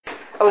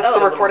Oh, it's the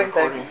little recording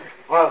thing.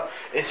 Well,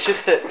 it's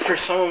just that for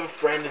some of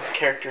Brandon's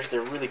characters,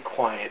 they're really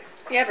quiet.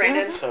 Yeah,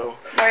 Brandon. So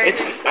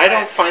it's I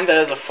don't find that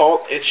as a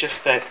fault. It's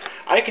just that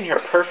I can hear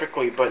it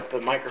perfectly, but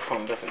the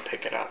microphone doesn't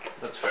pick it up.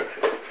 That's fair.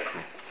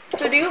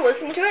 So do you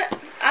listen to it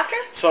after?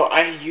 So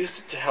I used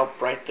it to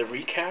help write the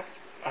recap.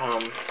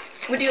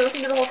 Would you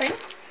listen to the whole thing?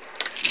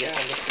 Yeah,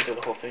 I listened to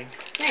the whole thing.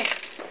 Nice.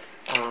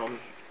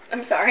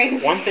 I'm sorry.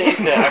 One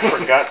thing that I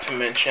forgot to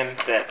mention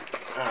that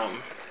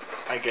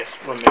I guess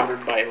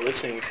remembered by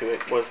listening to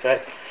it was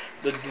that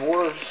the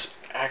dwarves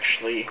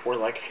actually were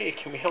like, "Hey,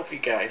 can we help you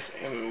guys?"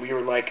 And we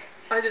were like,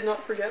 I did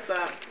not forget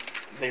that.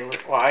 They were.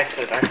 Well, I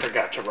said I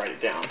forgot to write it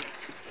down.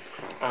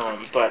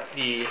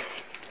 We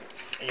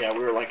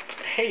were like,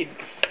 "Hey,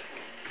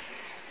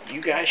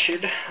 you guys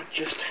should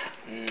just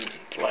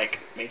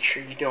make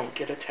sure you don't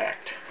get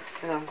attacked."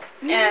 Yeah.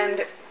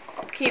 And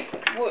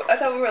I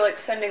thought we were like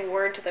sending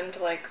word to them to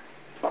like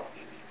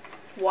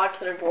watch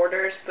their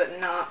borders, but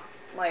not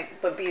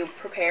but be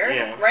prepared.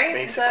 Yeah, right?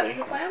 basically. Is that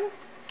the plan?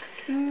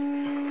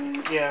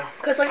 Yeah.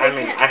 Because I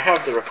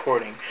have the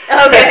recording.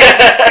 Okay.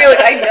 You're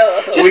like, I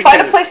know. Just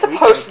find a place to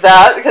post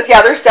that, because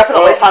there's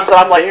definitely times that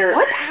I'm like,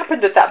 what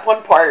happened at that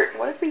one part?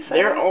 What did we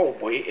say?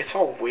 It's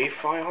all WAV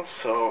files,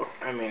 so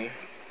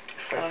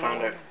if I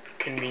found a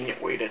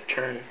convenient way to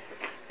turn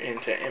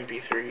into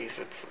MP3s,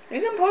 it's...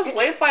 You can post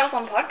WAV files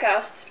on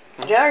podcasts.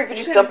 Yeah, or you could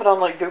just dump it on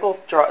Google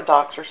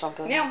Docs or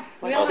something. Yeah.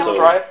 Also,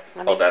 Drive.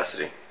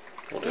 Audacity.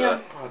 We'll do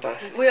that.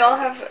 Audacity. We all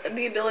have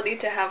the ability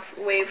to have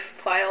WAV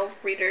file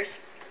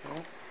readers.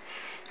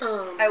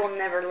 I will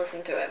never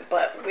listen to it,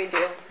 but we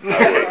do.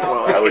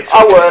 I would.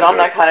 I'm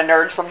that kind of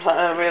nerd sometimes.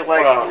 I'd be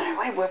like,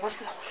 wait, what was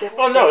the whole thing?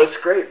 Well, no, it's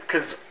great,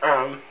 because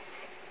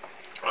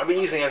I've been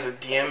using it as a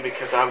DM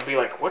because I'll be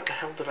like, what the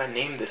hell did I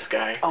name this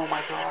guy? Oh my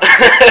god.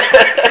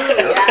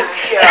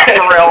 Yeah,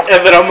 for real.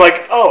 And then I'm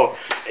like, oh,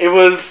 it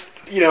was,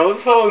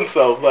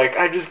 so-and-so. Like,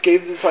 I just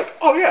gave this,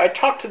 oh yeah, I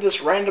talked to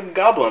this random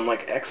goblin. I'm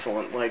like,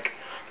 excellent. Like,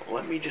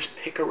 let me just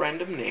pick a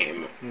random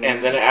name. Mm-hmm.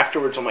 And then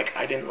afterwards, I'm like,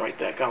 I didn't write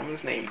that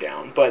goblin's name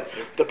down. But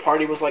the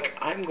party was like,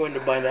 I'm going to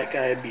buy that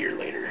guy a beer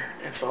later.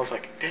 And so I was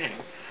like, dang,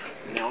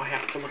 now I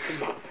have to look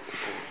him up.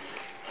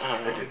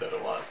 I do that a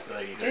lot.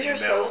 These are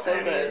so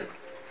good.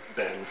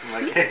 Ben,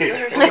 like, hey,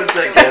 Those are what was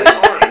so that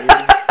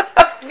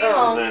guy's name?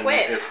 Meanwhile, And then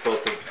quit.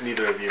 if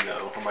neither of you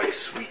know, I'm like,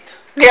 sweet.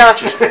 Yeah.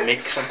 Just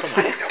make something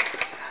up.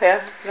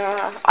 Yeah.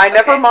 No, I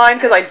never mind,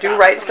 because I do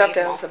write stuff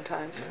down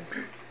sometimes.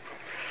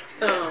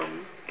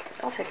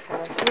 I'll take it.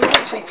 We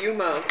went to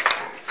Yuma.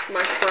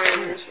 My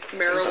friend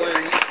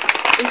Marilyn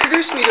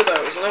introduced me to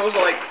those, and I was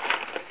like...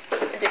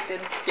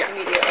 Addicted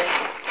immediately.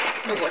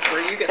 I was like,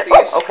 where do you get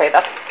these? Okay,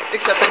 that's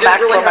Except I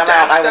didn't really have to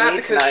ask that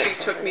because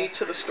she took me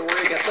to the store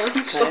to get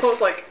them. So I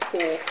was like,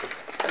 cool.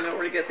 I know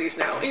where to get these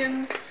now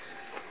in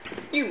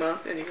Yuma,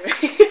 anyway.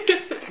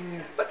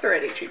 But they're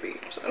at HEB,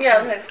 so...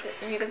 Yeah,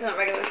 you get them at a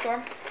regular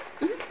store?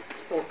 Mm-hmm.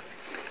 Cool.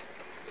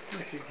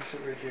 You can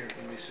sit right here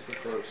and be super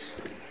close.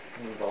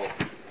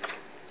 Involved.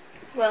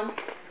 Well.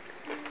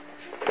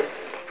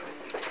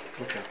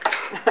 Okay.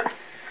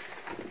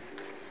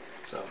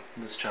 So,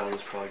 this child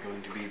is probably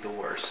going to be the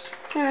worst.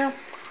 Yeah.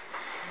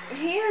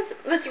 He is.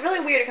 It's really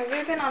weird because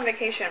we've been on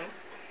vacation.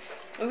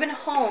 We've been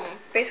home,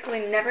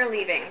 basically never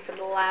leaving for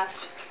the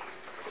last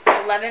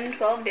 11,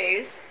 12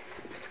 days.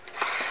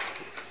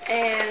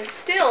 And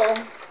still,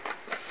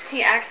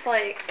 he acts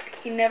like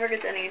he never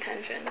gets any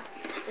attention.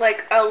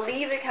 Like, I'll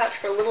leave the couch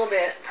for a little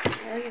bit,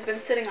 and he's been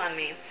sitting on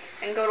me,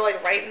 and go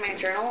to, write in my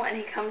journal, and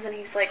he comes and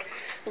he's,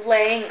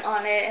 laying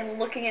on it and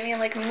looking at me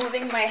and,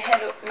 moving my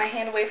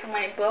hand away from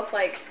my book,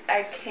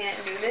 I can't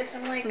do this.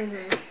 I'm like,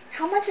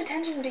 how much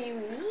attention do you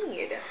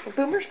need?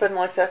 Boomer's been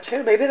like that,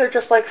 too. Maybe they're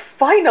just like,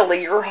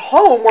 finally, you're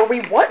home where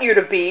we want you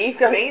to be.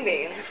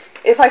 Maybe.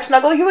 If I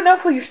snuggle you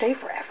enough, will you stay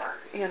forever?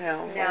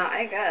 Yeah,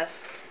 I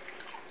guess.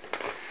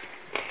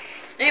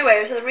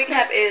 Anyway, so the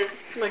recap is...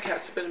 My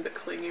cat's been a bit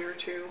clingier,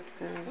 too.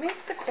 I mean,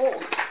 it's the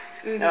cold.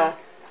 No.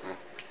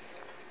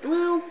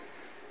 Well...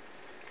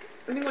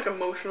 I mean,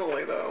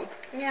 emotionally, though.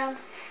 Yeah.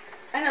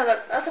 I know,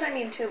 that's what I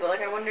mean, too,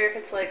 but, I wonder if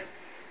it's,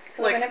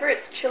 whenever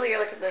it's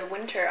chillier, in the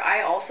winter,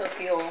 I also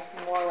feel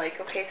more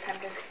okay, it's time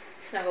to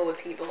snuggle with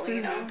people,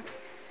 you know?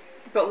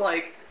 But,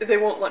 they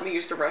won't let me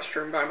use the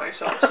restroom by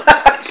myself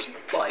sometimes.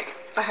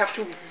 I have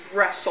to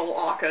wrestle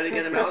Akka to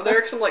get him out of there,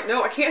 because I'm like,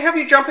 no, I can't have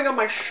you jumping on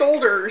my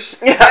shoulders.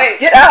 Yeah, right.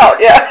 Get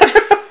out, yeah.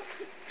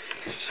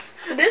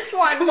 This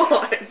one Come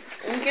on.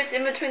 Gets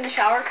in between the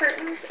shower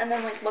curtains, and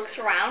then, looks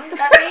around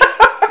at me.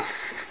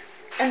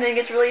 And then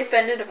gets really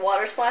offended if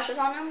water splashes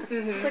on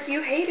him. It's like,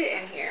 you hate it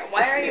in here.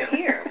 Why are you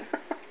here?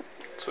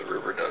 That's what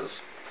River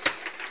does.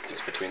 He's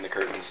between the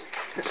curtains.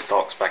 He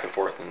stalks back and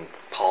forth and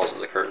paws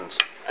at the curtains.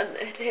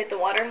 To hit the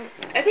water.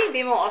 I think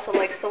Bimo also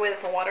likes the way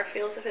that the water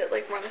feels if it,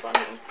 runs on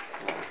him.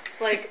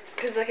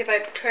 Because, if I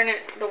turn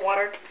the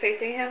water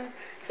facing him,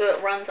 so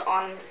it runs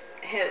on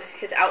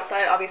his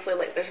outside, obviously,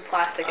 there's a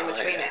plastic in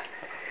between it.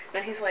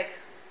 Then he's like...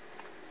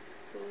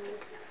 Ooh.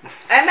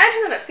 I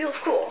imagine that it feels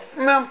cool.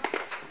 No.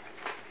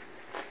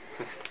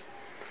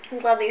 I'm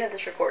glad that you had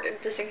this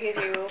recorded, just in case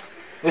you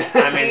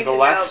I mean, need the to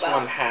last know about.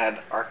 one had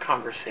our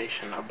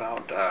conversation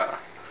about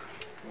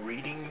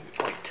reading,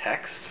 like,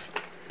 texts.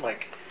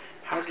 Like,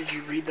 how did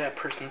you read that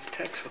person's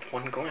text with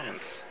one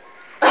glance?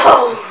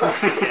 Oh!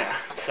 Yeah,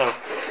 so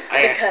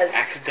I Because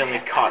accidentally I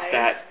have caught eyes.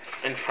 that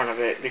in front of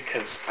it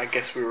because I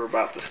guess we were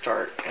about to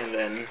start and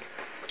then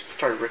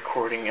started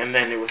recording and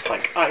then it was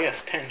like, oh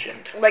yes,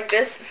 tangent. Like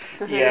this?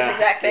 Yeah, This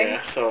exact thing?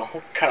 yeah, so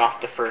we'll cut off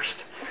the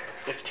first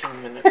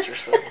 15 minutes or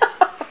so.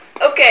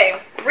 Okay,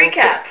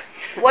 recap.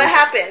 What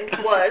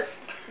happened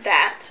was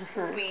that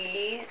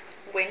we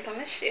went on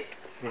a ship.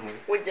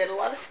 We did a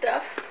lot of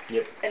stuff.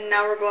 Yep. And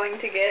now we're going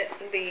to get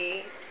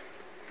the...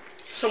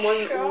 Someone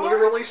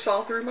literally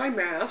saw through my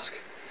mask.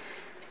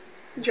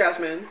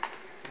 Jasmine.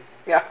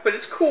 Yeah. But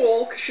it's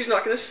cool, because she's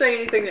not going to say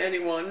anything to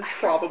anyone,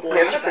 probably. We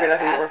have to about figure out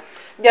who you that. were.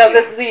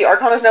 Yeah, the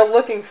Arcana is now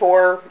looking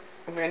for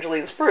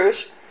Evangeline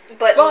Spruce.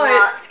 But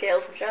not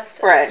Scales of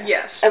Justice. Right.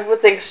 Yes. And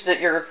thinks that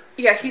you're...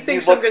 Yeah, he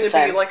thinks You I'm look going the to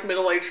be, same. like,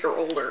 middle-aged or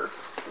older.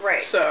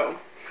 Right. So,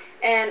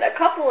 And a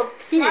couple of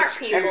smart needs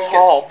to- people... And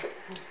tall.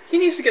 he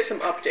needs to get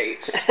some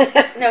updates.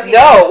 No, he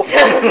No.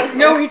 doesn't.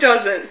 No, he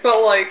doesn't,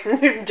 but, like...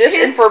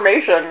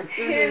 Disinformation.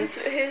 His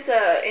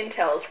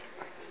intel is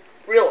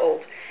real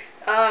old.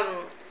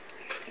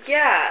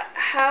 Yeah,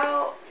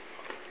 how...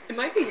 It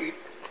might be...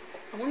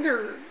 I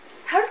wonder...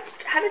 How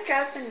did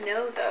Jasmine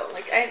know, though?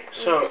 Like,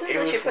 So, presumably it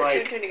was she put like- two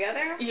and two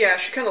together? Yeah,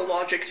 she kind of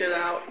logicked it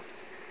out.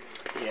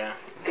 Yeah.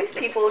 These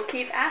people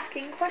keep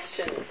asking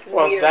questions.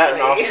 Well, weirdly. that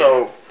and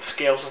also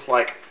Scales is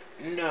like,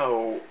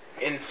 no,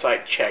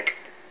 insight check.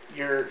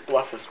 Your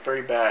bluff is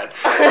very bad.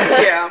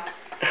 Yeah.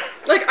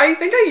 Like, I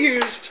think I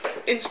used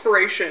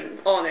inspiration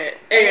on it,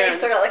 And and you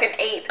still got like an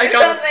 8 I or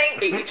got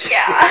something. 8.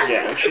 Yeah.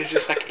 Yeah, and she's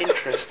just like,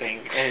 interesting.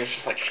 And it's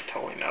just like, she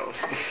totally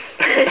knows.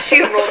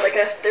 She rolled like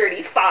a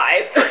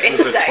 35 for It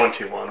was a insight.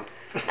 21.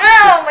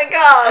 Oh my I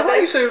god. thought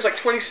you said it was like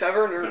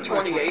 27 or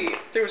 28.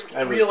 It was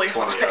I was really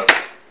 20 high. up.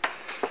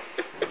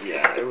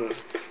 Yeah,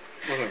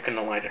 wasn't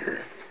gonna lie to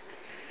her.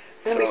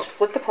 Then we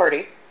split the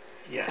party.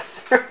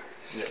 Yes.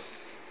 Yeah.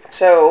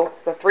 So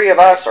the three of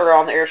us are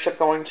on the airship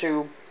going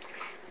to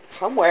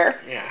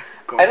somewhere. Yeah.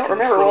 I don't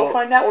remember. We'll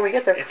find out when we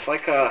get there. It's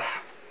like a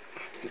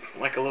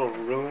little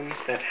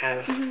ruins that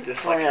has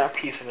this like yeah.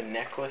 piece of a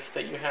necklace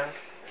that you have.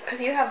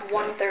 Because you have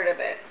 1/3 of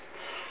it.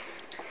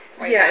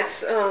 Right Yeah, now.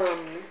 it's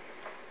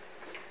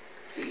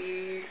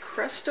the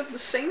Crest of the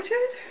Sainted?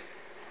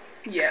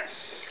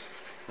 Yes.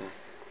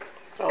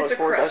 I look It's a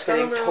forward to us crest, I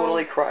getting don't know.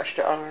 totally crushed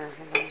on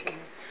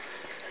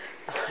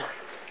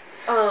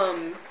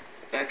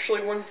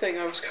Actually, one thing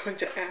I was going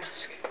to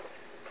ask,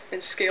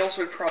 and Scales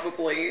would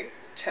probably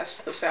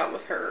test this out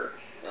with her,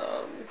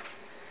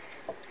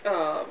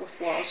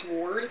 with Law's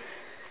Ward.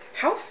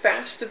 How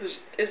fast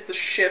is the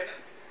ship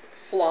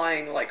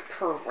flying, like,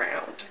 per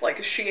round? Like,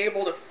 is she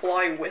able to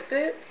fly with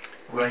it?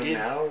 Right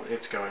now,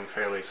 it's going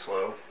fairly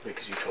slow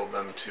because you told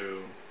them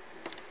to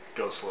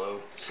go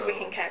slow. So we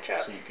can catch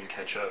up. So you can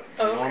catch up.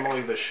 Oh, okay.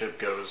 Normally, the ship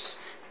goes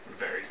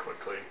very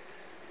quickly.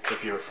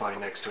 If you were flying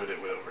next to it, it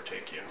would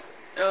overtake you.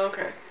 Oh,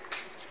 okay.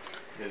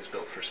 It is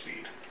built for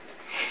speed.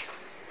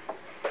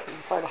 You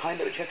fly behind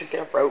it, but you have to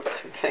get a rope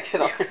and connect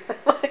it on.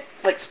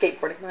 Like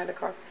skateboarding behind a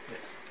car.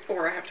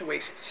 Or I have to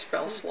waste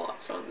spell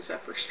slots on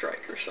Zephyr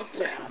Strike or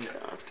something. Yeah,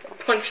 let's go.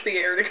 Punch the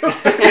air to go.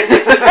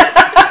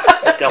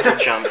 Double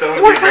jump.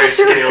 That would be a very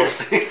Scales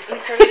thing. I'm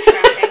sort of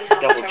tracking how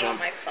Double much I'm jump. on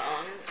my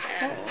phone.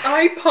 And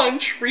I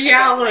punch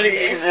reality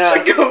Yeah.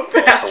 to go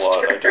faster. That's a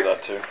lot. I do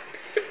that too.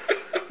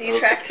 you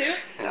track too?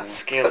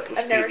 Scales the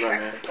I've never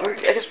speedrunner. tracked before.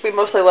 I guess we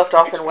mostly left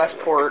off in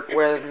Westport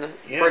when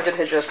Yeah. Bridget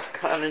had just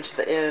come into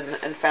the inn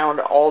and found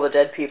all the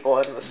dead people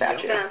in the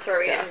statue. That's where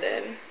we Yeah.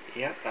 ended.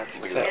 Yep, that's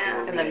Yeah. exactly Yeah.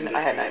 where we And then ended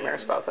I had for you.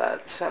 nightmares about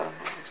that, so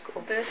that was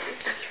cool. This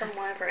is just from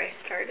whenever I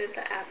started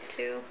the app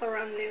too,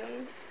 around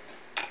noon.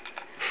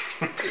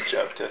 Good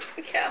job, Tiff.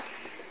 Yeah.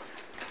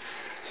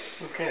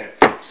 Okay,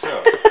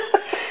 so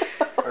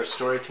our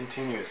story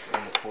continues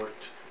in the port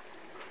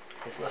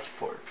of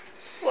Westport.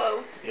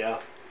 Whoa. Yeah,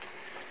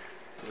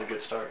 it was a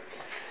good start.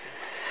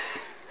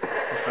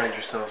 You find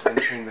yourselves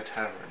entering the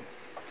tavern.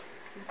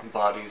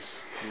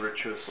 Bodies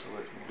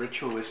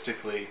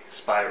ritualistically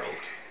spiraled.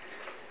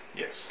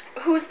 Yes,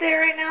 Who's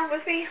there right now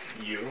with me?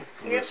 you,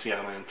 Yep.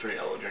 Luciana, and 3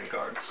 Eldrin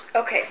guards.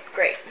 Okay,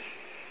 great.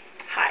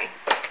 Hi.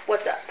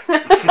 What's up?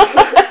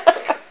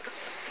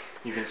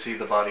 You can see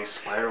the bodies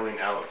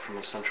spiraling out from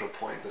a central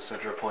point, the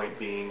central point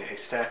being a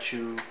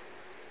statue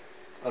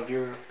of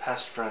your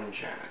past friend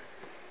Janet.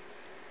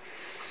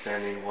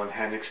 Standing, one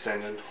hand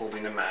extended,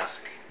 holding a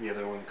mask, the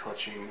other one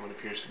clutching what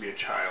appears to be a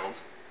child.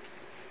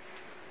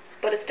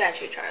 But a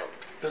statue child.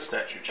 The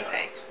statue child.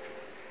 Okay.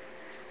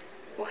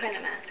 What kind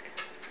of mask?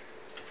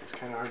 It's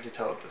kind of hard to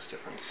tell at this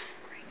difference.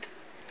 Great.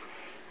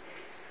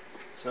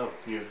 So,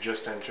 you've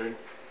just entered.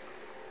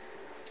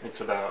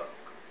 It's about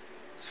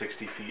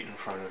 60 feet in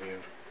front of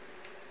you.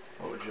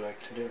 What would you like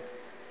to do?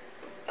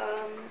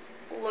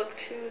 Look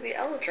to the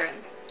Eldrin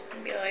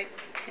and be like,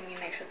 can you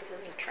make sure this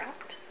isn't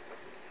trapped?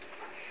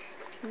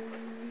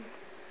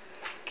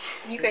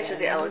 You guys are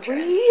the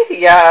Eldrin.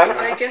 Yeah.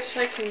 I guess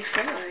I can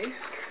try.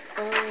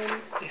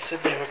 They said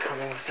they were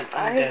coming with an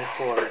undead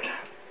horde.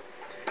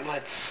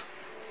 Let's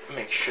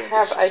make sure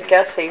Have, this I isn't-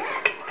 guess, a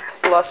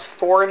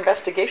 +4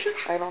 investigation?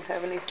 I don't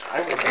have any.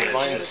 I would Yes,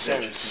 divine yes,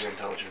 sense. your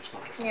intelligence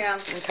modifier. Yeah,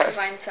 Okay.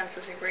 divine sense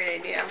is a great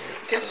idea.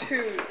 Guess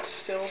who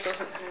still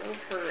doesn't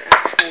have her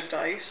actual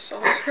dice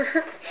on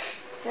her?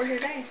 Where's your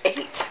dice?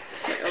 8.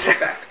 My other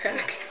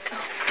backpack.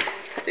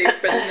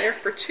 They've been there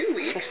for 2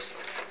 weeks.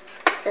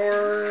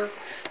 Or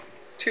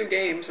 2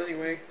 games,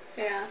 anyway.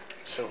 Yeah.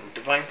 So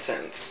divine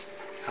sense.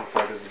 How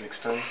far does it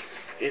extend?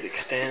 It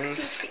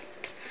extends 60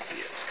 feet.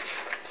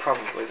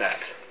 probably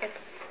that.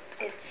 It's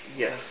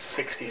Yes,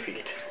 60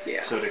 feet.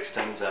 Yeah. So it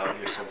extends out,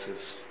 your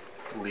senses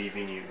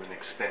leaving you and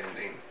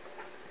expanding.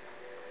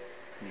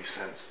 You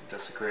sense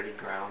desecrated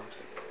ground.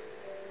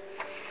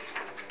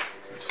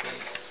 You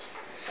sense,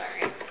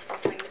 sorry, I'm still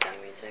playing the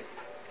dumb music.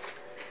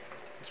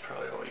 it's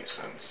probably all you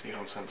sense. You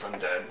don't sense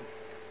undead,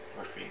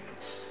 or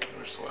fiends,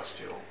 or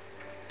celestial.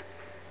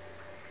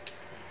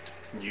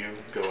 You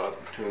go up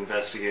to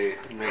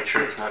investigate, make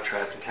sure it's not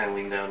trapped, and kind of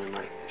lean down and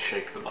like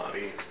shake the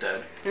body. It's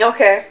dead.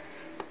 Okay.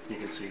 You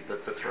can see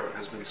that the throat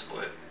has been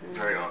split,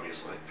 very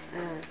obviously.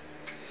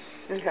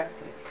 Okay.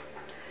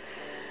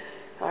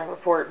 I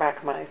report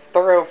back my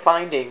thorough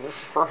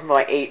findings from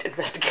my 8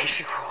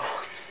 investigation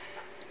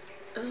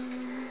roll.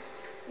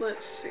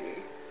 Let's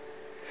see.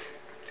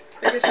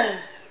 I guess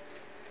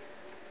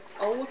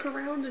I'll look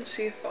around and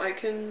see if I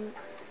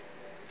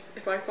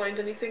find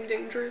anything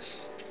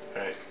dangerous.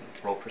 Alright,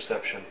 roll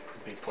perception.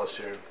 Be plus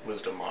your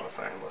wisdom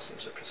modifier unless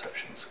there's a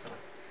perception skill.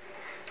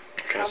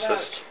 Can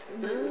assist.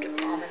 Mood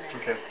ominous.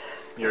 Okay.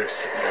 Your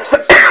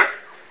assistant.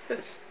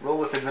 That's Roll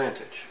with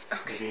advantage.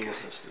 Okay. You're being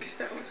assisted. because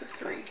that was a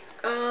 3.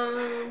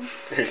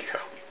 There you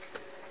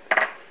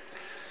go.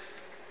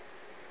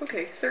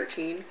 Okay,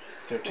 13.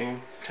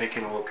 13.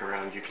 Taking a look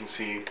around, you can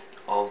see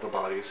all of the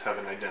bodies have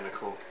an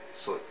identical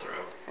slit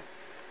throat.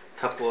 A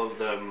couple of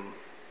them,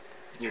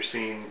 you're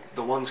seeing,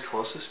 the ones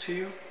closest to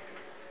you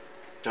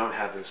don't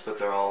have this, but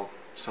they're all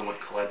somewhat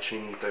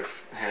clutching their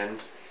hand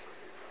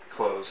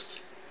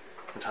closed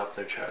on top of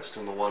their chest,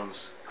 and the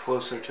ones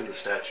closer to the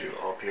statue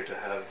all appear to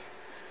have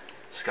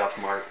scuff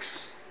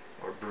marks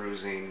or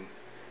bruising,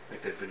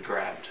 like they've been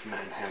grabbed,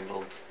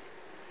 manhandled.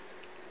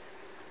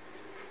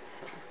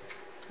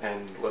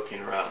 And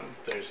looking around,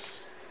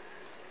 doesn't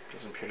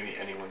appear to be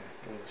anyone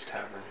in this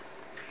tavern.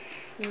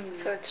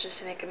 So it's just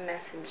to make a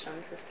message, not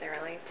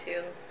necessarily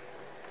to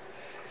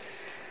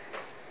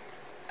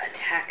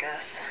attack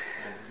us.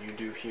 And you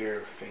do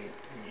hear faint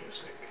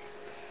music.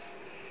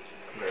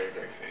 Very,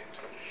 very faint.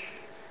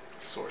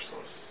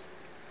 Sourceless.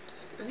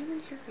 Does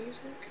anyone hear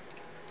music?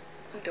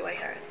 Do I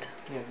hear it?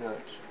 Yeah, no,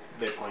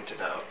 they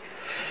pointed out.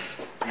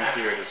 You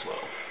hear it as well.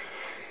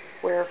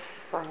 Where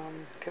from?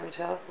 Can we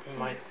tell? We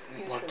might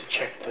Here's want to his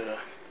check the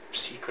restless.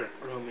 secret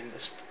room in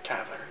this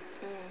tavern.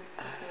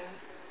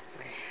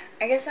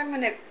 I guess I'm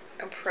gonna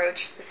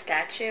approach the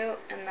statue,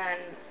 and then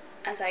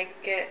as I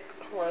get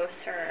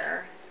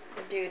closer,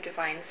 do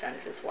divine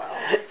sense as well.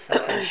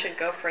 So it should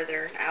go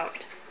further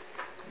out.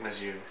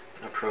 As you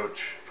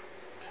approach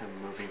him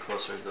moving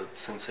closer, the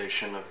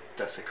sensation of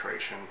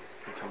desecration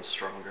becomes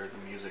stronger,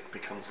 the music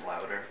becomes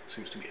louder, it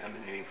seems to be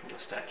emanating from the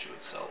statue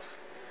itself.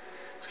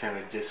 It's kind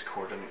of a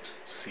discordant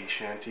sea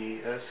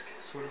shanty-esque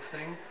sort of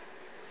thing.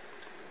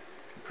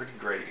 Pretty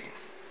grating.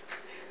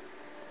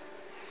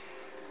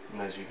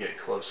 And as you get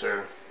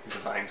closer,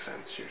 divine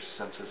sense, your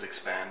senses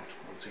expand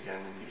once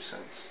again, and you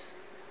sense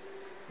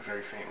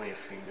very faintly a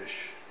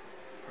fiendish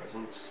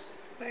presence,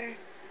 Where?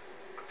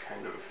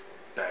 kind of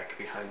back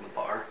behind the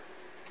bar.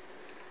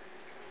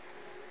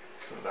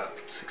 So about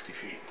 60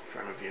 feet in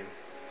front of you.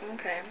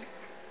 Okay.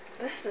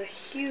 This is a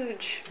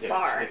huge Yeah,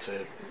 bar. It's a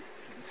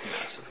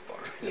massive bar.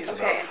 It's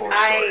Okay, about 4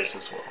 I- stories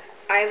as well.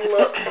 I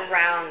look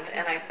around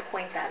and I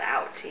point that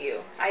out to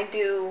you. I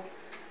do.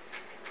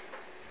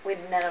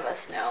 None of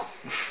us know.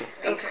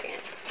 Thieves Okay.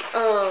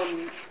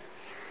 can't.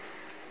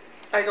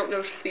 I don't know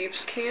if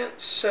thieves can't,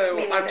 so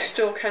Me I'm neither.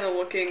 still kind of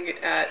looking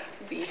at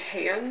the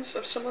hands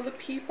of some of the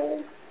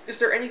people. Is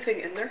there anything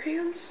in their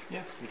hands?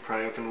 Yeah, you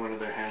pry open one of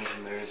their hands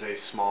and there's a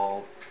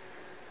small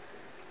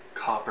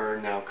copper,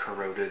 now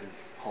corroded,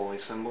 holy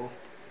symbol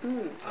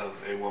of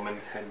a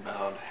woman head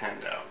bowed,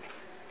 hand out.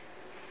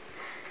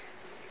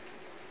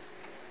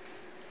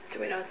 Do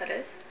we know what that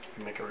is? You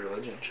can make a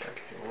religion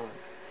check if you want.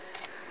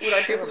 Would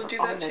I be able to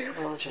do I'll that make too?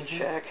 a religion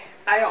check.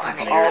 I don't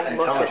actually Your have I'll it.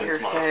 look at your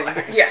intelligence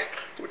modifier. thing. Yeah,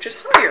 which is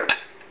higher.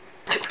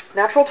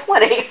 Natural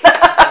 20.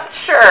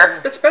 Sure.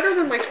 That's better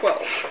than my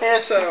 12. Yeah,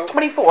 So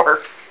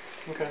 24.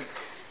 Okay.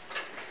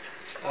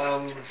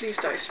 these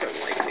dice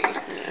don't like me.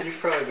 You've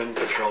probably been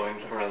patrolling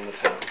around the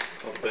town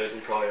a bit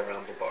and probably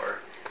around the bar.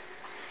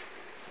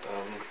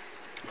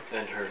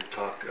 And heard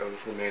talk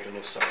of the Maiden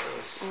of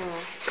Sorrows.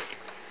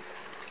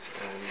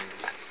 And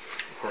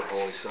her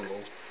holy symbol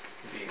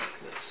being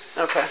this.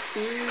 Okay.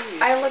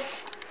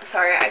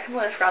 Sorry, I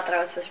completely forgot that I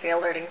was supposed to be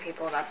alerting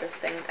people about this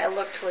thing. I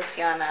look to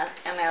Luciana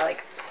and I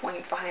like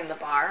point behind the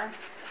bar.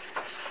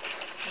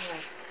 I'm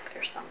like,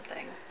 there's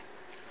something.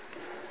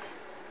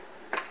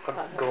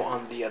 I'll go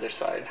on the other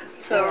side.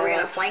 So are we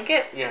gonna flank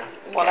it? Yeah.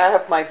 Well,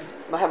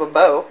 I have a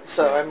bow,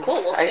 so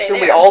Cool, we'll I stay assume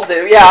we there. all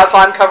do. Yeah, so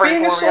I'm covering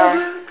Being a where we are.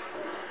 soldier,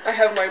 I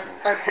have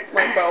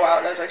my bow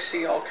out as I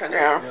see all kind of.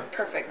 Yeah. Yeah.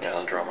 Perfect. Yeah,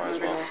 I'll draw mine as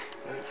well.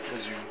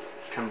 As you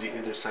come to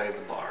either side of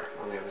the bar,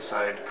 on the other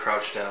side,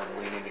 crouched down,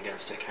 leaning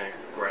against it, kind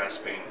of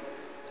grasping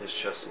his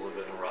chest a little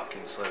bit and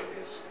rocking slightly,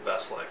 is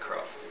Vasilite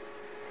Croft,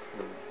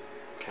 the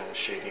kind of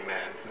shady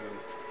man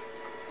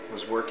who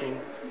was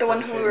working. The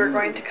one who we were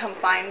going to come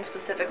find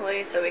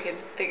specifically, so we could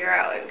figure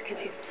out because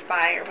he's a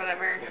spy or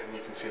whatever. Yeah, and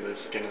you can see the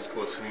skin is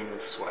glistening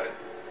with sweat.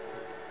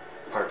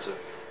 Parts of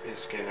his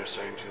skin are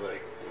starting to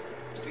like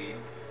bleed.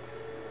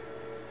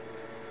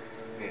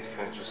 And he's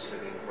kind of just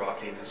sitting,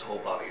 rocking. His whole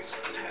body's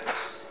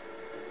tense,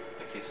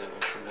 like he's in a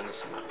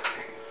tremendous amount of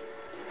pain.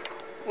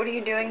 What are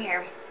you doing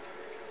here?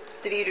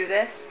 Did you do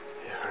this?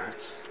 It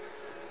hurts.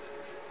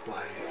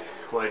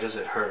 Why does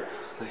it hurt?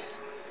 They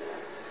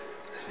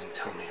didn't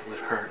tell me it would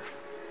hurt.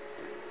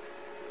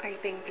 Are you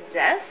being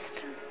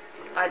possessed?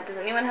 Does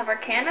anyone have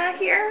Arcana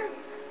here?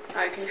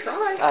 I can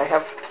try. I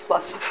have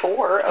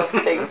 +4 of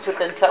things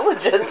with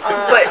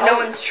intelligence. But no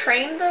one's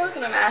trained those,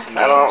 and I'm asking.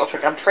 I don't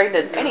think I'm trained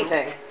in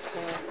anything. So.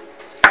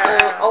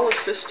 I'll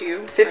assist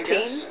you.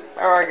 15?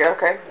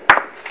 Okay.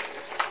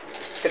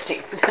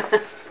 15.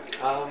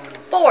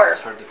 4.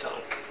 It's hard to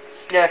tell.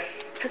 Yeah.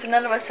 Because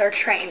none of us are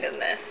trained in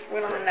this. We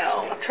don't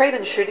know. I'm trained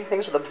in shooting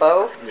things with a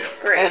bow. Yeah.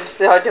 Great.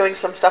 And doing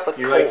some stuff with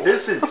You're cold. like,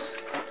 this is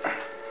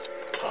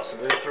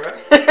possibly a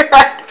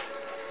threat.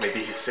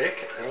 Maybe he's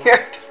sick. I don't know.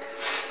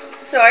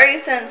 So I already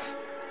sensed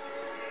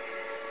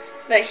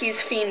that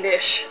he's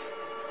fiendish.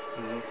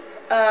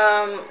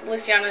 Mm-hmm.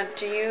 Luciana,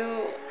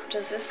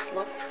 does this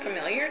look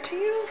familiar to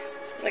you?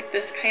 Like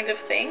this kind of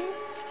thing?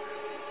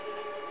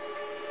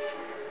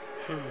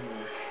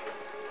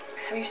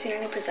 Have you seen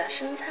any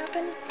possessions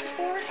happen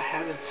before? I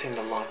haven't seen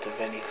a lot of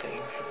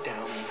anything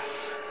down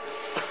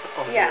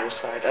on the Yeah. other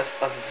side,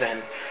 other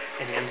than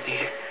an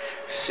empty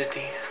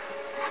city,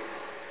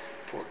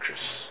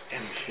 fortress.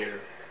 And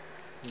here,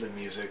 the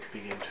music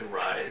begin to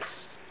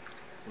rise,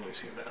 and you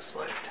see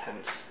Vasilite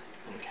tense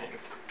and kind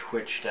of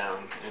twitch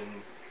down,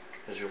 and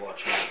as you're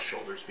watching, his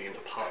shoulders begin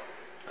to pop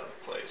out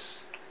of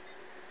place.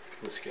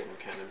 The skin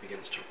kind of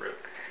begins to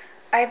rip.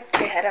 I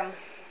hit him.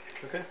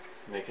 Okay,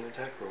 make an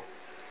attack roll.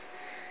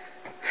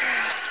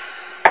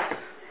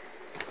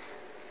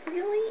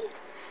 Really?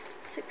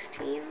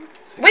 16?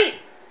 Wait!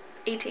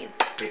 18.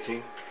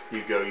 18.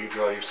 You go, you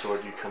draw your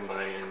sword, you come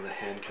by, and the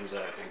hand comes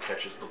out and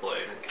catches the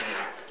blade and kind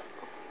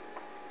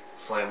of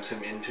slams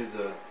him into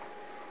the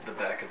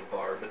back of the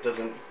bar, but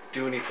doesn't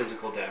do any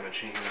physical damage.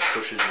 He kind of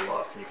pushes you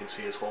off, and you can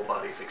see his whole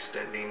body's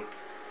extending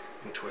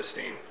and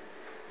twisting,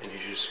 and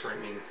he's just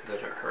screaming that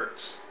it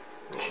hurts.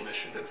 Roll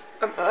initiative.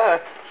 Okay.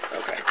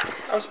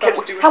 I was about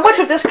to do How much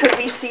of this could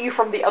we see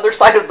from the other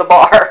side of the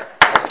bar?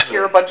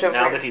 Hear a bunch of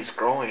Now that he's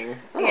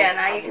growing. Yeah,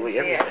 now you can probably see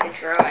as everything. he's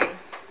growing.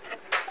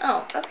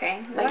 Oh,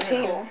 okay. That's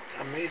 19. cool.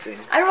 Amazing.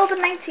 I rolled a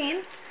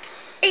 19.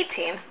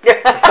 18. What'd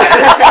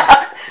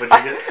you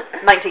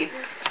get? 19.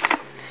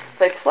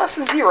 By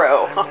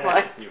 +0.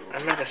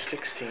 I'm at a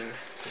 16,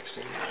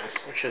 16, nice.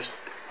 which is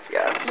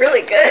Yeah.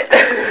 Really good.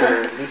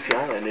 for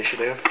Luciana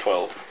initiative.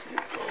 12.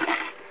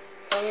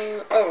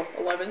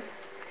 11.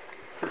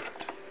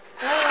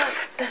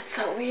 That's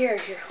so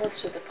weird. You're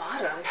close to the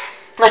bottom.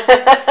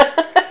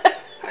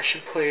 I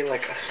should play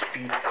like a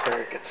speed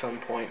cleric at some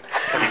point.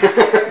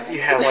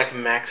 You have like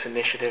max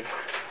initiative.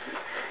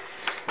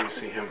 You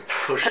see him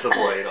push the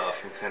blade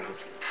off and kind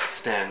of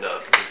stand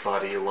up, his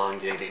body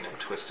elongating and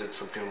twisted,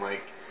 something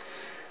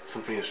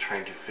is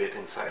trying to fit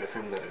inside of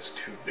him that is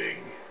too big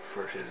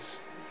for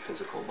his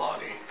physical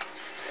body.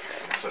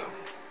 So,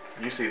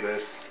 you see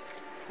this,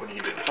 what do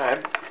you do?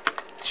 I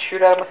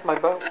shoot at him with my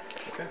bow.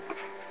 Okay.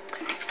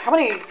 How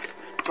many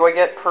do I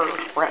get per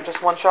round?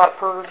 Just one shot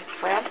per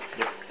round?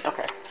 Yep.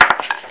 Okay.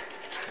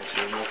 That's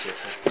your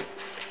multi-attack.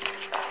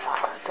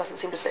 It doesn't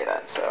seem to say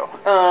that, so.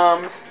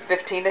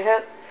 15 to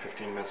hit?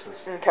 15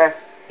 misses. Okay.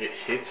 It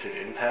hits, it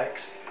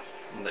impacts,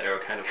 and the arrow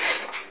kind of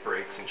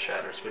breaks and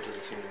shatters, but it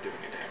doesn't seem to do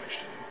any damage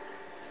to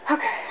you.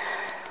 Okay.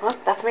 Well,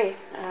 that's me.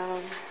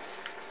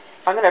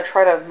 I'm gonna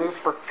try to move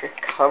for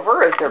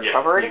cover. Is there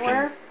cover you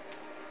anywhere?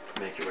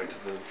 can make your way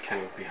to the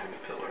kind of behind the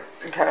pillar.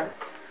 Okay.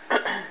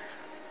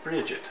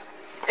 Bridget.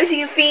 Is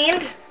he a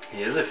fiend?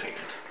 He is a fiend.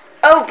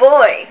 Oh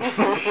boy.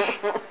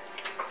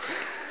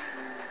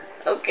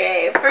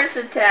 Okay, first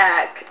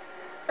attack.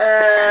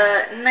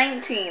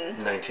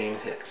 19. 19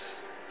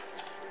 hits.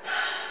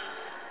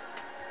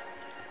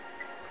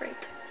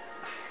 Great.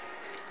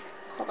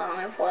 Hold on, I'm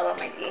gonna pull out all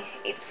my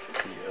d8s.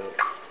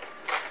 Yep.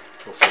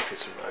 We'll see if he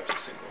survives a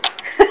single.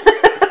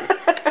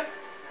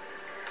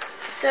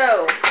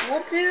 So,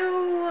 we'll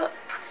do...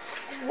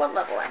 What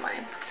level am I?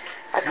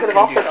 I could have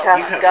also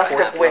cast you have Gust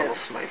fourth of Wind, level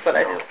smite but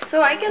I spell. didn't.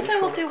 So I guess I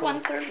will do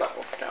 1 3rd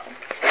level spell.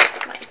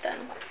 Smite then.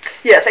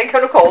 Yes, Ain't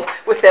Cone of Cold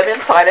with them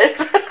inside it.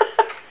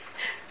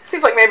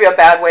 Seems like maybe a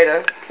bad way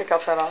to kick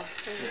up that on.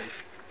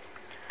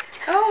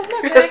 Oh,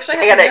 look, I Just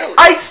actually have panic. notes.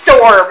 Ice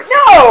Storm!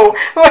 No!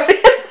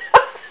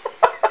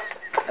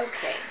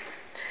 Okay.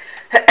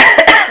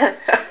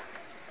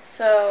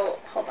 So,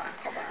 hold on,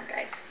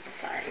 guys. I'm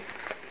sorry.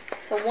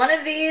 So one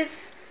of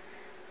these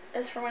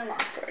is for my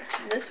longsword.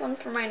 This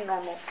one's for my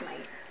normal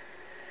smite.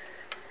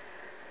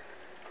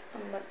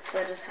 And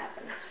that just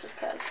happens, just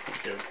cause.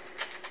 Yep.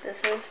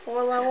 This is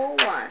for level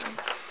 1.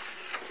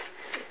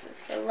 This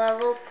is for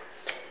level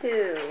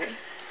 2.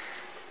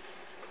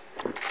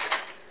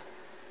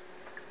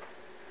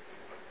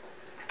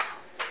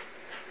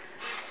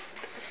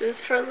 This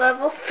is for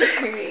level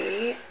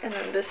 3. And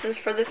then this is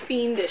for the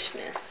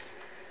fiendishness.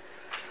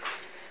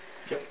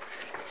 Yep.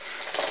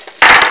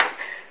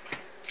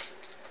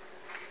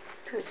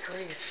 Good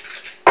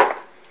grief. Well,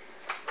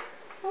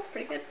 that's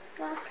pretty good.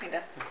 Well,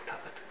 kinda.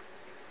 Puppet.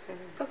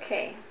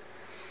 Okay.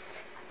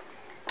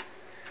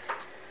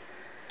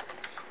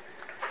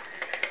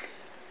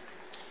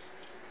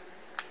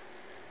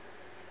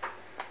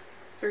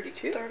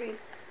 $32.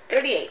 38.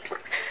 38.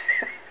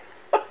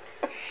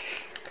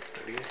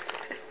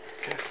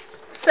 Okay.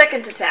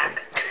 Second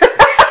attack.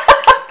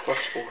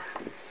 Plus 4.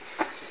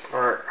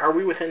 Are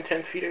we within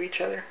 10 feet of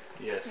each other?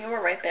 Yes. Yeah,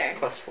 we're right there.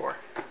 Plus 4.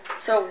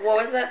 So what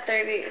was that?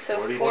 30. So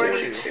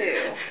 42.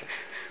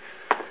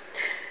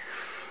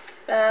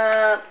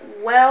 42.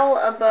 Well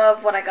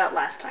above what I got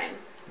last time.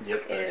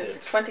 Yep, that Is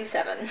hits.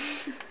 27.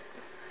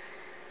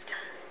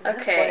 That's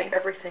Okay. why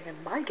everything in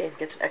my game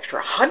gets an extra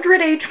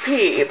 100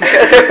 HP.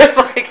 Because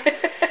like,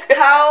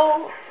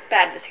 How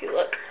bad does he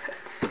look?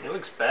 It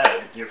looks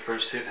bad. Your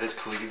first hit has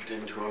cleaved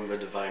into him, the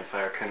divine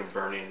fire kind of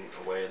burning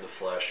away the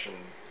flesh and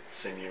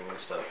sinew and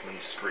stuff, and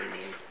he's screaming.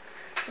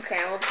 Okay,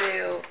 we'll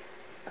do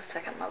a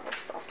second level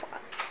spell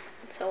slot.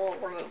 So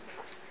we'll remove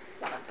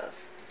one of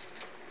those.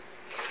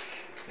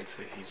 I'd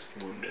say he's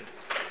wounded.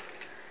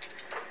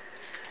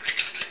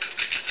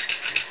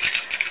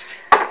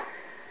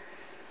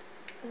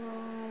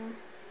 Um,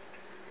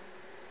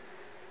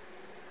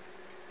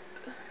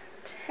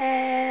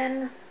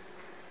 10.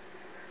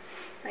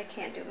 I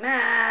can't do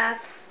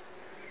math.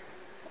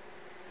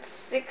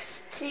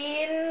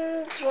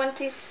 16,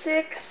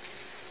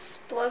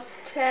 26 plus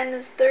 10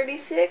 is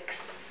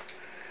 36.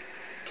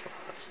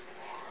 Plus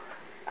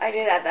I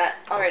did add that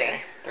already.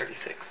 Okay,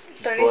 36.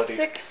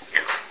 36.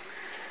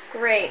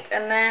 Great.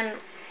 And then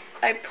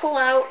I pull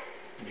out.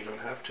 You don't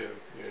have to.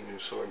 Your new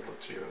sword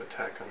lets you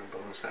attack on a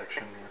bonus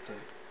action with it.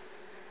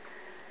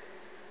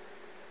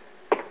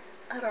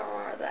 I don't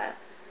remember that.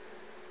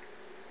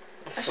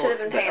 The I sword- should have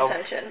been the paying elf-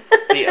 attention.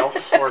 The elf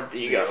sword that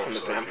you The got elf from the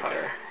sword you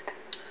vampire.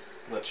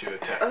 Lets you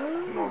attack Oh.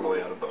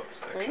 normally on a bonus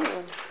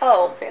action.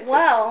 Oh, Fancy.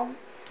 well,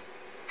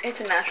 it's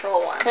a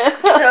natural one.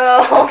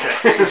 So,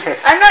 Okay.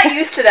 I'm not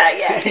used to that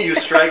yet. You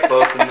strike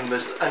both, and then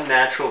there's a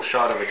natural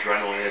shot of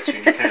adrenaline at you,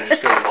 and you kind of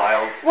just go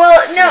wild. Well,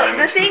 Slam no,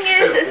 the into thing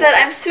the is that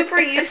wall. I'm super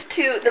used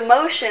to the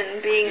motion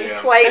being Yeah.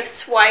 swipe,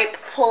 swipe,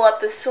 pull up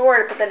the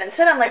sword, but then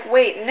instead I'm like,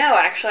 wait, no,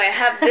 actually I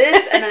have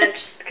this, and then it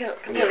just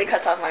completely Yeah.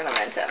 cuts off my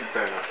momentum.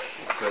 Fair enough.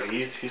 But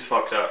he's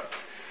fucked up.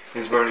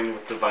 He's burning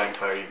with divine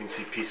fire. You can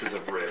see pieces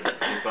of rib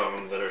and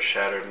bone that are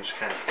shattered and just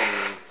kind of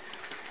hanging,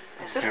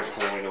 does kind this, of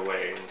pulling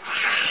away.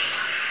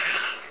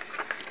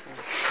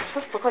 does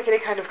this look like any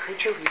kind of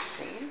creature we've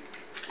seen?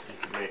 You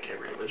can make a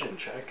religion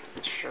check.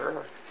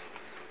 Sure.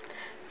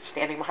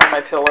 Standing behind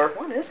my pillar.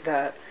 What is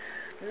that?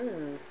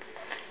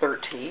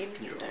 13.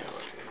 You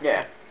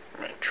Yeah,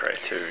 I might try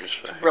to.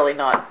 Just really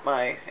not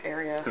my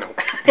area. Nope.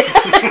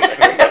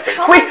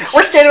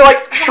 We're standing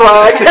like,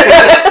 shrug.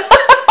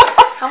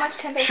 How much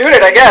temperature? Shoot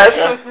it, I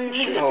guess.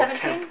 Shoot.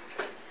 17?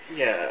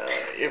 Yeah,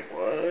 it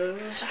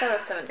was. I thought it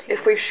was 17.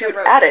 If we I shoot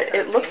wrote at it,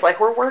 17. it looks like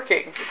we're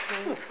working.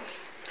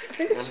 I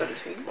think it's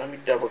 17. Let me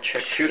double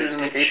check. Shoot it in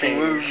the It gaping changed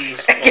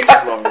wounds.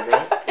 not too long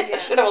ago. I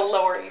should have a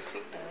lower AC.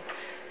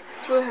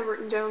 That's what I have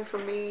written down for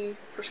me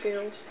for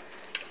scales.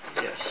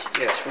 Yes,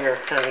 we are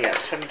currently at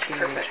 17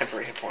 Perfect.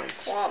 temporary hit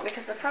points. Well,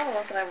 because the problem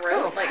was that I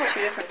wrote like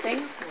 2 different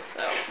things, and so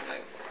I'm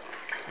like,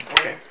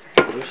 Okay.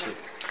 Lucy.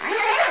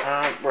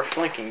 We're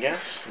flanking,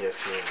 yes?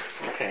 Yes, you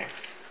are. Okay.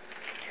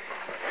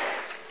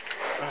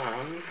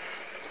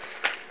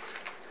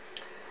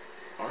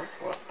 Alright,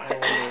 well, I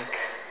will make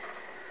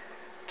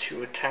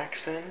 2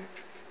 attacks then.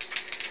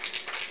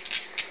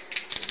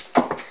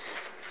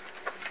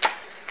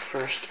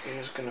 First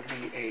is going to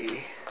be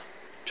a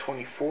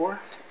 24,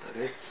 That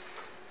hits.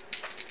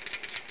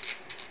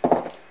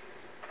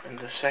 and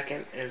the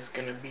second is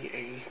going to be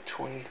a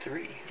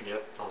 23.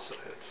 Yep, also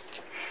hits.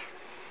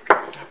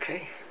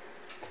 Okay.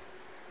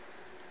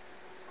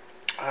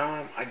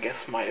 I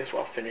guess might as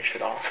well finish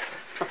it off.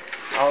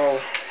 I'll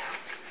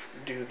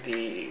do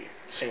the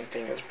same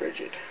thing as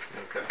Bridget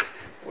Okay.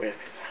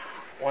 with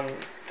 1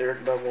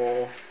 third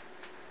level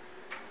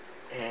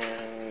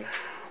and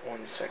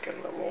 1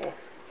 second level.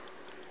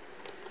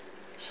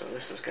 So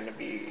this is going to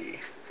be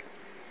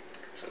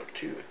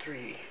 2,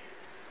 3,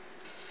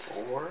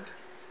 4,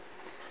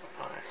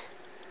 5,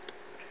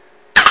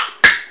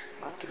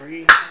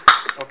 3.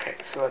 Okay,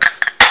 so that's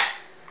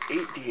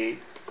 8d8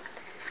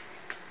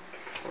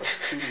 plus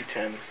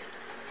 2d10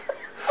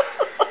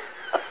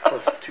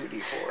 plus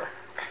 2d4.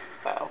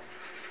 Wow.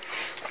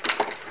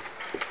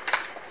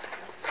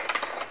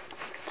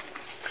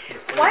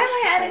 Why am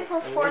I adding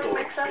 +4 to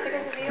my stuff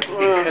because of you?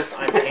 Because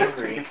I'm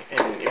angry,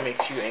 and it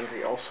makes you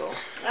angry also.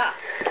 Ah.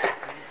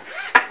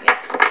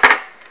 Yes.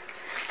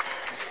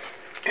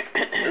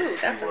 Ooh,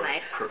 that's You a are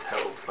knife.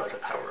 propelled by the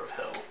power of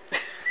hell.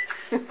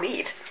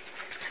 Neat.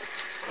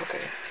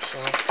 Okay, so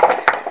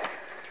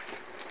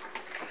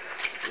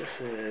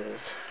this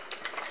is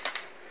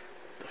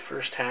the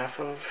first half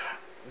of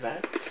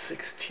that.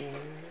 16,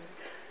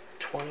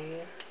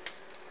 20.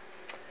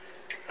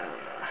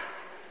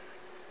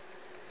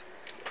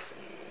 Let's see.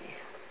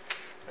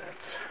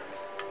 That's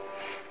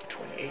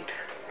 28,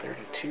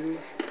 32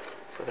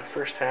 for the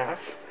first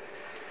half.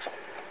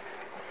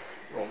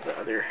 Roll the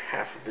other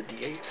half of the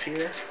d8s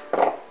here.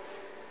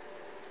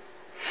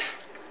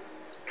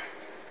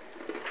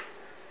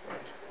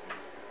 That's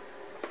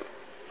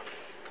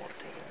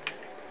 14.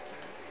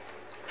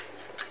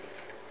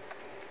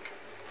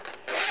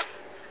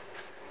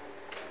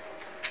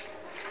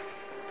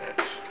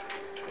 That's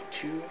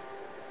 22.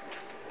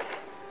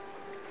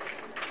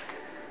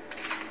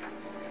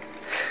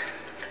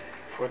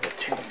 For the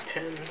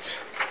 2d10s.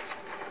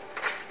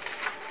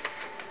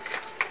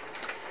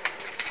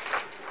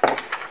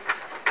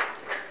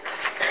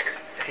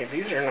 Hey,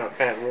 these are not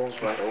bad rolls,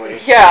 by the way.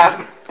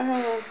 Yeah.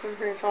 Oh, that's been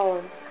pretty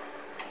solid.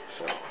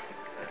 So,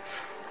 that's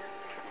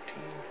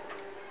 15.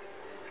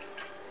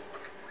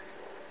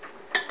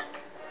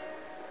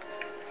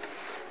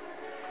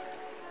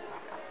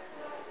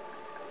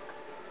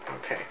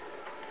 Okay.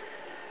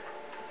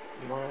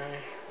 My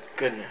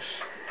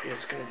goodness.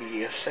 It's going to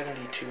be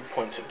 72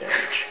 points of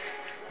damage.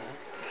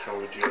 How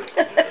would you like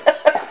to do this?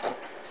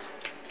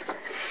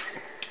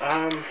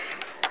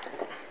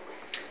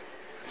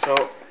 So,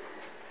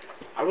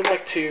 I would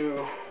like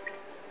to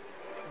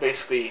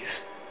basically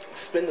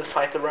spin the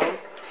scythe around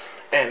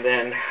and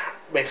then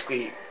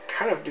basically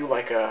kind of do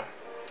like a,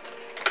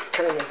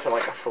 turn it into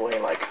like a fillet,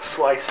 like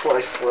slice,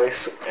 slice,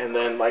 slice, and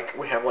then like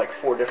we have like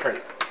 4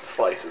 different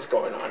slices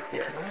going on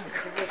here.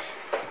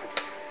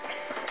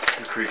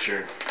 The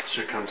creature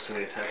succumbs to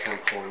the attack and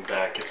pulling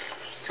back, its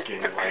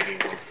skin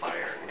lighting on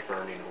fire and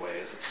burning away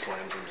as it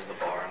slams into the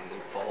bar and then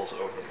falls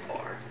over the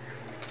bar.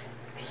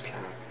 Just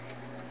kind of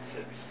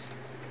sits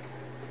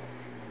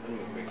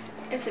unmoving.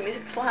 Is the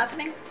music still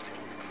happening?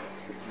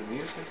 The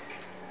music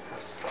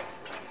has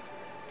stopped.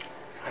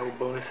 I will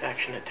bonus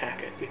action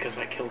attack it because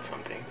I killed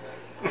something.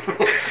 You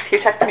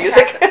attack the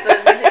music? Attack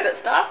the music that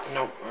stopped?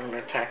 Nope, I'm going to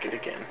attack it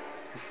again.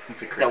 The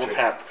creature. Double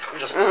tap.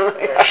 Just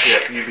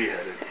Yeah, you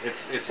beheaded.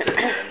 It's dead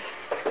then.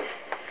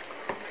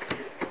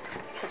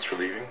 That's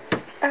relieving.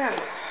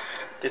 Oh,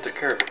 They took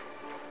care of it.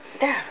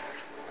 yeah.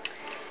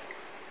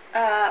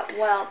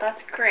 Well,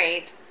 that's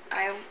great.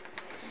 I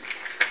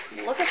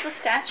look at the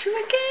statue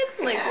again?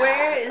 Like,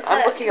 where is that?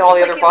 I'm looking at all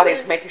the Like other it bodies,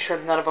 was- making sure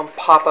none of them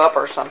pop up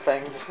or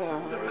something.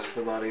 So. The rest of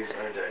the bodies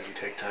are dead. You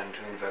take time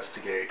to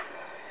investigate.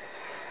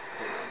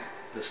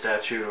 The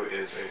statue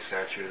is a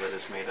statue that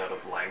is made out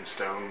of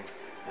limestone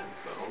and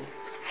bone.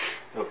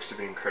 Looks to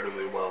be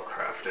incredibly well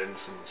crafted.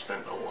 Someone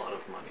spent a lot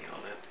of money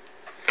on it.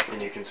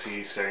 And you can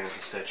see, staring at the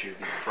statue,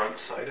 the front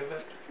side of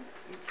it,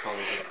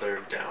 probably the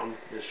third down,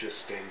 is just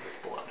stained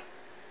with blood.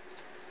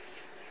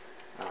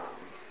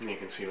 And you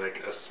can see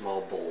like a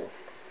small bowl,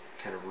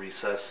 kind of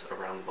recess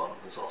around the bottom,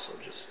 is also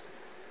just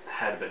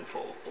had been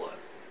full of blood.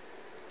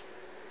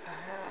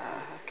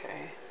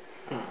 Okay.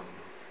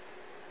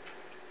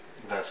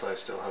 Vasai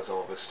still has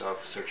all of his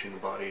stuff. Searching the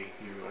body,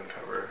 you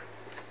uncover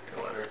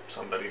a letter.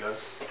 Somebody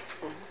does.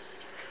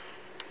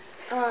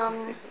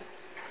 I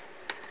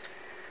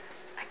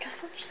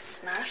guess I'll just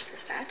smash the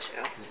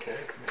statue. Okay,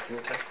 make an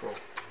attack roll.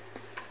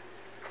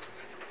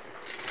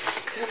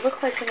 Did it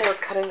look like when they were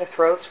cutting the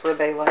throats, were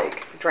they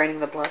like draining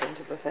the blood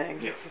into the thing?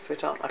 Yes. That's what we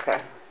tell them. Okay.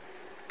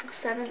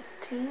 17?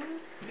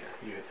 Yeah,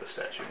 you hit the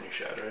statue and you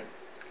shatter it.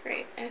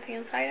 Great. Anything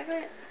inside of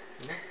it?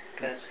 Yeah,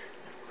 Good.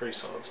 pretty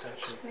solid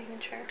statue. Making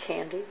sure.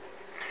 Candy.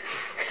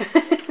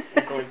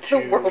 I'm going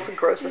to... The world's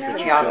grossest No.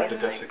 Got pinata. the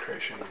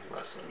desecration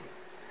lesson.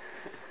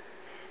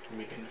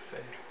 Begin to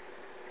fade.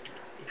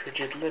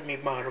 Bridget, let me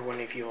borrow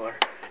one of your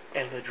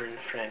Eldrin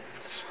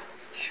friends.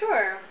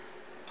 Sure.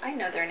 I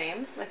know their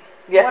names.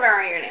 Yeah. What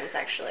are your names,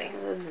 actually?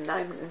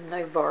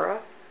 Nivara.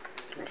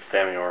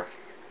 Thamior.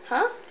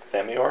 Huh?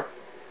 Thamior?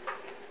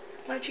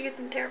 Why'd you get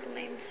them terrible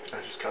names?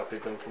 I just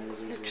copied them from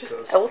Wizards of the Just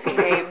Coast. elfy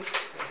names.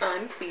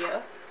 I'm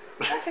Thea.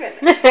 That's a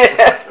good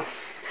name.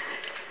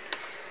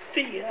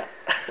 Thea.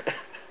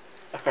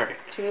 Alright.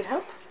 Do you need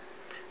help?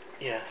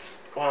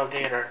 Yes. While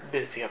they are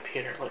busy up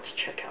here, let's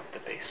check out the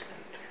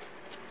basement.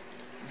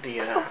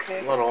 The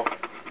Okay. little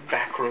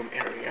back room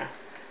area.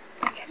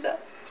 I can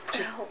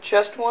help.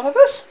 Just one of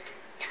us?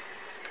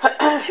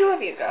 2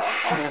 of you go.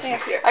 I'll stay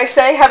up here. I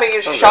say, having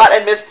you shot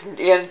and missed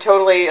and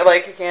totally,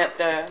 like, you can't,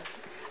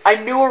 I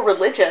knew a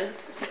religion.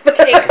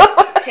 Take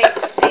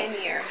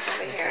Thanier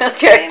over here.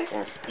 Okay.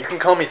 Yes. You can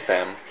call me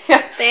Tham.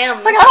 Tham.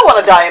 It's like, I don't want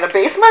to die in a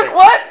basement.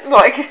 What?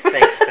 Like,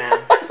 Thanks, Dan.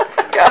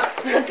 yeah.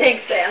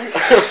 Thanks, Tham.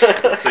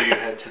 So you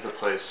head to the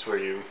place where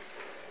you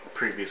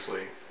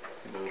previously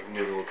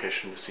knew the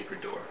location of the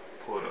secret door.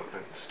 Pull it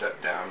open,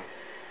 step down.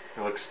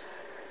 It looks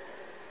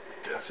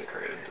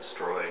desecrated,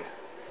 destroyed.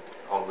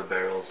 All the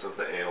barrels of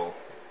the ale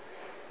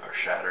are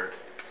shattered.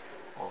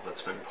 All of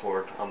it's been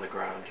poured on the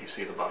ground. You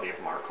see the body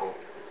of Markle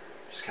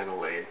just kind of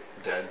laid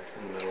dead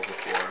in the middle of the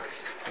floor.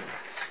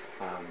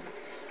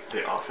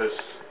 The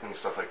office and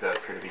stuff like that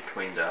appear to be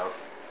cleaned out.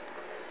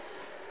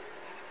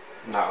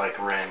 Not like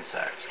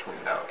ransacked,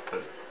 cleaned out,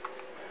 but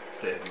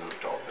they had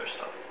moved all of their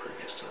stuff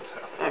previous to this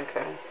happening.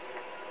 Okay.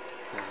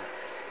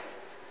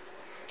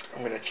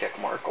 I'm gonna check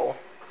Markle.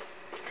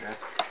 Okay.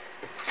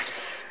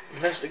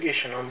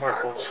 Investigation on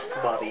Markle's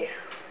body.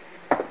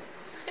 I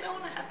don't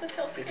want to have to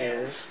tell It Sam.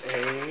 is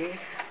a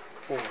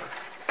 4. A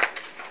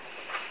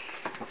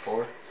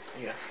 4?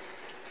 Yes.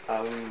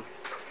 Doesn't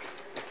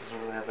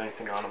really have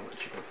anything on him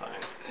that you can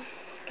find.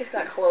 He's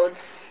got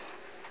clothes.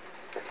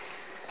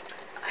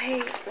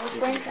 I was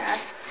going to add.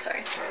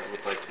 Sorry.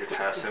 With like your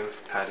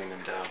passive, patting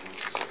him down,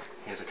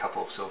 he has a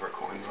couple of silver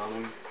coins on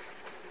him,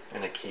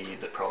 and a key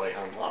that probably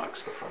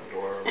unlocks the front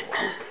door or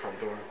locks the front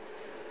door.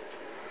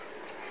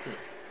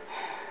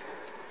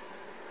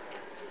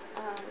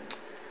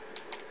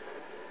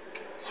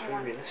 It's for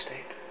real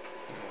estate.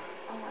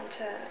 I want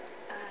to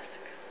ask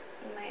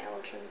my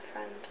Elgin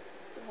friend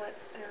what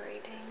they're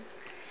reading,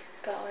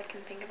 but all I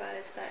can think about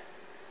is that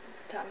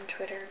dumb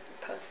Twitter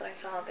post that I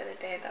saw the other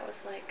day that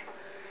was like,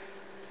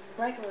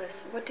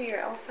 Legolas, what do your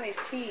elf eyes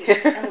see?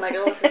 And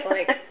Legolas is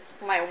like,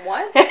 my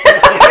what?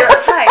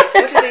 Your eyes,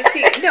 what do they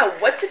see? No,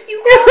 what did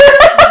you call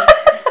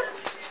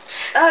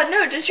them?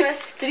 No, just your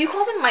eyes. Did you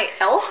call them my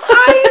elf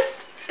eyes?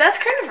 That's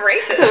kind of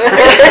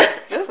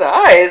racist. Just the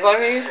eyes, I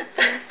mean.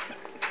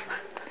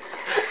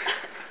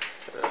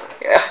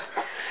 Yeah.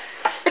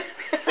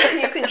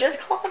 You can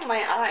just call them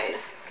my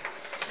eyes.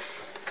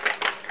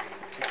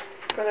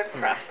 Brother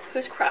Cruff.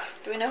 Who's Cruff?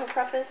 Do we know who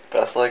Cruff is?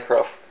 Vasily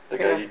Cruff, the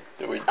guy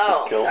that we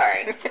just killed.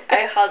 Sorry.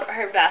 I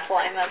heard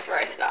Vaseline, that's where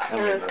I stopped. I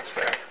mean, that's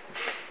fair.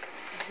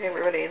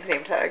 Everybody needs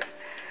name tags.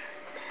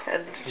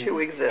 And to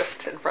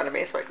exist in front of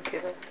me so I can see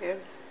them. Yeah.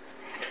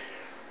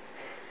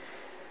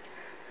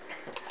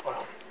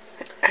 Well,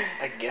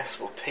 I guess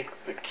we'll take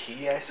the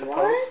key, I suppose,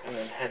 What? and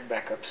then head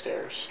back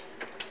upstairs.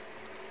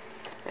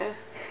 Yeah.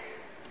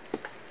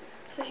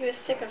 So he was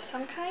sick of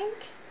some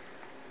kind?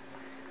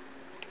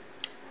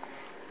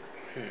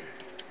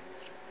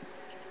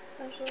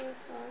 That's what I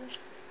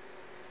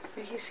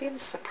saw. He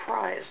seems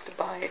surprised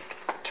by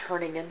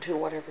turning into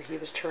whatever he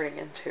was turning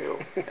into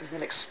and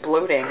then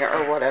exploding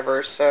or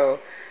whatever, so...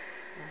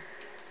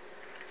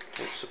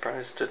 His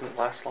surprise didn't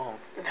last long.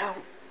 No.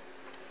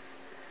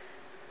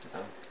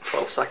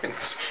 12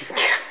 seconds.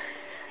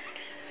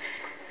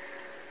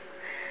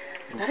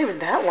 Not even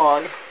that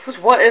long.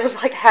 It was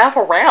like half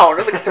a round. It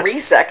was like 3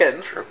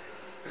 seconds. True.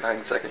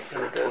 9 seconds It's to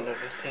the not one dead.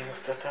 of the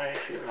things that I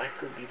feel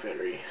like would be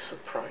very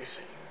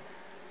surprising.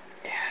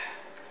 Yeah.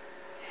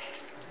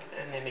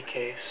 In any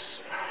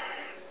case,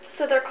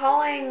 So they're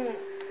calling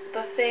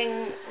the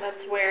thing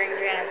that's wearing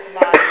Janet's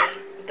body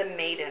the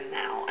Maiden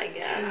now, I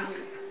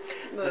guess.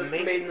 The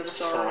Maiden of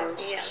Sorrows.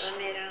 Yeah, the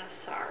Maiden of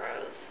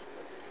Sorrows.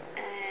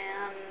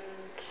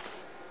 And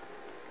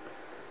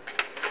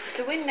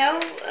do we know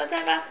that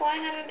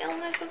Vaseline had an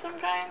illness of some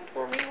kind?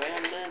 Were we aware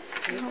of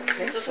this? I don't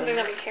think Is this so. something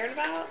that we cared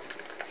about?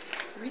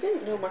 We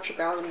didn't know much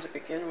about him to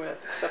begin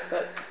with, except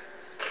that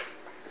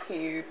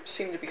he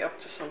seemed to be up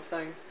to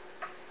something.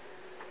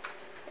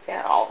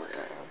 Yeah, I'll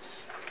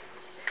just...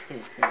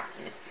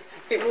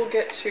 It will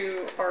get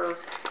to our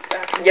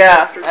actual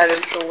Yeah,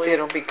 characters eventually.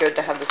 it'll be good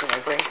to have this in my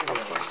brain.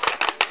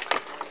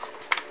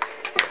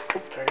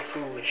 very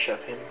foolish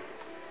of him.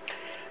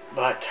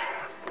 But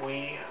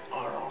we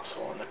are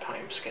also on a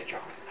time schedule.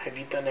 Have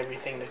you done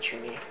everything that you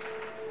need?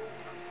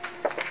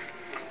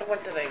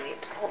 What did I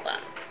need? Hold on.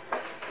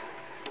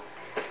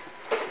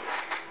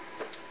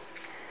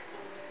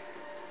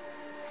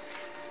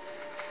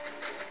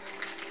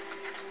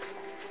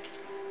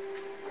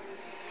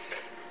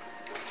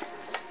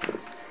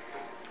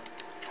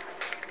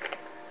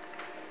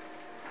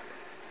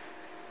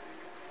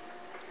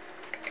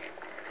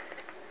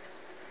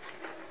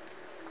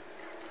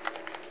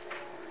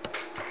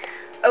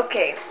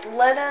 Okay,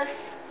 let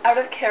us out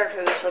of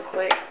character just real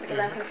quick because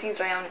I'm confused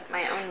by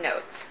my own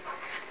notes.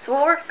 So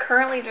what we're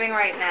currently doing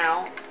right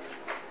now,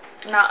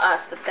 not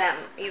us but them,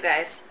 you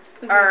guys,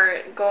 are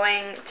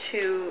going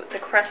to the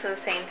Crest of the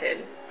Sainted,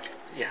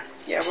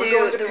 Yes. Yeah, we're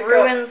going to to the pick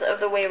ruins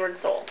of the Wayward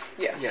Soul.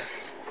 Yes.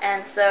 Yes.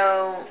 And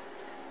so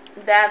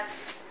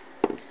that's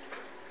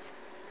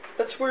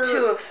That's where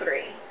 2 of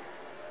 3.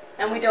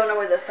 And we don't know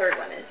where the third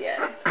one is yet.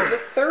 the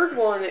third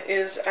one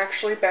is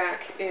actually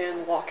back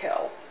in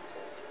Lochel.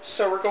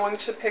 So we're going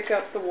to pick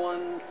up the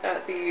one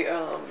at the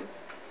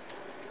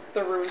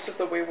ruins of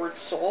the Wayward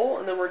Soul,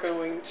 and then we're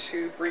going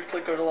to briefly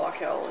go to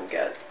Lochel and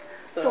get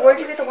the So where'd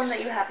you other get the one piece.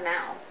 that you have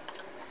now?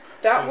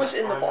 That In was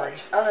the in the armory.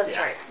 vault. Oh, that's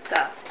Yeah. right.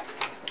 Duh.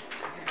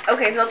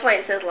 Okay, so that's why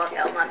it says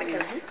Lochel, not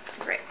because...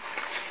 Great.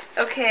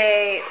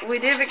 Okay, we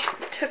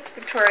took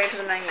Victoria to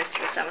the Nine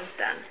Mistress. That one's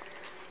done.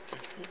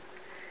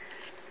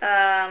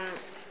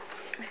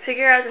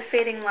 Figure out the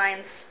Fading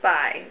Line's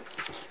spy.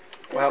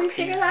 Did Well, we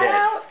figure he's that dead.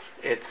 out?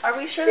 It's Are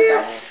we sure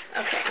that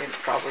Okay. It's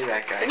probably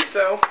that I guy. think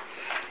so.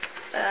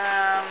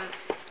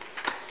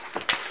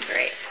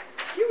 Great.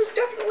 He was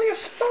definitely a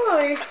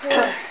spy,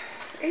 or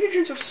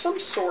agent of some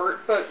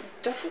sort, but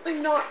definitely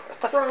not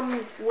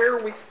from where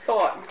we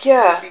thought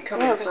Yeah, he'd be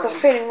coming yeah, because the from.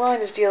 Fading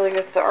Line is dealing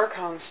with the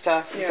Archon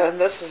stuff, Yeah. and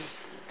this is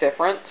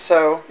different,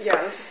 so...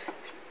 Yeah, this is...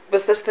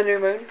 Was this the new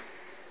moon?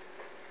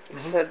 It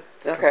said,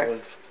 okay,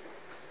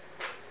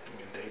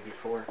 The day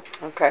before.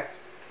 okay.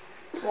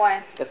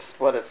 Why? That's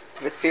what it's...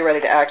 Be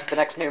ready to act at the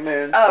next new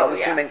moon, Oh, so I'm yeah.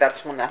 assuming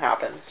that's when that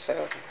happened,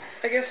 so...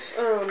 I guess,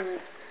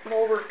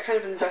 while we're kind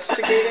of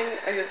investigating,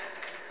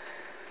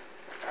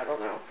 I don't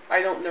know.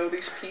 I don't know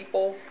these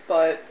people,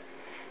 but,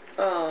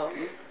 Yeah.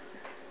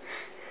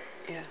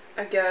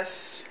 I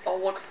guess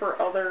I'll look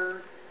for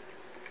other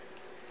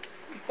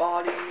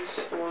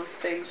bodies or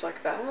things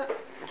like that.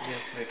 Yeah,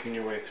 making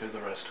your way through the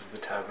rest of the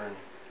tavern.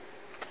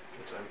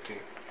 It's empty.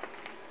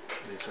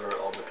 These are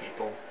all the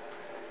people.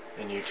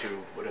 And you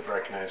two would have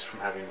recognized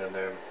from having been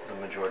there, the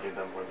majority of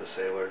them were the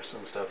sailors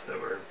and stuff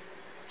that were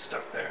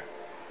stuck there.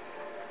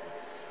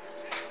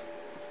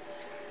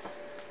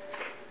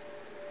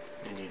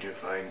 And you do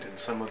find in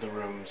some of the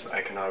rooms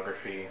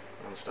iconography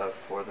and stuff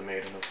for the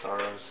Maiden of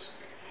Sorrows.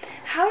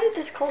 How did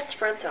this cult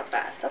spread so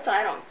fast? That's what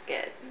I don't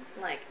get.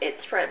 Like, it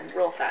spread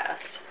real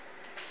fast.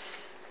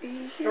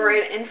 Or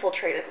it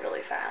infiltrated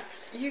really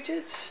fast. You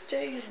did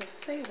stay in the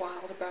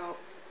Feywild about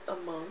a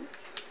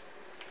month.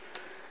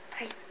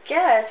 I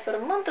guess, but a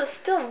month is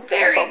still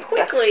very That's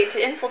quickly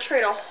to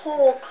infiltrate a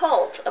whole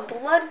cult, a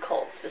blood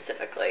cult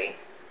specifically.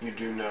 You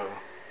do know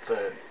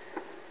that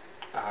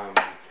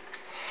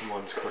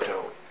once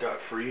Cordell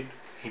got freed,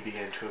 he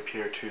began to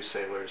appear to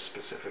sailors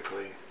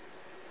specifically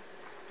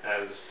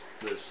as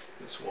this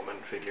woman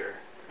figure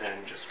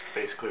and just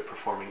basically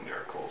performing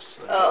miracles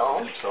and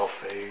making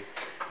himself a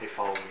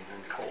following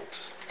and cult.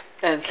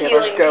 And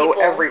sailors go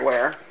people.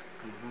 everywhere.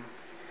 Mm-hmm.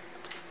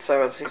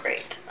 So it's Great.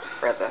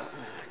 spread the...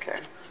 Okay.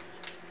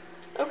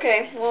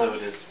 Okay, well... So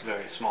it is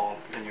very small,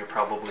 and you're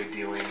probably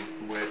dealing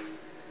with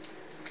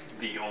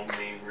the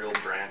only real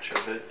branch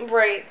of it.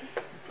 Right.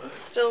 But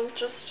Still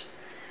just...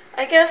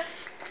 I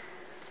guess...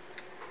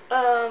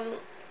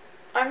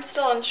 I'm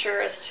still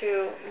unsure as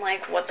to,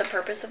 like, what the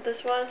purpose of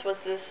this was.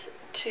 Was this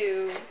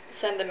to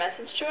send a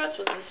message to us?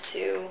 Was this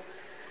to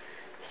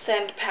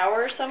send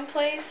power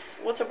someplace?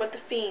 What's up with the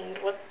fiend?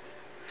 What?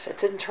 So it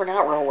didn't turn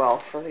out real well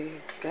for the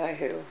guy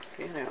who,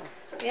 Yeah.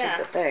 did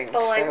the thing.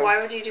 But, like, so.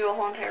 why would you do a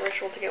whole entire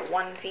ritual to get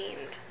one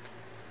fiend?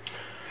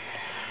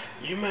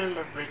 You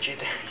remember, Bridget,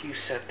 you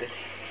said that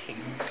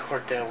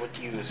Cordell would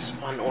use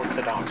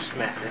unorthodox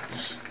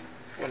methods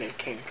when it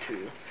came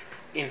to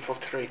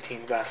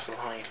infiltrating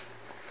Vasselheim.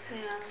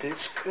 Yeah.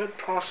 This could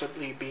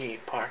possibly be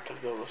part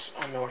of those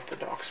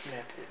unorthodox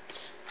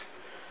methods.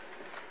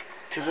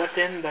 To what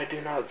end, I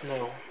do not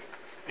know,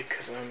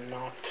 because I'm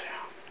not...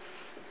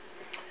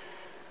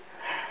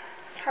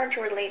 It's hard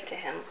to relate to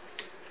him.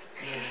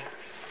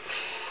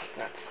 Yes,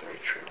 that's very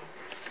true.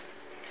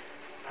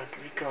 But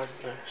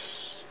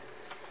regardless,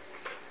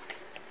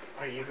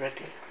 are you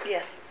ready?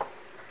 Yes.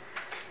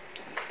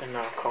 Then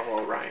I'll call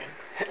Orion.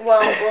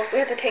 Well, we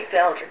have to take the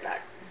Eldred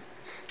back.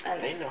 And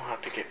They know how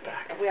to get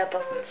back. we have to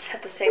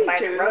hit the same We mind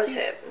do. Rose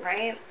hit,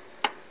 right?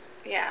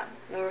 Yeah,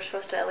 we were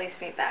supposed to at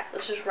least meet back.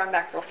 Let's just run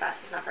back real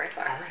fast. It's not very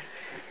far. Alright.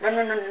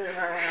 Run.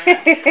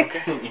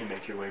 Okay. you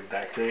make your way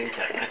back to the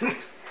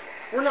encampment.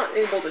 We're not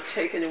able to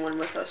take anyone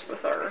with us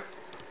with our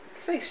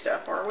face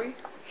step, are we?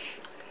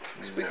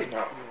 'Cause we could.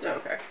 No. No,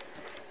 okay.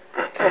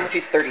 It's only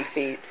 30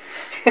 feet.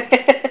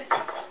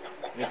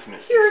 It's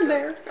misty. You're in still.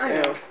 there. I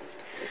know.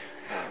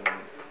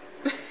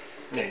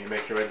 Yeah, you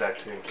make your way back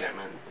to the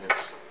encampment.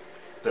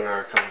 There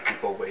are a couple of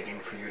people waiting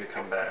for you to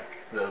come back.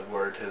 The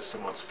word has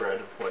somewhat spread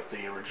of what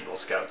the original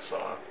scouts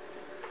saw.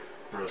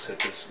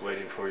 Rosehip is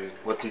waiting for you.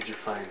 What did you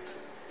find?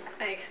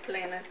 I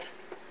explain it.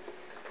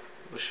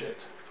 The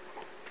shit.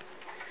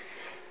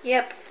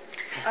 Yep.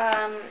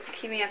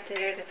 Keep me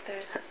updated if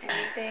there's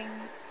anything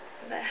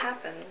that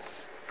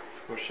happens.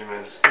 Of course, Your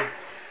Majesty.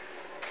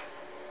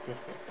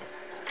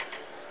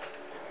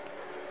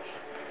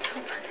 It's so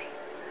funny.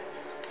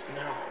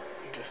 No,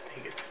 I just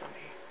think it's funny.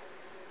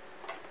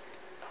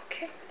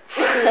 Okay.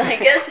 I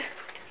guess.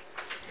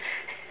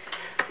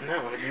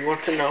 No, you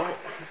want to know?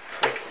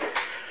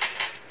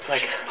 It's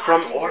like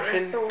from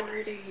orphan.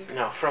 Authority.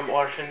 No, from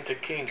orphan to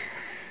king.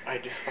 I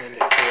just find it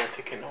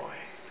chaotic in a way.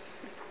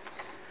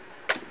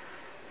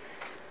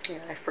 Yeah,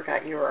 I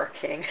forgot you were our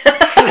king.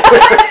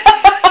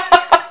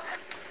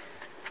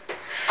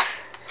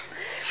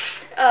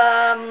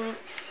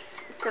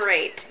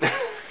 Great.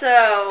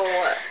 So.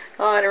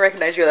 Oh, I didn't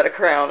recognize you without a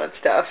crown and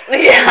stuff.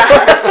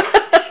 Yeah.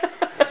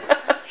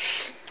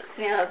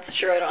 Yeah, that's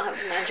true. I don't have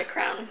a magic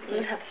crown. I'm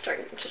gonna have to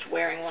start just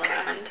wearing one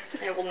around.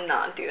 I will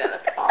not do that.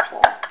 That's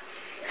awful.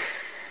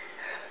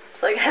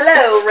 It's like,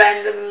 hello,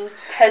 random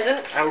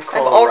peasant. I would I'm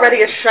call already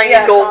Orion. a shiny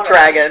Yeah, gold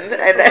alright. dragon,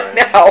 and then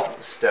Orion now.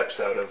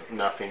 steps out of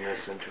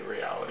nothingness into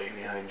reality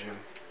behind you.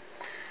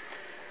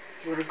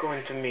 We're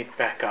going to meet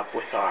back up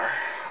with the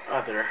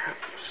other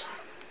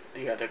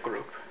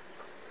group.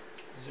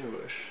 As you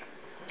wish.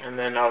 And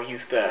then I'll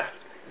use the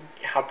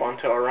hop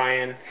onto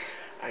Orion.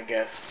 I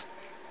guess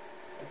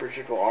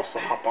Bridget will also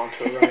hop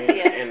onto Orion.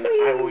 Yes. And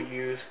I will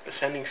use the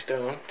Sending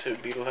Stone to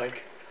be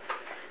like,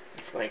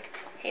 it's like,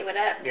 Hey, what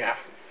up? yeah,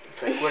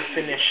 it's like, we're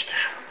finished.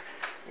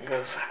 He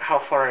goes, how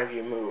far have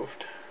you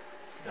moved?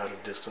 Out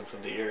of distance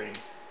of the earring.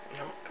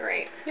 No,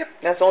 Great. Yep.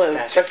 That's only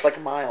Static. stretched like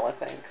a mile, I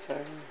think. So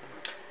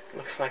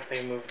looks like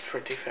they moved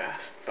pretty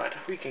fast, but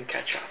we can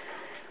catch up.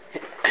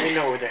 We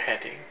know where they're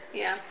heading.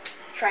 Yeah.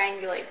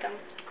 Triangulate them.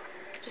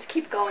 Just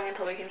keep going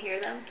until we can hear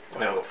them.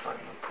 Now we'll find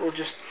them.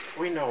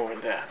 We know where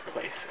that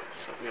place is,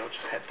 so we'll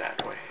just head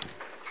that way.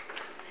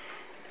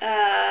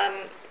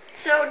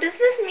 So does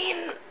this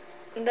mean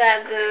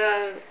that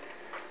the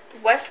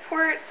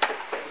Westport,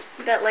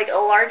 that like a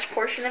large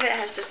portion of it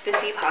has just been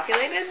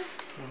depopulated?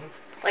 Mm-hmm.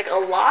 Like a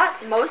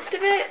lot? Most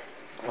of it?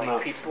 Like No,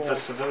 people. the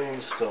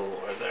civilians still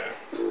are there.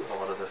 A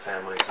lot of the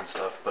families and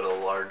stuff, but a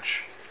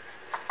large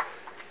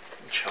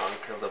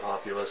chunk of the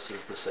populace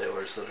is the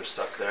sailors that are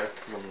stuck there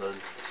when the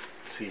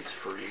seas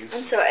freeze.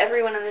 And so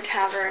everyone in the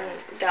tavern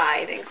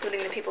died,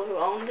 including the people who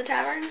owned the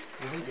tavern?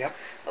 Mhm, yep.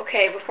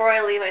 Okay, before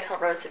I leave, I tell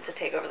Rosehip to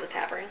take over the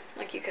tavern.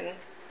 Like, you can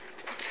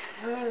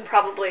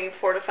probably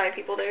fortify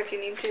people there if you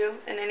need to,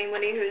 and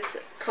anybody who's...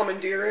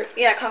 Commandeer it.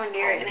 Yeah,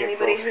 commandeer it, and Give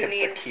anybody Rosehip who the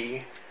needs,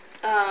 key.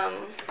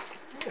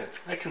 Yeah,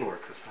 I can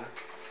work with that.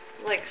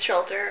 like,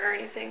 shelter or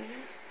anything.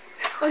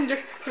 Put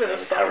a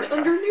sign tavern guy.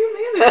 under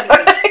new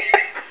management.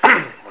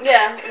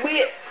 Yeah,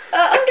 we...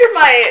 under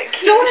my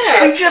Don't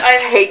kingship, ask. Just I'm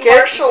take it.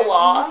 martial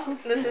law.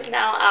 This is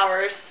now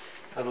ours.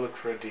 I'd look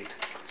for a deed.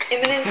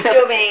 Eminent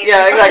domain.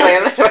 yeah,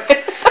 exactly.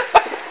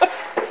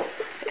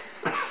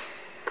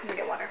 Let me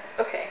get water.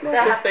 Okay.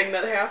 That's a that thing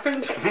that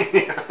happened.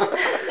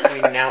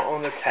 We now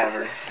own the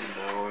tavern.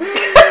 No.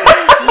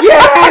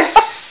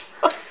 Yes.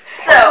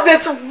 So,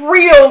 That's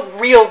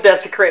real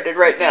desecrated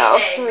right now.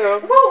 Okay. So.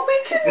 Well, we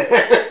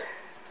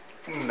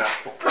can. No.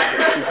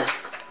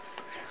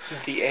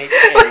 The egg.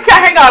 Okay,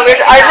 hang on.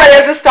 I really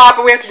have to stop,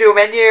 and we have to do a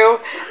menu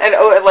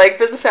and like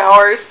business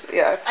hours.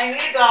 Yeah. I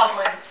need a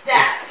goblin.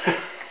 Stat.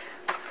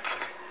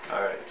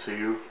 Alright, so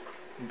you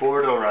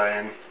board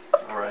Orion.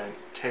 Orion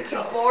takes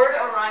off. Board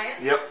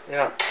Orion. Yep.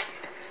 Yeah.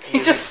 He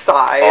just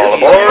sighs. All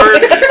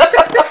aboard!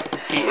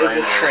 He is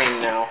a train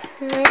now.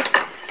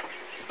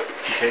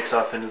 He takes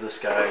off into the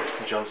sky,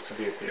 jumps to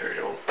the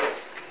ethereal,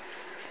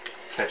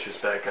 catches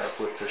back up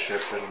with the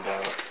ship in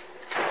about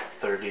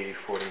 30,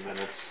 40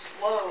 minutes.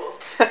 Whoa.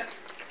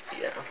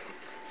 Yeah.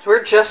 So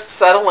we're just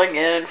settling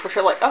in for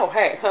sure. Like, oh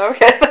hey,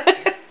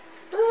 okay.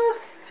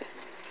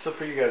 So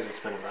for you guys, it's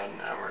been about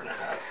an hour and a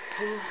half.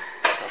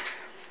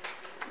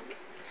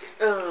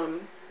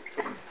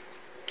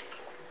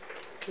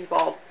 We've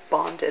all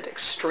bonded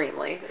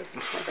extremely.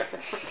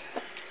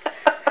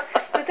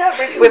 Without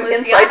Rich and With Luciano,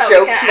 inside we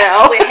jokes can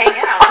now. actually hang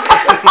out.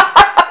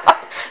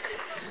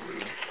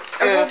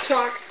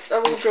 I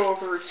will go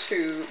over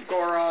to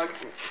Gorog.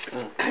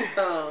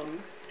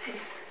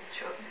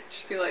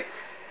 Just be like,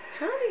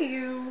 how do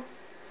you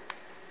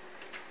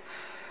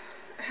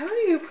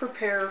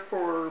prepare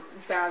for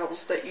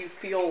battles that you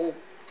feel?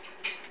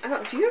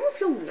 Do you ever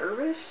feel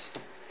nervous?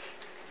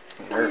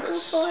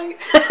 Nervous. before you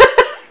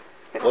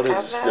fight? What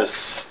is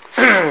this?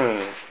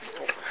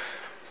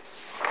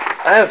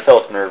 I have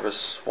felt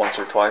nervous once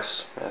or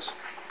twice, yes.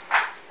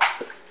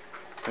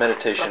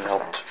 Meditation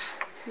helped.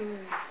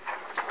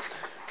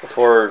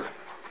 Before,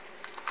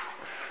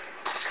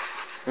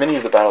 many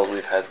of the battles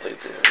we've had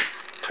lately are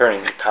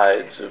turning the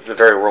tides of the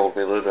very world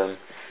we live in.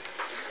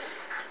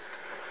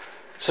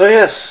 So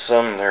yes,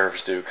 some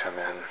nerves do come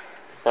in,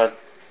 but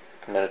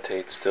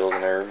meditate, still the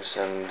nerves,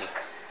 and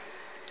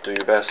do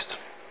your best.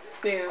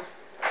 Yeah.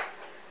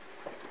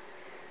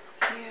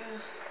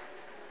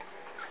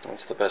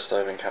 That's the best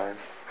I've encountered.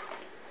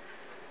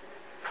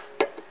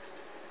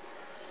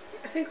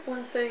 I think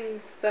one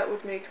thing that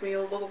would make me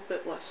a little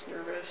bit less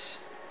nervous.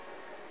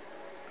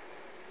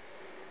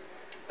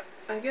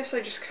 I guess I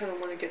just kind of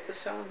want to get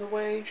this out of the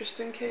way, just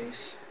in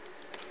case.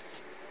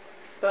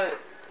 But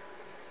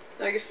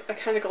I guess I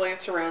kind of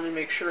glance around and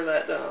make sure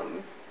that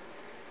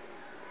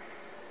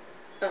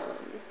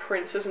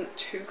Prince isn't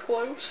too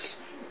close.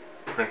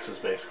 Prince is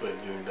basically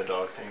doing the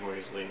dog thing where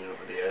he's leaning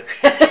over the edge.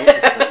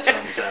 His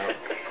tongue's out.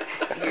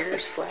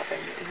 Ears flapping.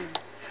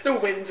 The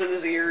wind's in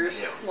his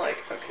ears. Yeah. Like,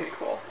 okay,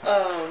 cool.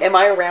 Am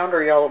I around, or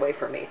are you all away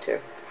from me too?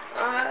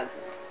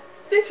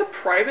 It's a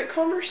private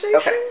conversation.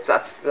 Okay, so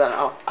then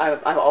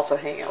I'm also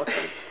hanging out with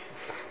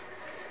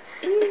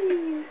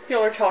friends.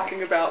 Y'all are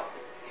talking about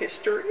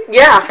history.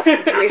 Yeah,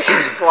 we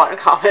have a lot in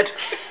common.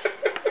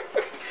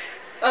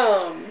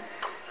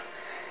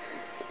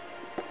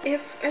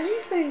 If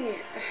anything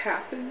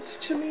happens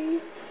to me,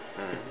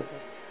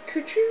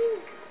 could you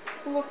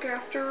look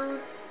after,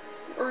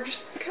 or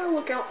just kind of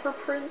look out for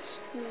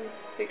Prince and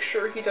make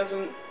sure he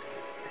doesn't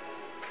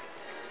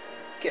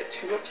get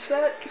too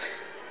upset?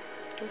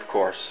 Of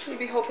course.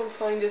 Maybe help him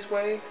find his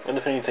way. And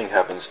if anything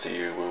happens to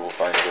you, we will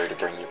find a way to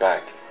bring you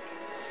back.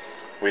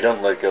 We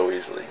don't let go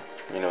easily.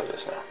 You know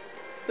this now.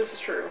 This is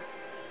true.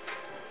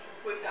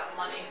 We've got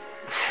money.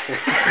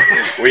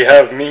 We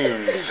have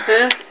means.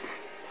 And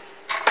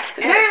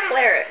a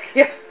cleric.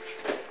 Yeah.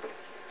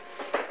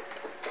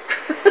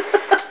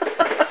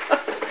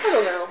 I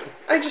don't know.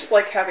 I just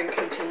like having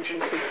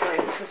contingency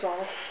plans is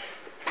all.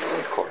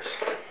 Of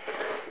course.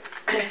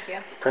 Thank you.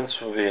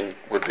 Prince would be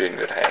in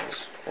good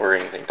hands were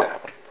anything to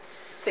happen.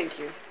 Thank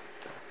you.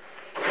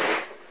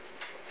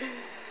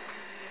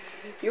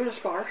 You want to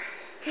spar?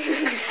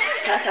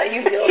 That's how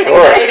you deal with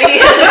Sure. anxiety.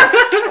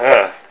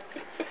 Yeah.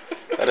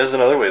 That is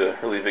another way to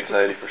relieve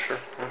anxiety for sure.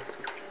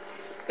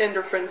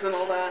 Endorphins and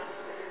all that.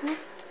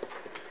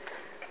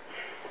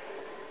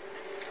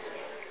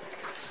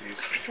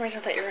 For some reason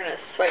I thought you were going to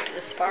swipe to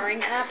the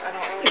sparring app. I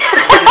don't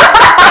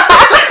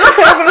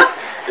really...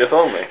 If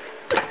only.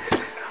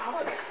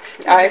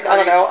 I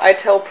don't know. I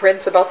tell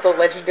Prince about the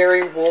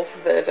legendary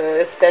wolf that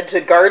is said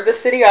to guard the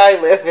city I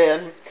live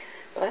in.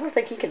 But I don't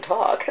think he can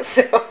talk,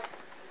 so...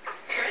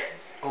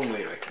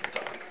 Only I can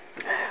talk.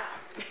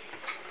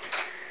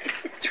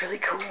 It's really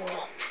cool.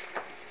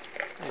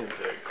 I am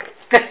very cool.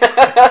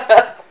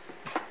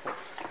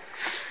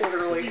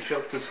 Literally. You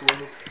felt this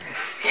wound?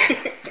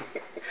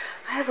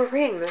 I have a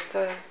ring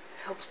that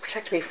helps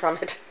protect me from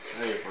it.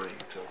 I have ring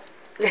too.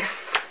 Oh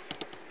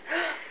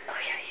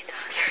yeah, he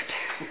does.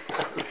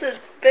 It's a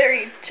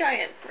very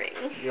giant ring.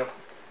 Yep.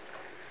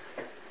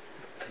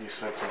 You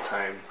spent some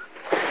time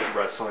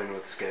wrestling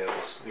with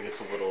scales. It gets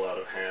a little out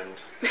of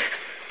hand.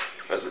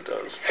 As it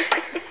does.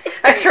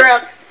 I turn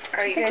around.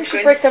 Are you think guys we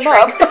should going to break them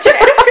strike up. the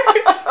check?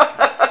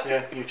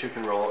 Yeah, you two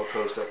can roll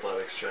opposed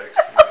athletics checks.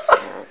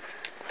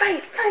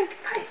 Fight!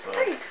 So,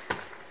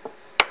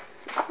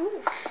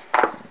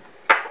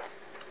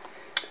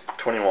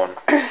 21.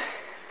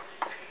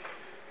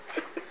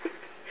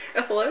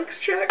 Athletics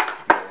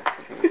checks?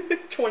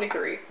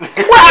 23.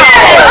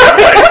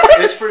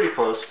 it's pretty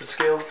close, but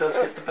Scales does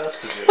get the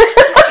best of you.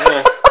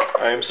 Yeah,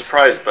 I am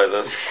surprised by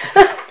this.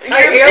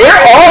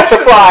 They're all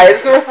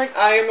surprised. We're like,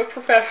 I am a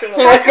professional.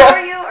 How tall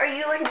are you? Are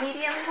you like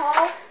medium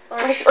tall? Or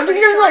are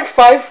you like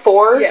 5'4"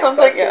 or Yeah,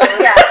 something? 5'4". Yeah.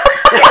 Yeah.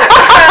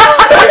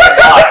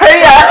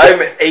 Yeah.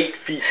 I'm 8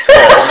 feet tall.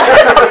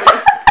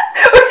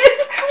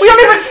 We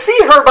don't even see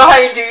her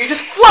behind you. You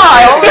just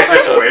fly. All of a It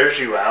just sudden. wears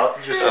you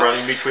out, just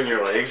running between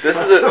your legs. This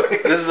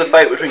is a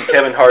fight between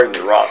Kevin Hart and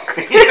The Rock.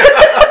 That's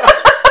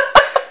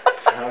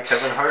how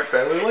Kevin Hart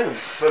barely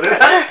wins, but it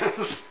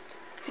happens.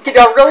 You get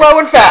down real low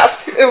and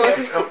fast.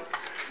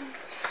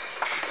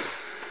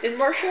 In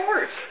martial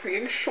arts,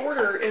 being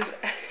shorter is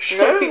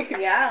actually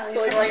Yeah, you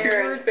like feel to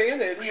your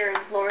advantage. your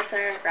lower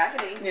center of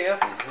gravity. Yeah,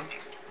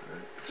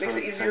 makes So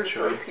it easier to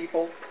throw essentially,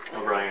 people.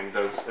 Orion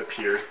does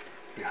appear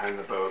behind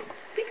the boat,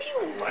 Pew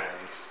pew.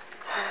 lands.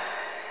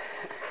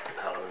 The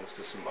paladins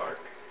disembark.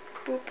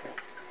 Boop.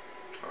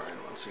 Orion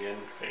once again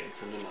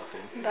faints into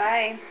nothing.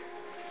 Bye.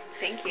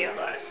 Thank you.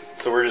 Goodbye.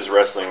 So we're just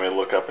wrestling. We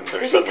look up and they're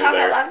Does he suddenly talk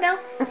there. out loud now?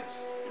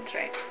 Yes. That's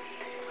right.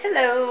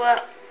 Hello.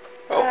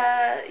 Oh.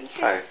 You guys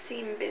Hi.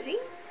 seem busy.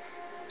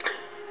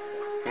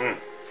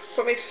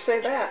 What makes you say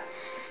that?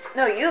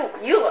 No, you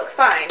look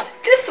fine.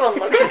 This one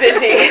looks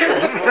busy.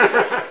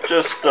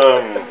 Just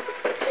got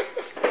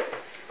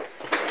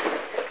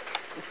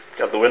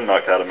the wind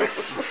knocked out of me.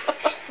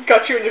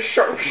 Got you into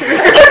sharpshooter.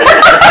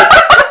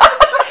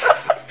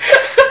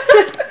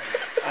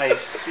 I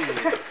see.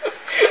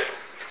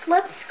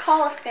 Let's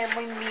call a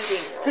family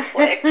meeting real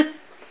quick. To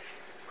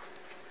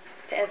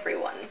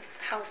everyone.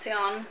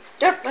 Halcyon.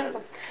 Yep.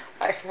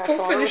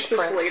 We'll finish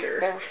this later.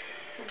 Yeah.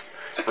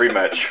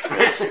 Rematch.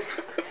 Yes.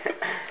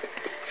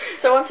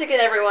 So once we get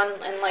everyone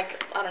in,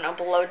 like, I don't know,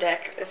 below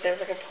deck, if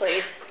there's like a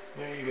place.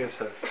 Yeah, you guys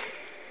have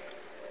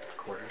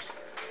quarters.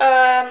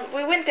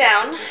 We went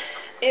down.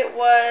 It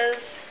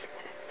was...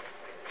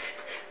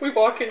 We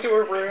walk into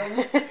a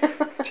room,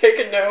 take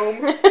a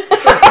gnome,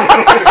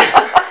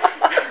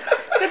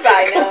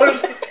 Goodbye, Gnome.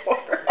 close the door.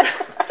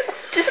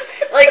 Just,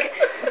 like,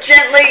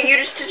 gently, you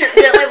just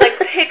gently, like,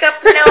 pick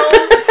up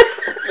Gnome,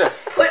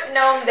 put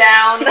Gnome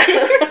down.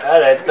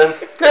 Alright then.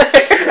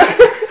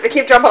 They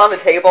keep jumping on the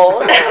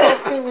table.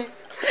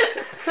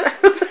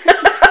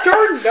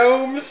 Darn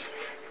gnomes.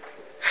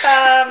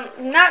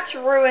 Not to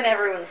ruin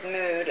everyone's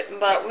mood,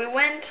 but we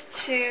went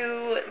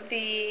to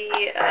the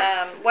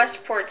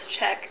Westport's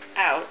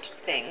check-out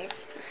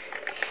things,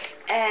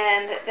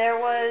 and there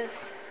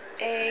was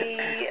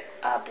a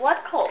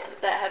blood cult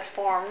that had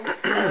formed,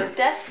 a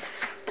death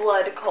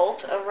blood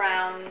cult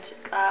around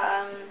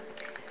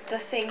the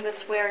thing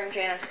that's wearing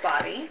Janet's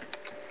body.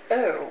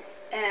 Oh.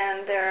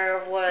 And there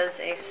was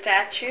a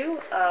statue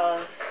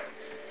of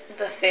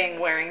the thing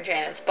wearing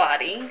Janet's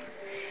body,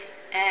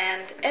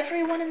 and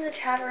everyone in the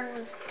tavern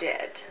was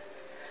dead.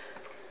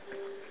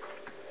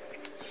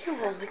 You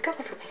were only gone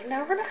for about an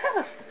hour and a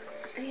half.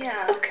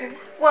 Yeah. Okay.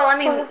 Well, I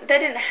mean, that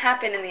didn't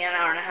happen in the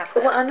hour and a half.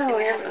 Well, I know.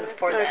 It Yeah, happened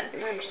before then. I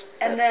understand.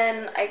 And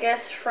then, I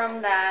guess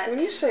from that, When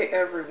you say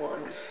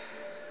everyone,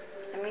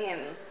 I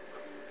mean,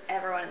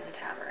 everyone in the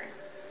tavern.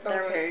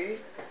 There okay,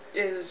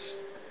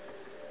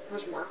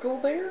 was Markle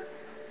there?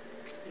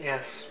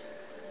 Yes.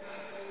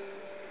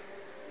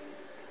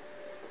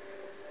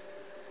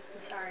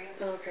 I'm sorry.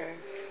 Okay.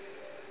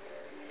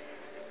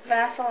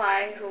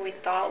 Vasili, who we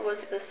thought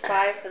was the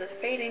spy for the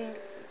fading,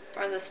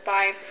 or the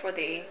spy for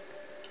the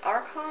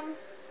Archon,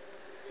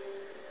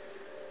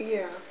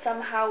 Yeah.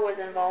 somehow was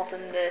involved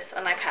in this,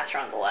 and I passed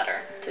around the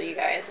letter to you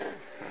guys.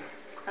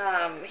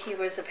 He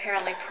was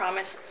apparently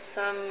promised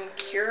some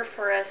cure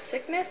for a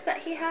sickness that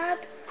he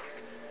had.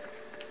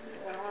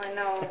 Well, I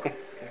know.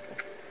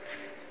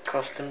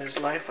 Cost him his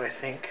life, I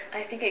think.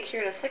 I think it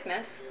cured a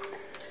sickness.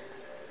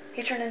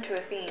 He turned into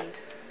a fiend.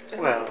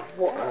 Well,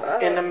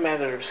 in a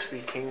manner of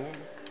speaking,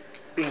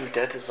 being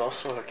dead is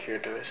also a cure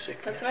to a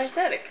sickness. That's what I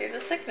said. It cured a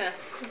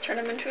sickness. It turned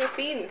him into a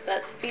fiend.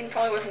 That fiend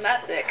probably wasn't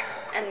that sick.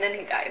 And then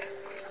he died.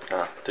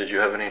 Did you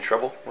have any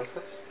trouble with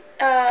this?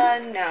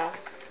 No.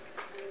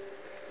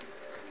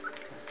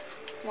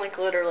 Like,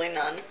 literally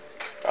none.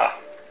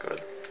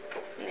 Good.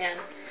 Yeah.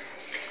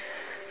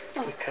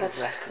 We could have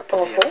That's left it to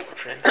awful. the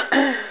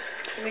Aldrin.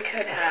 We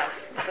could have,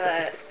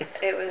 but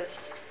it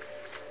was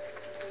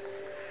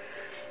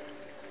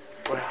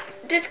Well,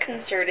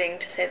 disconcerting,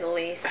 to say the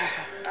least.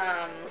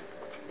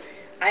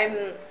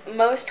 I'm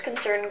most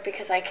concerned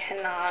because I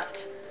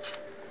cannot...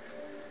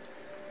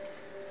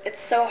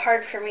 It's so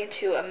hard for me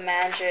to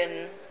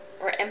imagine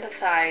or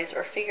empathize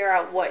or figure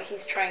out what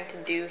he's trying to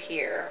do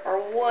here, or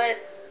what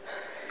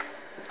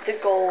the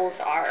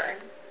goals are.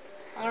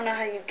 I don't know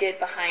how you get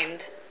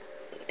behind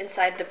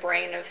inside the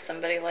brain of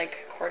somebody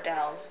like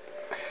Cordell.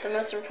 The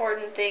most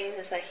important things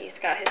is that he's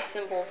got his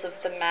symbols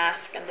of the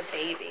mask and the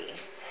baby,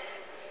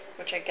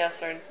 which I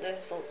guess are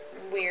this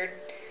weird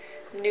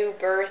new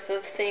birth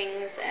of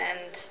things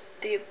and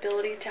the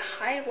ability to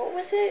hide. What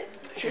was it?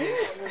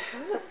 Jason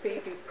has a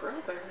baby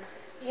brother.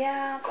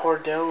 Yeah.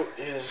 Cordell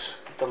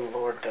is the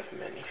Lord of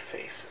many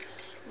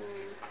faces.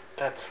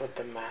 That's what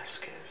the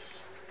mask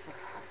is.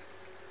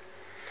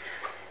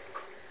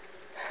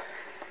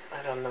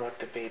 I don't know what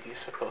the baby's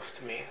supposed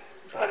to mean.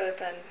 Other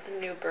than the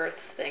new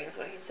births thing is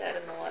what he said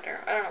in the letter.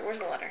 I don't know. Where's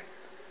the letter?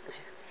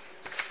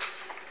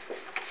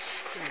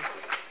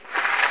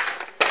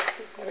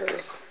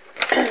 There's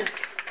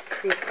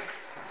creepy.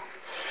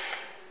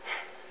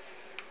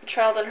 A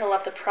child in her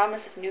left the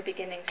promise of new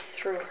beginnings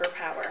through her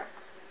power.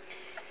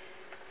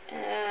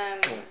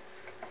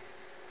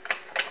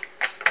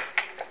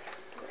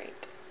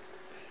 Great.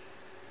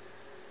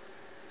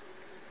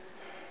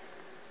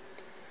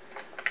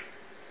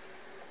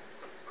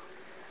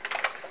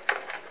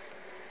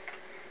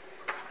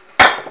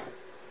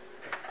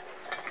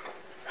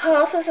 It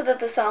also said that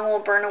the song will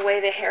burn away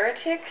the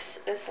heretics.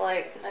 Is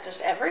like, that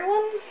just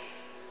everyone?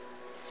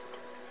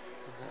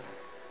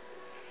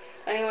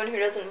 Anyone who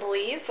doesn't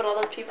believe, but all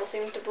those people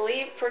seem to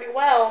believe pretty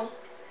well.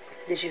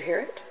 Did you hear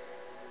it?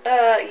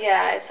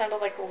 Yeah, it sounded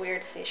like a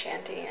weird sea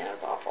shanty, and it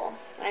was awful.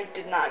 I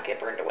did not get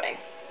burned away.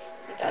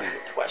 That's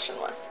what the question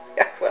was.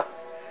 Yeah, well.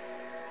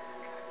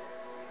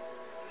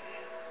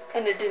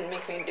 And it didn't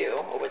make me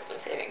do a wisdom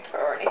saving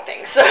throw or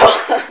anything, so...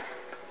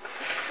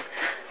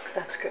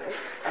 That's good.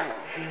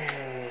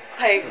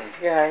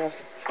 Yeah, I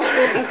guess.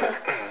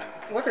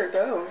 What are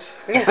those?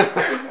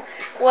 Yeah.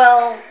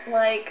 Well,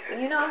 like,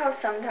 you know how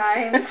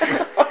sometimes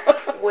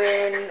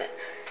when...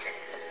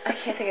 I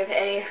can't think of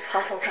any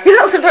possible time. You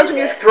know, sometimes when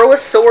you throw a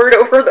sword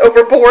over the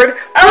overboard,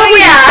 oh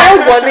yeah, you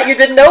found one that you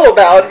didn't know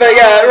about. But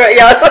yeah, right,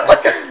 yeah. So like,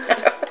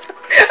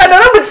 I know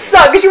that would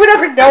suck because you would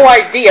have no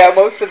idea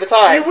most of the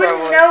time. You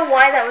wouldn't know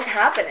why that was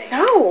happening.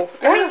 No.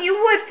 I mean, you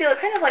would feel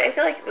kind of like, I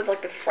feel like it was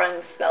like the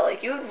Friends spell.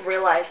 Like, you would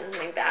realize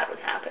something bad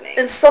was happening.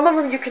 And some of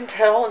them you can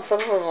tell, and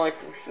some of them like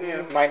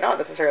you might not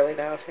necessarily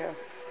know. So yeah.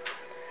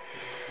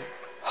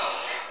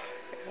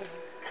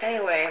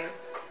 Anyway,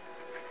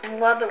 I'm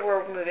glad that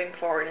we're moving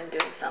forward and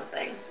doing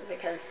something,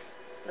 because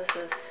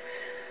this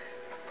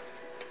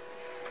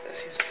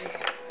seems to be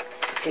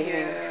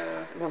gaining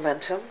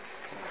momentum.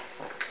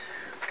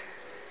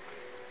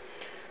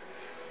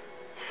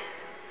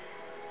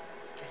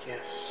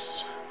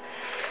 Yes,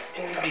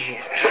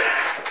 indeed.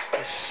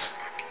 This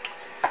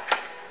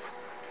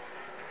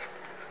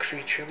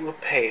creature will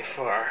pay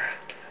for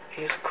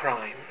his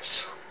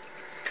crimes.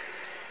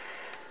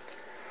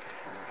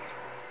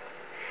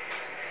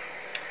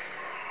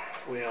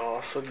 We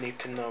also need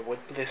to know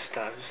what Bliss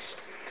does.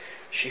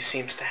 She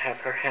seems to have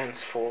her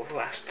hands full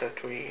last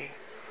that we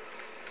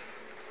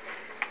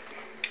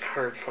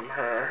heard from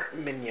her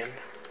minion.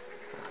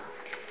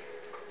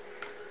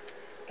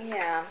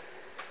 Yeah.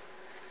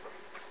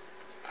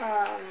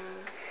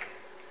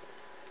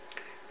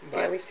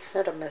 Yeah, we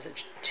sent a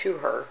message to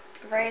her.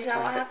 Right, is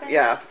that what happened?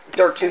 Yeah,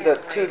 or to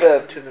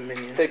the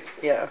minion.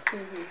 Yeah.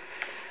 Mm-hmm.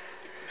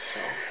 So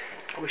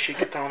we should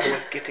get on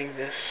with getting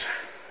this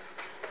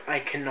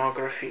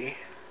iconography.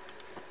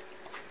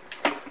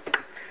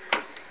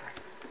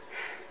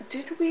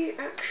 Did we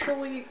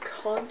actually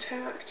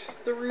contact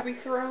the Ruby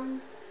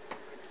Throne?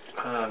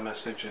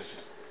 Message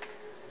is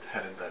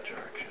headed that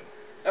direction.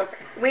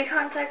 Okay. We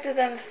contacted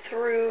them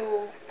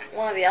through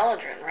one of the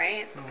Eldrin,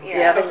 right? Mm-hmm.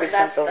 Yeah, I think we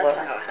sent the letter.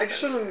 how it I just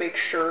happened. want to make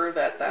sure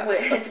that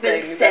that's It's a been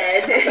thing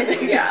said. that's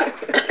happening.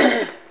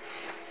 Yeah.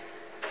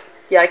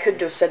 Yeah, I couldn't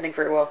do sending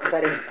very well because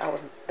I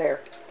wasn't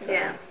there. So.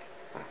 Yeah.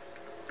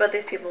 But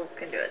these people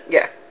can do it.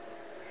 Yeah.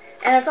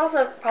 And it's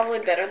also probably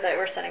better that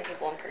we're sending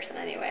people in person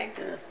anyway.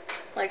 Yeah.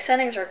 Like,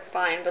 sendings are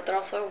fine, but they're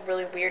also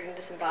really weird and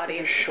disembodied.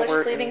 They're It's like short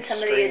just leaving and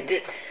somebody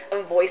strange. a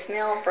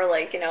voicemail for,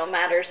 like,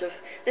 matters of...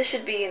 This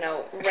should be,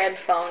 red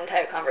phone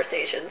type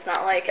conversations,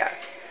 not like,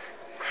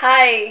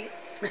 hi,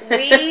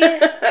 we...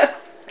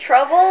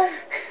 trouble?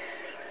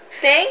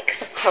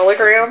 Thanks?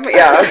 Telegram?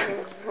 Yeah.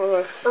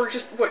 Or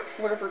just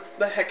whatever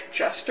the heck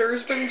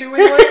Jester's been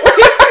doing lately.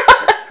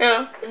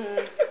 Yeah.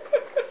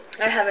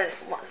 I haven't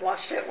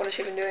watched it. What has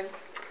she been doing?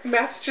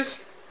 Matt's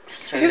just...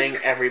 Sending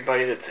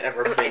everybody that's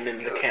ever been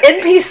in the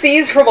campaign.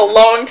 NPCs from a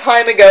long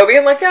time ago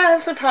being like, yeah, I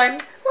have some time.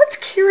 What's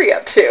Kiri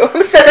up to?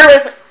 Instead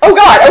of, oh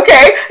god,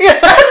 okay. Yeah.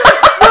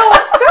 Well,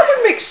 that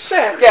would make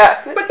sense.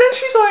 Yeah. But then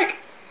she's like,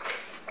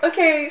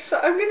 okay, so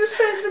I'm going to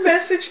send a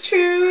message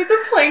to the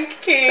Plank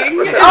King.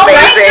 was Oh my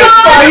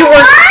God, God, we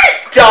were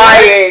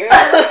dying.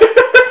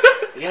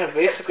 Yeah,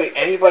 basically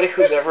anybody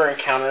who's ever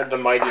encountered the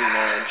Mighty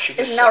Nine, she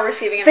Is just... now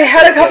receiving a They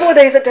had a message. couple of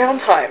days of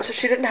downtime, so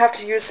she didn't have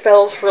to use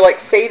spells for, like,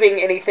 saving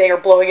anything or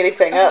blowing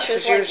anything up. So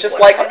she was just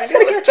like, I'm just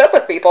going to catch up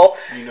with people.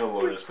 You know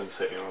Laura's been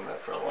sitting on that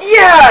for a while.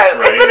 Yeah,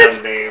 Writing but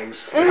down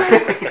names.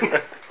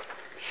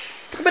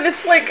 But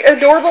it's, like,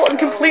 adorable and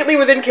completely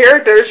within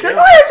character. She's like, oh,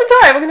 I have some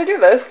time. I'm going to do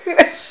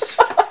this.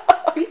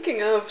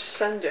 Speaking of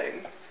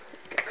sending,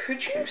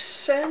 could you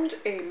send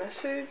a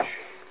message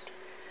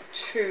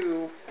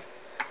to...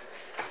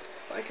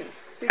 If I can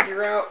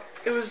figure out...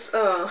 It was,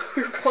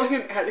 we were calling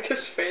him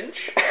Atticus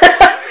Finch.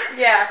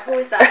 Yeah, who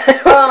is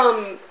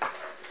that?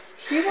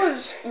 He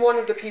was one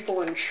of the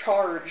people in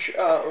charge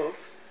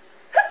of,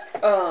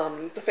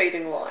 the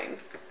Fading Line.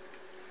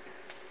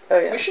 Oh,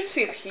 yeah. We should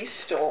see if he's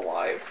still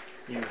alive.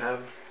 You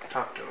have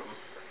talked to him.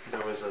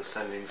 There was a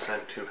sending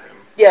sent to him.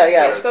 Yeah.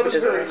 Yes, that we was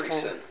did very last time.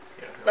 recent.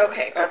 Yeah.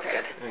 Okay, that's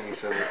good. And he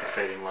said that the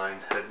Fading Line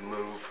had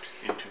moved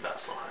into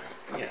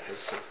Vasselheim Yes.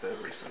 because of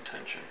the recent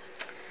tension.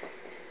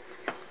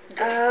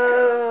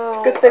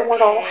 Oh, Good they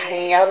weren't all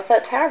hanging out at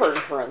that tavern,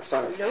 for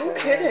instance. No So,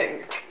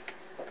 kidding.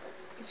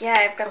 Yeah,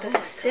 I've got this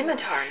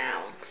scimitar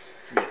now.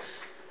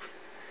 Yes.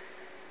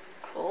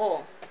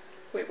 Cool.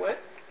 Wait,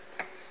 what?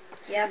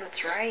 Yeah,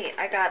 that's right.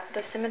 I got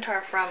the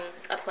scimitar from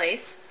a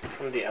place.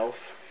 From the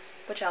elf.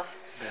 Which elf?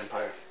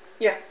 Vampire.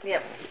 Yeah.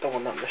 Yep. The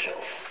one on the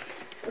shelf.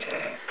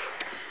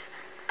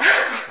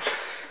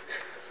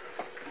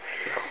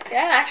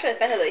 Yeah, I'm actually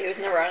offended that he was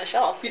never on a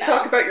shelf. You now.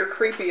 talk about your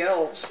creepy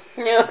elves.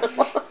 Yeah.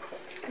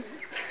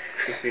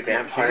 Creepy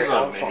vampire He was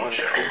on elves many on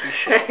shelves. creepy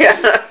shelves.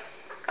 Yeah.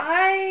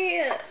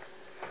 I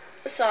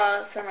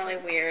saw some really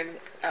weird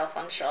elf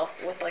on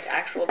shelf with like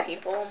actual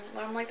people.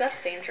 I'm like,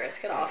 that's dangerous.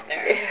 Get off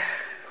there.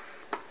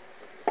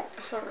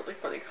 I saw a really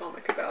funny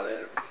comic about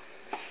it.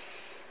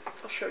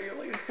 I'll show you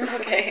later.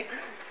 Okay.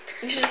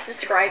 You should just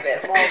describe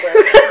it while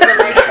the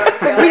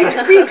microphone's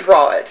going.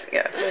 Redraw it.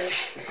 Yeah.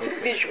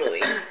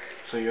 Visually.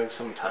 So you have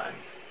some time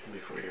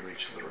before you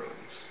reach the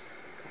ruins.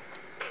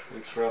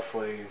 It's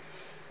roughly...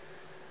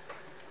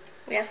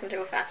 We asked them to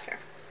go faster.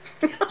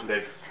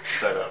 They've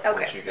set up Okay.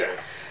 once you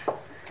guys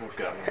have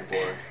gotten on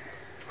board.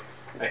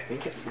 I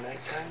think it's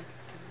nighttime.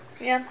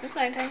 Yeah, it's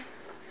nighttime.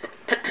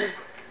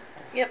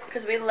 Yep,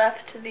 because we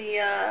left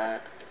the,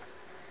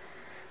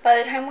 by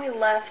the time we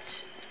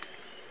left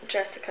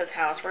Jessica's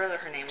house, whatever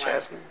her name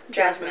was.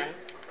 Jasmine.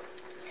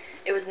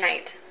 It was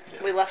night.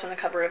 Yeah. We left on the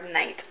cover of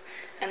Night.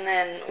 And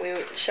then we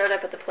showed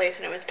up at the place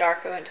and it was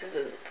dark. We went to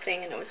the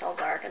thing and it was all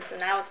dark. And so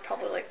now it's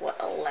probably like, what,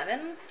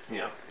 11?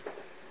 Yeah.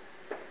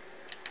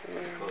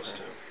 Close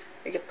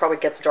to. It probably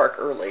gets dark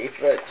early,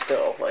 but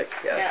still, like,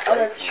 yeah. Yeah. It's Oh, like-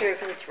 that's true,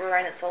 because we're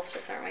right at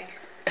solstice, aren't we?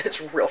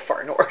 It's real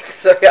far north,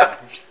 so yeah.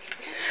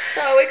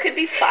 So it could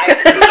be 5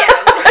 p.m.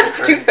 It's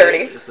The current 2:30.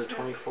 date is the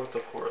 24th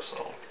of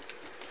Horisol.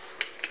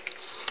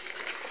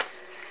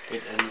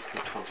 It ends the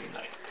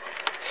 29th.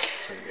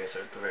 So you guys are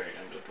at the very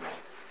end of the month,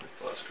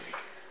 like last week.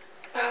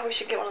 Oh, we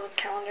should get one of those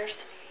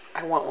calendars.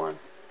 I want one.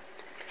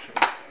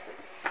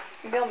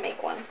 Maybe I'll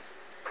make one.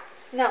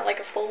 Not like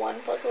a full one,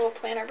 but like a little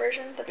planner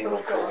version. That'd be Oh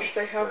really cool. gosh,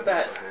 they have That'd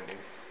that. be so handy.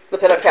 The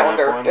pinup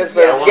calendar One, is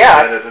yeah, the, one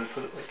yeah. edit and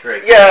put it like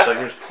right Yeah. there, so I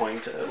can just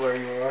point at where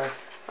you are.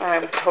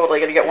 I'm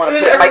totally gonna get one to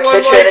And put in my everyone,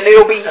 kitchen, like- and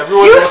it'll be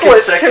Everyone's useless looking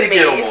to sexy me.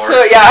 Gilmore.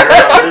 So yeah.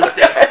 They're on this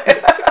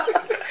day.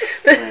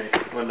 I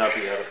mean, would not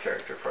be out of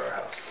character for our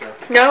house. So.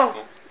 No.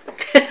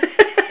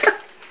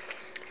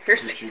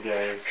 here's Did you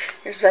guys?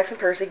 here's Vex and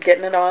Percy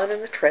getting it on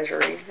in the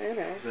treasury. You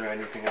know. Is there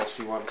anything else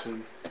you want to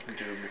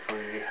do before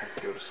you have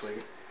to go to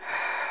sleep?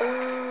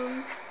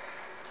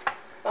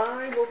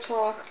 I will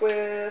talk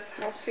with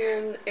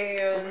Halcyon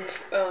and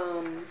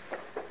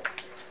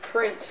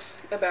Prince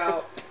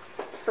about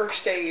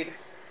first aid.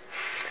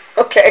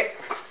 Okay.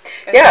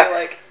 And Yeah. be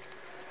like,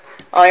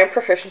 I am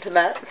proficient in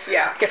that.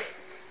 yeah.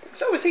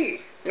 So is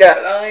he. Yeah.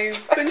 But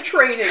I've been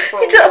training for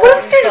a What long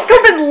does he do? Just go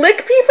up time. and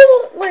lick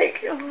people?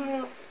 Like,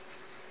 I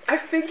They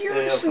figure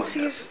have since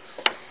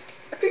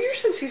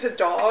some he's a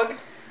dog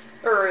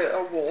or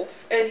a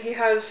wolf, and he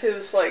has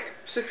his like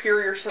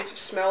superior sense of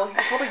smell, he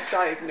can probably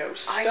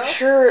diagnose I'm stuff.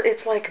 sure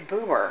it's like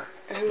Boomer,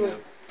 who was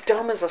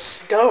dumb as a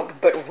stump,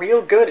 but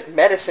real good at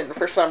medicine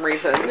for some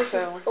reason. This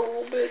is So a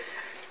little bit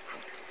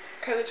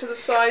kind of to the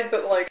side,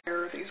 but like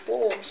these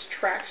wolves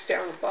tracked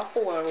down a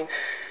buffalo,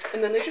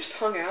 and then they just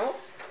hung out.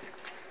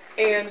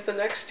 And the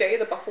next day,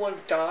 the buffalo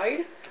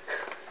died,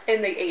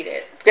 and they ate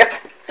it. Yeah.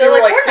 They're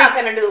like, we're not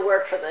going to do the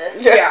work for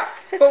this. Yeah.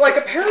 But like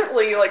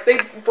apparently, like they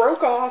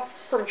broke off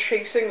from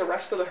chasing the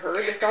rest of the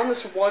herd. They found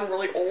this one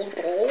really old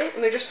bull,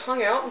 and they just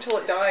hung out until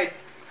it died.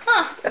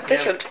 Huh.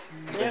 Efficient.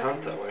 They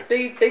hunt that way.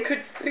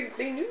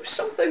 They knew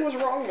something was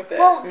wrong with it.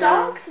 Well,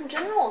 dogs in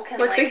general can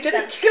Like, they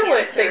didn't sense kill it,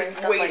 cancer they and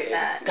stuff waited. like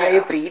that.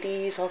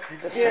 Diabetes, all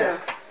kinds of Yeah.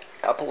 stuff.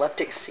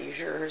 Epileptic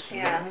seizures.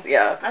 Yeah.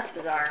 Yeah. That's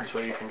bizarre. That's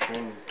why you can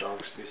train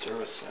dogs to be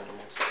service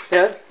animals.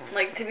 Yeah.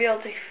 Like, to be able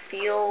to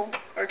feel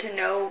or to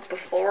know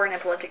before an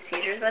epileptic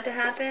seizure is about to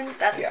happen,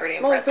 that's pretty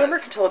Well, like, impressive. Boomer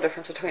can tell the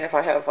difference between if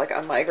I have, like,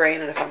 a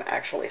migraine and if I'm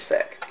actually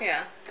sick.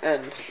 Yeah.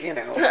 And, you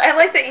know. I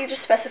like that you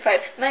just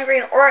specified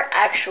migraine or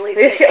actually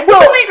sick. Yeah, I think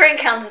well, migraine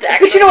counts as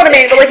actually But you know what I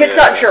mean? But, like, it's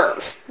Yeah. not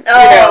germs.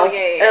 Oh, you know?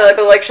 yeah.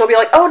 But, like, she'll be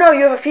like, oh, no,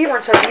 you have a fever,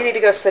 and so you need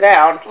to go sit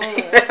down.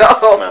 You know?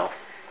 Smell.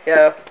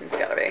 Yeah, it's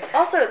gotta be.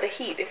 Also, the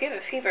heat. If you have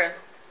a fever,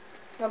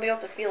 you'll be able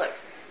to feel it.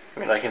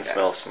 I mean, I can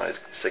smell somebody's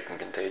sick and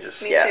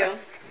contagious. Me Yeah. too.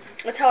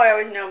 That's how I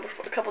always know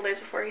before, a couple days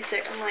before he's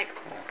sick. I'm like,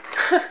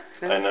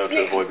 I know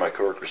to avoid my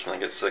coworkers when I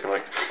get sick. I'm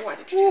like, Why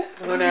did you?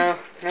 Oh, no.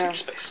 No. keep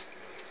space.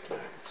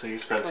 Alright, so you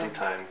spent some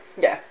time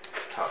Yeah.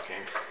 talking.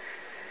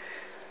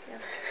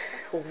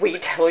 We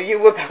tell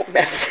you about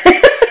medicine.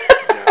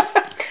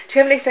 Yeah. Do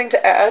you have anything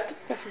to add,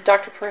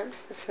 Dr.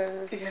 Prince?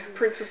 So, Yeah,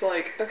 Prince is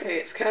like, okay,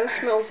 it kind of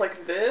smells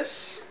like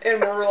this, and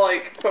we're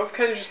like, both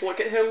kind of just look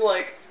at him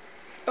like,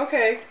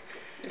 okay.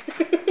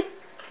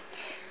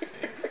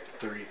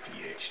 3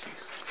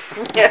 PhDs.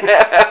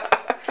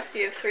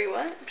 you have 3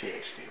 what?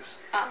 PhDs.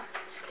 Ah.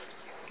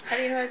 How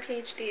do you know what a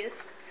PhD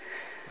is?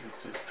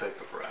 It's this type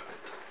of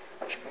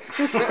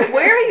rabbit.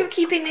 Where are you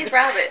keeping these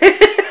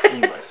rabbits?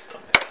 In my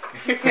stomach.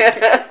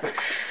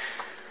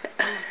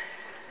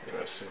 The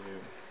rest of you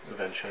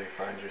eventually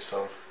find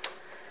yourself.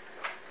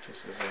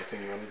 Just as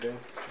anything you want to do?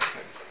 Okay,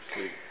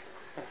 sleep.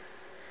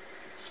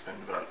 Spend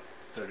about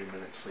 30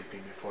 minutes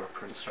sleeping before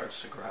Prince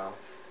starts to growl.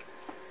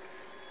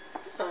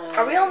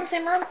 Are we all in the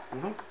same room?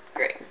 Mm-hmm.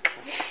 Great.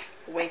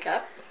 Wake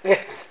up.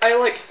 yes. I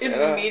like So-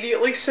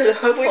 immediately sit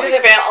up. We like,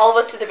 did all of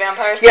us did the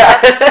vampire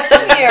stuff.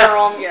 Yeah.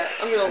 Yeah. Yeah,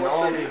 I'm gonna And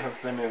all of you listen.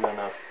 have been in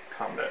enough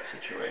combat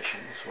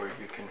situations where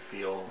you can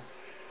feel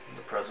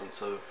the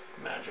presence of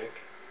magic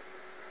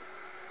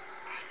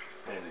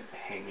and it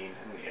hanging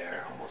in the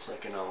air, almost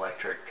like an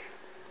electric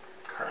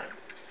current.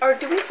 Or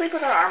do we sleep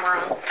with our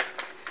armor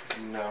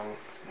on? No.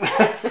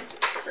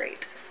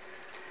 Great.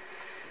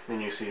 Then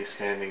you see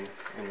standing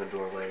in the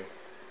doorway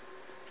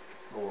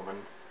a woman.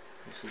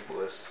 You see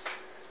Bliss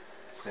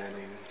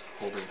standing,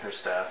 holding her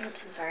staff,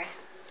 Oops, I'm sorry.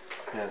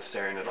 and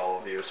staring at all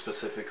of you,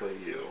 specifically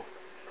you.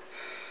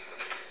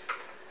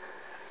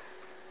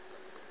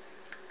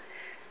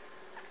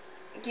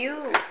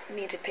 You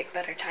need to pick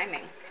better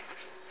timing,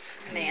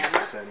 You man.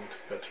 send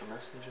better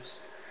messages.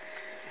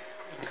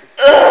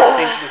 I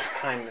think this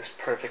time is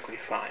perfectly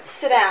fine.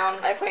 Sit down.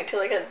 I point to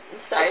like a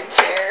side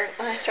chair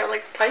and I start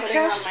like I putting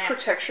cast on my.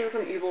 protection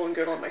from evil and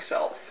good on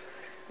myself.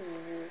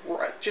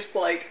 Right, just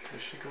like,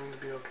 Is she going to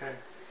be okay?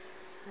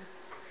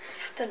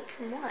 Then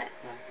from what?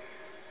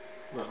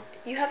 Well,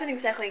 You haven't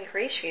exactly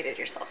ingratiated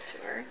yourself to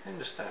her. I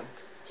understand.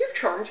 you've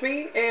charmed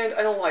me, and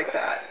I don't like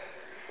that.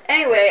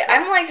 Anyway,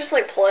 I'm like just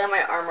like pulling on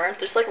my armor,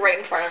 just like right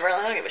in front of her.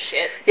 I don't give a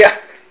shit. Yeah.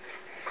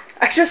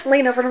 I just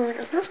lean over and I'm like,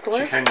 is this She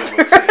Bliss? kind of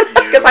looks at you.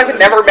 Because I've and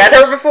never met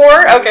her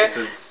before? Okay. This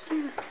is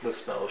the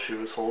spell she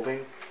was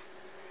holding.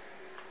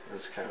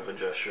 As kind of a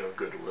gesture of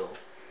goodwill.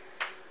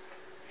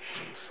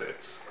 And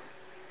sits.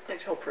 I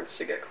tell Prince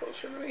to get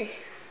closer to me.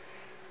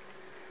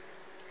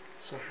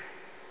 So,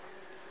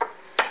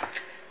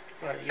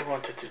 Well, you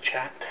wanted to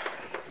chat.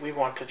 We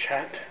want to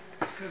chat.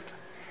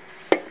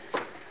 good.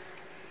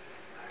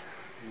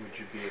 Would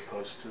you be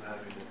opposed to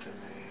having it in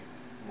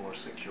a more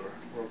secure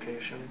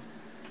location?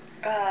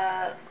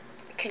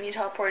 Can you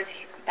teleport us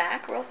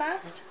back real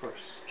fast? Of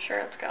course. Sure,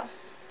 let's go.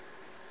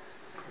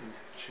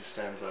 She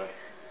stands up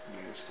and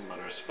begins to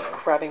mutter a spell.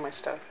 Grabbing my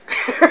stuff.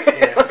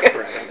 Yeah,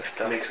 grabbing the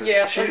stuff. Makes it,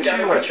 Yeah, she I'm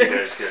done lets with you it.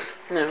 guys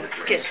No.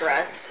 Get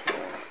dressed.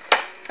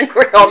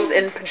 We're all just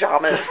in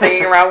pajamas,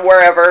 hanging around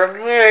wherever.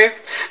 Anyway.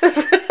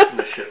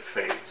 The ship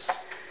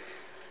fades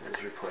and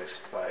is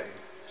replaced by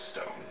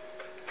stone.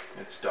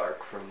 It's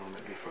dark for a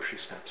moment before she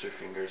snaps her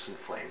fingers and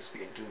flames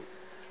begin to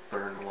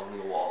burn along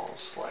the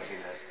walls, lighting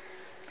it.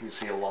 You can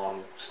see a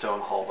long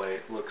stone hallway.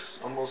 It looks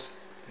almost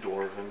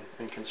dwarven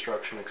in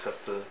construction,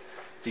 except the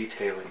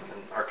detailing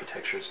and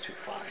architecture is too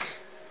fine.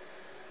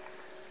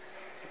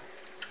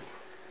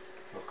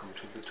 Welcome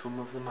to the Tomb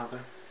of the Mother.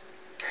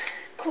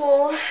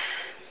 Cool.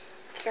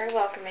 It's very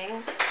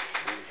welcoming.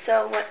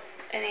 So, what?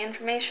 Any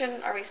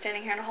information? Are we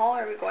standing here in a hall,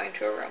 or are we going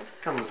to a room?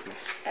 Come with me.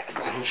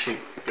 Excellent. And she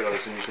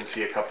goes, and you can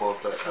see a couple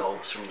of the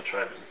elves from the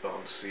tribes of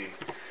Bone Sea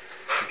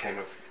kind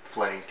of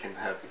flank and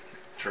have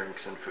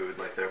drinks and food,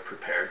 like they're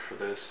prepared for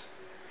this.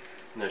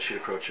 And as she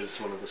approaches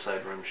one of the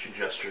side rooms, she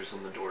gestures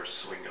and the doors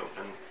swing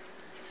open.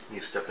 You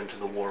step into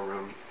the war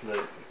room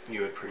that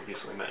you had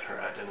previously met her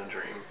at in a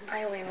dream.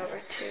 I lean over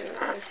to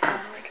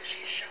Luciana like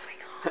she's showing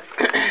off.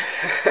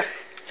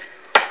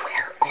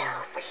 Where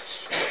are we?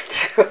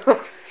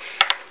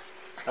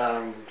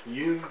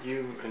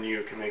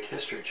 You can make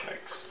history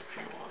checks if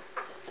you want.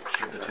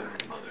 For the Tomb of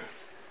the Mother.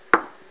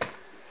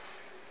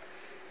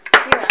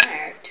 You and I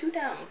are too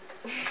dumb.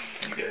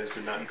 You guys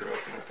did not grow up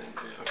in North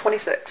Anzio.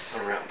 26.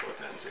 Around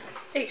North Anzio.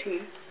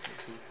 18.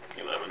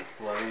 11.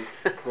 11.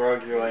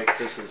 Grog, you're like,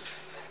 this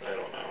is, I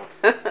don't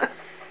know.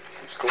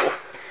 It's cool.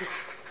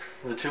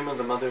 The Tomb of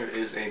the Mother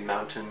is a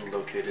mountain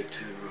located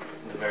to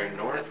the very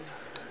north,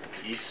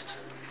 east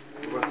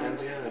of North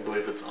Anzio. I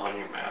believe it's on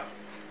your map.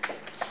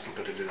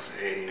 But it is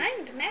a I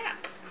need a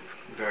nap.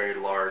 very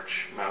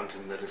large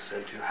mountain that is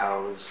said to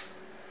house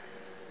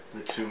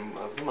the Tomb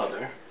of the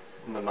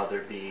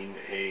Mother being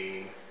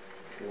a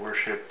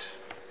worshipped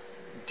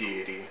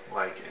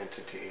deity-like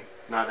entity.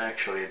 Not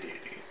actually a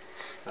deity,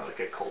 not like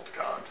a cult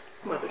god.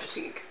 Mother's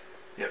Peak.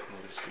 Yep,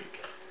 Mother's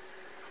Peak.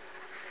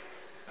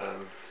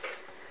 Of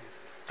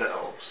the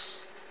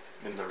elves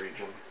in the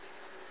region.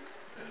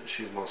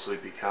 She's mostly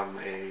become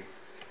a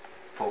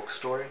folk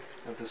story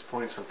at this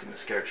point, something to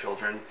scare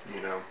children,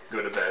 you know,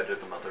 go to bed or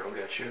the mother will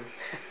get you,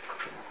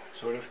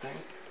 sort of thing.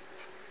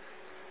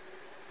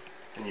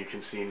 And you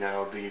can see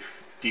now the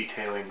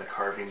detailing, the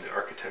carving, the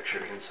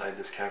architecture inside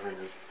this cavern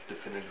is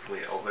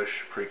definitively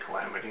elvish,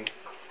 pre-calamity.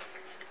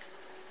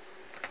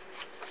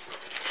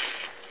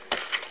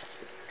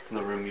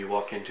 The room you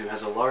walk into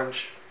has a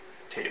large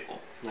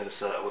table that is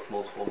set out with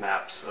multiple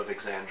maps of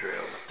Exandria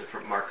with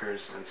different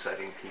markers and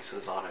setting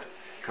pieces on it.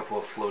 A couple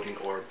of floating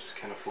orbs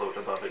kind of float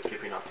above it,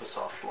 giving off a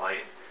soft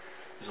light.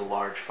 There's a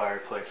large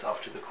fireplace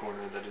off to the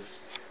corner that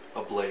is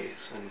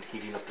ablaze and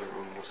heating up the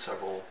room with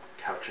several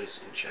couches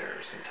and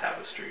chairs and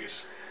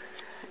tapestries.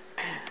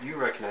 You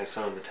recognize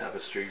some of the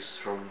tapestries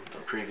from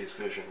a previous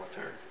vision with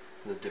her,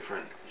 the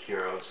different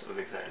heroes of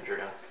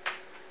Exandria.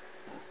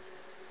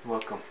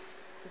 Welcome.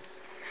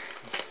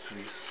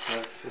 Please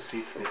have a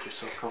seat, make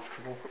yourself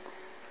comfortable.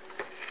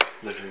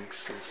 The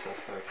drinks and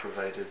stuff are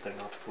provided, they're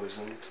not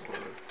poisoned or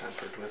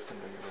tampered with in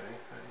any way.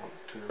 I want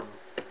to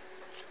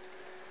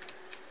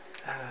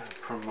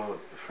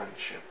promote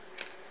friendship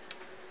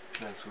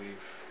as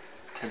we've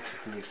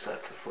tentatively set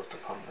a foot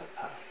upon that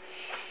path.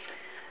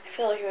 I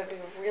feel like it would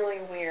be really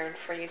weird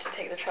for you to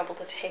take the trouble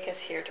to take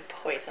us here to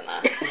poison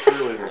us. It's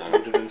really not. It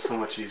would have been so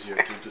much easier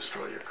to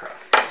destroy your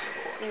craft.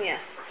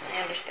 Yes,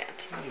 I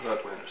understand. I'm glad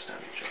we understand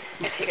each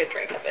other. I take a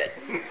drink of it.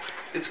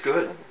 It's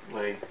good.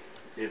 Like,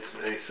 it's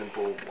a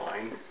simple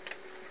wine.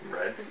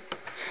 Red.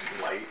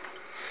 Light.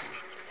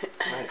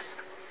 It's nice.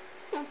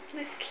 Oh,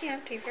 nice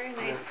Chianti, very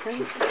nice.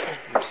 Yeah.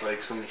 There's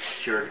like some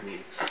cured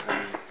meats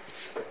and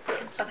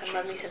breads. Okay,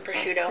 love me cheeses some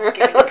as well. prosciutto.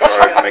 Give me the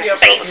prosciutto. Make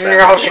yourself a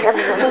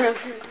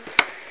sandwich.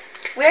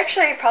 We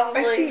actually probably...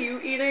 I see you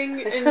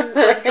eating and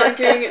like,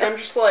 drinking, and I'm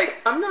just like,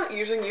 I'm not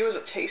using you as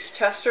a taste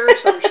tester,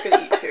 so I'm just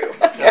gonna eat too.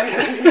 Like,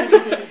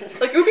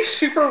 it would be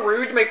super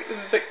rude to make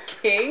the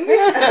king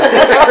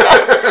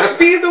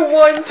be the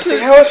one to See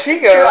how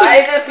she goes.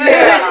 try the food.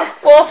 Yeah.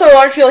 Well, also,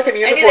 aren't you like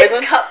immune I to need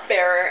poison? a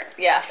cupbearer.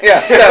 Yeah.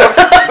 Yeah, so.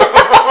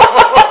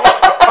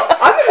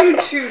 I'm immune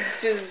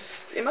to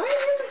am I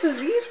immune to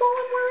disease while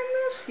I'm wearing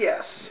this?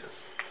 Yes. Yes.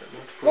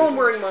 While I'm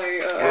wearing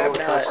my I'm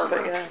not, armor.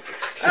 but yeah.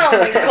 Oh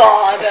my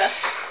god.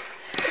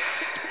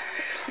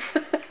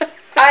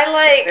 I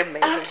like,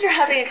 Amazing. after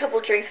having a couple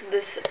drinks of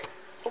this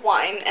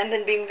wine and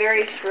then being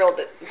very thrilled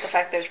at the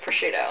fact there's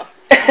prosciutto,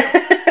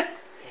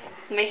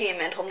 making a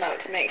mental note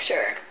to make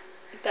sure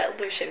that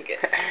Lucian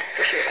gets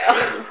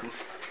prosciutto.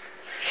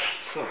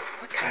 So,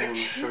 I'm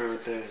sure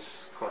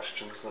there's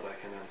questions that I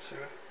can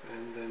answer,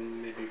 and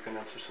then maybe you can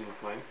answer some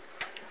of mine.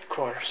 Of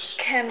course.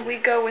 Can we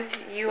go with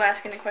you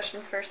asking the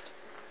questions first?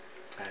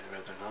 I'd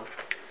rather not.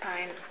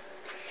 Fine.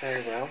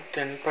 Very well.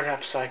 Then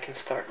perhaps I can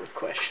start with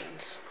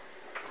questions.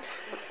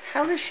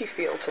 How does she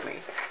feel to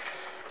me?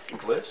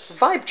 Bliss?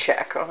 Vibe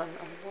check on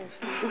this.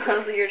 I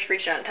was like, you're just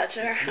reaching out and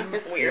touching her.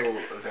 Weird. You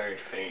feel very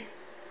faint.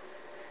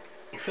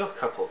 You feel a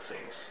couple of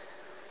things.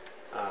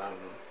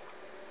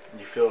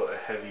 You feel a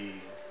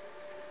heavy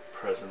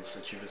presence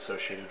that you've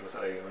associated with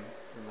Ayun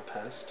in the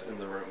past in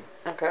the room.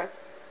 Okay.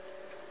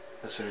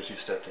 As soon as you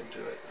stepped into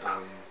it.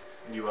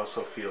 You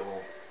also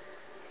feel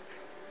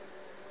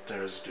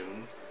there's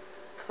Dune,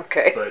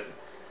 Okay. but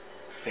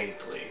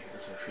faintly,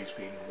 as if he's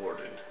being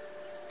warded.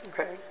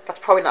 Okay. That's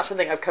probably not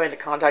something I've come into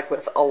contact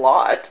with a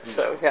lot,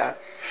 so yeah.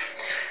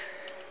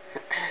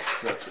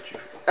 That's what you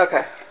feel.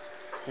 Okay.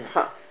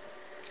 Huh.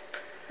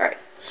 Alright.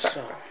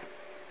 So,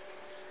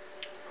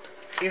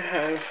 you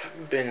have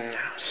been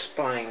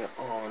spying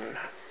on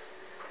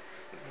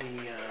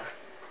the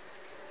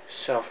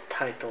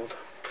self-titled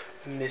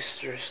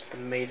Mistress, the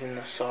Maiden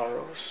of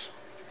Sorrows.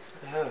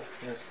 I have,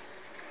 yes.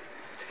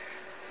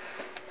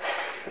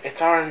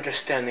 It's our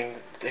understanding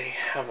that they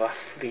have a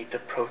fleet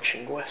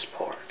approaching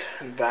Westport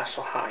and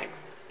Vasselheim.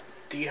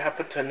 Do you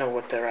happen to know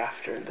what they're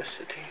after in the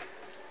city?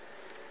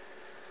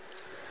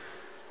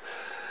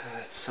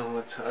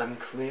 somewhat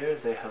unclear.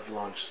 They have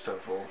launched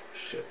several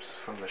ships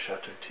from the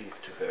Shattered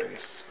Teeth to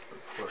various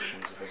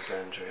portions of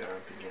Exandria,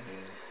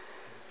 beginning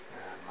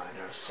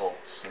minor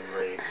assaults and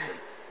raids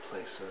at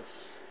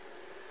places.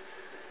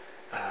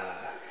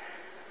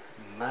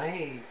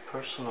 My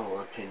personal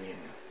opinion,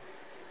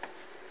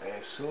 I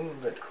assume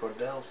that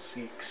Cordell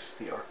seeks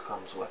the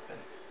Archon's weapon.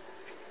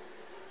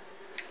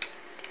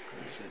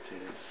 As it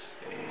is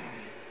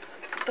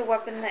The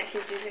weapon that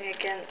he's using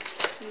against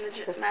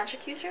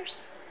magic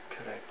users?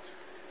 correct.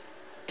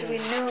 Do we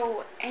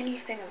know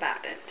anything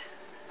about it?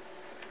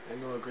 I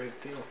know a great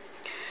deal.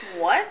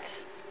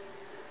 What?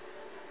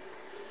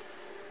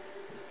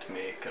 It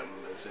may come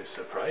as a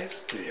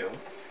surprise to you.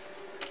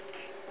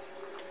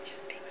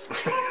 Just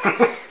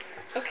being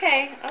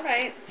Okay,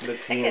 alright. The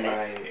team and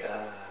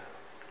I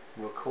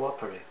were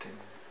cooperating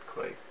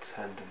quite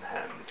hand in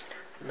hand.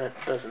 That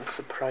doesn't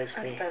surprise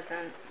me. It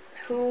doesn't.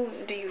 Who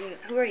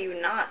are you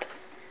not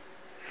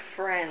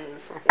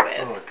friends with?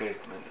 Oh, a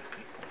great many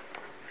people.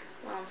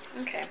 Well,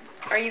 okay.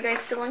 Are you guys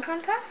still in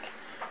contact?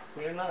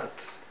 We're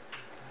not.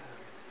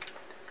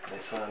 I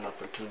saw an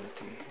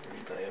opportunity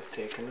and I have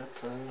taken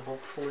it, and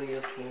hopefully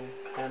it will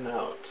pan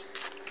out.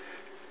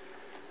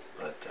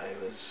 But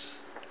I was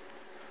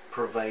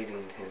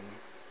providing him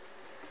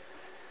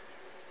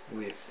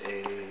with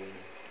a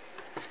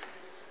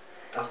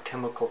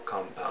alchemical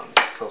compound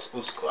called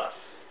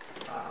Usglas,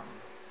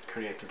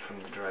 created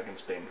from the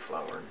Dragon's Bane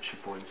flower, and she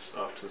points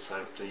off to the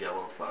side of the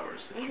yellow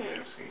flowers that you may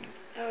have seen.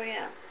 Oh,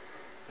 yeah.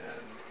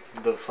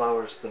 The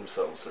flowers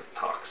themselves are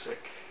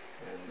toxic,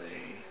 and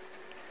they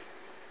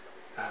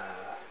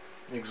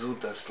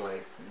exude us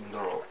like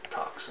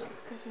neurotoxin,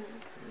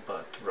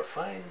 but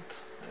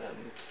refined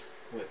and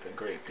with a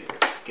great deal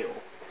of skill.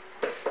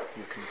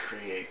 You can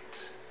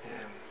create,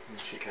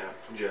 and she kind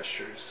of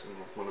gestures, and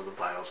one of the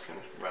vials kind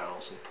of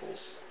rattles and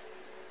pulls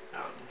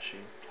out, and she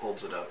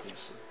holds it up, and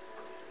it's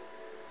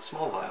a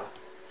small vial.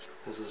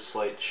 Has a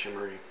slight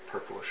shimmery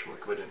purplish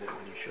liquid in it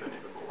when you shine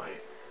it in the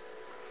light.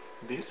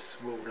 This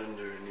will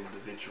render an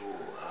individual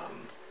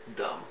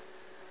dumb.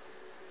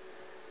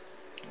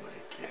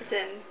 As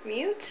in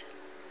mute?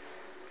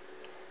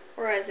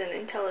 Or as in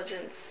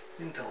intelligence?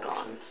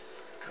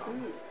 Intelligence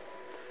gone.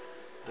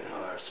 There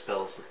are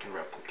spells that can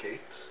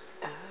replicate.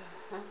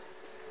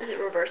 Is it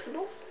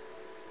reversible?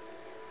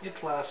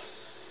 It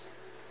lasts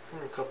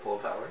for a couple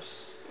of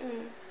hours.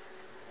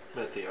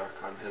 But the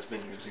Archon has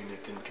been using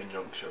it in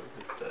conjunction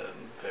with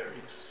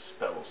various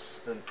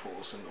spells and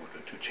tools in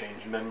order to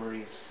change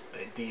memories,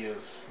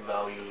 ideas,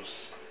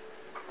 values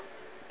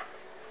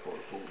for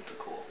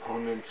political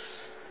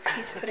opponents.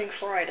 He's putting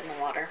fluoride in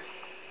the water.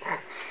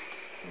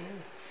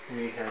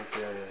 We had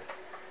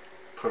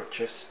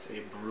purchased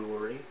a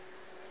brewery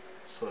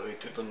slightly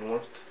to the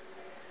north.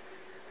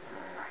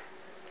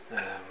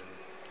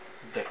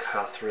 The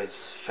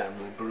Cathra's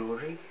family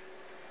brewery.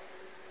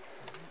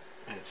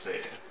 It's a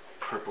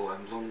purple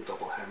emblem,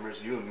 double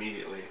hammers. You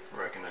immediately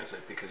recognize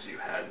it because you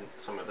had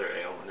some of their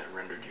ale and it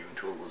rendered you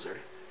into a lizard.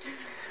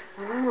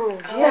 Oh,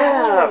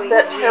 yeah,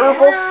 that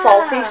terrible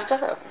salty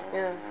stuff.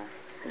 Yeah.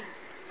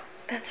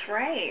 That's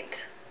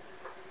right.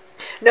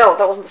 No,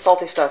 that wasn't the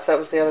salty stuff. That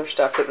was the other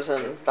stuff that was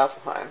in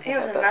Vasselheim. It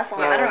was in Vasselheim.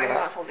 I don't know anything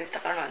about salty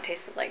stuff. I don't know what it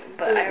tasted like,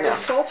 but The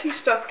salty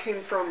stuff came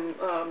from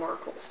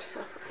Markle's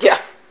tavern. Yeah.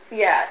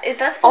 yeah,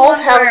 that's the All one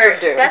taverns where are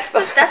doomed.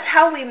 that's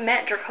how we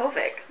met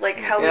Dracovic. Like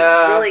how we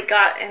really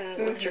got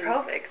in with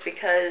Dracovic,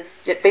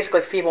 because It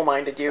basically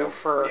feeble-minded you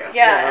for...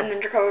 yeah, and then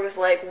Dracovic was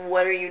like,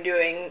 "What are you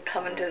doing?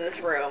 Come into this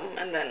room."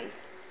 And then,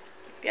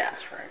 yeah,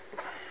 That's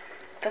right.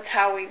 that's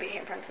how we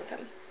became friends with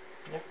him.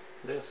 Yeah,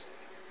 it is.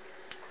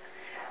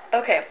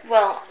 Okay,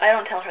 well, I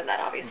don't tell her that,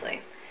 obviously.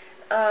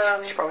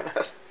 She probably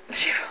knows.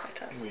 She probably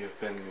does. We have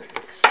been,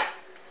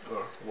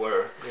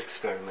 were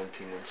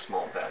experimenting in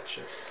small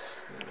batches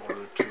in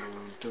order to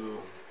do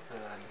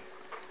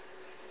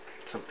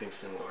something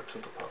similar to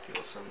the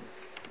populace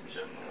in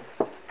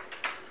general.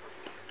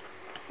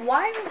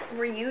 Why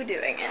were you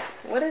doing it?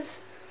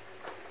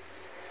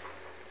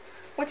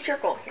 What's your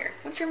goal here?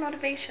 What's your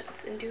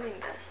motivations in doing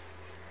this?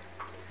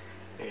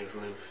 I have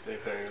lived a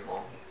very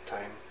long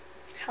time.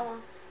 How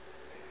long?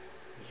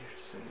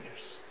 Years and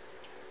years.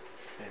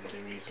 And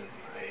the reason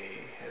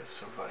I have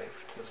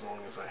survived as long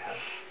as I have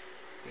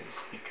is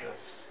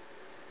because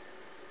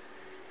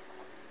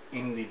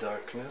in the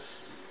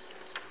darkness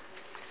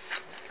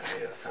I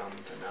have found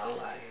an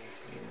ally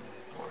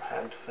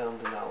had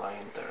found an ally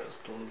in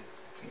Terrazdun.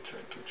 He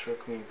tried to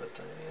trick me, but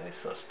I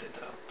sussed it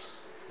out.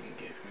 He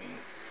gave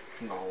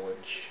me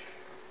knowledge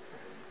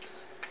and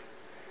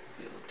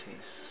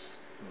abilities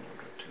in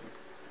order to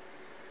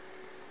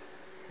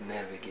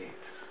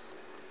navigate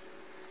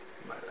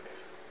my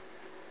life.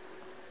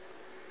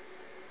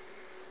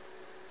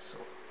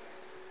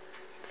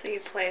 So you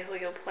play who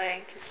you'll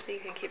play, just so you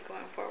can keep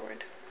going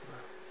forward.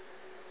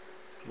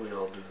 We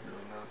all do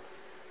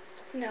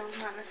that. No,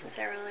 not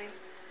necessarily.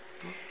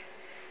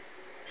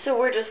 So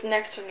we're just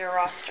next on your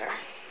roster.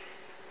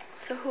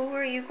 So who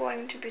are you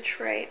going to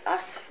betray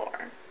us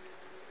for?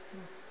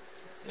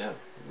 Yeah,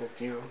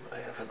 with you, I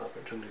have an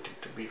opportunity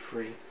to be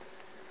free.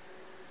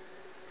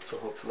 So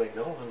hopefully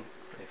no, when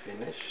I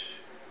finish,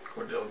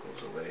 Cordell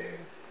goes away,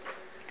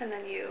 And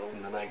then you...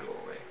 and then I go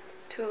away.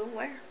 To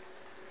where?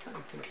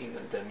 I'm thinking a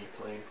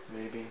demi-plane,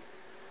 maybe.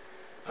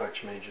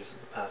 Archmages in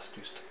the past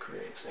used to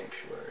create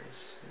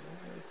sanctuaries.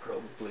 I'd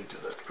probably do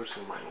that,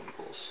 pursue my own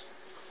goals.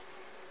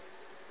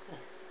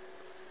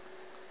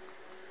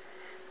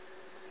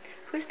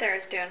 Who's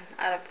Thera's doing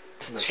out of...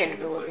 It's the The Chain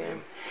Chain of of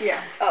Oblivion.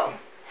 Yeah. Oh,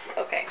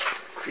 okay.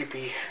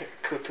 Creepy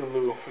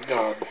Cthulhu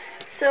god.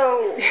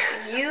 So,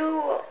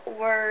 you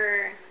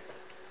were...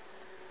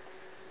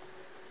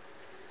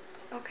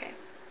 Okay.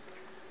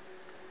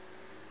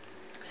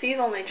 So you've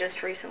only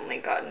just recently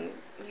gotten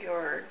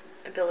your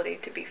ability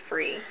to be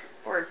free,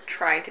 or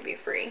try to be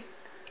free.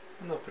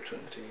 An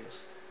opportunity,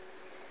 yes.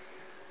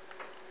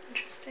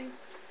 Interesting.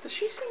 Does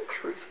she seem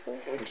truthful?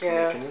 Make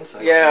Yeah. an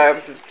insight Yeah.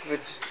 check.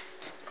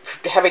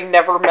 Having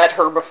never met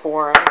her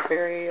before, I'm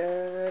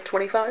very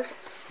 25.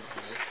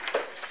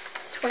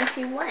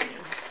 21.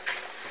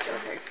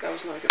 Okay, that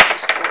was not a good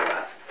place to roll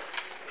that.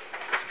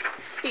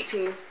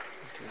 18.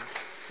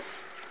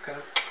 Okay.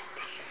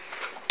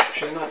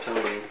 She's not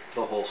telling you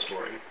the whole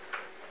story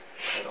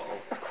at all,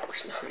 Of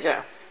course not.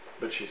 Yeah.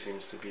 but she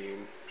seems to be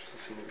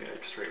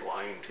like straight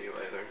lying to you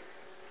either.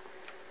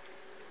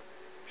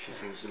 She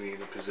seems to be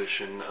in a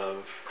position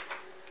of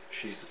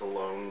she's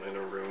alone in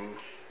a room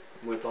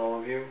with all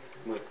of you,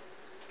 with,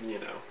 you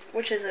know,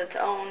 Which is its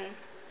own...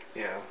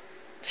 yeah.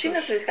 She So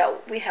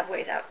knows we have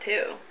ways out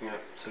too. Yeah,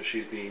 so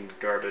she's being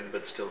guarded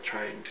but still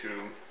trying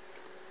to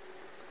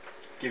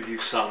give you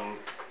some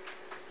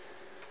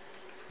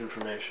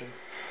information.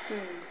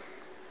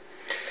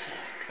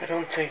 I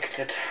don't think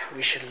that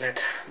we should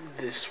let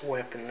this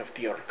weapon of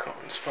the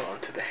Archons fall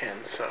into the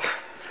hands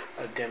of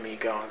a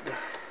demigod.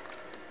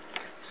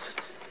 So,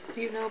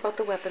 you know about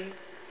the weapon.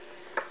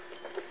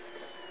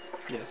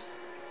 Yes.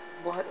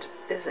 What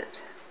is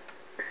it?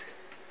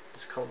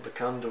 It's called the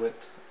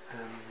Conduit,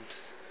 and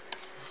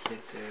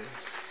it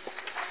is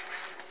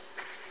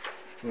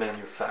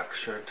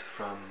manufactured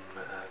from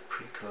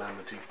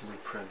pre-calamity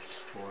blueprints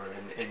for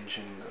an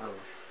engine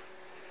of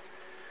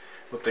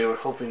what they were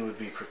hoping would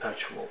be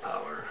perpetual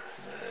power,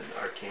 an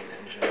arcane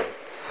engine.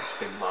 It's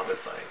been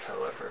modified,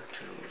 however,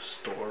 to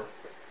store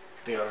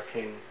the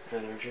arcane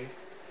energy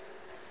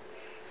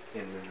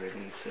and then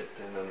release it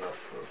in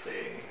enough of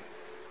a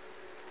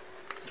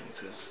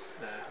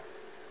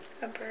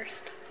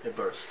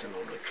burst in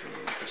order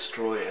to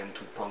destroy and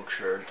to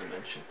puncture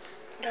dimensions.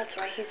 That's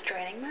why he's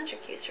draining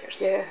magic users.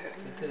 Yeah.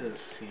 It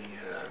is. He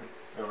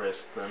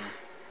arrests them,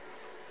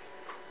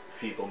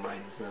 feeble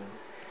minds them,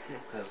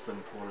 has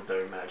them pour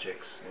their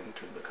magics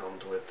into the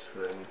conduit,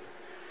 then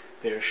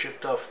they are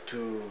shipped off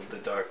to the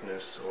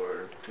darkness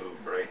or to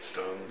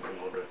Brightstone in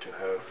order to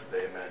have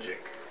their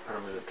magic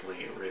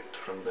permanently ripped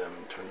from them,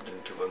 turned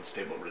into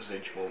unstable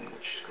residual,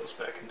 which goes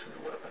back into the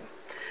weapon.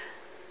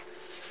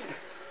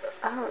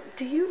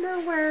 Do you know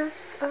where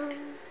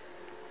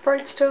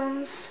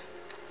Brightstone's...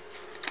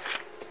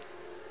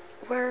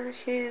 where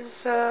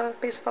his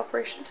base of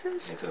operations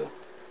is? I do.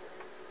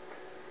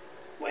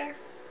 Where?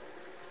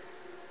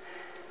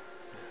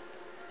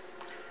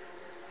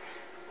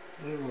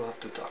 We will have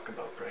to talk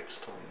about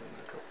Brightstone in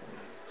a couple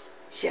minutes.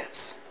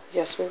 Yes.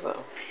 Yes, we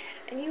will.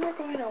 And you were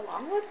going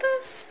along with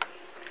this?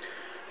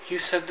 You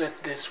said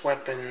that this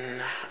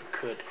weapon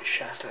could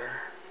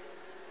shatter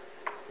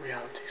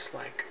realities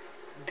like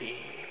the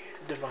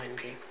Divine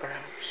Gate,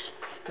 perhaps.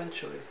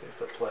 Potentially, if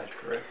applied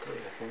correctly,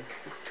 I think.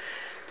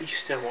 Do you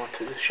still want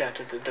to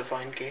shatter the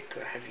Divine Gate,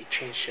 or have you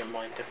changed your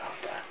mind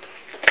about that?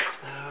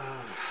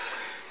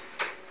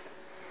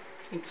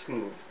 It's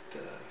moved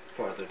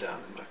farther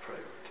down in my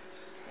priorities.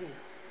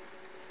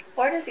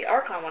 Why does the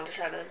Archon want to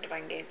shatter the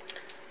Divine Gate?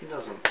 He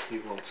doesn't. He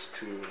wants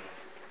to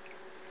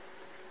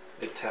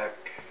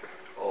attack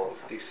all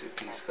of these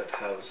cities that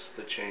house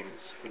the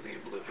chains for the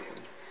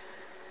Oblivion.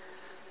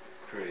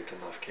 Create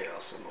enough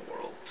chaos in the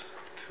world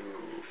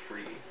to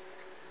free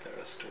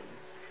Therastoon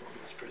from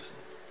his prison.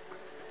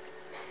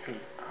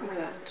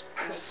 And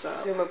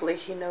presumably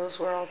he knows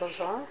where all those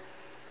are?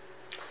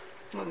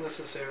 Not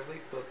necessarily,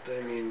 but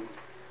I mean,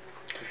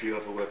 if you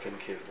have a weapon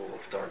capable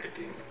of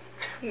targeting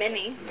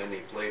Many.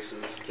 many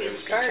places,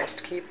 He's there's...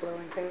 Just keep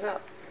blowing things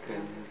up.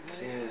 And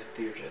yeah,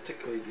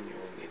 theoretically, you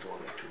only need one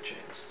or two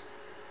chains.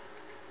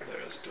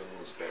 Therastoon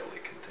was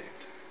barely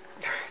contained.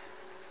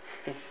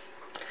 You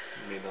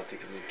may not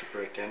even need to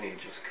break any,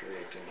 just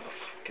create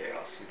enough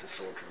chaos and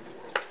disorder in the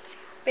world.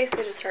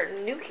 Basically just start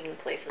nuking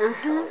places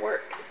until it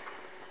works.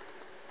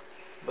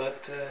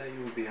 But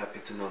you will be happy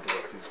to know the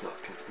weapon's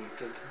not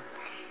completed.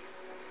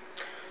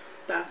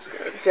 That's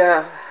good.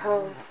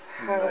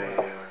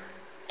 My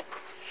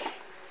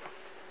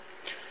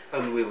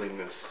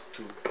unwillingness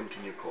to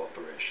continue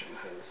cooperation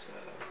has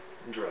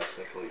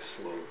drastically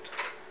slowed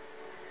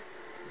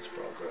his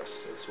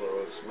progress, as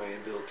well as my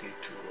ability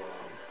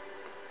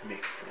to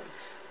make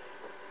friends.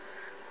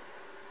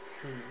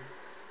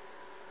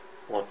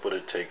 What would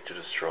it take to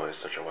destroy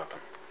such a weapon?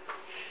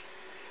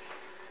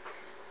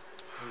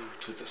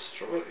 To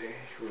destroy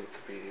would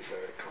be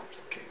very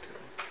complicated.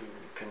 To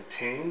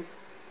contain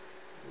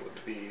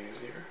would be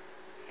easier.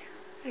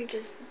 You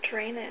just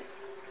drain it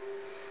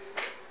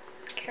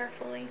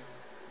carefully.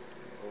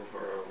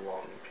 Over a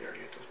long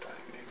period of time,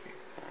 maybe.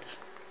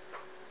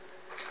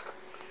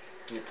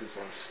 It is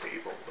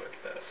unstable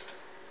at best.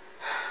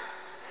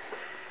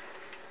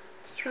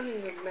 It's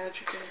turning the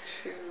magic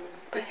into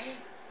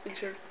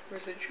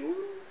residual?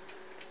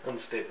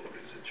 Unstable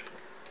residual.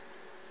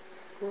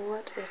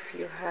 What if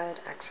you had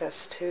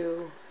access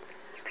to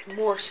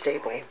more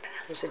stable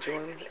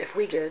residuum? If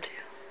we did.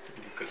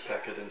 You could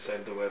pack it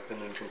inside the weapon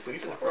and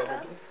complete it,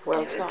 probably.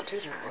 Well, it's not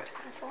too hard.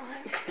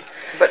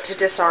 But to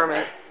disarm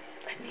it.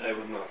 I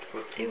would not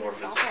put It more would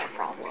solve residual. our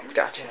problem.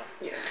 Gotcha.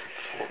 Yeah.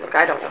 Look,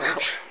 I don't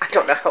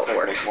know how it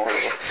works.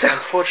 So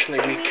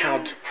Unfortunately, we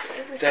count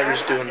It was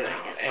Darius hard not Dune doing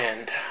it.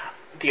 and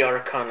the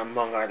Archon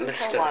among our We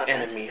list told a of lot of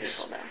innocent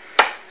enemies. people,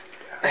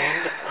 though.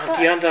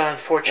 And the other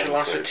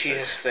unfortunately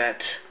is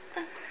that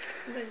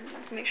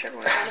But make sure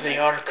everyone's out of the it.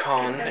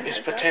 Archon Give them is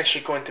heads up.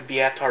 potentially going to be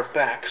at our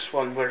backs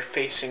when we're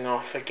facing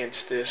off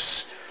against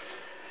this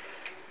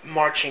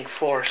marching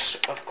force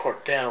of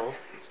Cordell.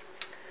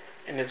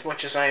 And as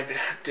much as I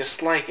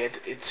dislike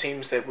it, it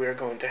seems that we're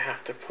going to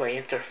have to play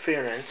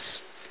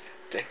interference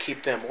to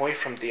keep them away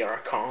from the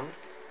Archon,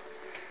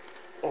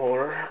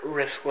 or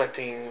risk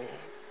letting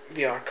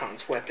the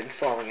Archon's weapon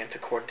falling into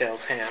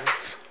Cordell's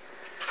hands.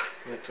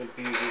 It would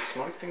be the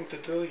smart thing to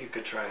do. You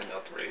could try and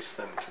outrace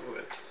them to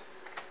it.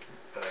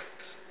 But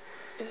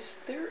Is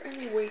there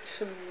any way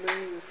to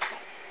move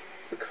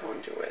the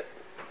conduit?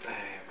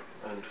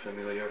 I'm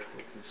unfamiliar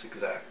with its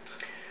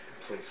exact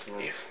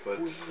placement, If but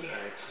we-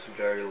 it's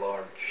very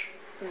large.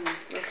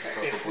 Okay.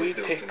 If Probably we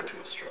built take- into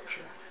a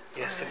structure.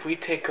 Yes, if we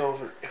take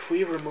over, if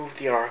we remove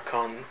the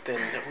Archon,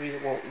 then we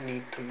won't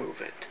need to move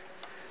it.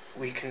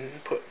 We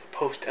can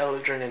post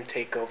Eldrin and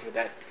take over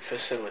that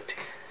facility.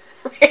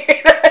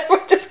 we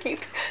just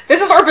keep.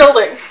 This is our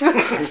building.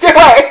 Stay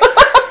away.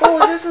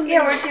 Well, it isn't.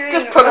 Yeah, we're doing.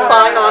 Just put a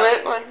sign on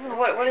it.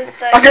 What is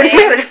that? Under name?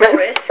 management.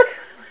 Risk.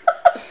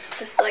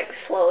 Just like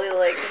slowly,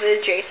 like the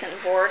adjacent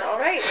board. All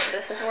right,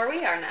 this is where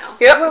we are now.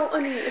 Yep. Well, I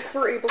mean, if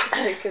we're able to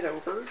take it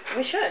over,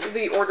 We should.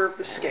 the Order of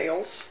the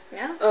Scales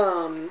Yeah.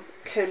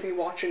 can be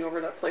watching over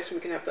that place, and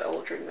we can have the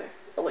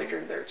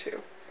Eladrin there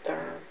too. Yeah.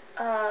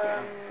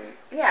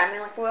 I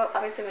mean, like, well,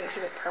 obviously we can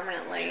keep it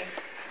permanently.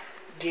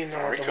 Do you know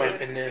where the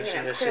weapon is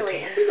in the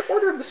clearly city? The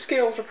Order of the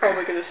Scales are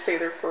probably going to stay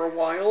there for a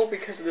while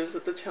because it is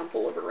at the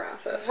Temple of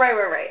Arathis.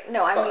 Right.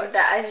 No, I mean But-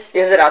 that. I just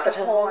Is it at the the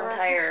Temple whole of Arathis?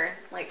 entire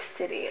like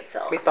city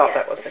itself. We thought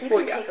yes, that was if it. you Well,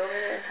 can yeah. take over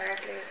the entire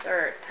city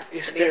or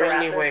Is city there of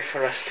any Arathis. way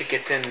for us to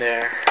get in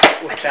there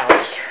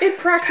without? It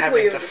practically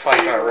Having is to the fight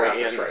city of our way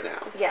Arathis in. right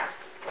now. Yeah.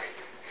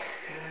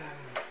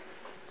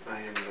 I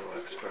am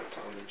no expert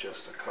on the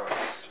Justa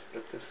cards,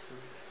 but this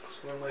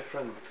is where my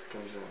friend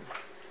comes in.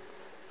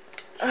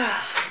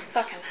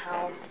 Fucking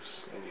hell.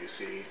 And you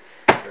see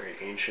a very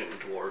ancient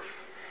dwarf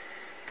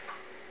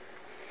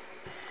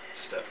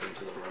step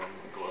into the room,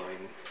 a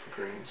glowing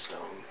green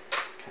stone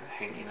kind of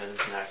hanging at his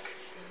neck.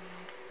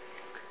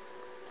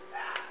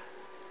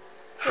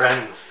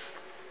 Friends!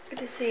 Good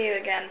to see you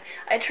again.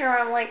 I turn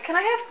around, I'm like, can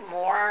I have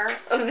more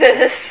of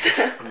this?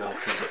 No,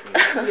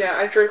 completely. Yeah,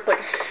 I drink like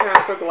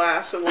half a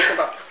glass in like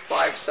about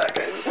 5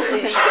 seconds.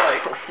 And just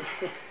like,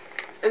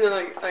 and then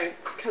I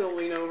kind of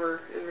lean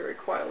over and very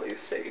quietly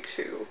say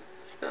to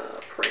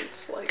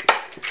Prince, like,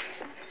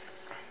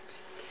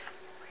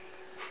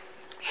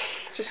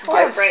 just Hello,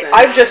 get a Bright sense.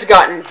 I've just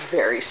gotten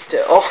very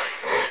still.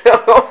 So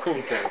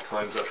He kind of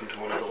climbs up into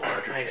one of the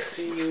larger I chairs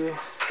see and you.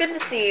 says, Good to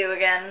see you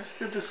again.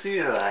 Good to see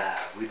you.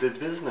 We did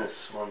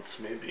business once,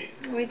 maybe.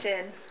 We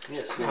did.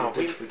 Yes, No,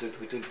 we did.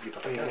 We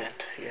We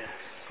met,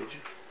 yes. Did you?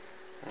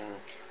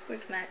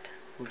 We've met.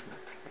 We've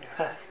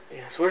met.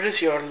 Yes, where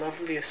is your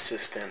lovely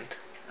assistant?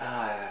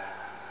 I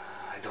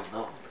don't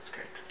know. That's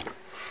great.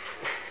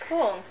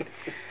 Cool.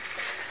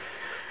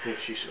 If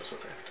she shows up,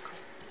 I have to go.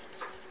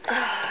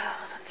 Oh,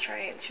 that's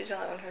right. She was the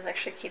only one who was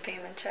actually keeping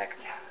him in check.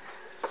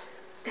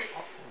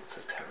 Awful. It's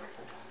a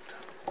terrible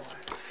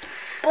life.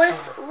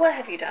 Bliss, what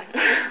have you done?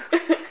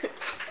 I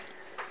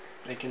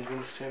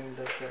convinced him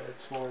that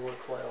it's more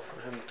worthwhile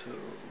for him to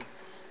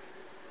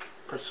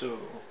pursue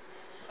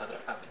other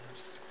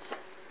avenues.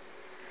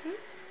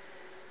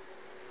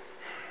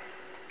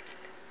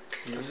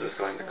 This is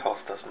going to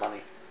cost us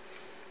money.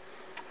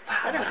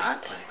 Better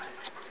not.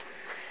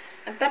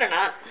 I better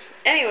not.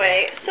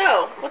 Anyway,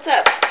 so, what's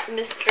up,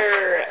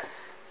 Mr.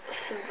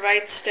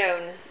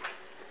 Brightstone,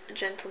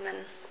 gentleman?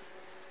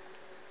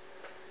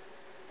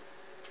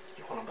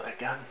 You want to buy a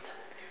gun?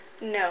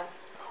 No.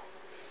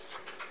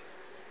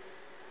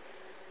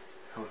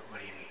 What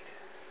do you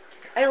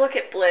need? I look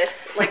at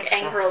Bliss, like,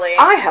 angrily.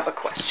 I have a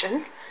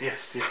question.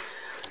 Yes.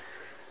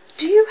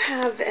 Do you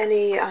have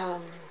any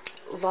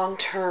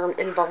long-term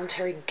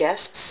involuntary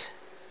guests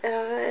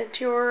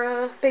at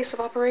your base of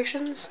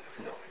operations?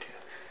 I have no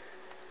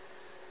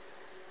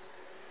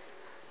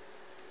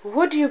idea.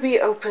 Would you be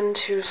open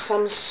to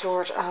some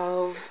sort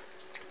of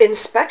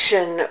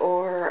inspection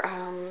or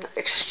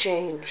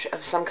exchange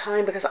of some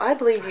kind? Because I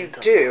believe you I don't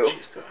know do. what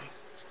she's doing.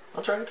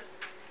 I'll trade.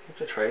 We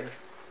could trade.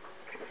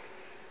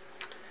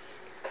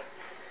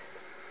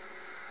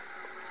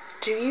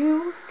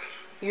 You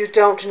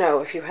don't know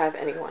if you have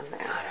anyone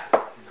there. I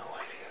have no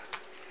idea.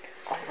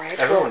 All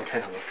right. Everyone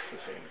kind of looks the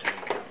same to me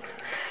down there.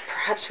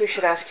 Perhaps we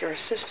should ask your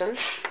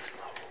assistant.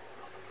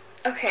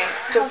 Okay,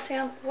 Just-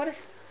 Halcyon, what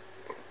is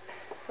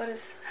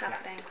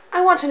happening?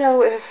 I want to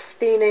know if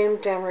the name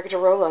Damric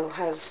Derolo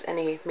has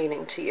any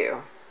meaning to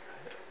you.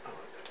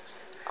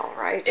 All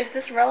right. Is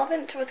this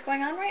relevant to what's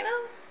going on right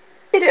now?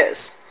 It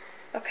is.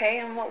 Okay,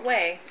 in what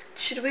way?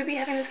 Should we be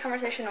having this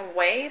conversation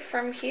away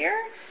from here?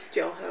 Do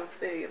y'all have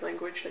a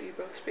language that you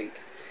both speak?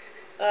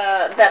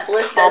 That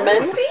Bliss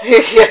doesn't speak?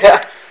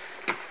 Yeah.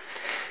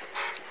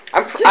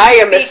 I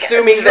am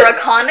assuming that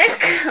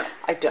Draconic?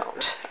 I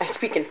don't. I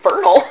speak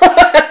Infernal.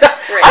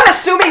 I'm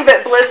assuming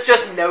that Bliss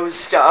just knows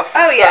stuff.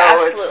 Oh, yeah,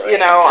 so absolutely.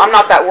 it's, I'm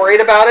not that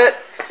worried about it.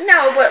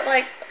 No, but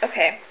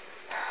okay.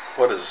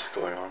 What is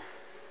going on?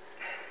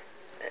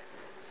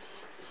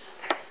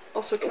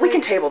 Also, we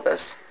can table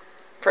this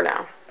for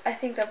now. I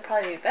think that'd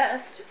probably be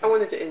best. I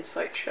wanted to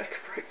insight check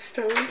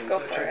Brightstone. Go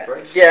for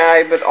it. Yeah,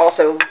 I would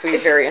also be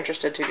very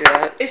interested to do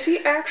that. Is he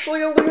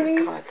actually a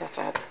loony? God, that's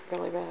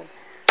really bad.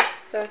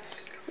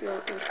 That's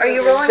not. Are you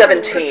rolling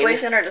 17.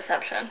 persuasion or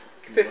deception?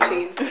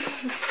 15.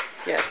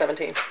 Yeah,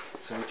 17.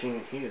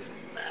 17, he is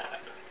mad.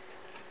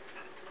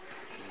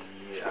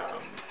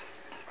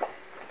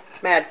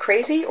 Mad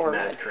crazy or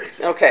mad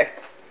crazy. Okay.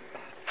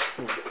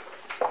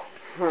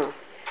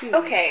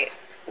 Okay,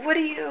 what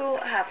do you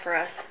have for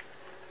us,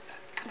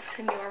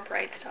 Senor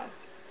Brightstone?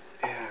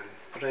 And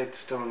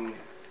Brightstone,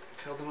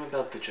 tell them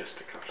about the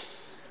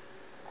Justicars.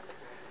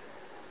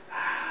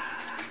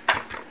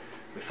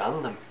 We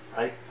found them,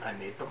 right? I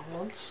made them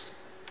once.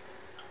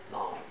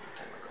 Long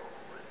time ago.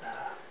 And,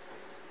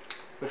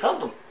 we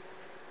found them.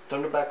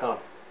 Turned them back on.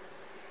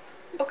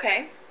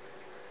 Okay,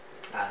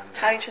 And,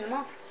 how do you turn them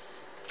off?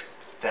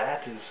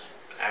 that is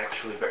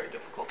actually very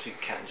difficult. You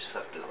can't just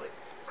have to,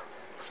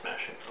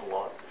 smash it a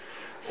lot.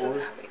 So Or-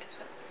 how do you do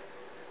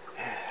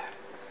that?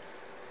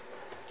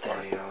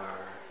 They are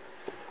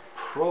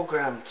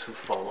programmed to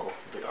follow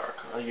the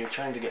arc. Are you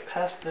trying to get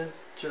past the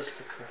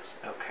Justicars?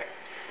 Okay.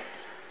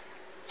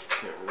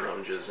 It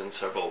rummages in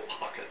several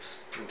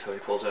pockets until he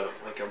pulls out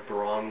a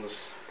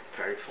bronze,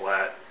 very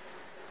flat,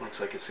 looks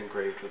like it's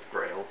engraved with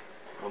braille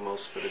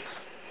almost, but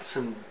it's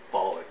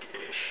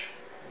symbolic-ish,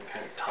 and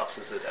kind of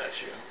tosses it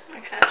at you. I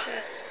catch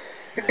it.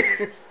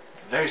 And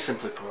very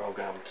simply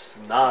programmed,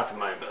 not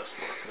my best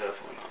work,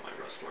 definitely not my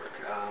best work.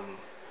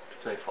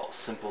 They follow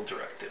simple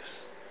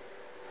directives.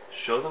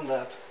 Show them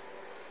that,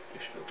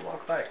 you should be able to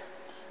walk by.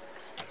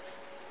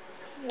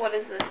 What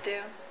does this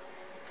do?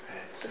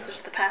 It's, This is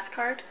just the pass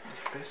card?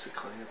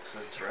 basically, it's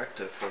a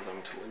directive for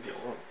them to leave you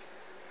alone.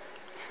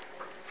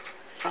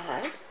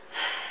 Alright.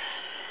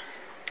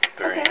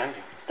 Very Okay. handy.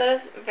 That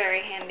is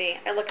very handy.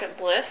 I look at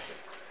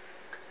Bliss.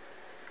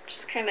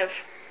 Just kind of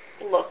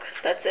look.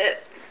 That's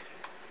it.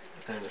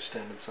 I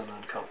understand it's an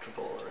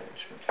uncomfortable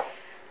arrangement.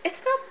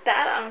 It's not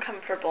that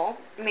uncomfortable.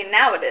 I mean,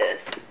 now it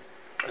is.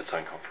 It's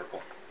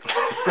uncomfortable.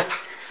 I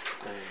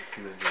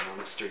commend your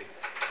honesty.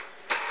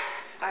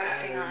 I was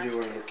being You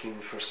honest. were looking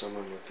for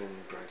someone within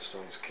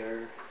Brightstone's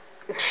care.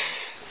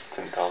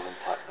 10,000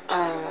 platinum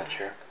sitting in that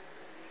chair.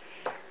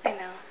 I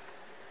know.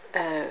 My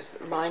That's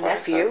what I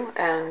nephew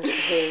and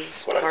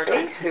his That's what I party,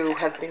 said. who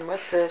have been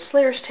with the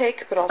Slayer's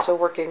Take, but also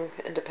working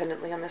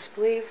independently on this, I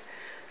believe,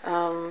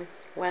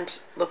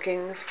 went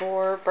looking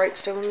for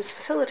Brightstone's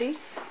facility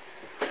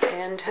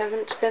and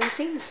haven't been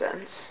seen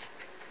since.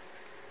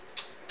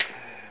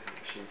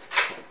 She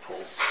kind of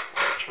pulls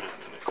parchment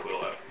and a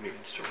quill out,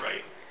 means to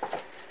write.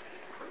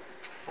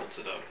 Folds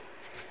it up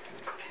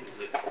and pins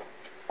it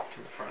to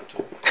the front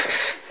of.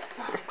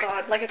 Oh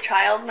God, like a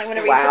child. Like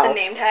whenever you Wow. put the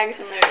name tags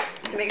in there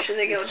to make sure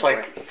they go It's to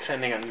like work.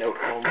 sending a note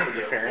home to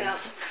the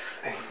parents.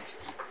 And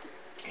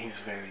he's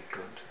very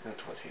good at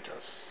what he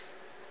does.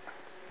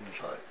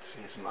 But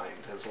his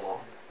mind has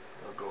long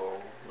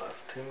ago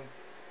left him.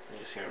 You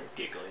just hear him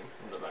giggling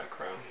in the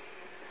background.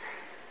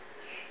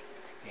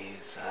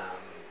 He's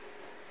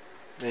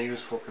a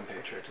useful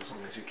compatriot as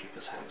long as you keep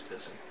his hands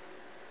busy.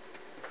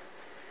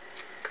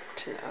 Good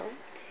to know.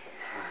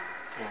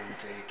 And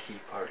a key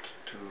part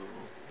to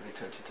the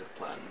tentative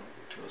plan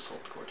to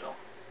assault Cordell.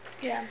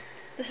 Yeah,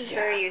 this is Yeah.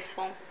 very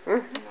useful.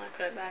 Mhm. I'm gonna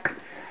put it back.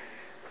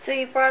 So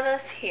you brought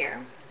us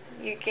here.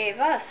 You gave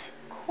us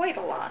quite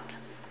a lot.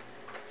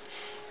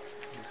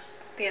 Yes.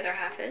 The other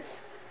half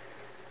is.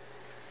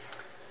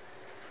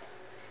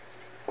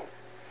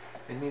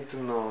 I need to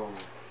know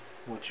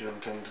what you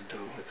intend to do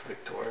with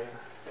Victoria.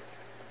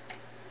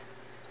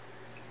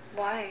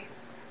 Why?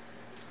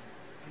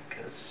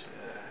 Because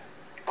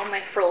All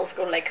my frills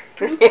go like.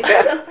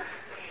 Yeah.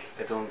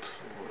 I don't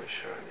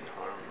wish her any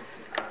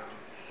harm.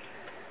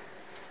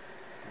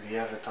 The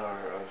Avatar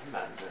of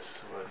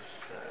Madness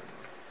was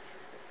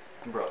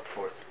brought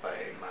forth by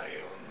my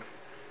own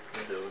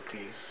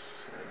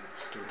abilities and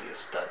studious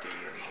study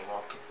and a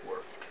lot of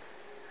work.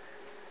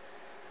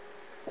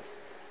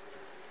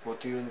 What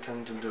do you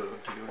intend to do?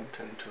 Do you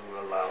intend to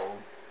allow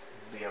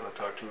the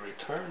Avatar to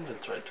return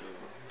and try to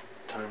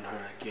turn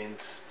her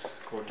against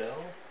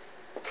Cordell?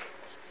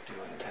 Do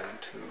you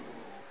intend to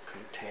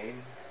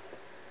contain.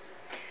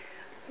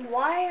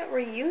 Why were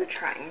you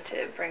trying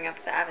to bring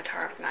up the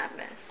Avatar of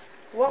Madness?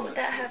 What would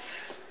that have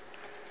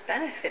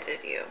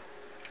benefited you?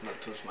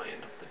 That was my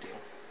end of the deal.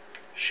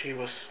 She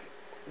was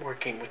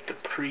working with the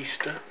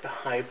priest, the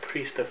high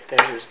priest of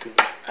Therisden.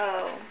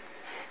 Oh.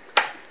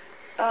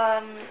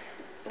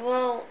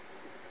 Well,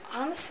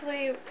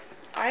 honestly,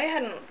 I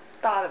hadn't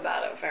thought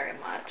about it very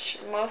much.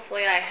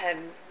 Mostly I had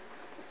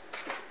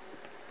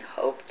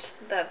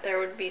hoped that there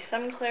would be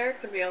some cleric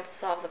who would be able to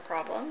solve the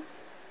problem.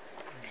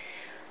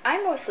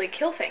 I mostly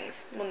kill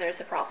things when there's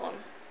a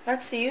problem.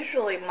 That's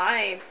usually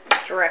my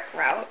direct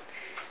route.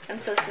 And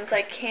so since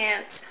I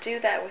can't do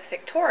that with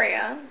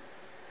Victoria,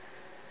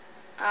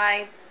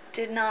 I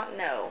did not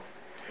know.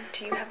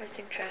 Do you have a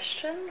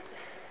suggestion?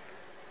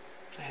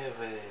 I have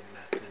a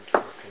method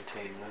for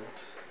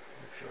containment,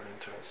 if you're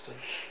interested.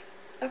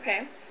 Okay.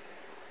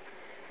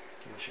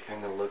 And she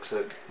kind of looks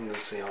at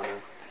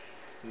Luciana.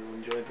 You'll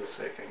enjoy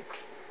this, I think.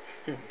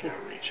 Kind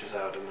of reaches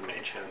out in the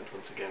mage hand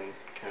once again,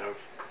 kind of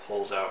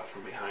pulls out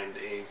from behind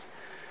a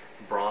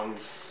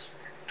bronze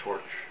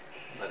torch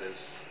that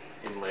is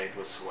inlaid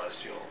with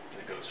celestial.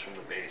 It goes from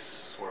the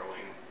base,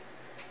 swirling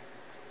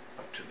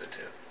up to the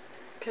tip.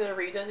 Can I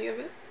read any of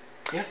it?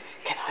 Yeah.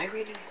 Can I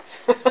read it?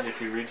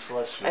 If you read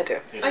celestial, I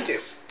do. It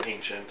is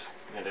ancient,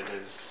 and it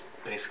is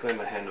basically in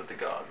the hand of the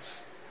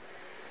gods.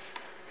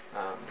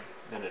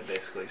 And it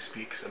basically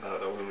speaks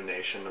about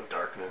illumination of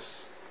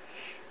darkness,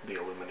 the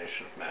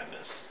illumination of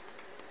madness.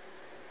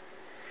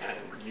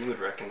 And you would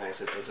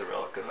recognize it as a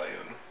relic of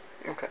Ayun.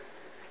 Okay.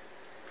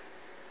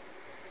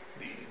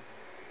 The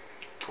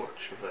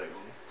torch of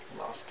Ayun,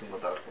 lost in the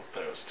Battle of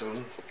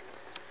Therisden.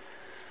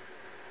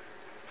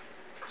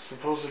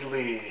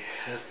 Supposedly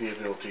has the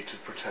ability to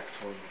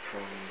protect one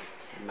from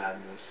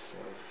madness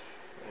of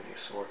any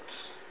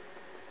sort.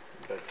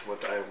 But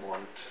what I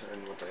want,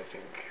 and what I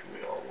think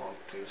we all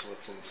want, is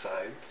what's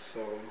inside,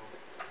 so...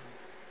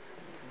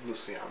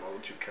 Luciana,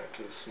 would you care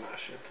to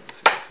smash it and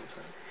see what's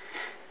inside?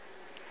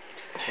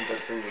 Would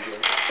that bring you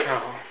joy?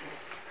 Oh.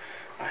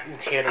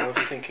 Here I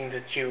was thinking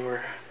that you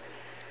were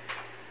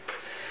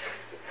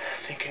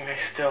thinking I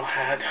still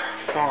had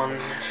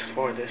fondness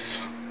for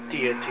this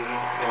deity. Oh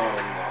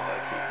no, I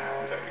keep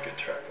very good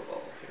track of all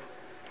of you.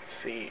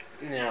 See,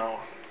 no.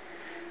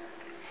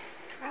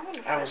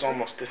 I was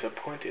almost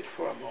disappointed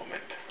for a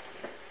moment.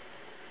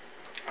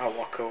 I'll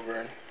walk over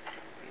and...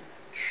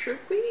 Should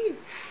we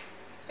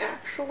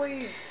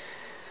actually...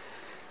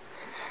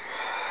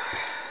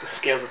 The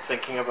scales is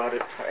thinking about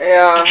it.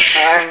 Yeah,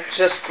 I'm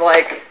just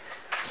like,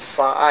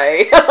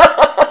 sigh.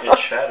 It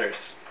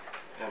shatters,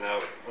 and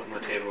out on the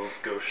table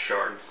go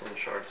shards and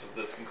shards of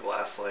this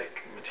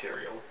glass-like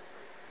material,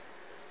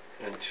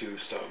 and two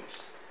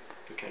stones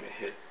that kind of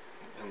hit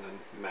and then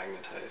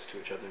magnetize to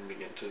each other and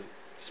begin to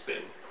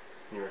spin.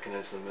 You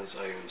recognize them as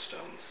Ayun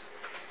stones.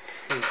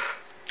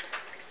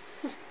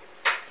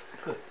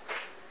 Good.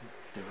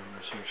 They were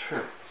my search for.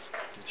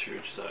 And she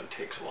reaches out and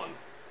takes one,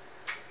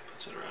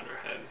 puts it around her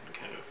head, and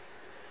kind of,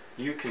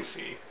 you can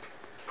see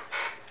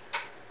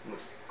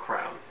this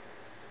crown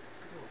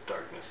of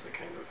darkness that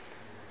kind of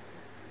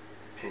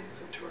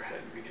pins into her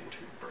head and begin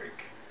to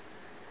break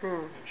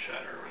and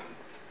shatter around.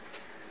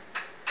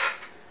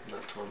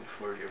 That's one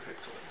for your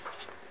victory.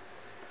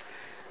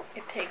 I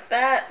take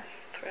that,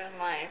 throw it in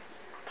my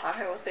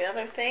pocket with the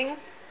other thing.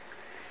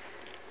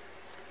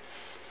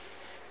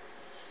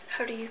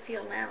 How do you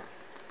feel now?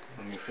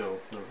 And you feel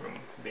the room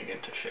begin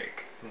to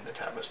shake, and the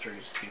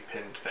tapestries to be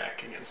pinned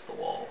back against the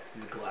wall.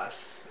 And the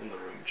glass in the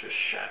room just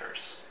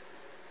shatters.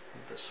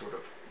 This sort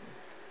of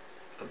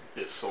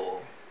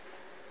abyssal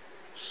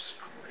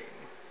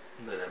scream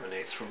that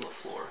emanates from the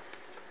floor.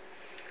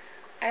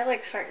 I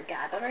like start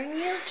gathering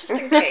you, just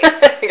in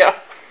case. Yeah.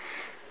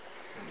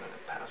 And then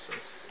it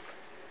passes.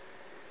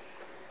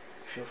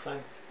 You feel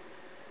fine?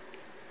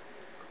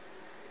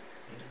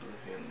 The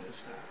oblivion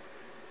is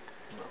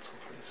not so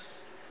pleased.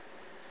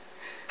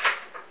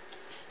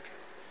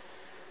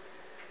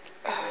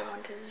 I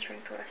wanted to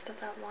drink the rest of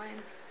that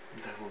wine.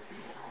 There will be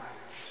more wine.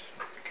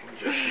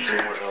 Congestion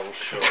somewhere else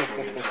show up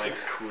and to like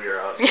clear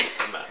out the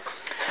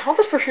mess. All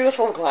this prosciutto's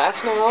full of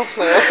glass now,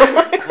 so...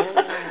 Holding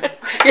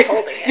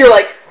it. You're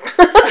like...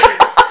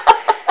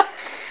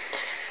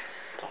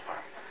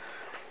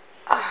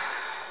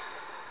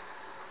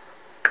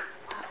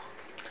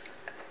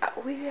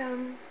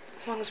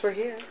 as long as we're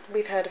here,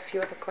 we've had a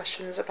few other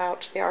questions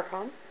about the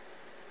Archon.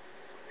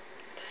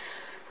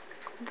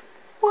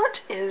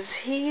 What is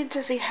he?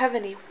 Does he have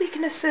any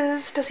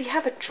weaknesses? Does he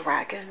have a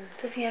dragon?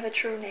 Does he have a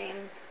true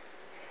name?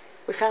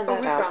 We found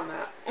that we out. found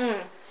that.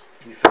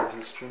 You found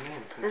his true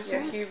name.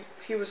 Yeah,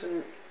 he was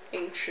an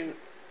ancient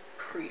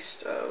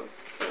priest of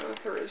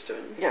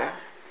Therisden. Yeah.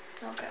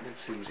 Okay. It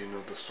seems you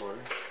know the story.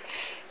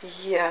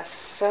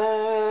 Yes,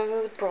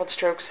 broad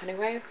strokes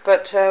anyway,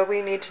 but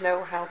we need to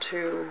know how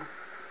to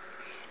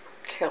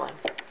kill him.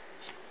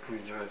 You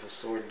drive a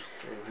sword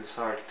through his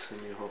heart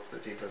and you hope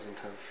that he doesn't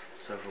have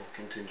several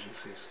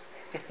contingencies.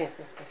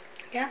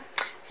 Yeah.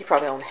 He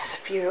probably only has a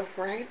few,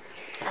 right?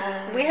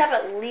 We have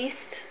at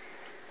least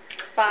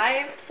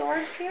 5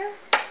 swords here.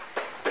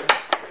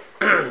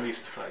 At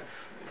least 5.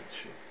 It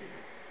should be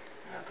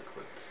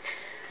adequate,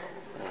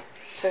 probably.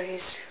 So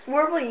he's...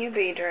 Where will you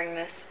be during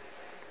this?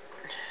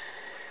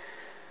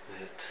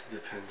 It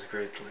depends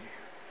greatly.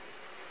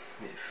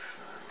 If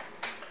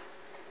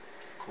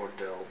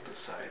Cordell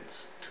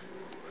decides to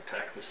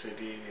attack the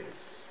city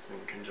is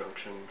in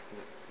conjunction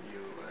with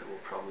you, I will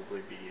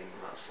probably be in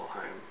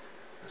Vasselheim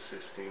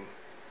assisting.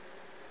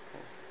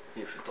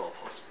 If at all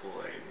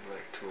possible, I'd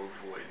like to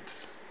avoid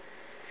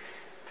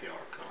the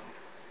Archon.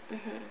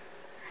 Mm-hmm.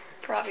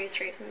 For obvious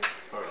reasons.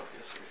 For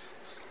obvious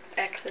reasons.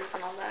 X's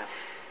and all that.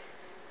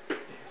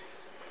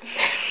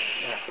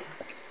 Yes.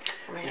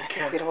 I mean, You I think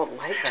can't we'd all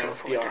like to have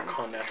avoid the him.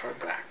 Archon at our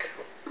back.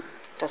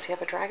 Does he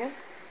have a dragon?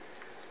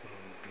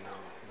 No,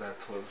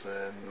 that was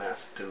a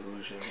mass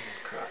delusion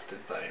crafted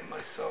by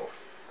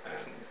myself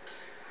and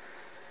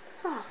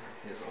Oh,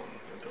 his own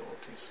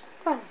abilities.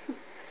 well,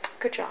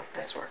 good job.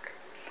 Nice work.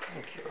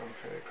 Thank you, I'm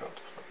very proud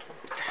of that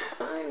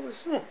one. I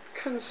was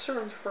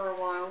concerned for a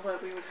while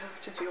that we would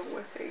have to deal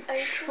with a I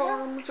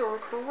charmed or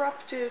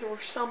corrupted or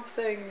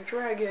something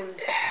dragon.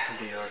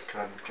 The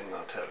Archon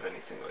cannot have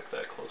anything like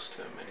that close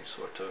to him, any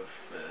sort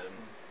of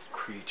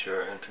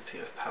creature, entity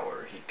of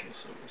power he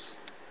consumes.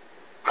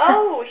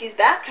 Oh, he's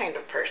that kind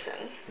of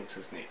person. It's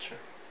his nature.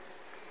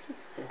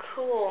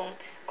 Cool.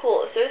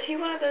 Cool. So is he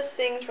one of those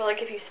things where,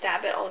 like, if you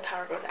stab it, all the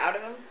power goes out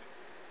of him?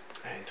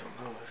 I don't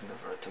know, I've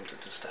never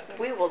attempted to stab him.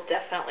 We will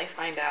definitely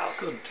find out.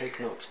 Good, take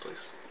notes,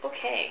 please.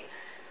 Okay.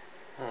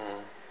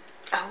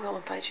 I will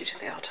invite you to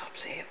the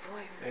autopsy of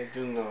William. I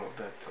do know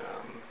that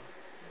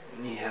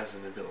he has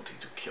an ability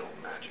to kill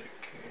magic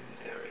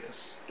in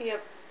areas.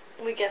 Yep.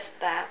 We guessed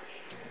that.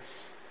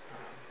 Yes.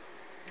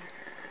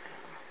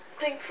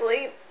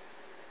 Thankfully,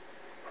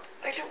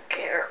 I don't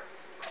care.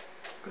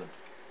 Good.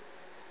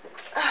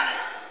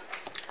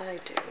 I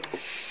do.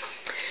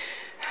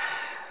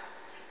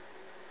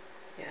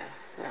 Yeah,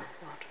 no,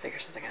 we'll have to figure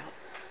something out.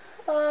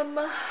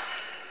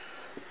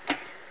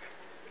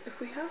 If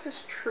we have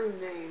his true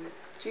name,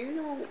 do you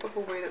know of a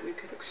way that we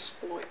could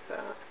exploit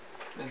that?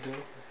 I do.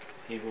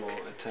 He will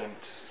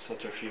attempt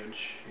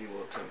subterfuge. He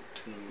will attempt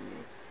to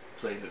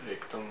play the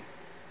victim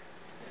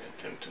and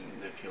attempt to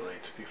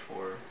manipulate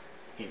before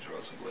he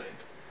draws a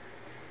blade.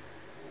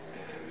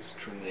 And his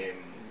true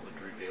name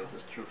would reveal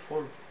his true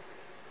form,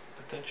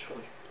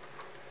 potentially.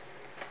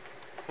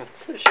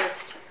 So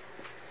just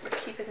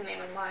keep his name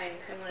in mind,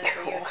 and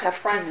whenever you We'll have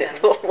confront him,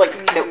 like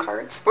note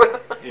cards.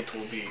 It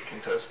will be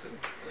contested.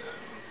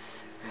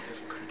 He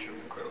is a creature of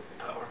incredible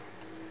power.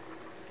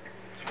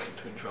 Trying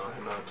to draw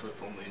him out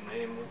with only a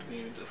name would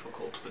be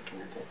difficult but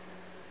doable.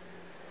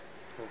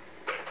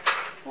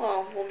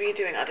 well, we'll be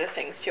doing other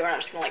things too. We're not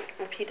just gonna like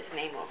repeat his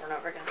name over and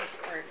over again.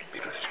 It works.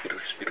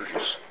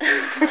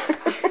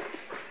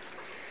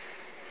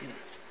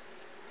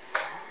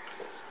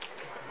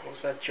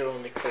 Was that your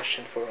only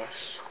question for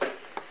us?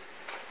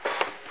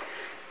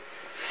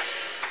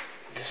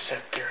 The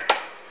scepter,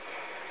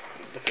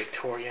 the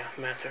Victoria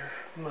matter.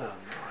 Well,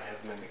 no, I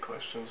have many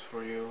questions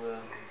for you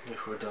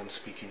if we're done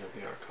speaking of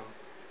the Archon.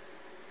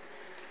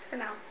 For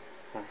now.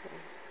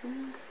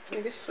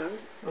 I guess so.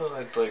 Well,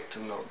 I'd like to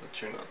know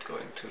that you're not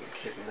going to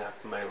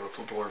kidnap my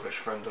little dwarvish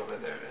friend over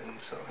there and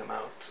sell him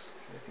out.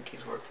 I think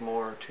he's worth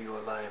more to you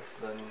alive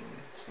than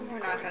some We're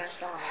coins. not gonna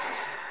sell him.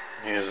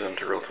 He is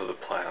integral to the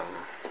plan.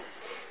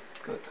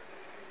 Good.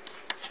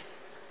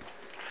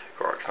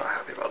 Gork's not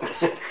happy about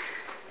this.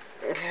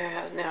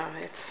 Yeah, no,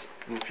 it's...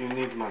 If you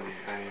need money,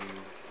 I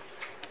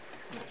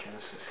can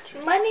assist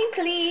you. Money,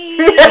 please.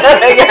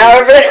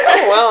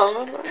 yeah, well,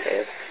 I'm not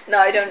it. No,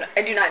 I don't.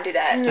 I do not do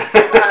that.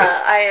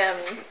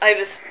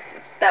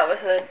 That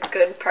was a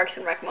good Parks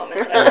and Rec moment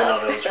that I No,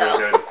 love. that was So.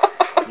 really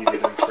good. You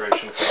get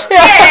inspiration for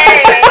that.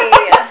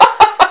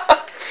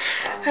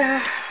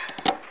 Yay!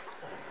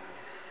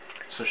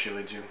 So she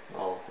leads you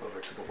all over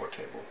to the war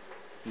table.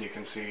 You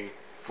can see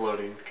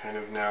floating kind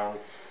of now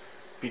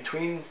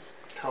between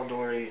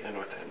Haldori and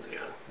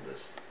Northanzia.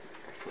 This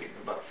fleet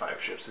of about 5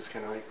 ships is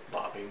kind of like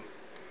bobbing.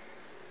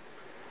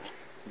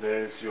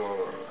 There's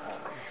your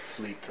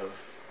fleet of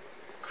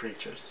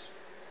creatures.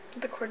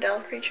 The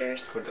Cordell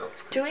creatures.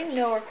 Cordell's Do we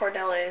know where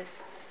Cordell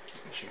is?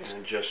 She kind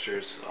of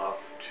gestures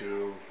off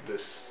to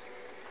this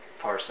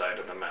far side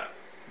of the map,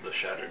 the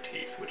Shattered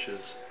Heath, which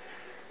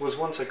was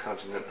once a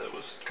continent that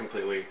was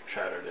completely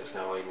shattered, is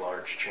now a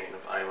large chain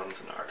of islands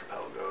and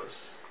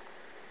archipelagos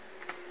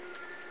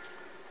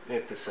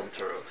at the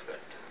center of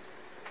that.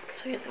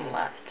 So he hasn't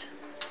left.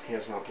 He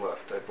has not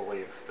left. I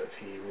believe that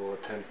he will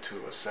attempt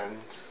to ascend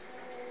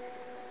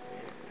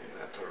in a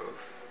matter of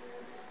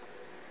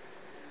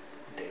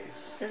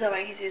days. Is that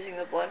why he's using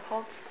the blood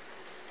cults?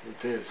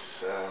 It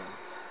is.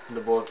 The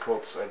blood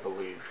cults, I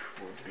believe,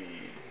 would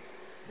be,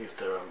 if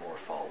there are more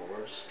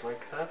followers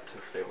like that,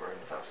 if they were in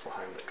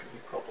Vasselheim, that could be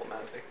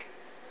problematic.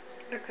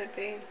 There could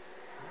be.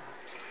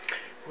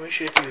 We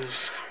should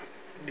use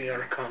the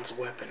Archon's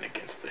weapon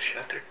against the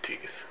Shattered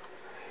Teeth.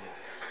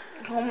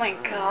 Oh my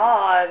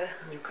god.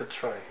 You could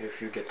try,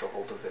 if you get a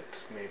hold of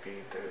it, maybe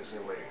there's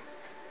a way.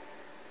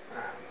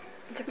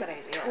 It's a good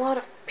idea. A lot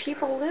of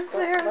people live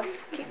there.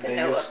 Let's keep a They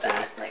note used of to.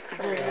 that, like,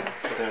 for real.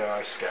 There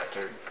are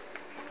scattered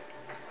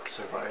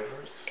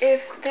survivors.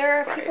 If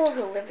there are Right. people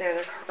who live there,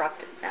 they're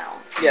corrupted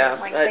now. Yeah,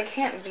 Like, I- they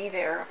can't be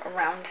there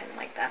around him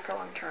like that for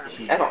long term.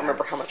 I don't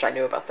remember how much I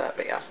knew about that,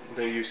 but yeah.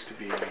 There used to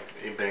be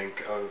a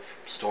bank of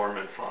storm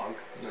and fog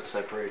that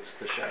separates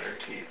the Shattered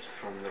Teeth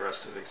from the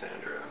rest of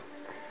Exandria.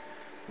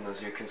 And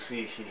as you can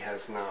see, he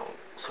has now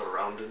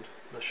surrounded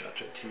the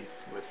Shattered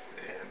Teeth with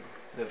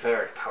a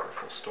very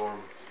powerful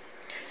storm.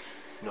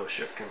 No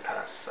ship can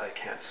pass. I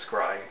can't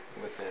scry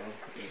within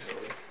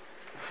easily.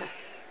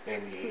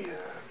 Any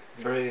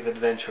brave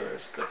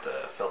adventurers that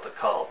felt a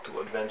call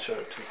to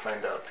adventure to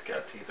find out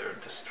got either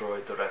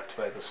destroyed, wrecked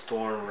by the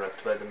storm,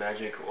 wrecked by the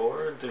magic,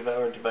 or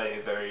devoured by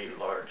a very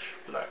large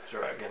black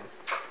dragon.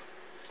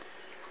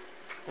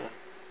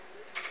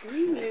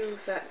 We knew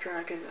that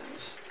dragon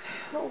as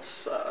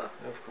Elsa.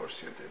 Of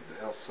course you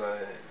did.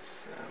 Elsa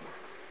is...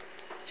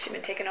 She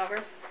been taken over?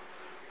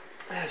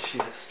 she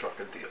has struck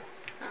a deal.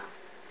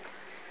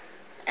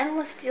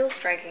 Endless deal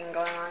striking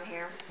going on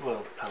here. Well,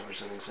 the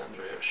powers in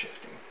Exandria are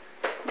shifting.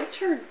 What's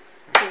her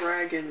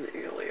dragon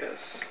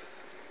alias?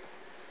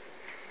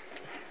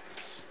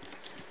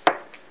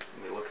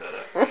 Let me look that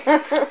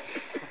up.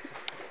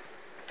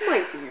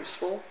 Might be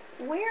useful.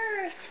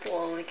 We're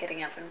slowly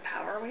getting up in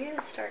power. We need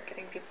to start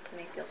getting people to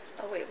make deals.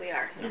 Oh wait, we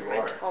are. You Never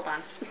mind. are. Hold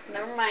on.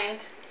 Never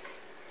mind.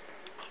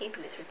 Hey,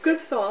 please. Good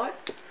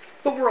thought.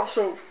 But we're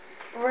also,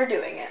 We're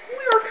doing it.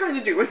 we are kind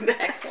of doing that.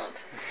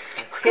 Excellent.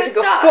 We had to Good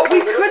go. thought. But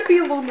we could be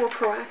a little more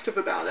proactive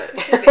about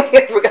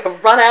it. We're gonna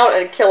run out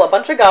and kill a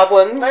bunch of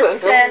goblins Let's and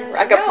send.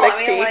 rack up some No,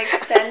 XP. I mean like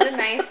send a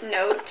nice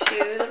note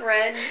to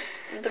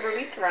the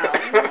Ruby Throne.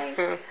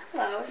 Like,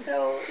 hello.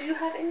 So you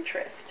have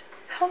interest.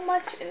 How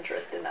much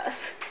interest in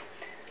us?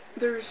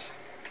 There's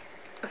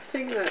a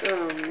thing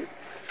that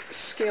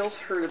Scales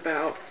heard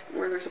about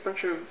where there's a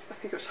bunch of, I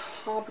think it was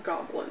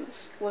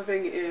hobgoblins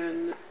living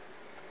in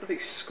the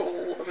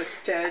skull of a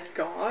dead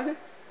god.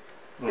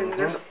 And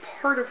there's a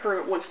part of her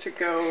that wants to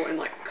go and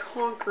like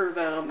conquer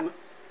them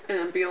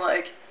and be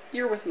like,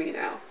 you're with me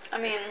now. I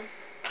mean,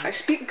 I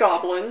speak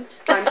goblin.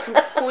 I'm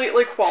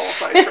completely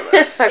qualified for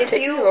this. I'm if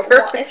taking you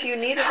over. if you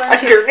need a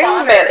bunch Under of new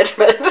fodder,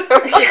 management.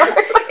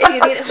 if you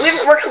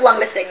need, we're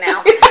Columbusing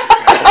now.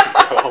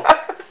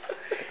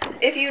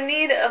 If you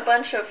need a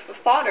bunch of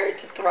fodder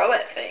to throw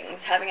at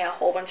things, having a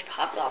whole bunch of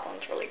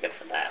hobgoblins is really good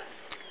for that.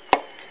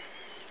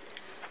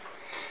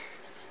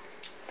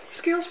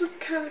 Scales would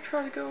kind of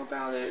try to go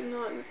about it in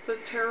not the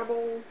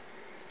terrible,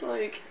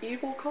 like,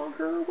 evil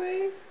conqueror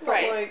way, but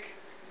Right. like,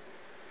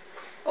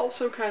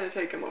 also kind of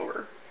take him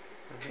over.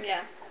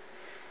 Yeah.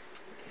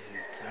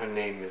 Her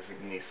name is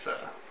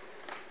Nisa.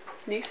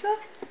 Nisa?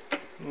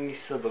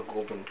 Nisa the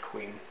Golden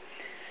Queen.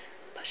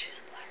 But she's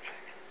a black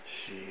dragon.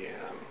 She,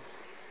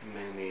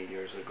 many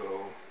years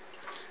ago,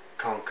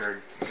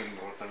 conquered the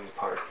northern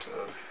part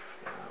of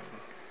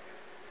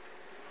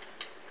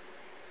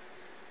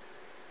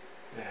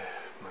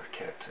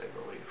Marquette, I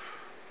believe.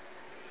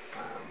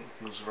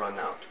 Was run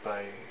out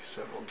by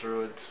several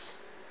druids.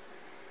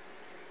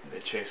 They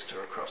chased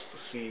her across the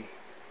sea,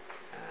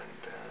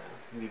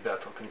 and the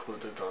battle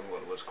concluded on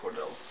what was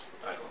Cordell's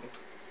Island,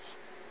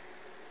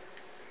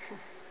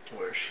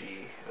 where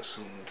she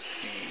assumed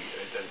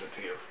the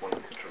identity of one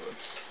of the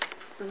druids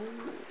in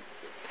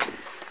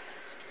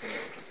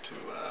order to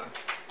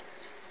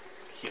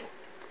heal.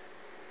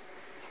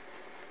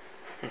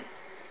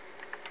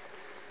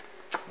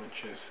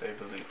 Which is, I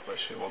believe, why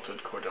she wanted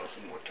Cordell's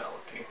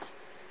immortality.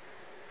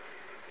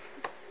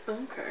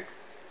 Okay.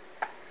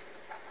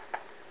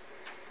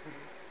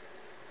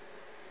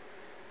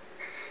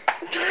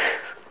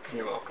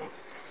 You're welcome.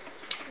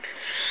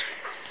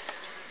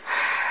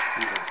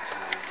 But,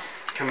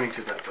 coming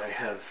to that, I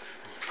have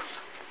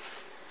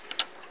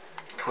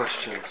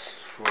questions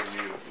for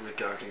you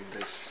regarding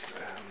this.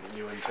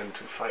 You intend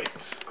to fight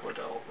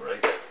Cordell,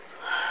 right?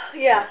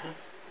 Yeah.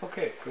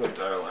 Okay, good.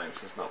 Our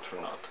alliance is not for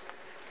naught.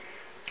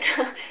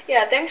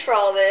 Yeah, thanks for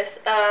all this.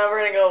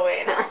 We're gonna go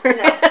away now.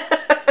 No.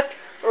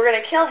 We're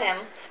gonna kill him,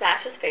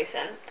 smash his face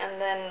in,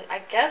 and then I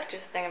guess do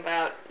something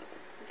about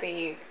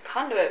the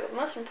conduit. But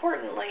most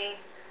importantly,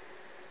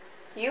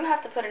 you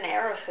have to put an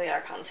arrow through the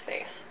Archon's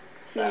face.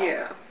 So.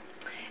 Yeah.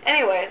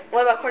 Anyway,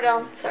 what about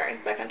Cordell? Sorry,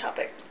 back on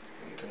topic.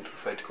 You intend to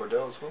fight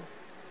Cordell as well?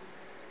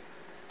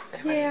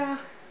 Yeah.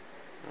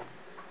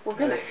 We're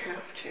gonna I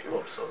have to.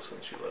 hope so,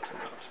 since you let him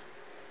out.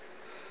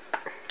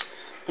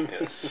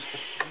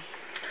 Yes.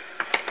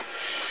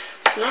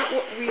 It's not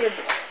what we had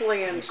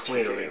planned to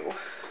Clearly. do.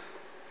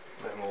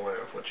 I'm aware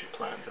of what you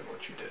planned and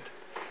what you did.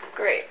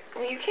 Great.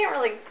 Well, you can't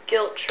really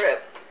guilt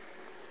trip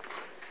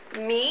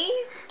me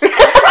and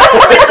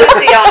probably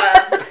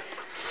Luciana.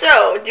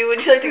 So, would you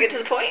like to get to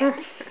the point?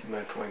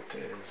 My point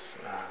is,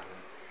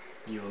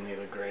 you will need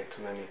a great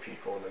many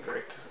people and a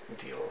great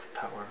deal of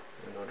power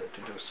in order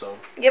to do so.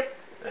 Yep.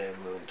 I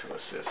am willing to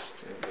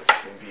assist in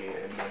this and be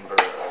a member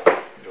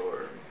of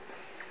your...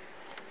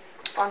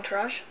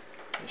 Entourage?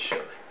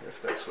 Sure,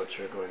 if that's what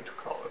you're going to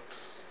call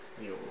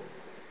it. You...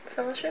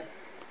 Fellowship?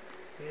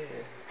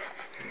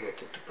 Yeah. We'll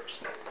get to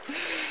personal.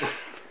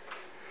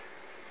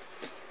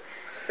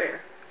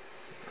 Fair.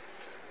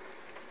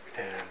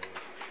 And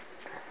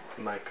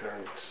my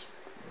current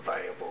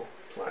viable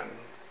plan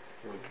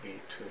would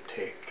be to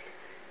take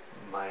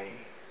my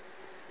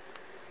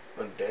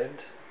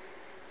undead,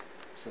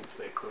 since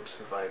they could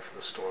survive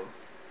the storm,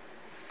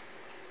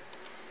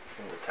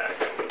 and attack,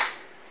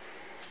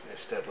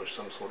 establish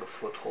some sort of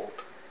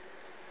foothold.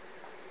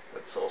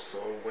 That's also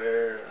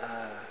where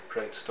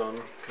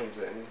Brightstone comes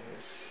in.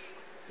 His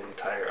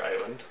entire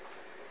island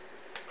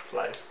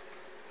flies.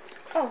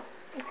 Oh,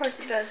 of course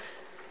it does.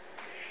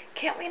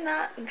 Can't we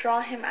not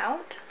draw him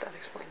out? That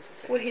explains the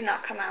things. Would he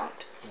not come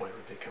out? Why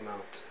would they come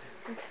out?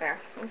 That's fair.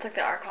 It's like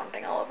the Archon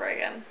thing all over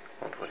again.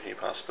 What would he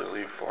possibly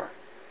leave for?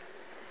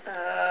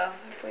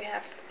 If we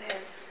have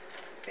his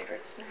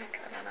favorite snack,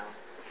 I don't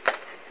know.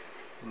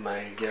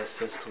 My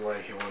guess as to why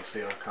he wants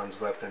the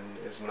Archon's weapon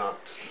is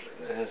not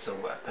as a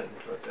weapon,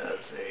 but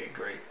as a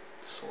great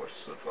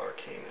source of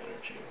arcane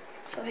energy.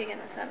 So he can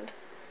ascend.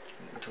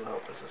 To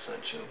help his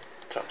ascension.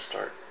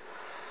 Jumpstart.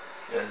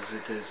 As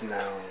it is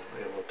now,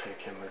 it will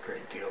take him a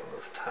great deal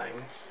of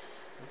time,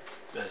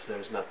 as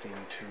there's nothing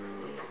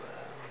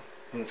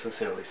to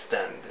necessarily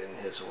stand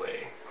in his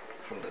way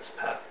from this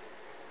path.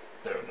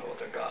 There are no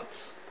other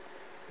gods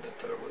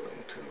that are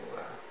willing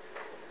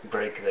to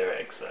break their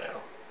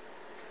exile.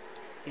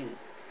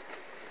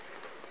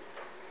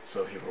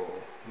 So he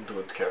will do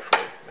it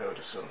carefully, I would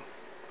assume.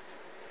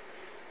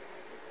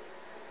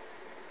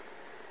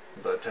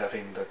 But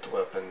having that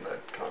weapon,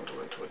 that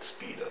conduit, would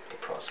speed up the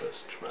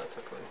process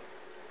dramatically.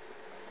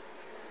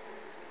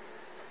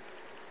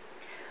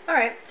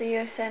 Alright, so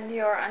you send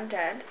your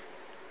undead.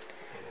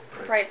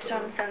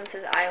 Brightstone sends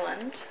his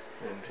island.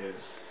 And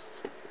his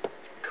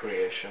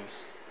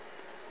creations.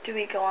 Do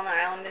we go on the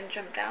island and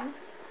jump down?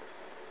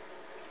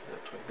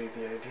 That would be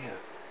the idea.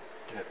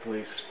 At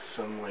least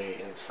some way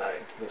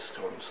inside the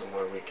storm,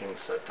 somewhere we can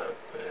set up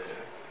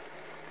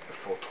a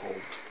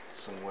foothold,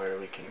 somewhere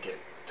we can get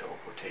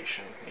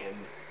teleportation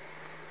in.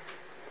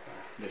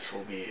 This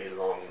will be a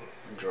long,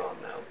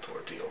 drawn-out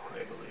ordeal,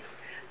 I believe.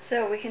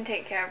 So we can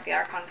take care of the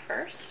Archon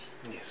first?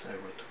 Yes, I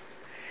would.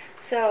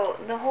 So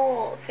the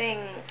whole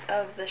thing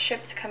of the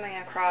ships coming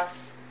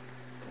across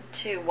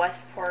to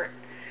Westport,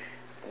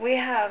 we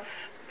have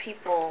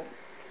people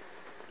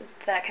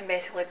that can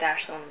basically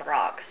dash them on the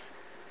rocks.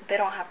 They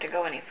don't have to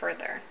go any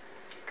further.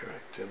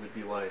 Correct. It would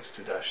be wise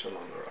to dash them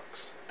on the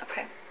rocks.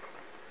 Okay.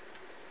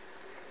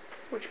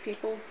 Which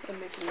people? I'm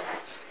making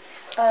notes.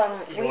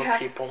 We Your have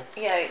people.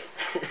 Yeah,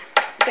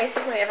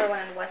 basically everyone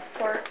in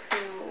Westport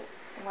who,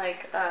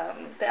 like,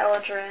 the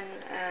Eladrin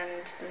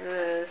and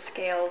the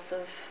Scales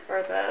of,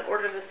 or the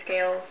Order of the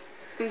Scales.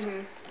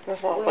 Mm-hmm.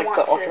 There's all, We like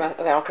want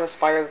the alchemist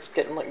fire that's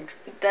getting like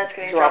That's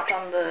getting dropped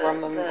dropped on the,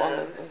 from them the on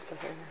the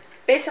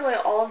basically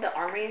all of the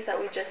armies that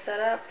we just set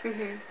up.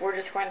 Mm-hmm. We're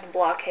just going to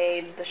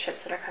blockade the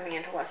ships that are coming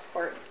into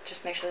Westport.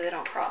 Just make sure they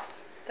don't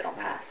cross. They don't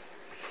pass.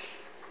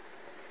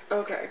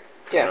 Okay.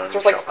 Yeah, 'cause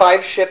there's like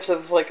 5 ships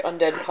of like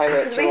undead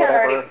pirates Because or we had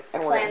whatever. already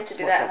and we're planned gonna to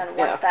do smush that, and them.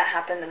 then once that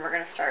happened, then we're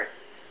going to start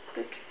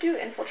do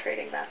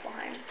infiltrating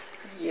Vasselheim.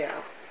 Yeah.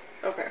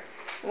 Okay.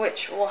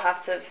 Which we'll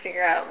have to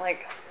figure out,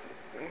 like,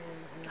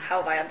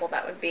 how viable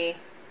that would be.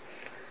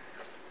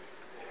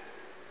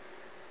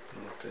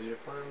 What is your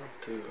plan?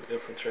 To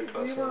infiltrate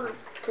We Vassal? were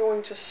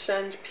going to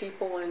send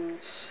people in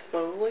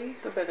slowly,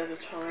 a bit at a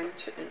time,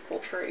 to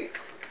infiltrate.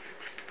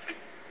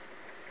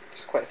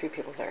 There's quite a few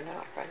people there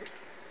now, right?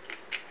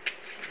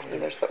 I mean,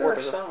 there's the There are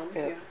order, some,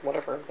 yeah.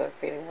 whatever the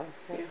feeding one.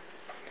 Yeah.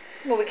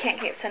 Well, we can't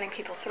keep sending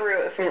people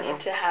through if we need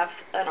to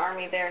have an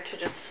army there to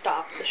just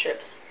stop the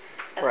ships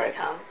as Right. they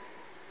come.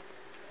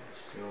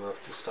 Yes, you'll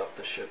have to stop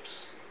the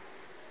ships.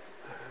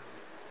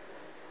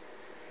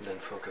 Then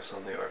focus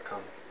on the Archon.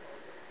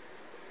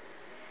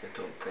 I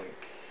don't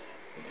think...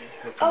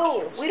 I think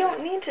he was We don't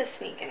there. need to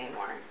sneak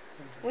anymore.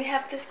 We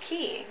have this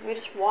key. We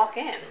just walk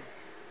in.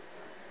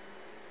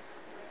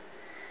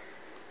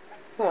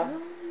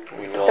 Well,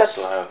 We will That's-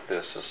 also have the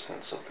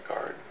assistance of the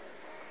guard.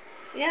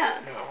 Yeah.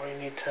 No,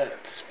 we need to.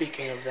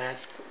 Speaking of that,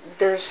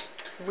 there's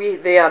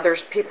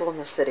people in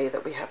the city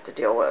that we have to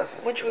deal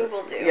with. Which we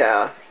will do.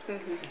 Yeah.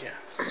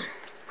 yes,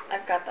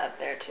 I've got that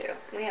there too.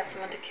 We have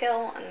someone to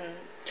kill and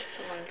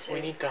someone to... we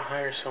need to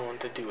hire someone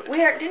to do it.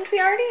 Didn't we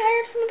already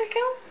hire someone to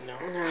kill? No.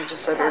 No, we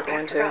just said we were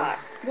going to. forgot.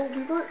 Well,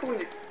 we weren't going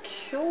to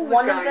kill the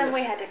One guy of them in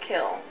we the- had to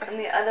kill, and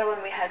the other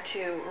one we had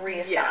to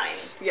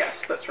reassign.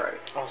 Yes, that's right.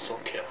 Also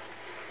kill.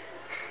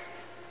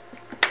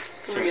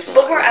 Reassign.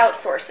 But we're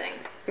outsourcing.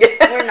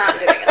 We're not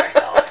doing it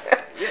ourselves.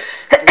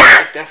 Yes, we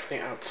should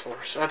definitely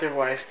outsource.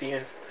 Otherwise,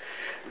 the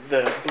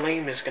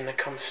blame is going to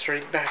come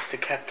straight back to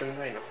Captain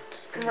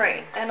Reynolds.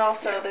 Right, and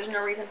also there's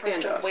no reason for us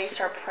And to us. waste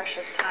our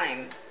precious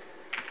time.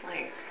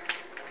 Like,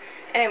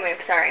 anyway,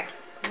 sorry.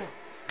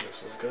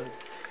 This is good.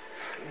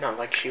 Not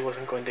like she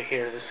wasn't going to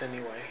hear this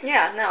anyway.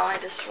 Yeah, no, I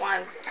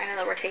know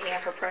that we're taking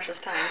up her precious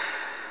time.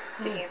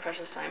 Speaking of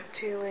precious time.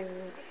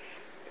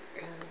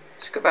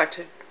 Let's go back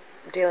to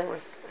dealing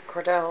with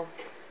Cordell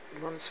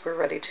once we're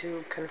ready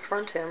to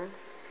confront him.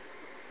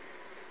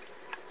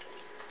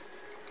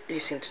 you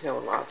seem to know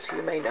lots.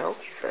 You may know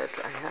that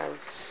I have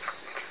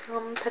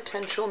some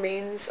potential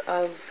means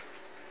of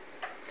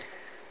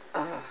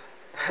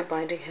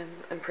binding him,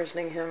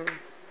 imprisoning him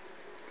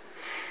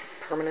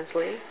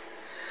permanently.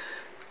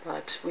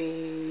 But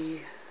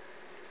we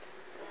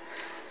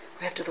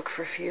have to look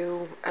for a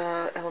few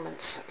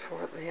elements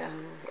for the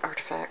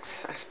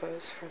artifacts, I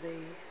suppose, for the...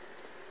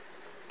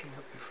 I can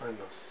help you find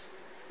those.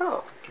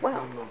 Oh, Give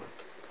well. me a moment.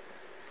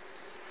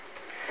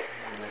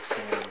 The next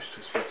thing I wish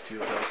to speak to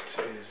you about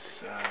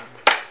is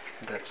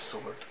that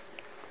sword.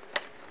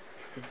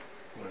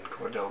 When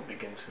Cordell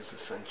begins his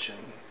ascension,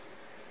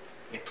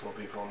 it will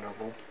be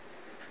vulnerable.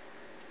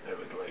 I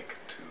would like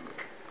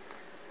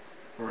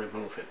to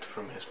remove it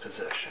from his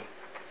possession.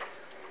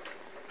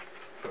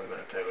 For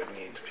that I would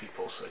need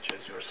people such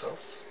as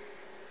yourselves.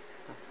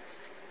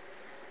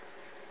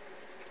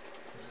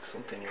 Is this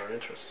something you're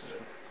interested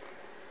in?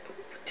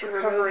 To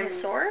remove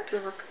his sword?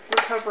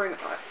 Recovering,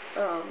 I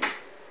don't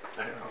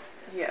know.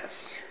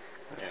 yes.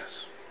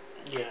 Yes.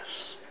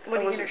 Yes. What I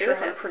are you wasn't gonna do sure with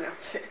how to it?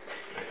 pronounce it.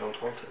 I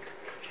don't want it.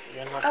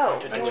 You're not Oh,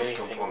 going to do I just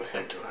anything don't want with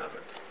him it. to have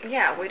it.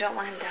 Yeah, we don't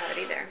want him to have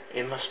it either.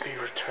 It must be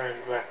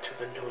returned back to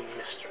the Newing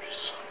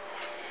Mistress.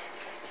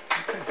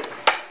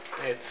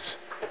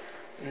 It's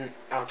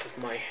out of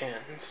my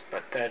hands,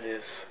 but that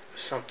is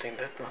something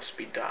that must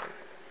be done.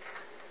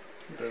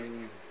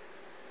 Then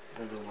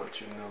I will let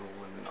you know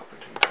when an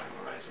opportune time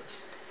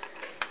arises.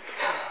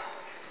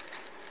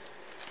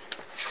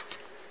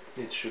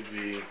 It should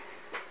be,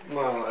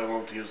 well, I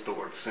won't use the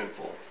word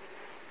simple,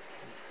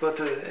 but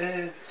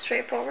a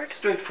Straightforward?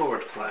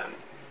 straightforward plan.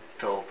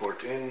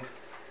 Teleport in,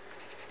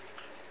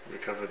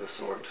 recover the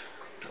sword,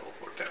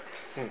 teleport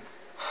out.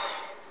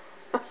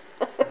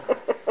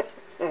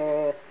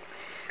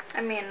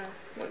 I mean,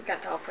 we've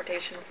got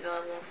teleportations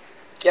available.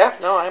 Yeah,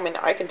 no, I mean,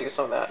 I can do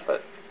some of that,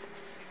 but...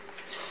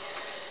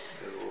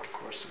 I will, of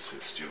course,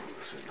 assist you in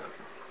this endeavor.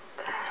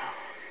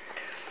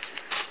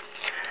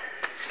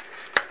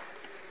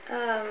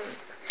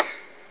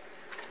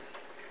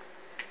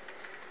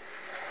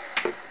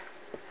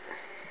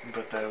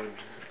 But I would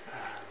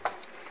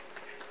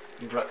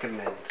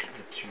recommend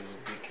that you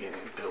begin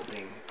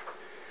building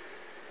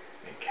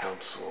a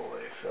council,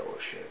 a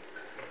fellowship,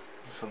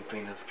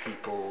 something of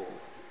people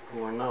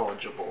who are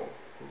knowledgeable,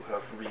 who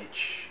have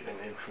reach and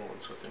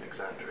influence within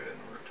Exandria in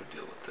order to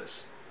deal with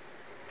this.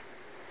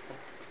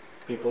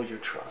 People you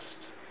trust.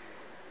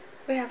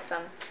 We have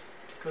some.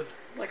 Good.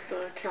 Like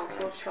the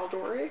Council of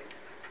Taldori.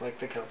 Like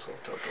the Council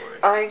of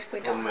Taldori. We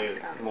don't Only have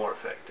them. more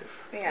effective.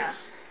 Yeah.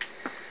 Yes.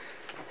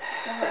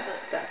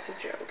 That's a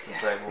joke.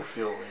 And I will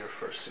fill your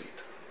first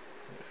seat,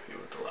 if you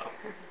would allow.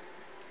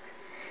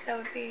 That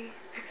would be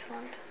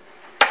excellent.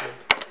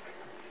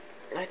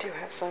 I do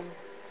have some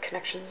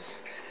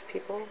connections with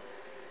people,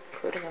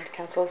 including on the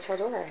Council of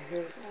Taldori,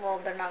 who... Well,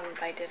 they're not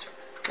invited.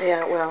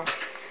 Yeah, well,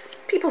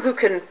 people who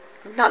can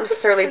not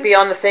necessarily be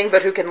on the thing,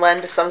 but who can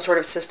lend some sort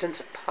of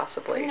assistance,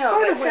 possibly. No,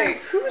 By but the way,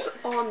 since who's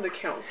on the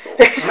council?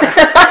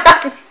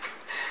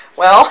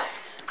 Well...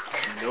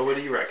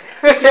 Nobody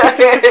recognizes.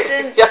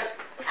 since Yeah.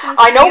 since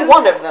I know you-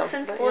 one of them,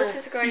 Since but Bliss yeah.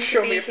 is going You to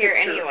show be me a here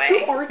picture. anyway,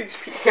 Who are these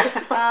people?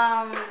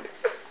 the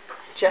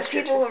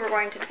Gesture people to- who we're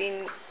going to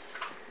be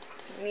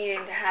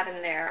needing to have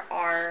in there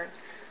are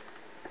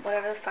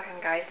whatever the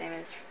fucking guy's name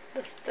is,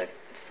 the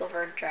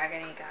silver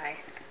dragony guy,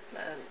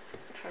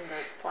 from the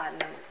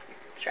platinum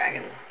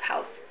dragon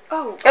house.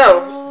 Oh.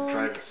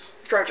 Drivers.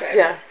 Drivers.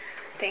 Yeah.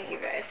 Thank you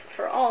guys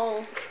for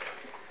all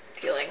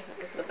dealing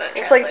with the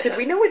It's like, did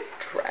we know a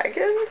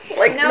dragon?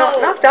 Like, No.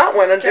 not that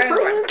one, a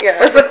different Dragonborn. one?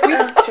 Yes. We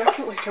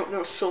definitely don't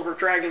know Silver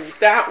Dragon.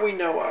 That we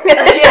know of.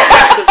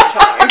 Yeah. This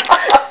time.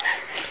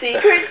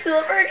 Secret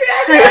silver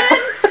dragon.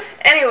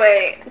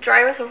 Anyway,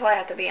 Drivus will probably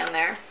have to be on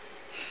there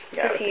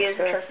Yeah, I because would he think is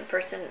so. a trusted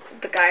person.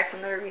 The guy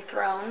from the Ruby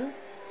Throne.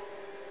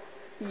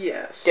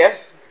 Yes. Yeah,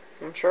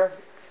 I'm sure.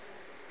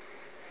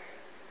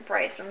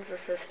 Brightstone's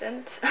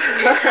assistant.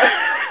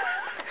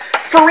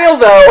 For real,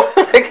 though.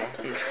 Like,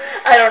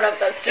 I don't know if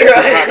that's true.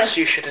 Perhaps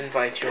you should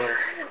invite your...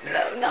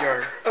 No.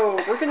 Your...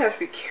 Oh, we're gonna have to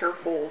be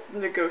careful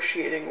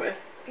negotiating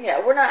with.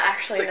 Yeah, we're not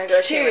actually The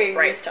negotiating king-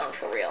 with Brightstone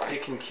for real. You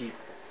can keep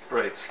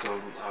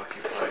Brightstone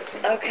occupied.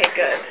 Okay,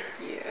 good.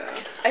 Yeah.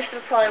 I should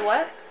have probably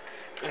what?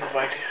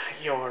 Invite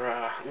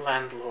your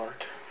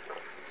landlord.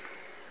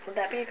 Would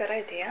that be a good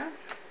idea?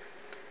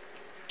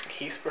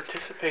 He's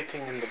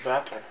participating in the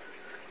battle.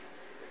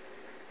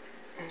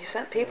 you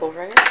sent people,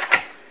 right?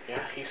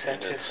 Yeah, he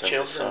sent did his send his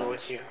children sons.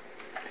 with you.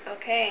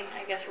 Okay,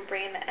 I guess we're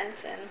bringing the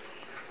ensign.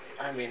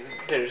 I mean,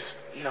 there's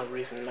no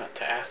reason not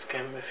to ask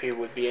him if he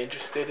would be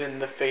interested in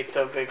the fate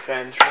of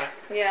Exandria.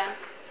 Yeah.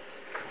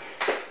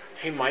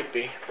 He might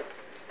be.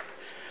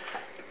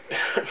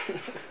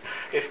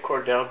 If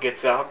Cordell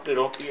gets out,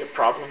 it'll be a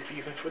problem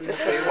even for the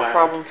This is a Feywild.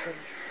 problem for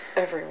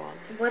everyone.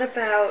 What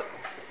about...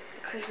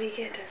 Could we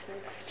get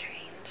Desmond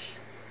Strange?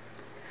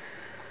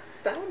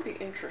 That would be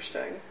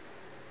interesting.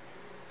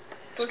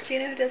 Bliss, do you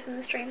know who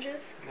Desmond Strange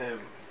is? I'm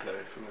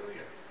very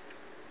familiar.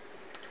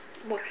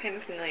 What kind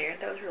of familiar?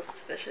 That was real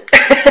suspicious.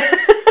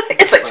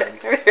 It's Insight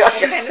check. What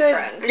kind of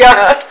friend?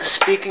 Yeah.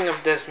 Speaking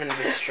of Desmond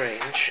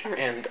Lestrange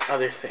and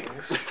other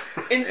things,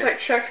 Insight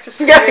check to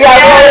see. Yeah.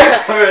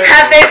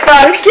 Have they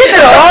fucked? Get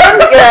it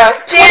on. Yeah.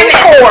 Damn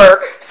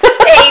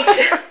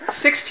it. 4.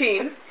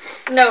 16.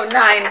 No,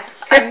 9.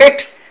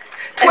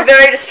 I'm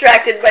very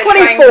distracted by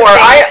 24. trying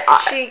to think.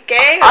 Is she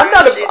gay? Or I'm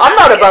not. is she I'm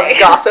not above gay?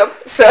 gossip.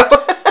 So.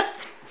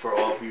 For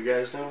all of you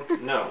guys know,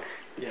 no.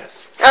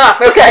 Yes.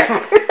 Okay.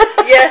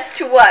 Yes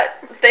to what?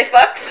 They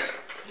fucked?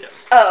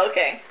 Yes. Oh,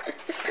 okay.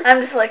 I'm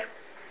just like,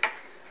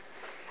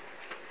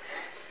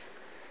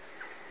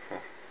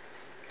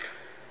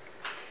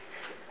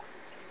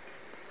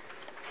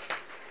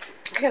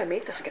 I gotta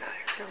meet this guy.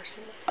 I've never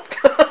seen him.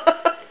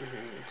 I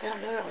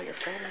don't know all your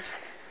friends.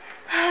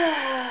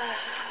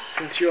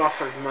 since you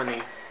offered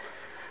money,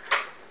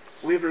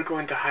 we were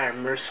going to hire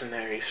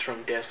mercenaries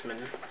from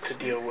Desmond to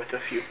deal with a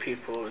few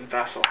people in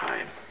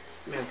Vasselheim,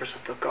 members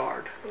of the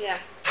guard. yeah,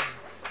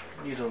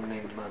 You don't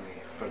need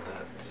money for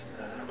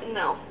that.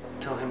 no.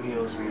 Tell him he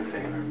owes me a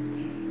favor.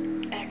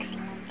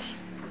 Excellent.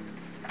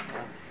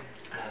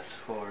 As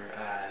for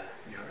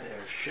your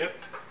airship,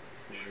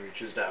 she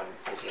reaches down,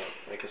 pulls out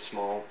like a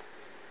small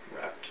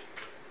wrapped,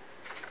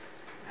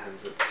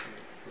 hands it to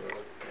the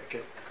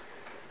packet.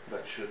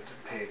 That should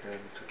pay them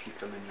to keep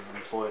them in your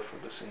employ for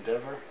this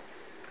endeavor.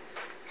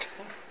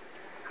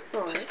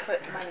 Just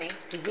put money.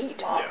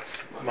 Neat.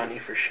 Lots. Money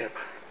for ship.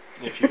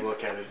 If you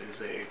look at it, it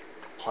is a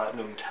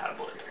platinum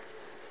tablet.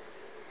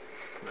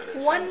 That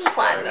is One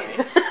platinum.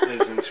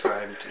 is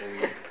inscribed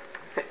in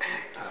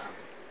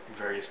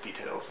various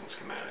details and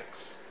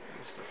schematics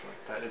and stuff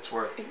like that. It's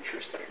worth,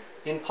 Interesting.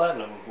 in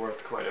platinum,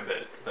 worth quite a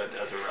bit, but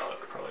as a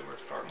relic, probably worth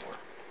far more.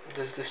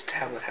 Does this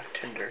tablet have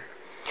Tinder?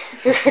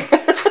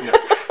 Yeah.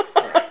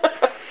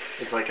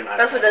 It's like an iPad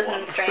That's what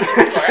Desmond 1. Strange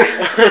is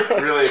for.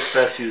 Really, it's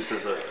best used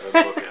as a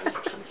bookend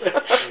or something.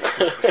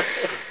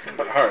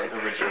 Alright.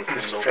 Original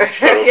Kindle.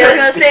 Yeah, I was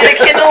gonna say the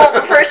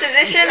Kindle first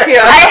edition.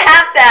 Yeah. I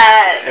have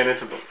that. And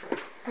it's a book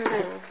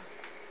frame.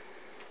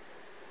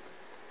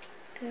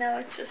 No,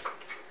 it's just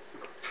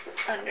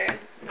under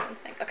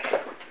something. Okay.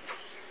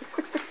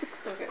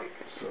 Okay.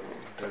 So,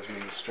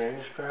 Desmond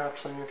Strange,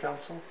 perhaps, on your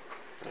council?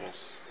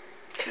 Yes.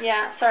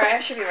 Yeah. Sorry, I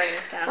should be writing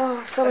this down.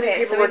 Oh, so many Okay,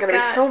 people so are going to be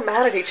we've got- so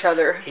mad at each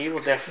other. He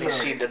will definitely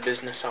Sorry. see the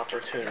business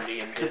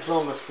opportunity in this.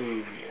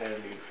 Diplomacy and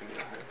leave in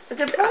your hands.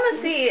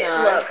 Diplomacy.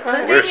 Yeah. Look, the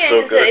thing We're is, so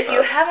is good that at if you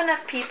that. have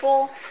enough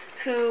people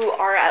who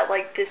are at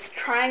like this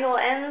triangle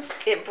ends,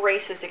 it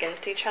braces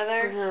against each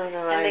other. No,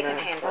 And they can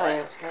handle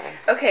it. Right.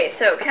 Okay,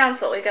 so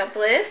council, we've got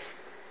Bliss,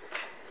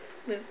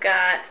 we've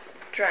got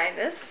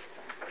Drivus.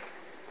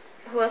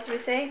 Who else did we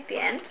say? The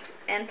Ent?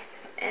 And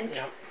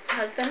Yep.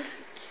 husband?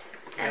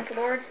 Yep. Ent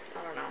Lord?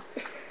 I don't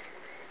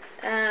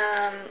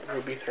know.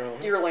 Ruby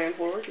Throne. Your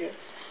landlord,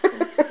 yes.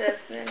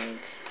 Desmond,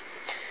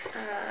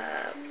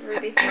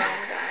 Ruby Throne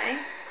guy.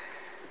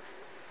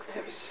 I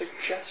have a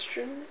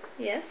suggestion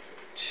Yes.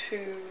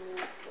 to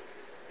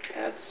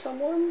add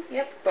someone.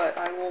 Yep. But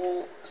I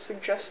will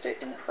suggest it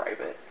in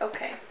private.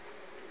 Okay.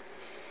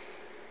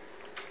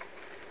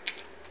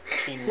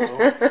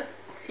 Chemo.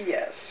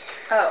 Yes.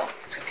 Oh,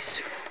 It's going to be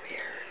super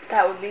weird.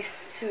 that would be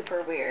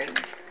super weird.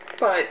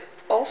 But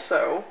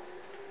also,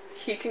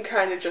 he can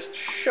kind of just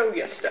show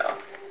you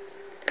stuff.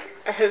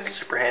 As,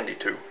 Super handy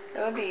too.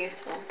 That would be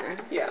useful.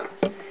 yeah.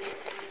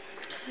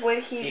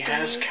 Would he He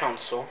has be...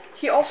 counsel.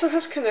 He also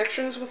has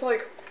connections with,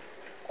 like,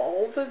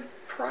 all the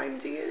prime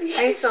deities.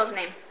 How do you spell his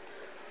name?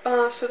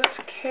 So that's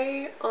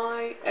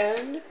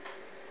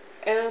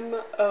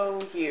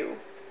Kinmou.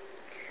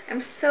 I'm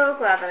so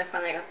glad that I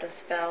finally got this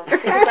spelled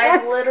because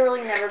I've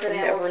literally never been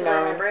able Never to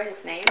known. remember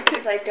his name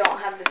because I don't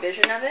have the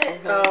vision of it.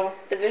 Oh,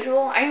 The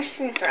visual. I'm just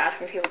gonna start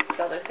asking people to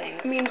spell their things.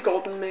 it means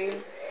golden mane.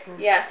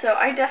 Yeah, so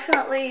I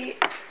definitely,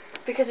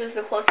 because it was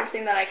the closest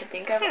thing that I could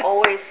think of,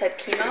 always said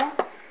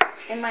chemo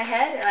in my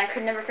head, and I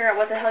could never figure out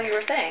what the hell you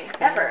were saying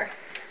ever.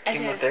 I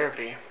didn't-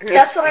 Chemotherapy.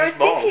 That's what I He's was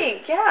bald.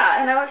 thinking. Yeah,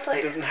 and I was He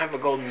like, doesn't have a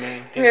golden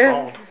mane. He's Yeah.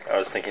 bald. I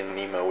was thinking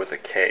Nemo with a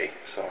K,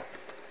 so.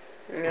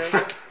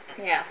 Yeah.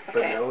 yeah, But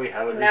okay. now we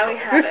have it. Now we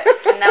resolved. have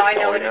it, and now I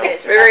know Now what we it know.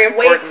 is. Very That's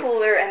way important.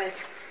 cooler, and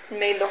it's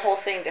made the whole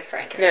thing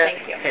different. So Yeah.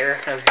 thank you. Hair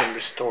has been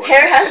restored.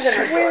 Hair has been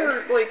I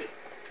restored. swear, like,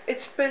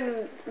 it's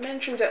been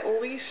mentioned at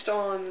least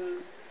on...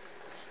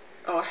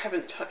 Oh, I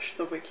haven't touched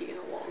the wiki in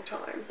a long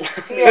time.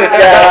 Yeah.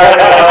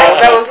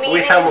 that I was- keep We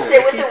meaning have to a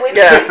sit with wiki. the wiki.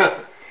 Yeah.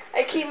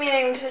 I keep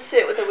meaning to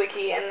sit with the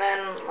wiki, and then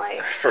like,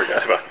 I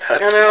forgot about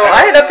that. I know.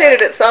 I had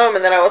updated it some,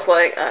 and then I was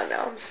like, oh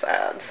no, I'm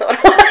sad. So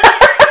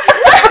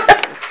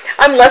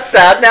I'm less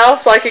sad now,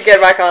 so I could get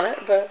back on it.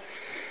 But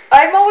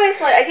I'm always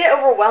like, I get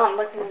overwhelmed.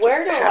 Like,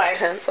 where do past I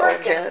tense, all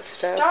frickin' Janet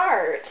stuff.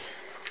 start?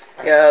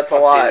 yeah, it's a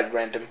lot. Updated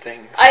random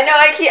things. I know.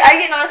 I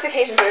get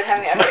notifications every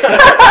time we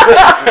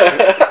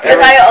update because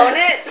I own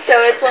it. So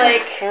it's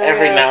like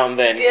Every now and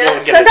then. Yeah. you'll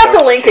get Send a out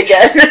the link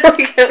notification. again.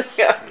 We can-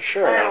 yeah.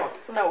 Sure. I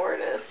don't know where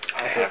it is. I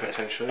So have it.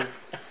 potentially,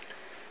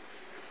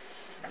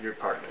 your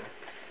partner,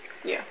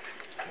 Yeah.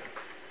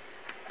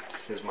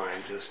 his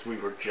mind just, we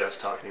were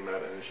just talking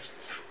about it, and it's just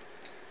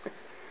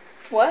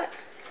What?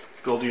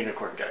 gold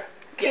unicorn guy.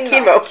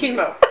 Chemo.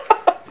 Chemo.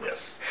 Chemo.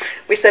 Yes.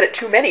 We said it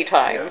too many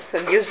times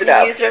and used it You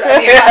up. used it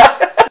up,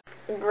 yeah.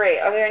 Great.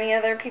 Are there any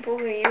other people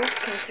who you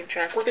can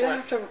suggest? We're gonna to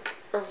have us?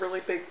 a really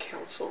big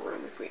council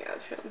room if we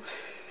add him.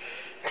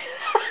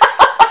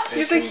 I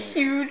He's a can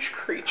huge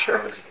creature.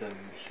 house them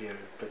here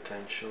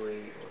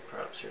potentially, or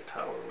perhaps your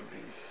tower would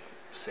be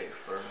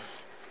safer.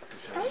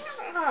 Depends.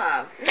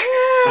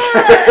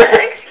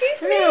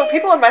 Excuse me. No,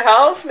 people in my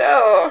house?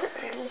 No.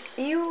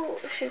 You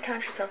should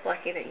count yourself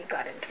lucky that you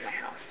got into my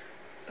house.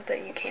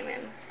 That you came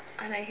in.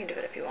 I know you can do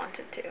it if you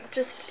wanted to.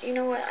 Just, you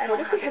know what? I don't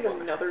What if we have have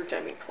people. another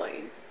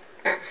demi-plane?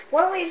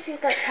 Why don't we just use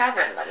that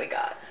tavern that we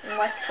got in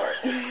Westport?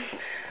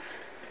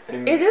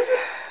 It is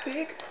a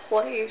big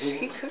place.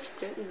 He could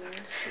fit in there.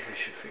 We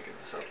should figure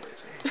this out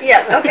later.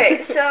 Yeah, okay,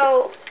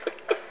 so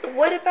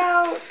what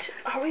about,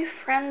 are we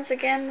friends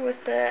again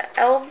with the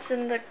elves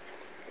and the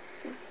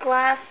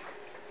glass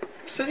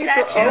statue?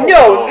 Oh.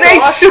 No, they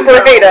gosh, super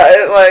no. hate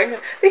us. Like,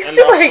 they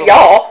still also- hate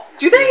y'all.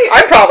 Do they?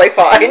 I'm probably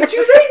fine. Do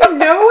they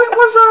know it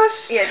was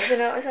us? Yeah, did you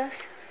know it was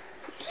us?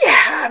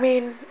 Yeah, I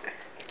mean,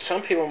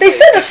 Some people they might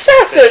said be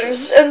assassins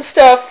suspicious. and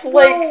stuff.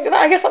 Well, like,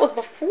 I guess that was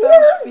before.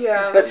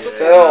 Yeah, But that's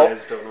still. You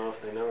guys don't know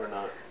if they know or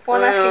not.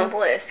 Well, I'm Yeah. asking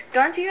Bliss.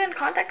 Aren't you in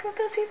contact with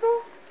those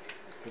people?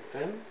 With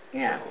them?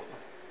 Yeah. No.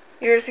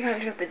 You're just in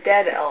contact with the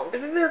dead I think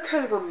elves. they're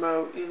kind of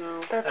remote, you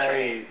know. That's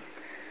right.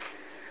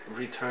 I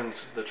returned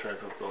the tribe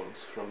of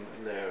bones from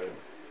their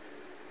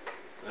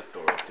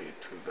authority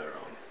to their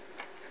own.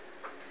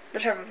 The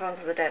Trevor Bones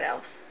of the dead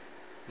elves.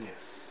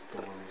 Yes,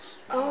 the ones.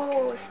 walking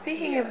Oh, around.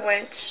 speaking of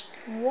Yes.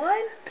 which,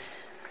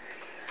 what?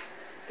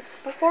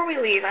 Before we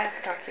leave, I have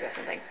to talk to you about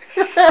something.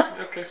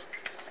 Okay.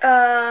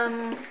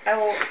 I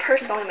will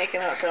personally make a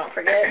note so I don't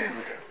forget.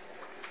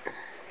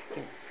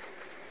 Okay.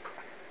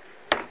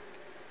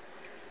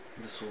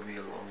 This will be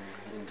a long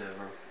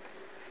endeavor.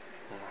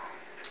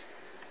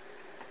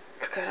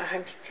 Good,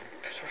 I'm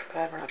sort of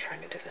glad we're not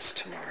trying to do this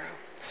tomorrow.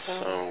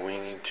 So we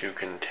need to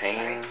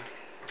contain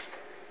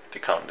the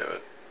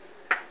conduit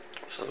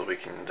so that we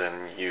can then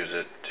use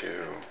it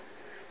to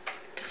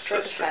Destroy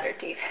the Sister. shattered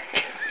teeth.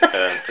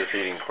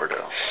 defeating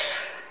Cordell.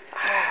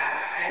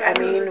 I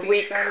mean,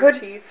 we Shatter could,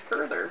 teeth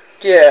further.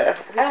 yeah,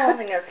 I don't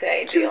think that's the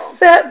do ideal.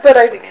 that,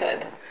 but We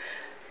could.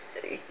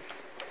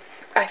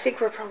 I think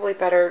we're probably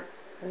better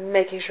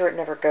making sure it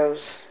never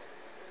goes,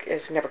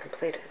 is never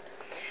completed.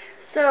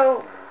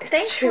 So, It's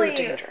thankfully,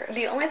 too dangerous.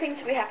 the only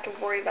things we have to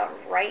worry about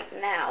right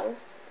now,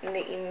 in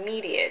the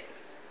immediate,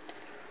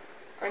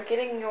 are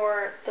getting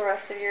the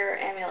rest of your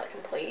amulet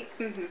complete,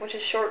 which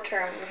is short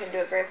term. We can do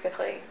it very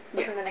quickly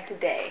within the next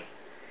day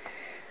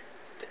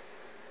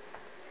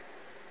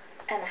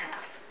and a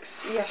half.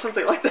 Yeah,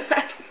 something like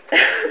that.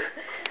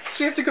 So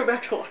we have to go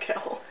back to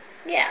Laquelle.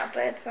 Yeah,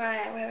 but it's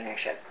fine. We have an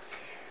airship.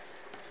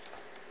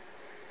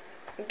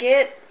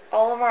 Get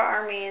all of our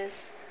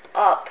armies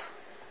up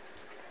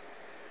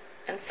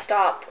and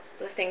stop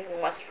the things in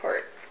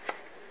Westport.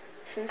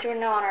 Since you are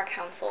now on our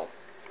council,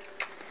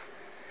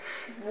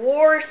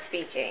 war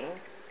speaking,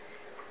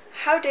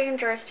 how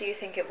dangerous do you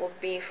think it will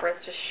be for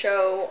us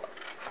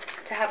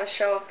to have a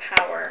show of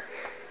power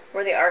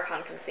where the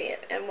Archon can see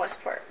it in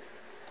Westport,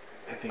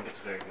 I think it's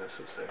very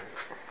necessary.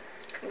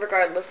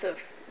 regardless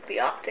of the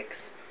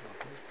optics?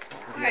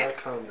 The Alright.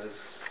 Archon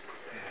is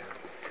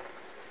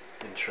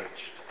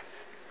entrenched.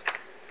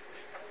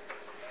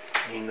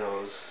 He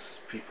knows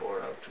people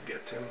are out to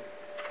get him.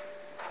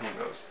 He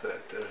knows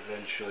that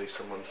eventually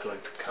someone's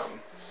going to come.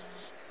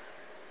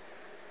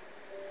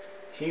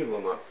 He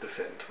will not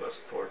defend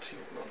Westport, he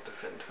will not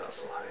defend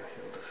Vasselheim,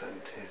 he will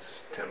defend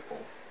his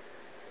temple.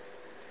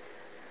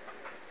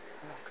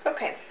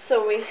 Okay,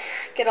 so we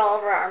get all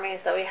of our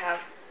armies that we have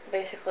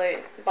basically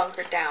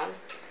bunkered down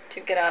to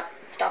get up,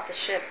 stop the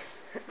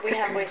ships. We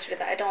have ways to do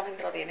that. I don't think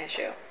that'll be an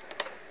issue.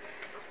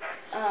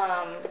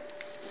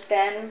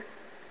 Then,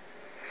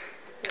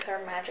 with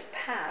our magic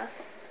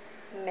pass,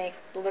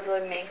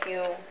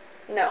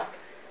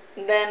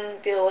 then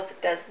deal with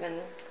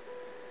Desmond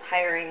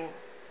hiring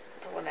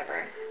the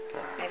whatever.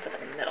 Maybe put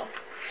them in the middle.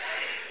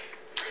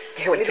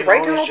 Yeah, we need to can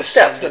write down always all the just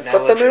steps send and an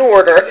put them in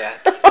Eldritch to order.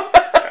 do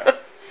that.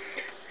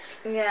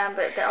 Yeah,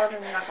 but the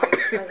Eldrin's not going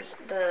to...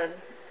 the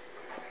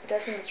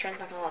Desmond's strength's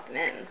not going to let them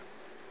in.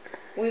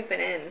 We've been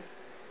in.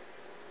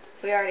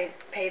 We already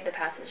paid the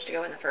passage to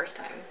go in the first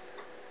time.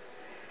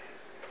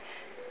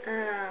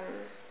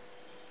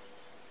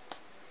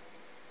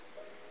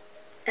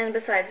 And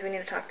besides, we need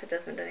to talk to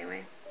Desmond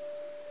anyway.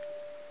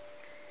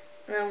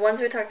 And then once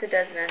we talk to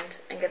Desmond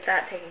and get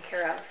that taken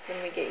care of,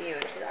 then we get you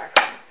into the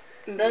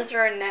Archon. Those are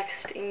our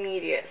next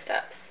immediate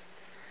steps.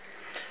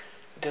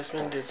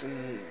 Desmond is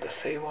in the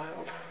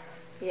Feywild,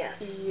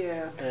 Yes.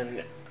 Yeah.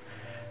 and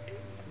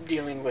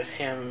dealing with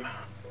him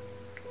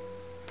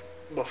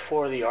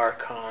before the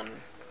Archon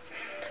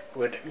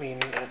would mean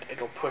that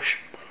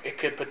it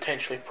could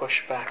potentially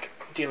push back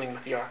dealing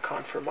with the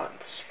Archon for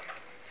months.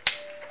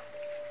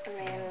 I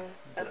mean,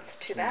 that's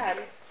too bad.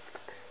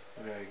 It's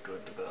very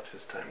good about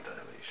his time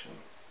dilation.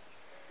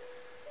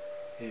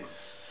 His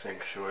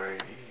sanctuary,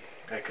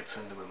 I could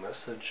send him a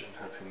message and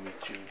have him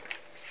meet you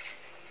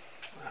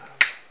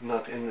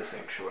Not in the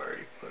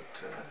sanctuary,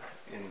 but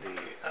in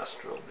the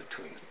astral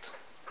between it.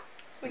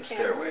 We The can.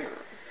 stairway.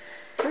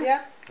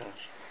 Yeah.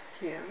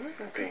 Yeah,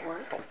 that Be could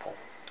work. helpful.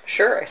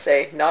 Sure, I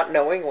say, not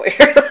knowing where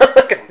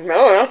you're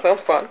no,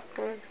 sounds fun.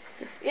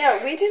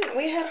 Yeah, we didn't.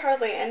 We had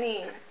hardly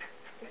any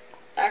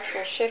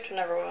actual shift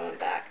whenever we went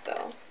back,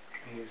 though.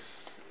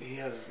 He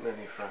has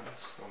many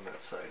friends on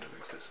that side of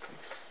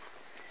existence.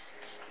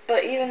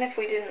 But even if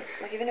we didn't,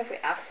 like, even if we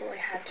absolutely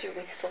had to,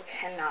 we still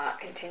cannot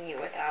continue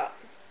without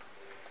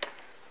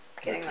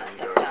getting that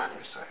stuff done.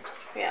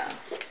 Yeah.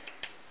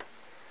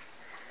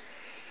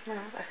 Well,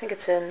 I think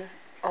it's in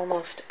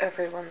almost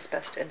everyone's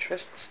best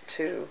interests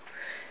to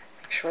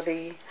make sure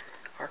the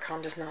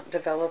Archon does not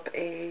develop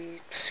a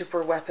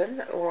super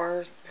weapon,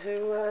 or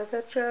to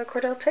that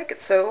Cordell take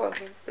it. So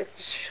it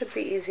should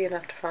be easy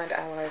enough to find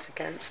allies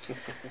against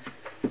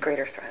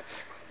greater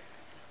threats.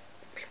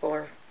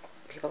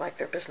 People like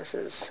their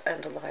businesses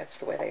and lives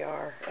the way they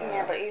are.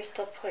 Yeah, but you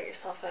still put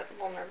yourself at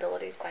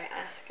vulnerabilities by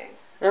asking.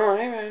 No,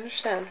 I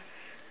understand,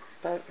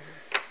 but.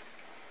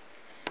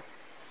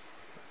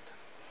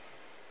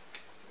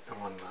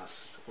 One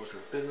last order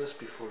of business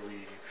before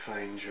we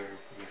find your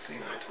missing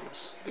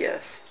items.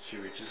 Yes. She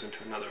reaches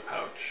into another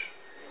pouch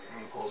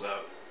and pulls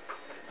out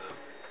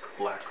a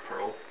black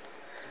pearl.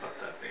 It's about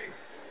that big.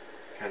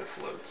 Kind of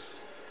floats.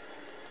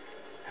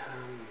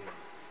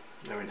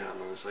 Every now and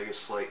then there's like a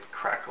slight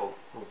crackle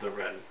of the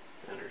red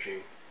energy.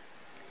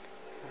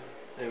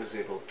 I was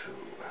able to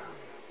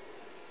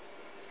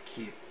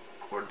keep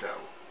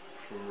Cordell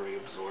from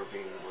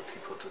reabsorbing what he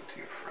put into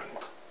your friend.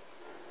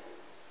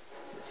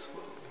 This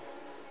will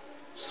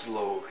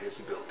slow his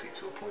ability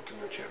to appoint a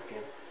new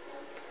champion.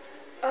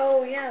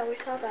 Oh, yeah, we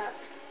saw that.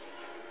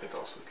 It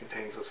also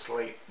contains a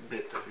slight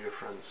bit of your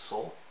friend's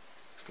soul.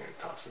 He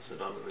tosses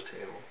it onto the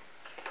table.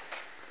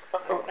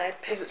 I Is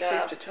picked it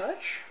safe up. to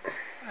touch?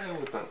 I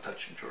would not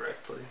touch it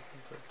directly,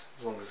 but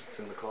as long as it's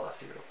in the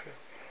cloth, you're okay.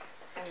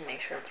 And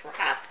make sure it's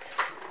wrapped.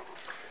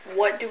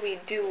 What do we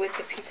do with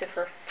the piece of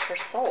her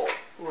soul?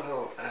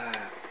 Well,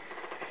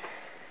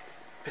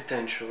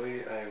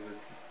 potentially I would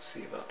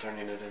see about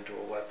turning it into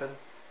a weapon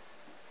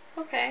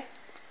Okay.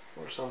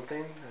 or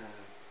something.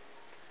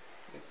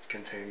 It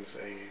contains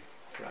a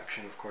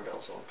fraction of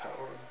Cordell's own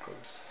power.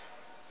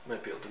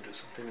 Might be able to do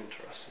something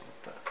interesting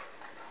with that.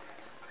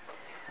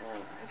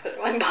 I put it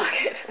in my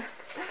pocket.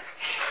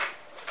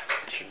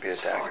 It should be a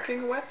dagger.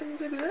 Talking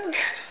weapons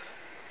exist.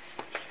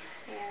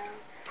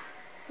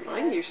 Yeah.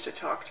 Mine used to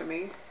talk to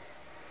me.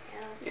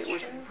 Yeah, that's It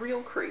was true.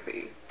 real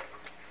creepy.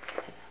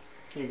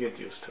 You get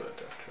used to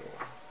it after a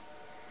while.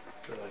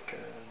 You're like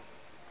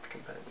a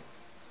companion.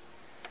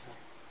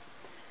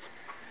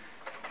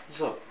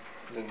 So,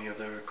 any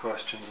other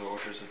questions or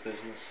orders of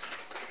business?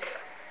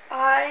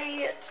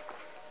 I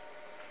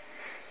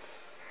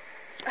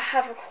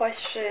have a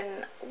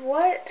question.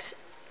 What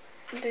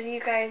did you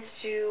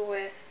guys do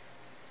with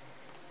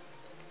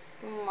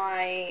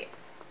my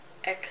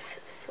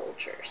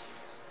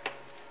ex-soldiers?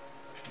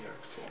 Your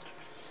soldiers.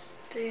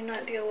 Did you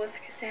not deal with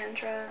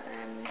Cassandra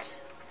and...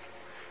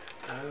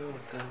 Oh,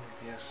 then,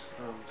 yes.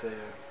 They're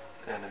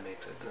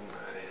animated and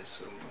I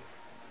assume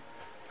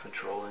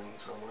patrolling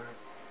somewhere.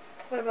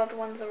 What about the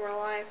ones that were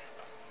alive?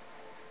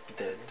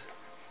 Dead.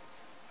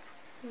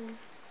 Hmm.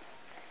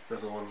 They're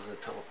the ones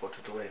that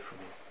teleported away from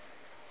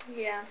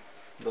you. Yeah.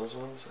 Those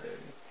ones,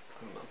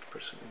 I'm not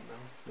pursuing them.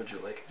 Would you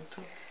like me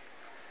to?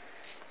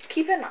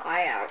 Keep an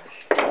eye out.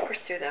 Don't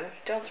pursue them.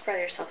 Don't spread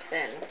yourself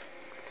thin.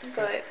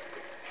 But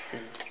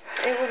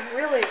it would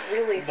really,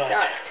 really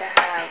suck to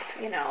have,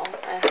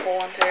 a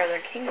whole entire other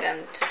kingdom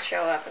to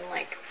show up and,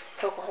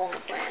 poke a hole in the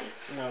plan.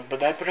 No,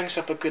 but that brings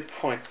up a good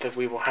point that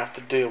we will have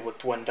to deal with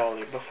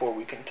Wendali before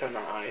we can turn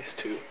our eyes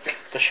to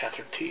the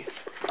Shattered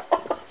Teeth.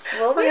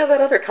 Well, we have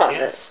that other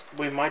continent. Yes,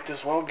 we might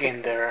as well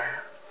gain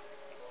their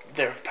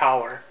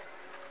power.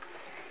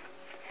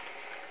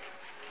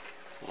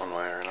 One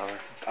way or another.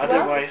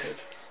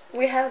 Otherwise,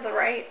 We have the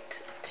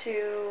right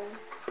to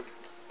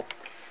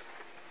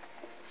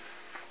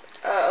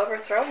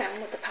overthrow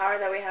him with the power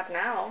that we have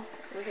now.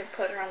 We could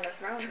put her on the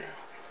throne.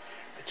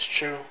 it's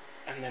true,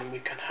 and then we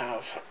can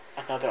have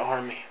another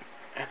army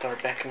at our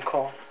beck and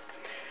call.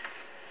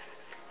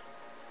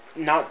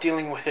 Not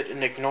dealing with it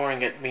and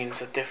ignoring it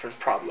means a different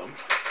problem.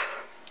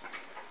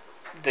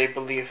 They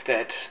believe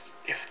that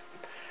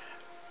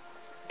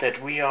that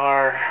we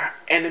are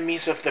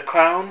enemies of the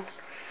crown,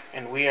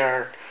 and we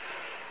are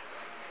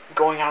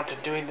going out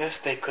and doing this,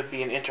 they could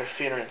be an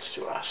interference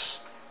to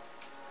us.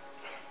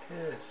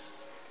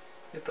 Yes.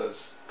 It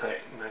does tie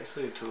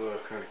nicely to a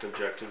current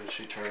objective as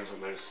she turns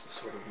and there's a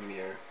sort of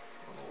mirror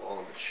on the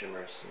wall that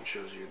shimmers and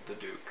shows you the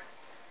Duke.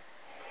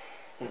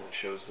 And it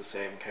shows the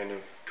same kind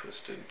of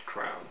twisted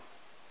crown.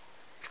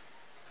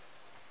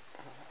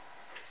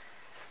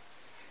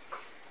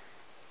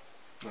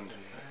 Under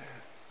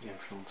the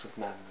influence of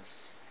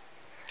madness.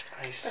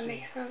 I That see.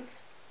 makes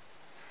sense.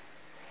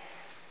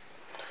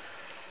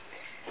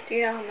 Do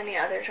you know how many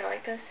others are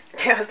like this?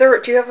 Yeah,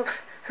 do you have...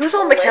 Who's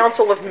on the List.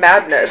 Council of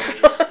Madness?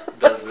 It just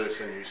does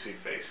this and you see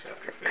face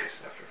after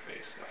face after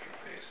face after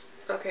face.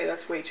 Okay,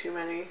 that's way too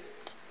many.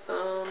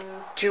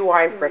 Do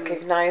I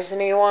recognize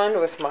anyone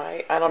with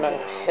my, I don't know,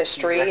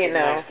 history? You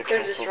know. Recognize the They're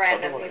just council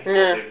random tunnel. people.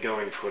 Yeah. They're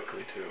going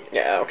quickly too.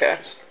 Yeah, okay.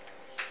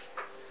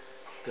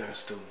 Their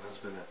stone has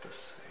been at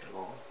this a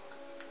long,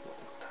 long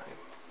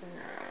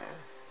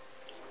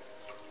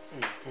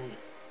time.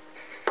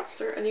 Is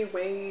there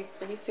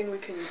anything we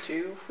can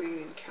do if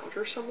we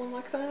encounter someone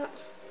like that?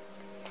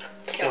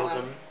 Kill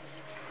him.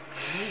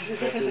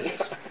 That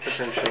is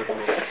potentially the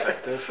most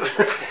effective.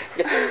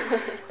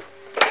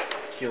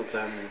 Heal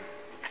them.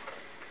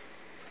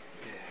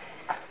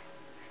 Yeah.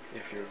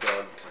 If your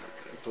god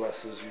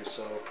blesses you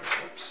so,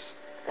 perhaps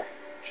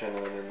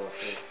channeling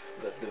enough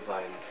of that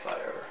divine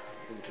fire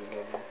into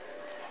them.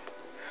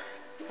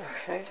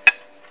 Okay.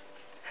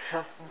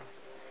 Huh.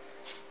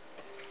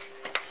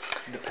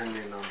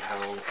 Depending on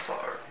how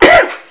far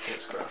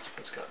his grasp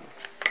has gotten.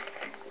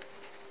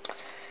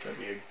 That'd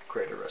be a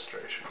greater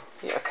restoration.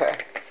 Yeah, okay.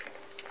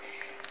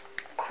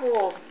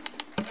 Cool.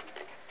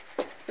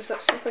 Is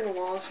that something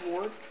Law's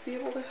Ward would be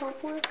able to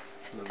help with?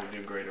 Does it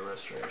do greater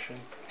restoration?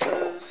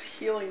 Does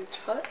Healing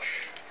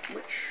Touch,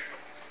 which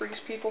frees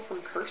people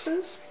from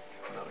curses?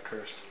 Not a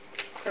curse.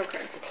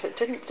 Okay. Because it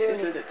didn't do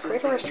Is any, it a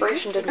Greater disease?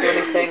 Restoration didn't do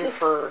anything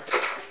for...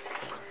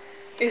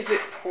 Is it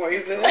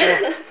poison?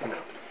 No.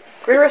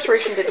 Greater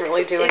Restoration didn't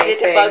really do Is it a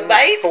anything bug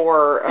bite?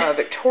 for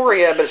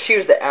Victoria, but she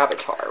was the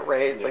Avatar,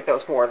 right? Yeah. Like, that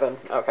was more than...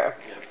 Okay.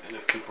 Yeah, and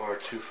if people are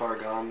too far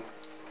gone,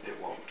 it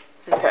won't.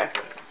 Okay.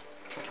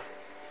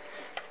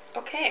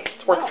 Okay.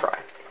 It's worth a try.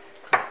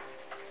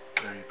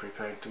 Are you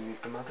prepared to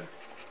meet the mother?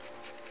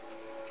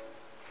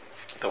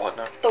 The what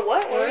now? The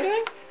what? What are we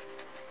doing?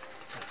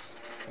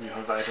 You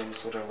have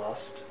items that are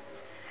lost,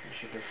 and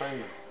she can find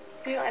them.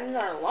 We have items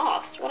that are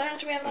lost. What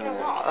items do we have that are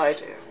lost? I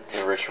do.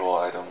 The ritual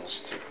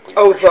items to complete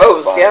Oh, ritual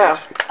those, bind. yeah.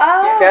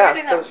 Oh, Yeah, we're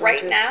doing those that one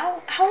right too.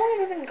 now? How long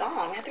have we been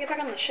gone? We have to get back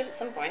on the ship at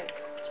some point.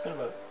 It's been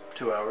about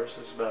 2 hours.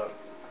 There's about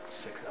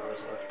 6 hours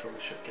left till the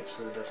ship gets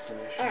to the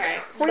destination.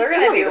 Alright. We're They're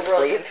gonna going be to real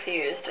sleep.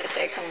 confused if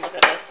they come look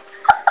at us.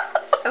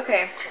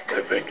 Okay.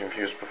 They've been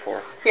confused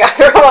before. Yeah,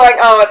 they're all like,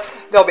 oh,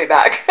 they'll be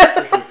back.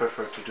 If you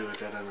prefer to do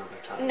it at another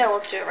time. No,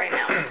 let's do it right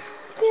now.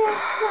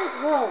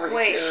 We're already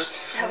Wait, here.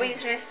 have we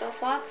used any spell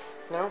slots?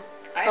 No?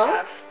 I Huh?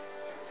 have.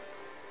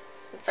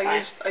 It's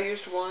fine. I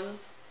used one,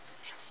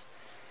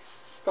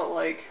 but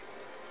like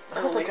I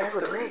don't only think I have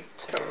ever 3 did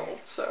today. total.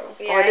 So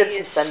Yeah, I did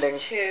used some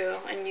sendings. 2,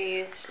 and you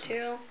used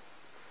 2.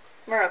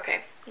 We're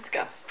okay. Let's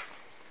go.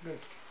 Good.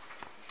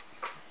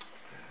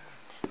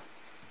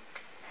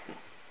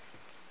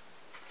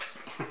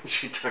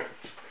 She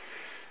turns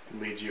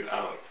and leads you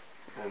out,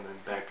 and then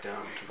back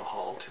down to the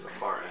hall to the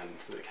far end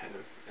that kind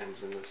of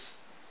ends in this.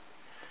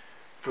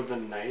 For the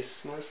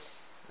niceness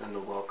and the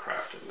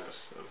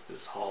well-craftedness of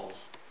this hall,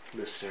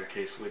 this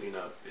staircase leading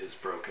up is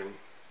broken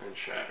and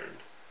shattered,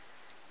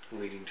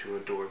 leading to a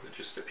door that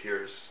just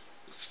appears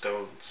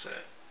stone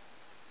set.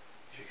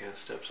 She kind of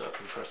steps up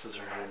and presses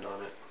her hand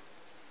on it,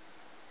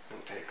 and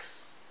it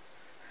takes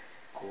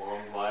a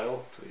long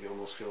while till you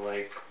almost feel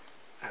like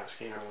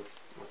asking her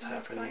what's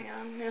happening. going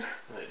on? Yeah.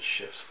 And it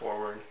shifts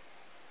forward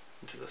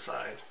and to the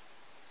side,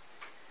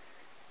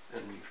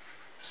 and you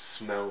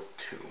smell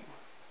tomb.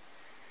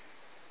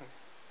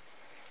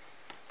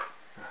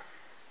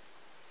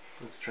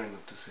 Let's try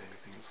not to say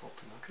anything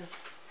insulting, okay?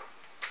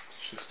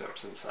 She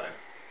steps inside.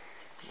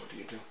 What do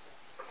you do?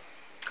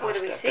 What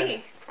do we step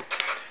see?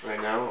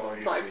 Right now, all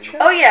you Vibe see,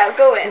 check? Oh yeah,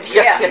 go in. Yes,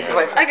 yeah. yes,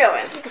 wait. I go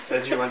in.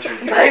 as you enter, you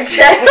Vibe see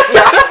check.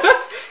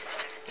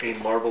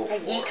 a marble I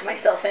floor yeet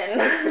myself in.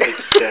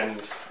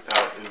 extends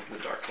out into the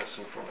darkness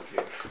in front of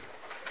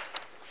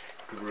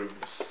you.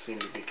 Grooves seem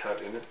to be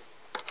cut in it,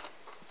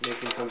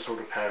 making some sort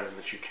of pattern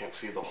that you can't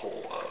see the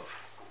whole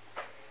of.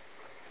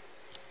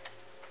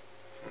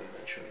 And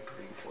eventually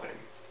green flame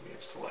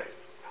begins to light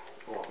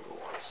along the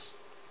walls.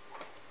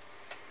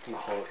 And the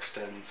hall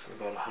extends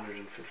about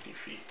 150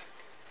 feet.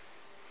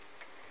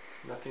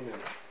 Nothing in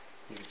it.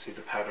 You can see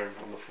the pattern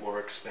on the floor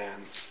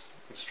expands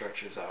and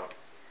stretches out.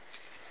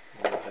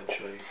 And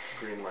eventually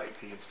green light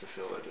begins to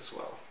fill it as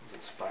well, as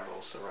it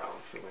spirals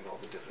around, filling all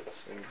the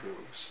divots and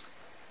grooves.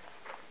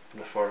 In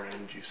the far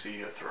end you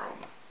see a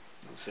throne,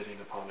 and sitting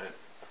upon it,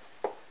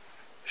 a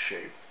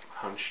shape,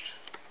 hunched,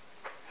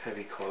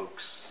 heavy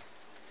cloaks,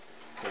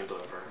 pulled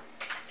over,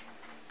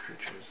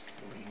 creatures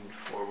leaned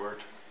forward.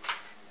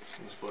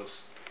 Ms.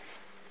 Bliss,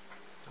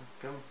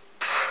 come,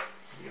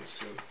 begins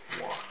to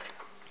walk.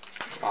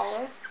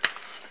 Follow.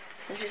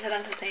 Since you said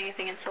not to say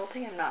anything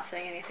insulting, I'm not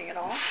saying anything at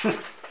all.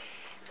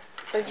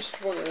 I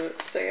just want to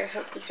say I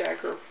have the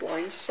Dagger of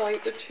Blind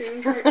Sight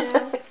attuned right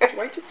now.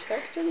 Do I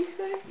detect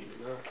anything? You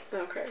do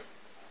not. Okay.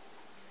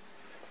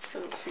 I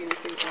don't see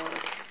anything odd.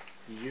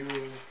 You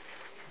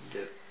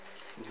get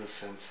the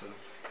sense of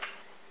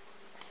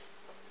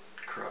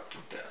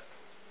corrupted death.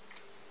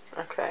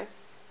 Okay.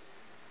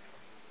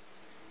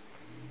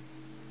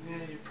 Yeah,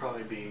 you'd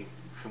probably be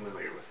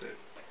familiar with it.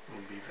 It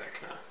would be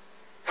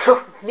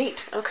Vecna.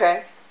 Neat.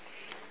 Okay.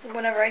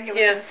 Whenever I get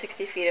Yeah. within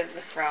 60 feet of the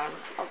throne,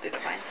 I'll do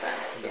Divine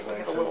Sense. Divine We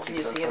have a little Sense,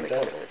 you sense museum undead.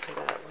 exhibit to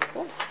that.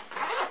 Cool.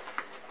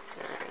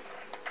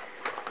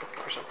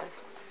 Or something.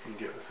 You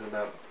get within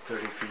about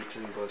 30 feet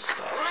and both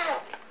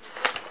stops.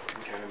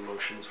 And kind of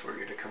motions for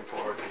you to come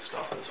forward and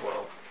stop as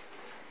well.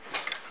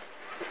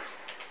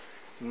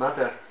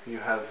 Mother, you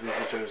have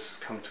visitors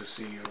come to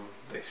see you.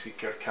 They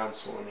seek your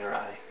counsel in your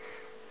eye.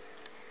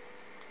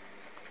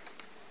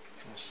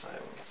 There's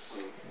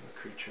silence. And the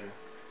creature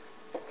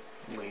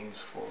leans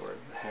forward.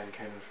 The hand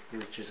kind of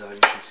reaches out.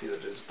 You can see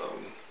that it is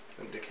bone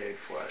and decayed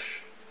flesh.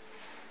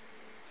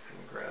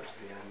 And grabs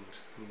the end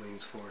and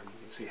leans forward. You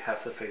can see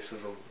half the face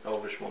of an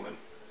elvish woman.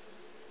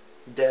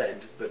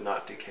 Dead, but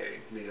not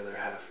decayed. The other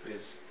half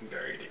is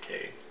very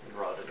decayed and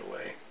rotted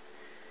away.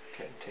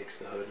 Kind of takes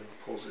the hood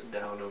and pulls it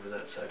down over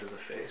that side of the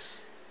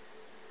face.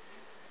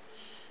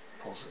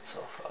 Pulls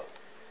itself up.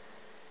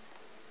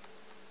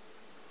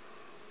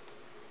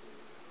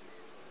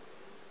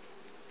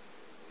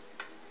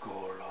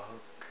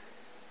 Gorog.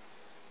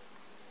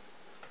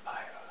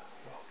 Pyra.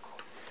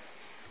 Welcome.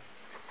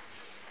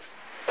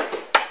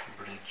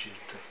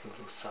 Bridget of the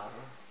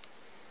Lusara.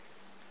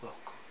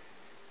 Welcome.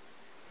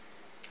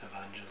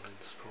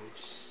 Evangeline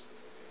Spruce.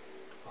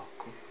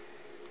 Welcome.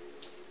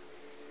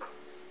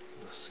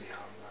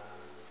 Luciana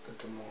the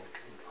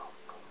Demorgan.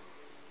 Welcome.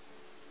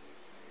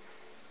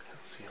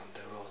 Halcyon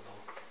de Rolo.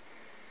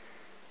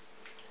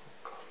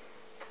 Welcome.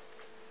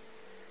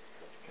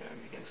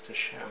 And begins to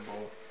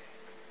shamble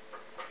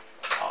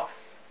off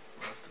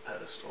of the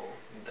pedestal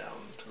and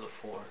down to the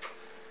floor.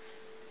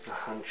 The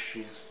hunch,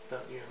 she's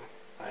about,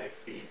 5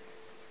 feet.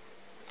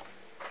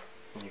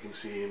 And you can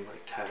see in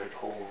like tattered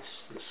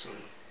holes this sort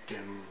of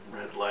dim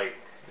red light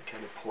that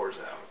kind of pours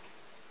out.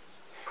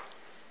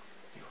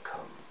 You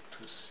come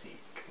to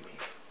seek me.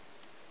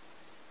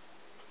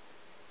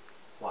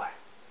 Why?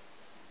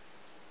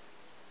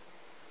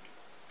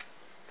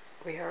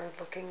 We are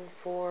looking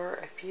for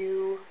a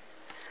few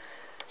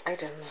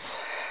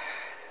items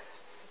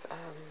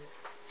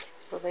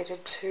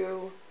related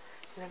to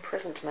an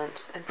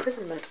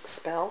imprisonment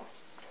spell.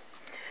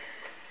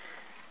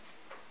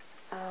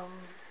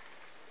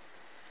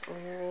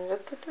 We're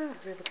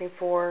looking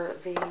for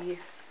the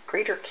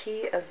Greater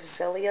Key of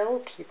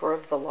Zeliel, Keeper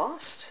of the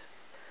Lost,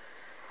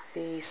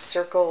 the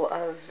Circle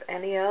of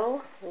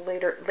Eniel,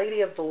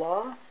 Lady of the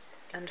Law,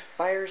 and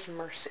Fire's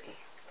Mercy.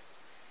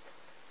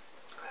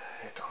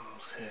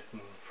 Items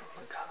hidden from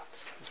the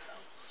gods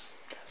themselves.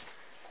 Yes.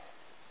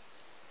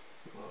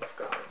 You have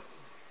gone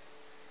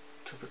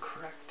to the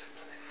correct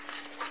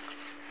place.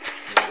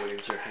 She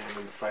waves her hand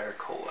and the fire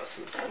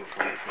coalesces in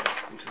front of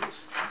her into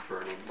this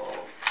burning ball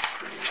of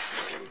green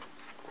flame.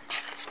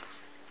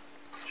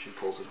 She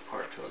pulls it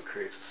apart till it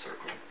creates a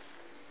circle.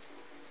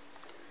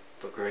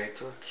 The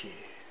Greater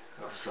Key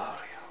of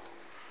Zariel.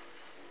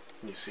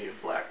 You see a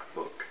black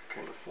book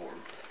kind of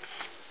formed.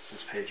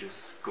 There's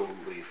pages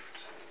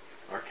gold-leafed,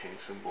 arcane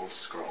symbols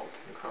scrawled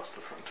across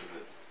the front of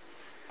it.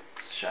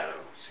 Its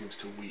shadow seems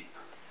to weep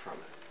from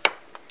it.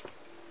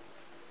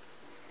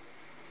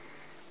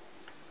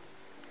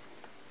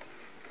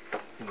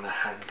 In the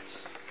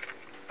hands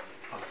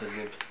of the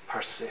nymph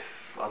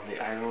Parsif on the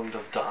island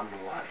of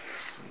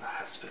Donwise in the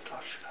Hesped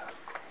of Chicago.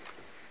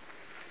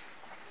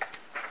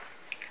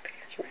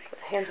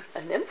 The hands of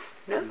a nymph?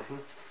 No?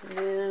 Mm-hmm.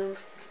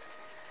 Nymph.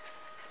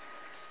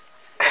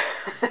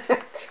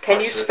 Can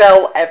you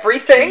spell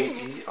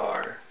everything?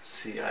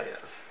 Percif.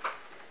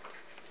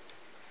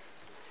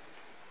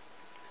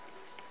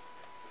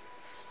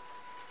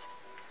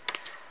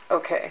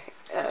 Okay.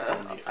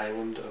 On the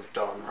island of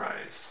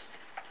Dawnrise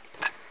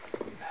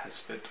in the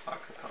Hesped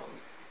Archipelago.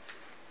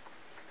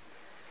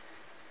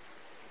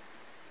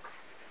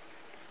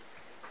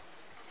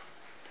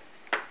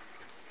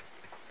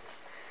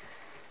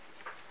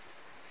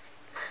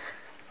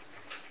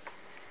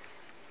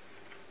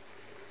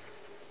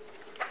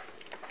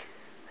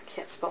 I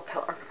can't spell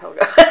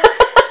archipelago.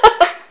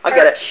 I'll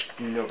get it.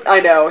 Nobody. I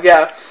know,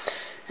 yeah.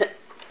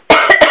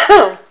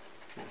 And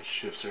she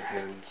shifts her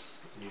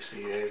hands, and you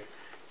see a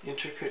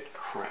intricate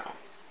crown,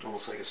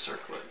 almost like a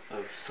circlet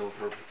of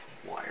silver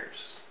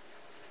wires.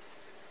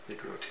 They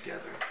grow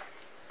together.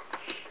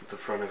 At the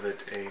front of it,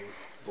 a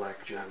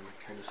black gem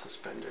kind of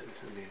suspended,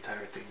 and the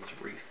entire thing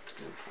is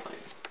wreathed in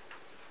flame.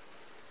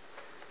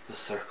 The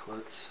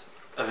circlet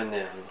of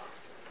Enel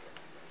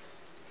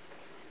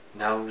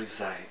now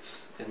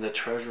resides in the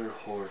treasure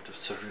hoard of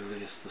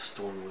Cerilius the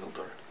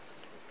Stormwielder,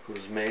 who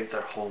has made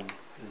their home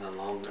in the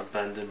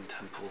long-abandoned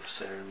temple of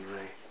Seren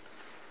Ray,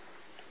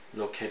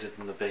 located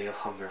in the Bay of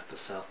Hunger at the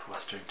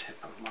southwestern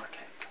tip of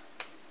Marquette.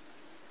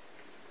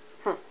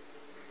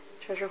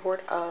 Treasure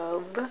hoard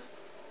of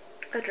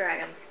A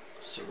dragon.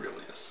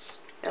 Cerilius,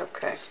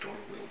 Okay. the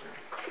Stormwielder.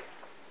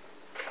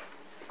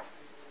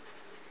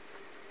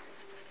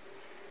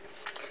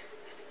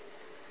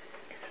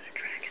 Is it a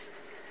dragon?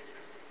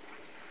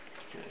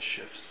 And it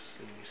shifts,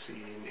 and you see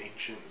an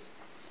ancient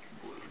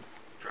blue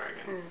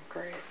dragon.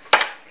 Great.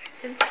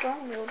 It's in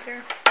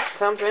Stormwielder.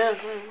 Sounds good.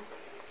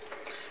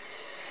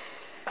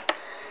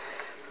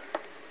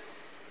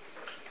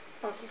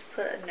 I'll just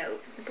put a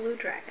note. Blue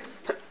dragon.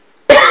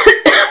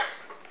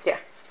 Yeah.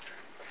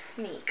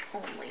 Sneak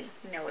only,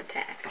 no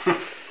attack.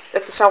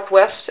 At the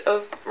southwest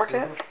of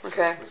Marquette? Mm-hmm.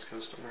 Okay. West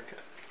coast of Marquette.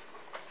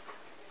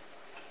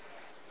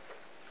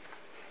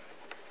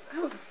 I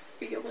have a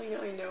feeling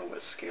I know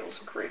what Scale's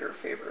greater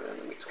favorite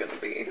enemy's gonna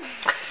be.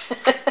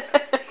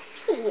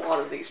 There's a lot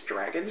of these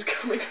dragons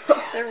coming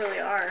up. There really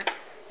are.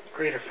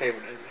 Greater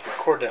favorite enemy,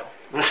 Cordell.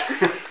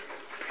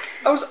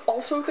 I was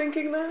also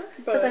thinking that,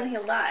 But then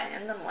he'll die,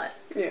 and then what?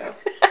 yeah.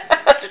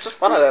 It's just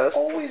one of those.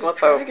 Always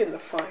Let's a hope. dragon to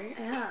fight.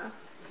 Yeah.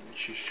 And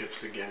she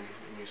shifts again,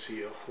 and you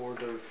see a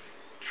hoard of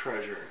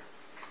treasure.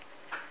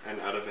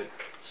 And out of it,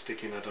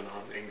 sticking at an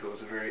odd angle,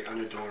 is a very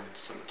unadorned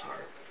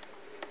scimitar.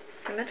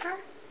 Scimitar?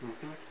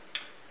 Mm-hmm.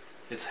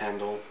 Its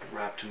handle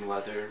wrapped in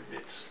leather,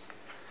 its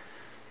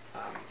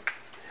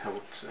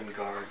hilt and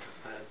guard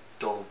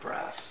dull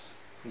brass,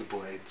 the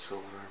blade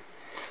silver.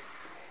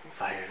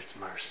 Fire's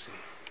mercy.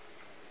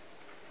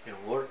 A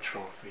war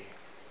trophy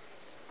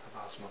of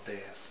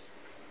Asmodeus,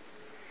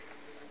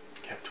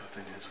 kept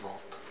within his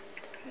vault.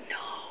 No.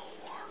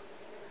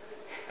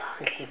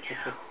 Fucking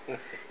hell.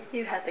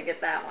 You have to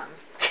get that one.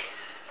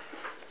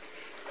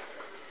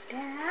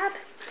 Dad,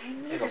 I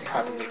need It'll a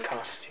probably sword.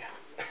 cost you.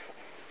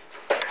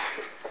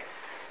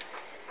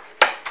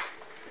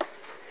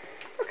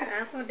 Okay.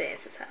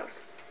 Asmodeus'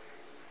 house.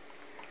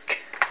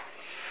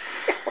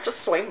 We'll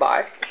just swing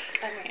by.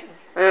 I mean,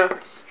 Yeah.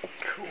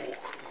 Cool.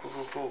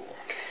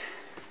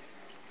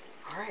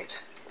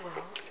 Alright. Well,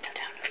 no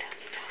down.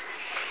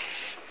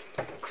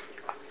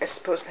 I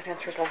suppose that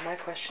answers all my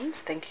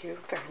questions. Thank you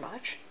very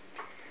much.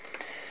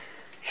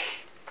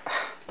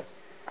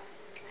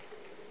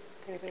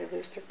 Did anybody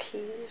lose their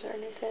keys or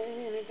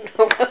anything?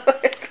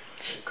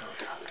 She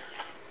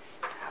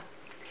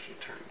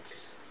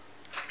turns.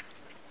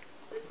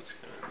 This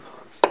kind of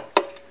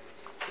nonsense.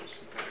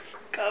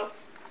 Go.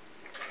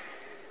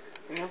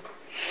 Yeah.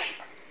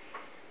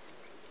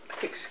 I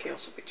think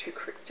Scales will be too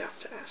creeped out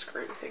to ask her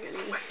anything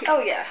anyway.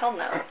 Oh yeah, hell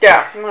no.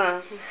 Yeah.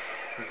 Her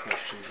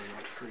questions are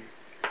not free.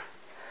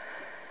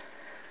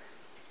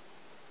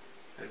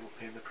 They will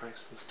pay the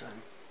price this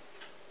time.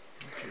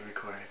 If you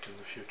require it in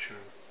the future,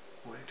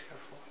 wait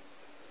carefully.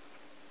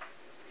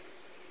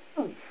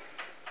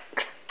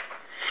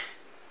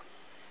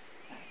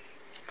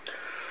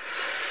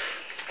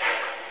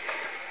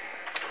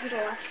 The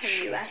last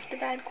time you asked a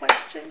bad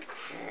question?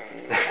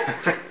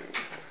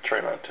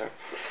 Try not to.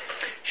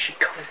 She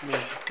called me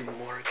to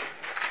Morgan.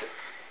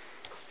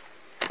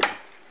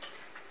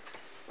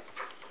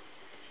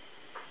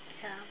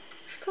 Yeah.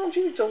 She called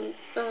you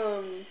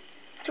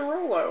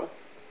Derolo.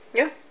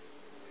 Yeah.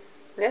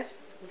 Yes.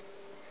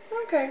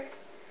 Okay.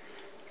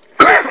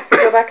 If you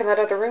go back in that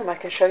other room, I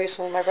can show you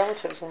some of my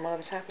relatives on one of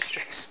the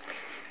tapestries.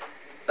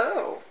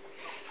 Oh.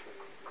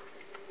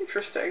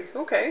 Interesting.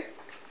 Okay.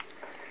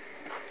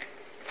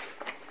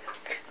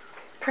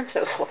 Prince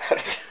knows all about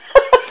it.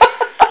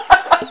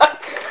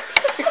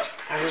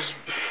 I was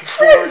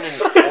born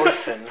an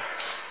orphan,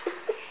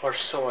 or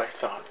so I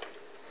thought.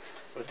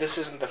 But this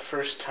isn't the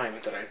first time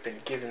that I've been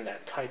given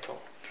that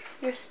title.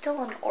 You're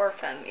still an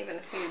orphan, even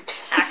if you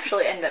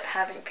actually end up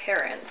having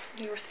parents.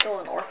 You were still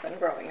an orphan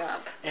growing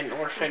up. An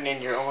orphan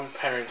in your own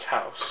parents'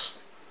 house.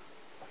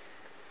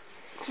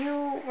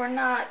 You were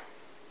not...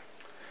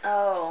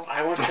 Oh.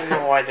 I want to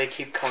know why they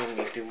keep calling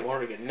me Du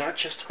Morgan, not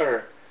just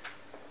her.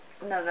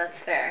 No,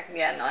 that's fair.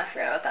 Yeah, no, I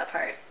forgot about that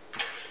part.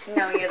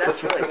 No, yeah,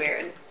 that's really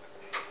weird.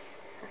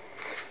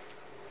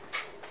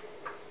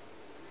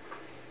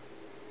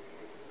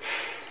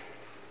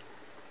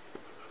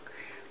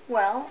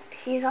 Well,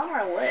 he's on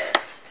our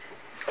list.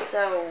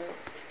 So,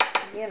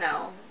 you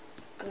know,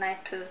 a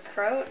knife to the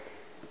throat.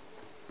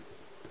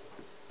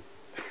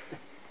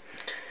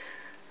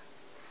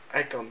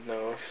 I don't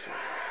know if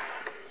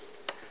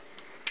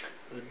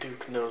the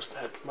Duke knows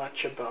that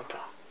much about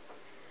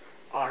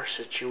our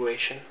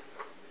situation.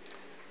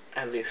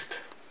 At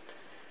least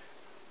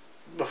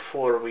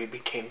before we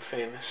became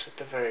famous, at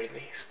the very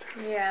least.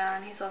 Yeah,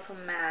 and he's also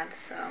mad,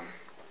 so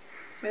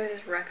maybe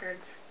there's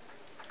records.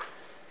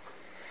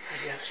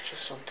 I guess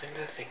just something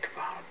to think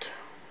about.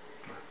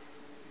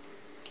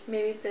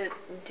 Maybe the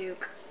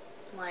Duke,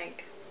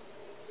 like,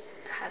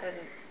 had an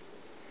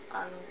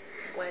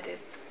unwedded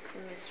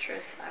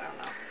mistress. I don't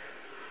know.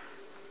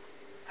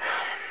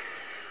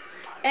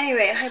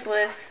 Anyway, hi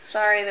Bliss.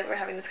 Sorry that we're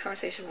having this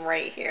conversation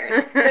right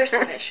here. There's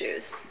some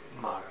issues.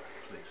 Mara,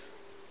 please.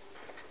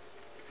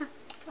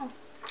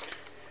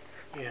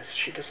 Yes,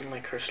 she doesn't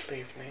like her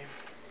slave name.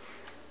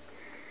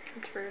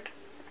 It's rude.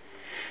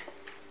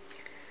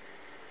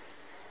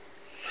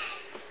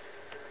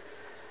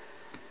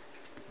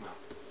 Well,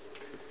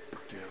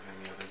 do you have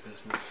any other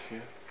business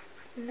here?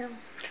 No.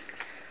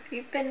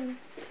 You've been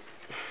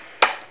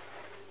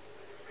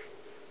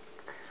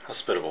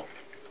Hospitable.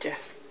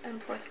 Yes.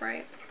 and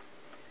forthright.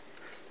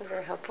 It's been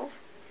very helpful.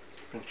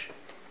 Friendship.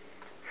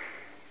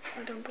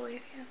 I don't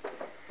believe you.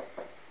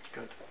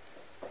 Good.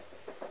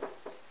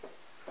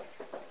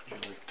 Would you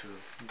like to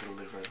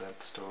deliver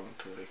that stone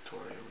to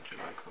Victoria? Would you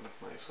like one of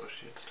my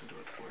associates to do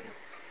it for you?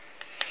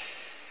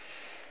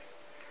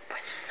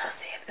 Which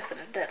associate? Is it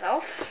a dead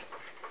elf?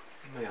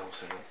 The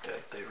elves are not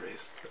dead. They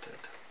raised the dead.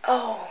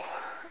 Oh,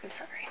 I'm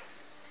sorry.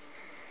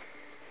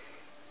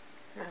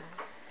 Is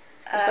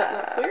that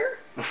not clear?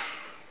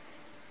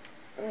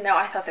 No,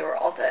 I thought they were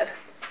all dead.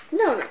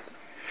 No.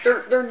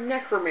 They're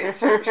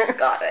necromancers.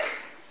 Got it.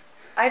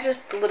 I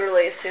just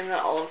literally assumed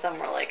that all of them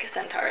were like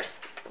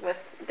centaurs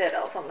with dead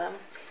elves on them.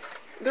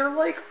 They're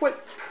like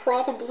what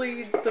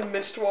probably the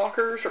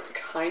Mistwalkers are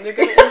kind of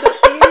going to end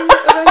up being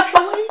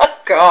eventually.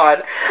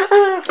 God.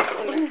 The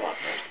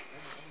Mistwalkers.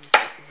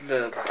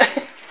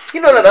 You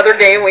know that other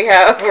game we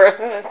have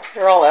where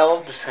we're all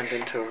elves?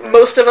 Descendant over.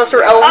 Most of us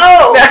are elves.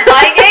 Oh,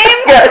 my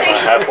game?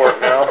 Yes. Half-orc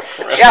now.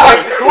 Yeah.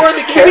 Like, who are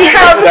the characters We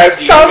have without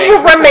some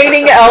DMing?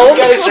 remaining You elves.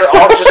 guys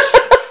are all just.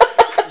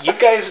 You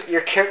guys,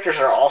 your characters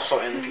are also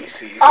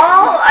NPCs.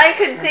 All I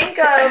could think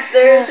of,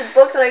 there's a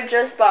book that I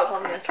just bought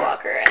called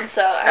Mistwalker, and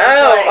so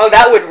I was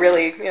that would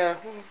really, yeah.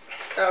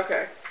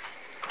 Okay.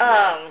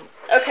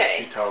 Okay.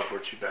 She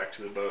teleports you back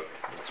to the boat.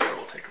 That's where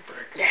we'll take a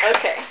break.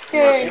 Okay.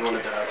 Unless you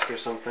wanted to ask her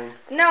something.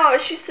 No,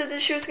 she said that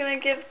she was gonna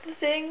give the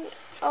thing.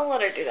 I'll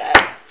let her do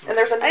that. And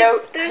there's a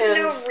note There's pinned.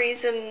 no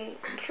reason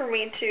for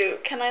me to.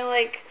 Can I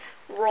like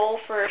roll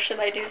for? Should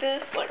I do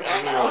this? Like,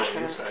 I don't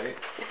know. Insight.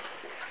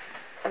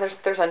 And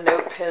there's a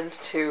note pinned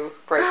to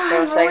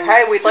Brightstone saying,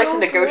 "Hey, we'd like to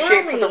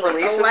negotiate for the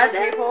release of some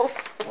 11?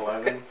 peoples."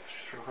 11.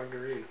 She's real hard to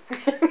read.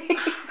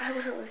 I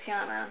look at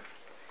Luciana.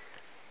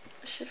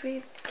 Should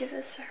we give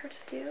this to her to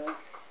do?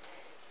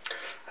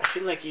 I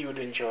feel like you would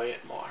enjoy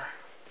it more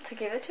To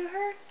give it to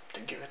her? to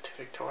give it to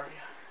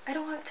Victoria. I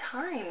don't have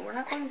time. We're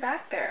not going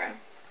back there.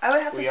 I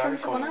would have to We are send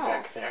someone going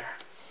else. back there.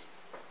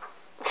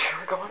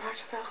 We're going back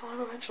to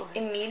Thassalon eventually.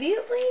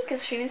 Immediately?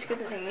 Because she needs to get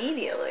this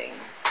immediately.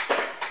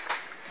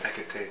 I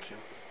could take you.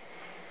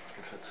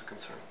 If it's a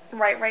concern.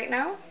 Right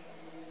now?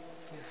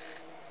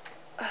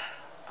 Yes.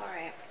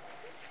 Alright.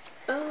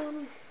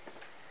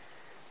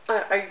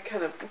 I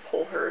kind of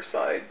pull her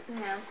aside,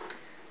 Yeah.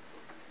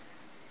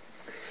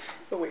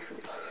 away from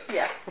me.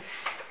 Yeah.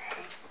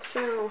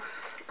 So,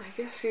 I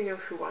guess you know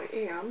who I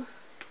am,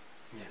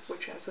 Yes.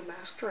 which as a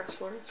masked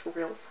wrestler, it's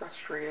real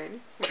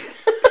frustrating.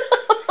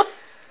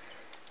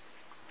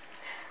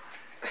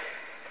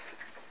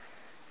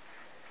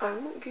 I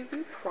won't give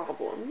you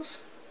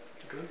problems,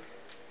 Good.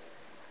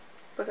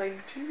 but I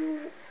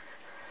do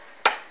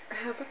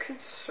have a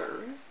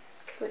concern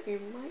that you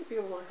might be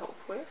able to help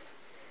with.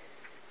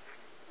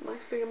 My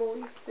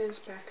family is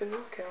back in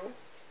Raquel,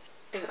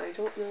 and I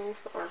don't know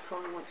if the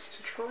Archon wants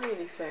to try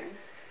anything.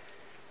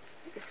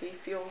 If he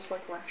feels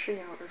like lashing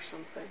out or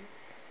something.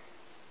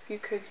 If you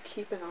could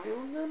keep an eye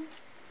on them?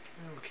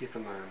 We'll keep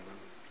an eye on them,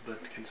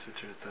 but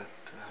consider that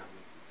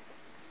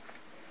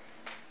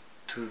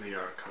to the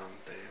Archon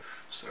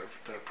they've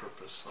served their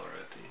purpose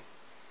already.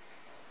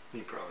 He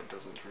probably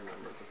doesn't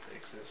remember that they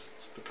exist,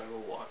 but I will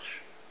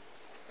watch.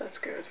 That's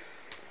good.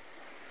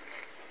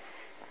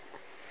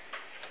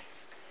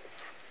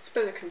 It's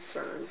been a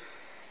concern.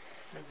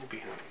 It will be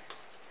handled.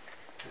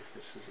 If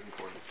this is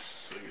important,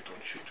 so you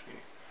don't shoot me.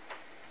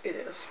 It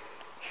is.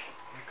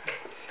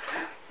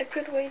 Okay. A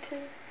good way to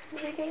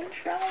regain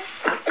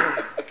trust.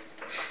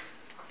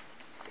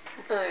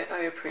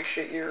 I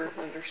appreciate your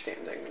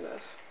understanding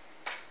this.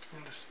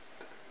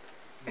 Understood.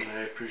 And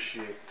I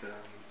appreciate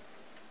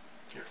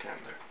your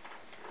candor.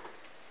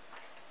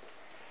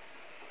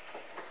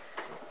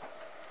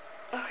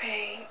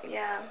 Okay,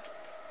 yeah.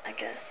 I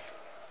guess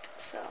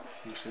so.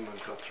 You seem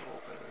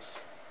uncomfortable by this.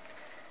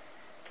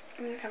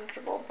 I'm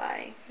uncomfortable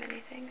by many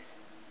things.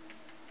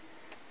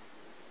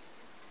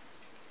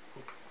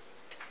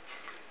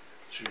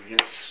 Should we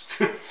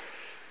just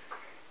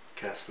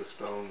cast the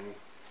spell and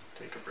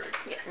take a break?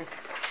 Yes.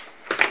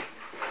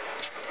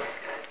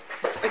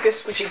 I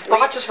guess we She sleep.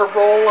 botches her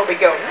roll and we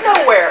go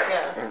nowhere.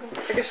 Yeah.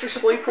 I guess we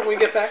sleep when we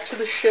get back to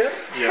the ship.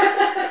 Yeah.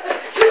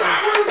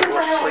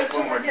 We'll sleep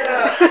when we're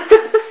done.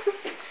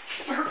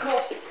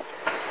 Circle.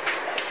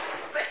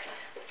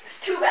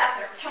 There's 2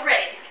 bathrooms.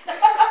 Hooray!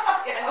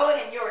 I'm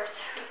going in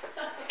yours.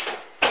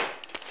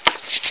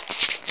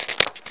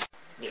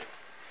 Yeah.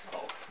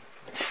 Oh.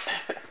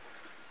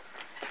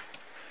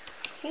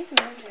 He's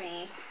moved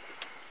me.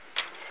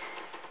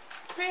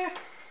 Yeah.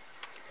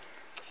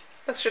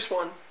 That's just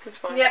one. It's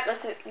fine. Yep,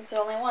 that's it. It's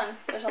only one.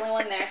 There's only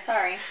one there.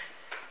 Sorry.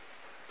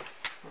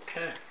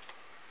 Okay.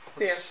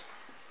 Let's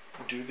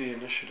do the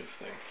initiative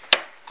thing.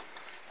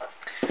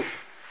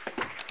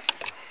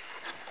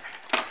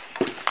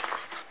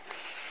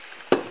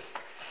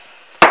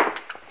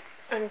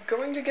 I'm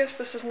going to guess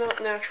this is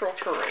not natural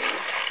terrain.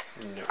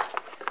 No.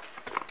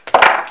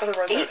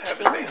 Otherwise I would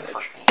have 18 advantage. for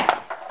me.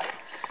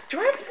 Do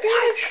I have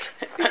advantage?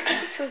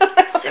 Because of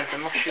the...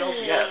 Sentinel shield,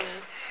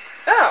 yes.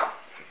 Oh!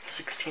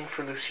 16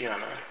 for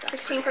Luciana.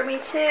 16 for me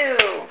too.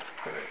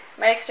 Right.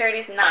 My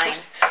dexterity's 9.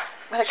 I'm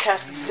gonna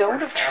cast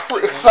Zone of faster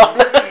Truth than on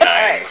them.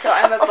 Alright, so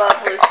I'm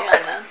above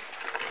Luciana.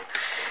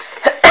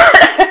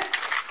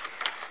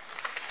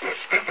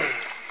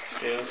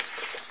 Scales.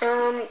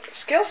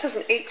 Scales has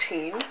an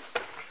 18.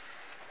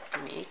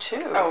 Me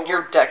too. Oh,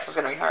 Your dex is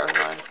gonna be higher than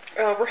mine.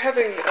 We're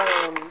having,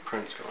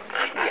 Prince going.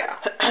 yeah.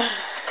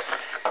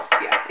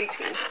 Yeah,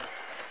 18.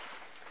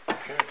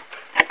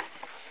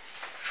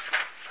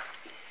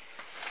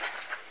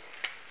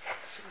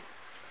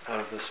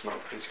 the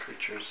smoke, these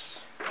creatures,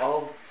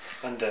 all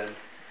undead,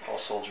 all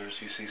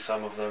soldiers, you see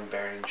some of them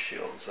bearing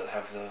shields that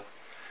have the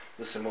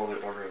similar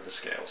order of the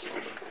scales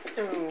on them.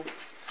 Ooh.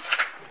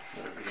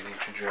 They're beginning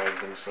to drag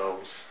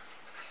themselves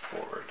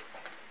forward.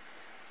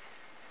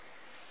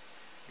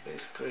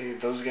 Basically,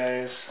 those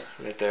guys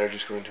right there are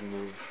just going to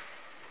move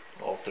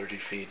all 30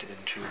 feet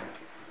into...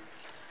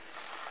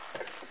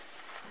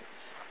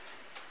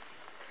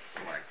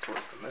 Like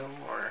towards the middle,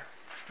 or?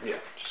 Yeah,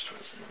 just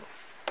towards the middle.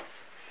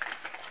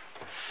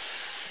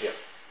 Yep.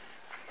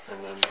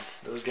 And then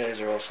those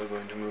guys are also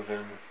going to move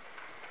in.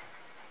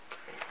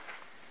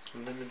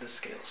 And then the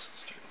scales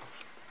start.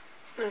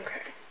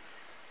 Okay.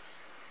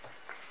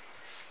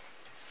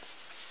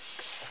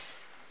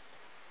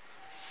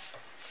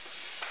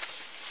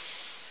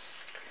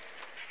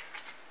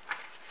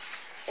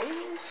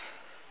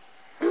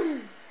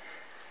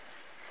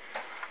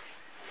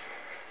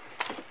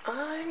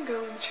 I'm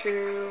going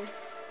to...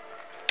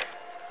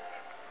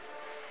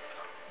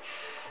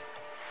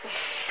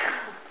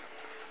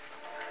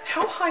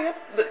 How high up?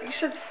 You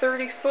said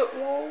 30-foot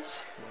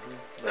walls?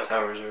 Mm-hmm. The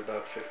towers are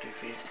about 50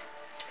 feet.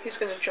 He's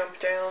going to jump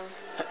down,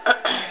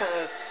 kind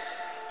of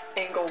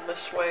angle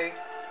this way.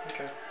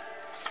 Okay.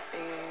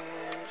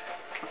 And...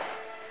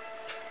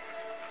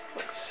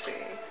 let's see.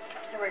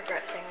 I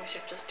regret saying we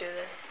should just do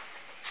this.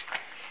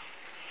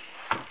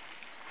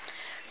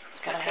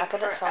 It's gonna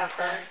happen at some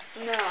point.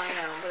 No, I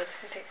know, but it's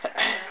gonna take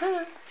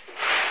forever.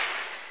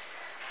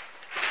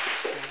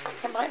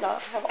 It might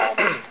not have all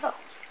those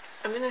spells.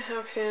 I'm going to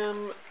have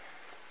him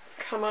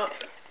come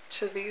up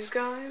to these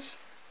guys.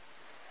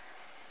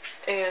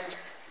 And,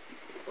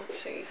 let's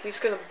see, he's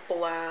going to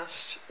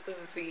blast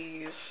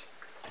these.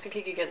 I think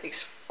he can get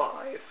these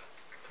 5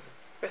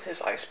 with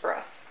his ice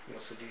breath.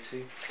 What's the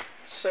DC?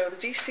 So the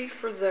DC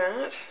for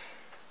that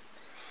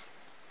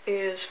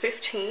is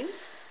 15,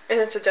 and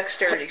it's a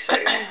dexterity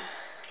save. None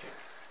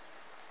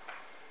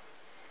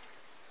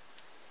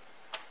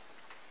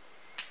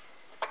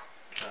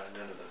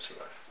of them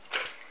survive.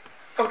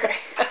 Okay.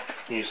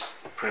 These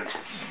prints,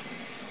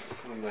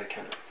 when they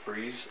kind of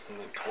freeze and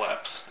then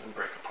collapse and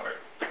break apart.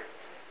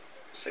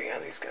 So yeah,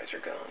 these guys are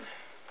gone.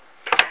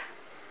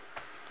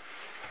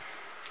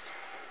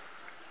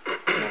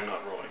 And I'm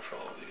not rolling for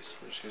all of these.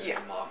 We're just using a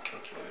mob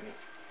calculating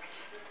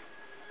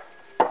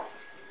it.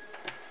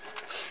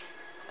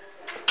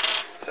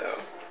 So,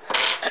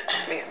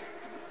 man,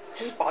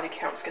 his body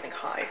count's getting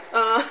high.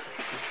 I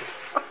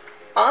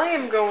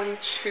am going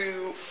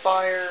to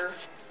fire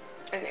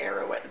an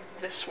arrow at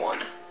this one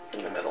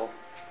in the middle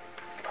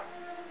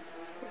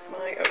with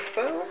my oath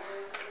bow.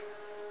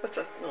 That's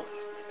a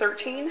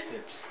 13.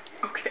 Hits.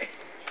 Okay.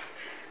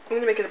 I'm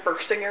going to make it a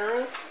bursting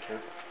arrow. Okay.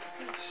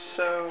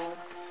 So,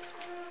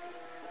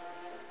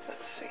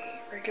 let's see.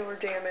 Regular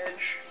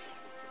damage.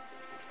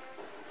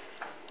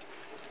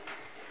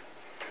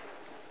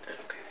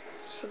 Okay.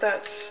 So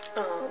that's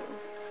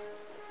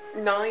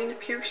 9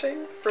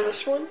 piercing for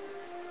this one.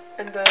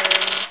 And then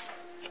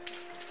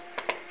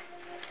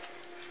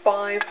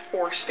 5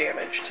 force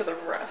damage to the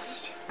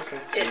rest. Okay.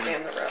 It So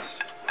and the rest.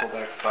 pull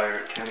back fire,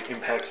 it kind of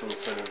impacts on the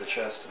center of the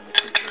chest, and the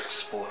creature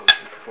explodes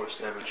with force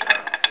damage.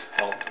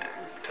 All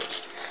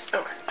toast.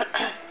 Okay.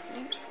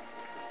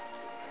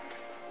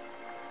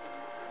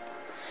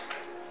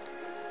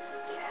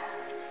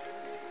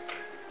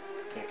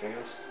 Anything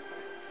else?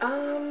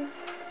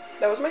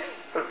 That was my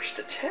first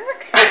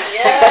attack.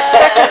 Yeah.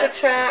 Second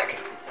attack.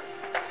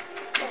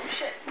 Oh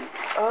shit.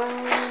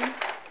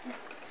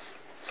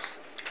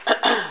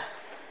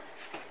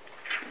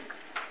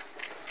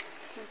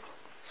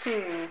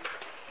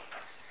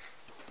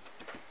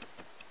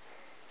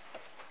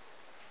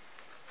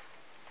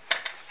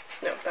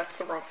 No, that's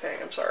the wrong thing.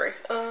 I'm sorry.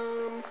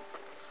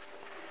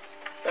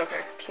 Okay,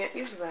 can't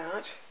use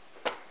that.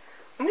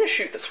 I'm gonna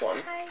shoot this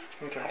one. Hi.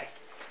 Okay.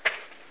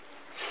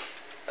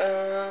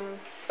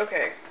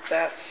 Okay,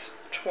 that's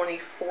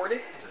 24 to...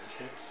 Is that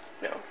hits?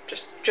 No,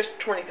 just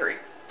 23.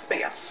 But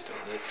yeah. Still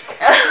hits.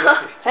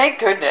 Thank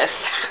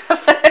goodness.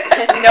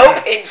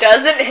 Nope, it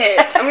doesn't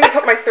hit. I'm gonna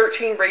put my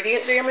 13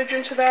 radiant damage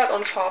into that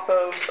on top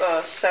of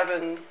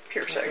 7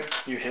 piercing.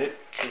 You hit,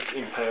 it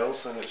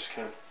impales, and it just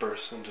kind of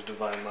bursts into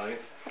divine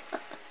light.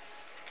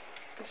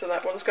 So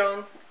that one's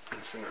gone.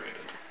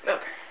 Incinerated.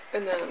 Okay.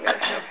 And then I'm gonna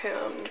have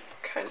him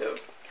kind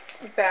of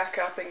back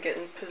up and get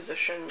in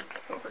position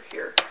over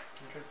here.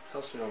 Okay.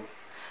 Halcyon.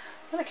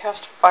 I'm going to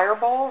cast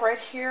Fireball right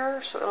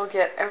here, so it'll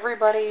get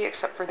everybody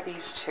except for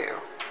these 2.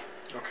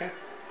 Okay.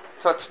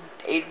 So it's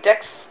a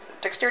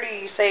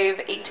dexterity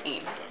save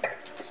 18.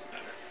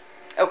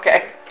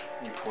 Okay.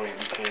 You point,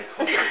 you kind of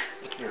call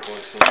your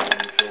horse in,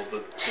 and you feel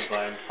the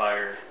divine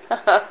fire in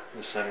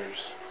the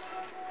centers.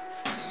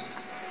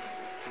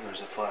 And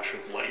there's a flash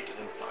of light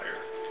and fire.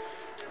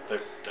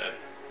 They're dead.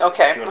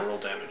 Okay. If you want to roll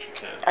damage, you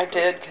can. I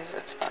did, because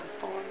it's fun.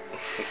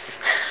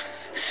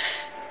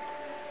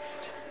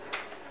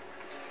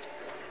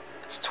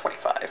 It's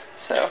 25,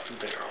 so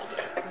They are all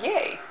dead.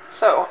 yay.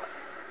 So,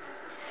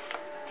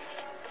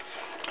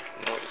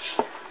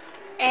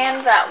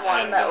 And that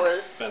one And that Ben's-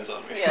 was... Ben's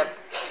on me. Yep.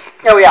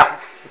 oh yeah.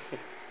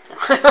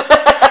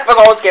 I was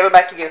always gave it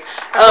back to you.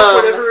 I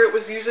hope whatever it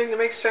was using to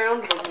make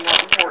sound wasn't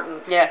that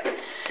important. Yeah.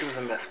 It was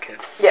a mess kit.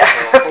 Yeah.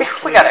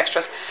 So We got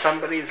extras.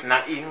 Somebody's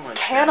not eating lunch.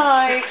 Can now.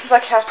 I, since I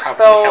cast a Probably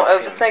spell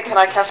as a calcium. thing, can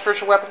I cast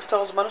spiritual weapon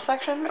still as a bonus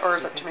action? Or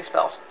is it too many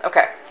spells?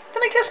 Okay.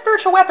 Then I cast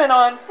spiritual weapon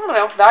on, I don't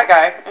know, that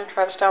guy and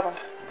try to stab him.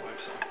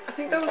 I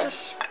think that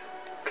was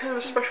kind of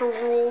a special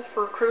rule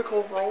for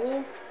Critical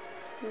Role.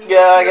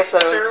 Yeah, I guess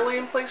that was... necessarily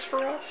in place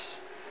for us.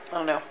 I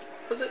don't know.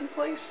 Was it in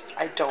place?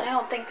 I I don't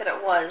don't think that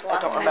it was last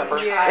I don't time. remember.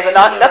 we Yeah. tried. Is it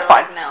not? That's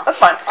fine. No. That's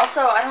fine.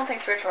 Also, I don't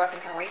think spiritual weapon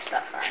can reach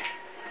that far.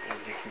 And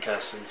you can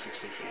cast in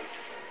 60 feet.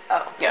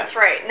 Oh, Yeah. that's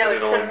right. No, But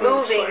it's it the only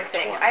moves, moving like,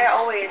 thing. 20. I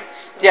always.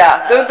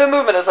 Yeah, the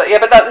movement is... Yeah,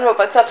 but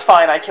that's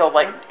fine. I killed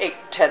like 8,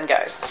 10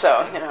 guys,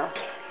 so, you know.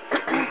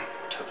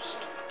 Toast.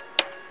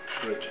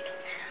 Rigid.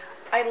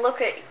 I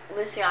look at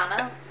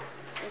Luciana.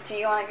 Do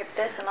you want to get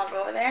this and I'll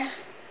go over there?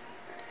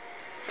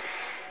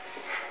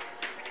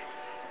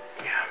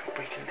 Yeah,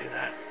 we can do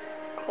that.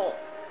 Cool.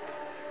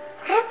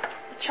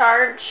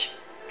 Charge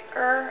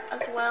her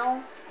as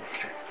well.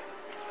 Okay.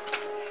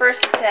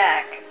 First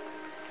attack.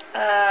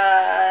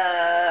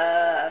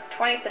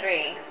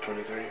 23.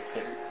 23.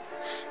 Hit.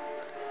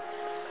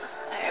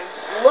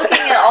 I'm looking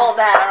at all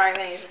that. I'm not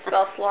even use a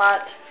spell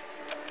slot.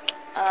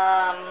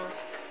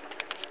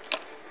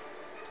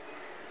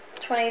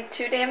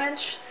 22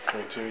 damage.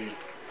 22. You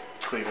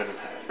cleave it in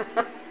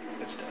half.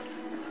 It's dead.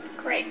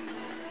 Great.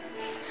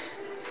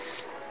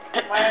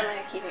 Why am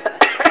I keeping this?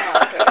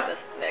 I don't know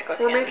this. There goes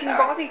We're the making tower.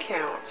 body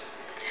counts.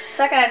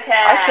 Second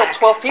attack. I killed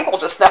 12 people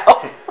just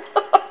now.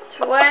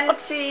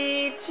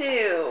 22.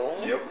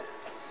 Yep.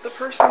 The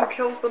person who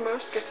kills the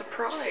most gets a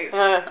prize.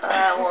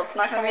 Well, it's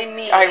not gonna be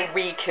me. I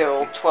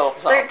re-killed 12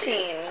 zombies.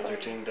 13.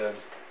 13 dead.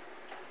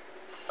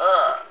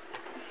 Ugh.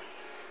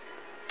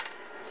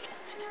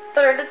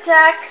 Third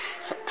attack.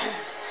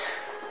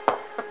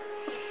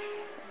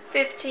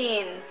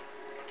 15.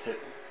 Hit.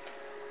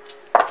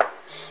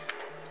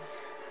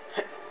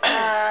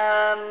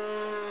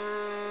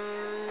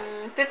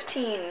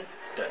 15.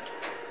 Dead.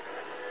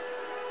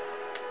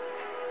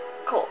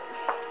 Cool.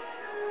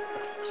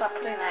 Stop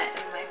putting that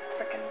in my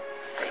frickin'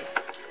 thing.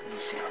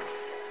 Luciana.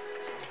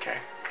 Okay.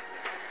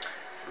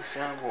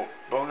 Luciana will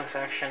bonus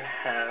action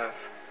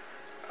have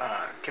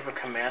give a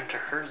command to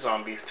her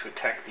zombies to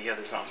attack the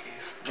other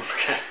zombies.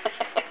 Okay.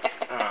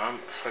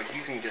 So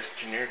using just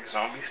generic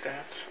zombie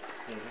stats.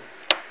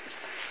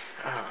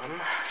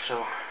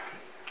 So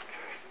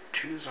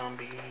 2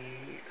 zombie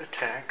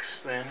attacks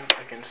then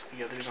against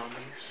the other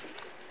zombies.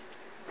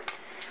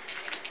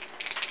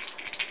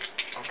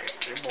 Okay,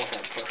 they both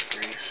have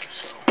 +3s,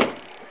 so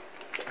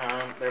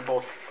they're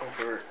both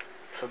over.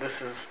 So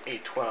this is a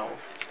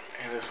 12,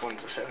 and this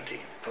one's a 17.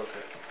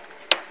 Okay.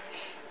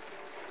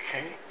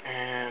 Okay,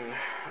 and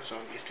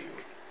zombies do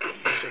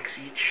 6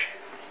 each.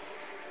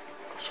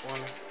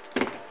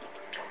 +1.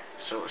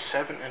 So a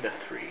 7 and a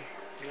 3.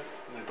 Yep.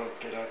 They both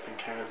get up and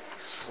kind of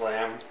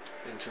slam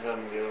into them,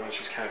 and the other ones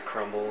just kind of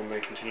crumble, and they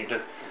continue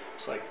to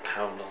just like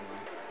pound on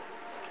them.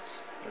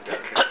 They're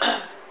dead.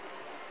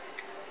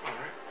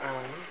 Alright,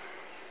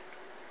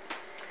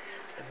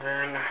 and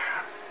then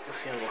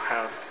Luciana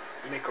will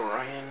make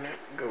Orion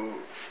go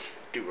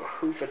do a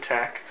hoof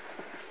attack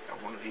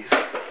at one of these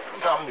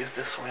zombies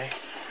this way.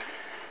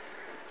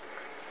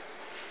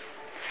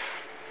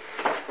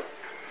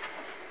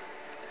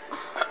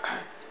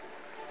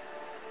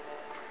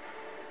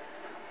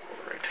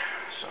 Alright,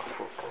 so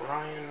for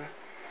Orion,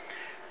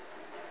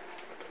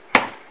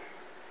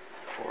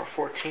 for a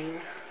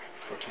 14,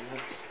 14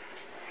 hits.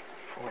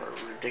 for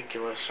a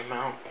ridiculous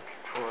amount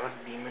for a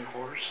demon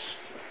horse.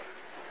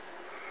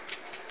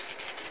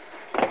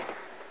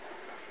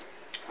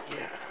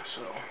 Yeah,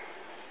 so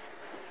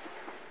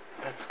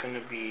that's gonna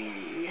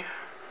be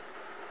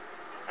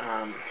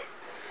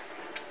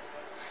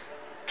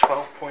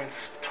 12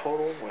 points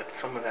total with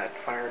some of that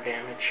fire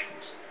damage.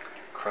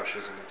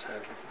 Crushes in its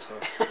head with its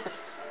hook.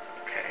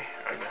 Okay,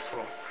 I guess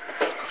we'll.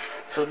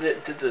 So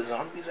did the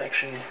zombies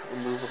actually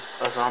remove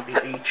a zombie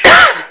each?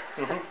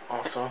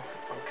 Also,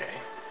 okay.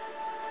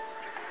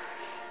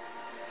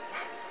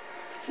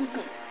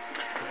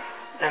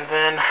 And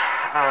then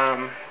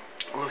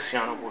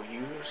Luciana will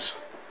use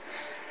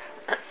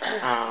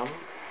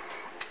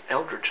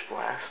Eldritch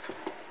Blast.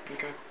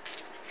 Okay.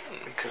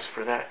 Because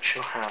for that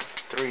she'll have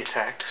 3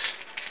 attacks.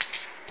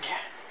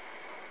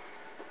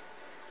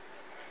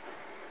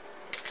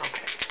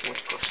 Okay,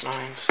 with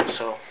 +9s.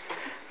 So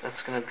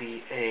that's going to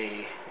be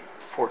a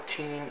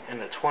 14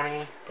 and a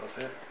 20.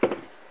 Both hit.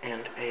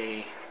 And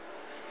a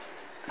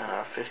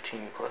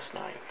 15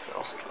 +9. So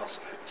Also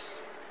hits.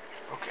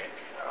 okay.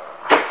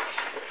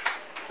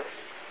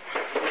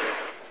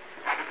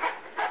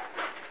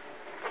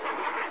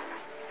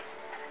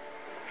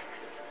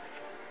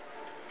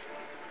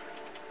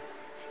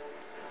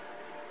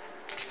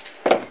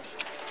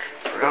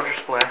 For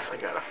Eldritch Blast, I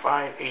got a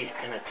 5, 8,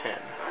 and a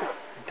 10.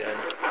 Dead.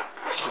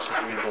 Just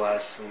 3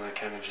 blasts, and they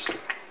kind of just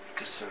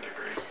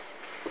disintegrate.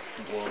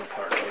 Blown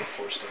apart by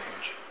force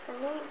damage.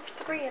 Remove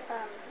 3 of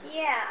them.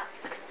 Yeah.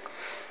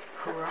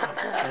 Hurrah!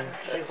 And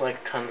there's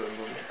like tons of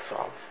movement,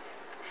 so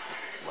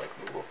like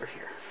move over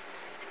here.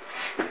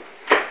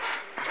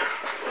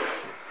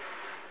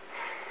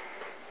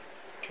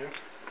 Okay.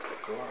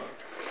 Go on.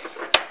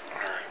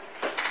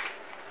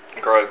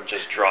 Grug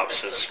just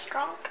drops his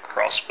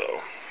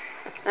crossbow,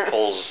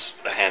 pulls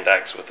a hand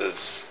axe with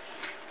his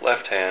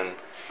left hand,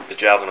 the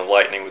javelin of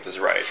lightning with his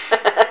right,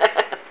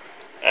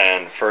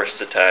 and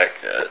first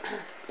attack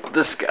at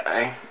this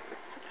guy.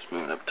 Just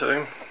moving up to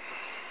him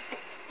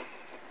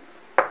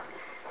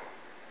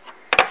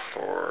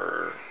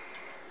for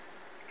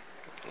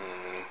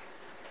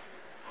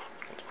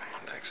what's my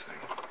hand axe thing?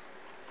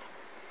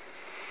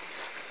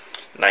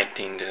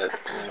 19 to hit.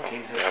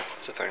 19 hits. Yep,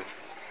 that's the thing.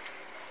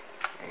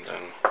 And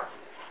then,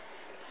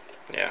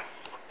 yeah,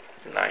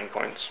 9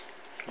 points.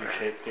 You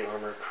hit, the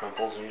armor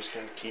crumples, and you're just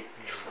going to keep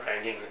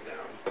dragging it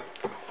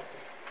down.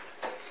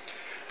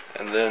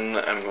 And then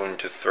I'm going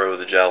to throw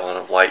the javelin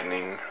of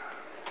lightning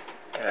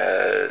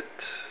at.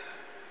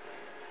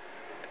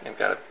 I think I've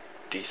got a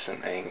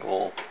decent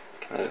angle.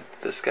 Can I,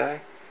 this guy?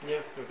 Yeah,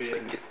 it would be So I a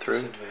can get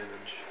through.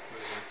 disadvantage.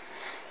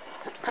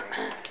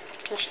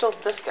 There's still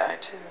this guy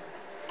too.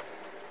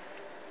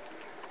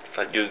 If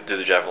I do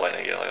the javelin of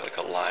lightning, I get like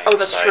a line. Oh, of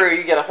that's sight. true.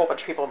 You get a whole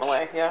bunch of people in the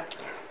way. Yeah.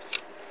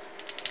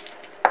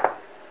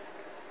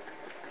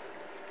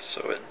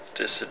 So at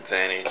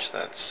disadvantage,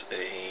 that's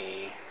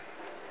a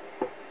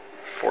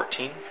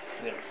 14.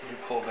 Yeah, you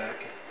pull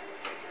back.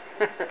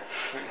 It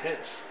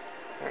hits.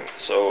 And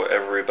so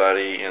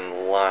everybody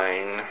in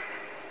line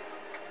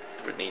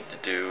would need to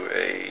do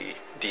a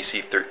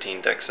DC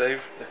 13 dex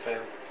save. They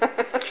fail.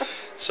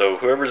 So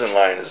whoever's in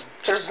line is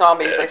They're just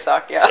zombies. dead. They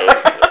suck. Yeah.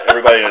 So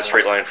everybody in a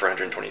straight line for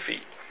 120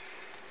 feet.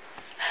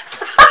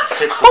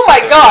 Hits Oh my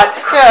the god.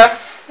 Yeah.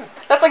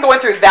 That's like going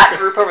through that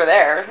group over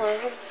there.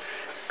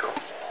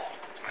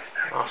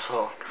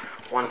 Also,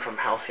 one from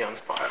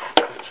Halcyon's pile,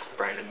 because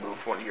Brandon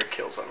moved one of your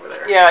kills over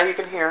there. Yeah, you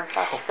can hear.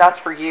 That's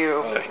for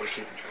you. Oh, we're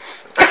keeping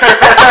track.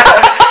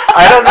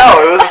 I don't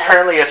know, it was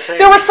apparently a thing.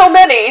 There were so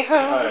many.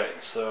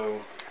 Alright,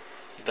 so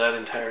that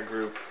entire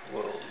group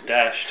will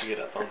dash to get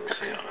up on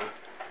Luciana.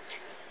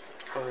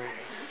 Hooray.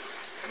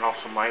 And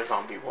also my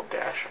zombie will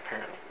dash,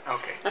 apparently.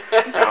 Okay.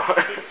 No.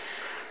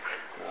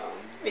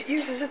 It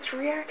uses its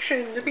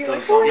reaction to be Those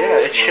like, zombies Yeah,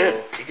 it will- should.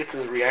 It gets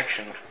a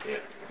reaction. Yeah,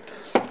 it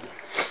does.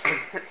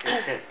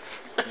 It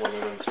hits. One of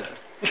them's dead.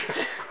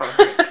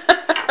 Alright.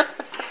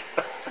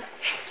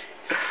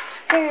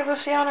 hey,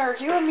 Luciana, are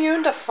you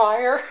immune to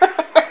fire?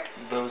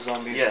 Those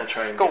zombies will Yes.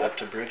 try and Go. get up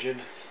to Bridget.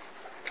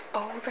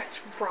 Oh, that's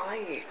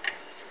right.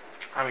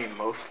 I mean,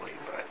 mostly,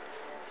 but...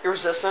 You're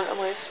resistant, at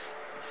least?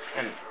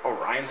 And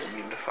Orion's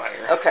immune to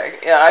fire. Okay,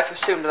 yeah, I've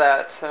assumed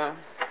that, so...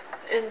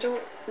 And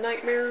don't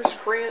nightmares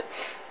grant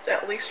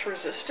at least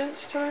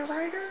resistance to the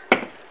rider?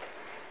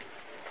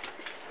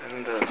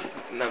 And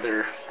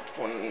another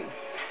one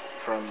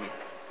from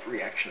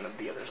reaction of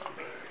the other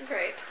zombie.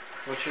 Great.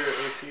 What's your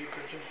AC,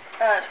 Bridget?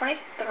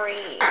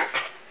 23.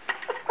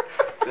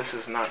 This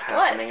is not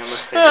happening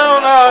unless they Oh,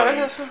 roll no.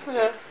 nat This 20s. is,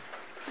 yeah.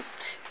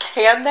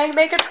 Can they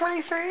make a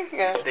 23?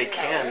 Yeah. They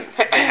can.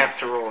 They have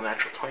to roll a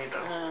natural 20,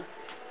 though.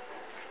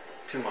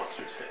 2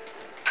 monsters hit.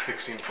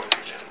 16 points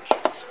of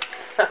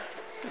damage.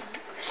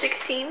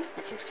 16?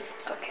 16.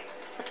 Okay.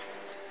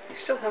 You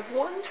still have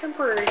one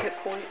temporary hit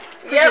point,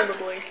 Yep.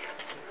 presumably.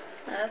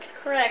 That's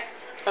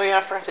correct. Oh yeah,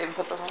 I forgot to even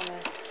put those on there.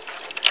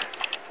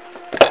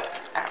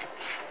 Ow.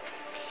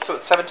 So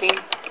it's 17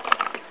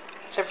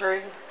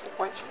 temporary hit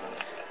points.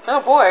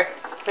 Oh boy,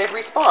 they've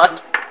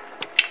respawned.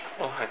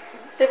 Oh, hi.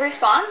 They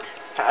respond?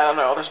 I don't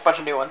know, there's a bunch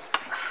of new ones.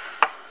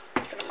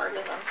 I'm gonna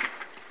murder them.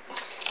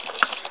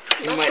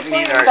 You might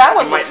playing need with that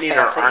one our looks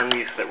fancy.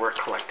 armies that we're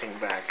collecting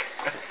back.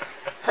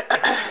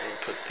 We'll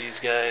put these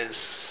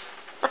guys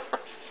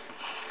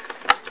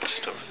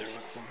just over there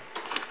with them.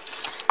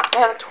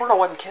 Yeah, the Tornal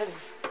wasn't kidding.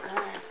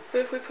 But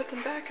if we put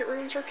them back, it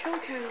ruins our kill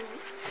count.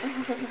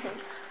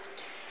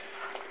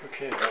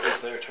 Okay, that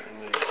was their turn.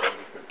 They used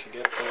movement to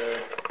get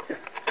there.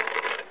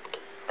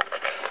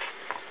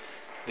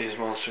 These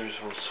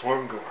monsters will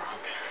swarm Gorog.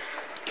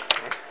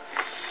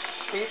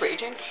 Are you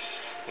raging?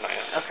 Not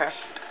yet. Okay.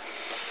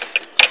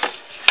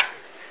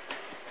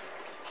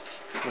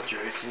 What's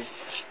your AC?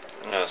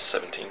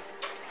 17.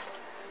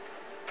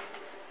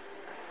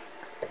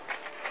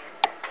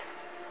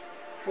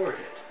 4 hit.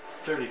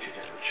 32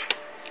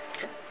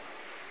 damage.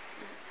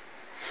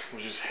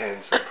 Which is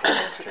hands and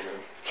claws can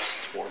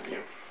swarm you.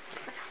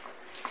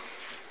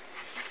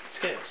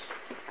 Scales.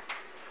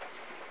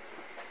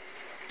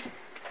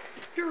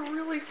 You're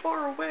really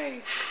far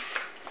away.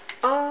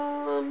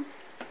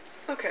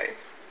 Okay.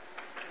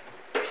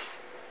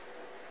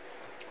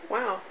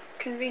 Wow,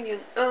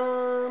 convenient.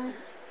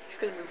 He's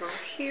gonna move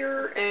over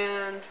here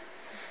and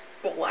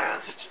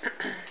blast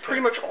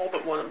pretty much all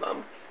but one of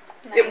them.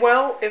 Nice.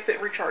 Well, if it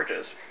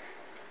recharges.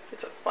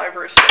 It's a 5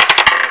 or a 6.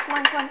 Come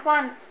on, come on, come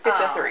on. It's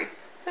Oh. a 3.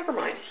 Never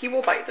mind. He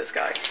will bite this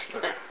guy.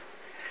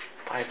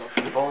 By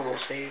the vulnerable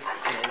save,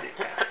 and it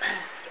passes.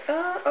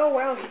 Oh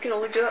wow, he can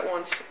only do that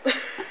once.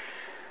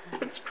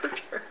 Once per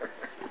turn.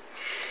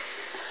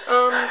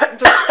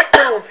 Does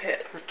 12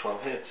 hit?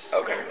 12 hits.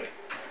 Okay. Only.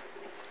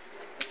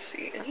 Let's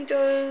see, and he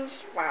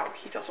does... Wow,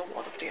 he does a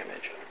lot of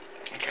damage.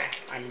 Okay,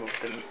 I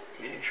moved the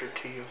miniature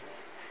to you.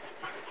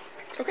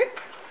 Okay.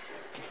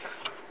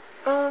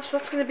 So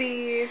that's going to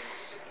be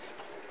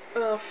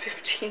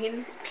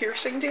 15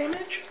 piercing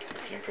damage.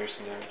 15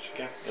 piercing damage.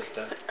 Okay, it's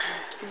dead.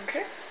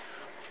 Okay.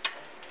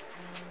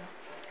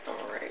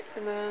 Alright,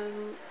 and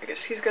then I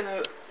guess he's going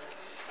to...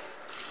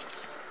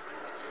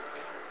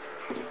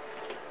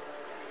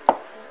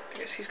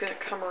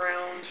 come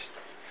around,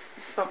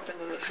 bump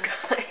into this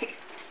guy,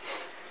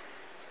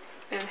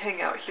 and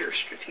hang out here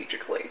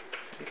strategically.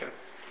 Okay.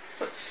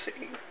 Let's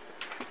see.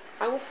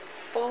 I will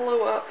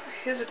follow up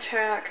his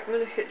attack. I'm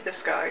going to hit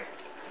this guy.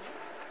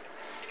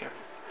 Okay.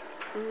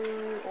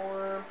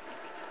 Or...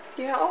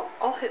 Yeah,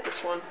 I'll hit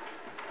this one.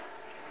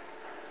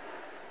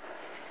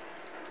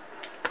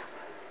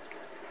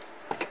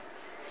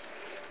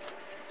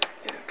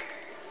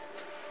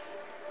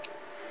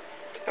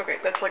 Okay,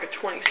 that's like a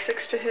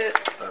 26 to hit.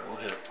 That will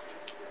hit.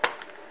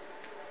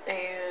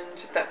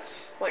 And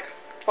that's like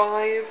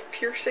 5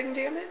 piercing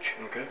damage.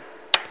 Okay.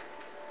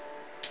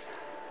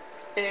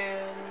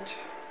 And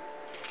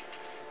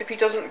if he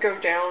doesn't go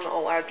down,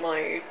 I'll add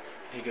my...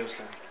 He goes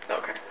down.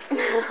 Okay.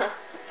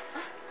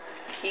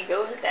 He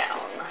goes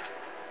down.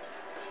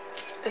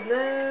 And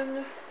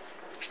then...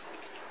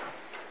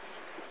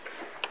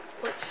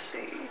 Let's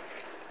see.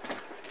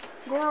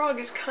 Gorog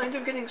is kind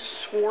of getting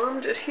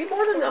swarmed. Is he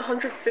more than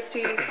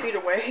 150 feet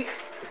away?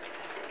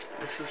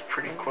 This is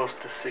pretty close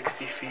to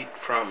 60 feet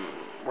from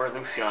where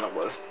Luciana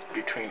was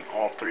between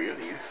all 3 of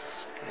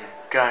these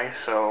guys,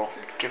 so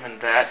given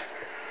that,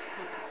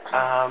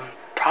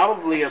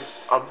 probably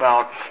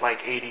about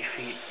like 80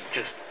 feet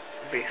just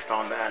based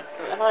on that.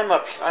 And I'm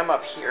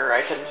up here.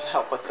 I can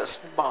help with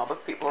this mob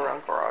of people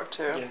around Gorog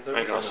too. Yeah,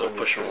 I can also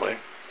push him away.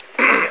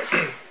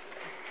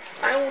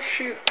 I will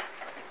shoot.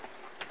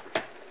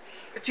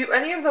 Do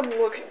any of them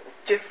look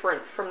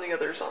different from the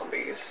other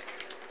zombies?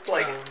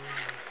 Like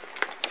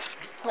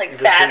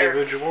This battered.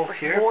 individual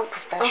here More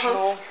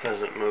professional.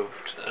 hasn't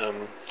moved.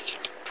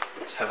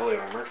 It's heavily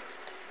armored.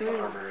 The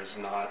armor is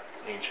not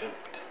ancient.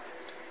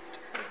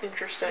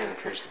 interesting. And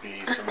appears to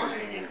be somewhat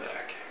hanging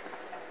back.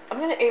 I'm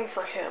gonna aim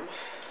for him.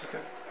 Okay.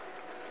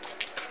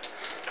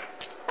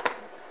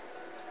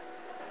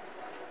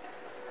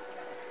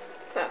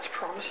 That's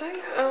promising.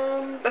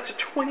 That's a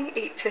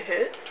 28 to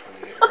hit.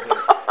 28 will hit.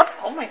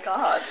 Oh my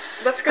god.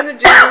 That's gonna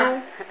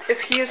do,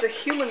 if he is a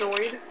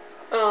humanoid,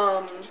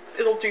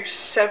 it'll do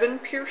 7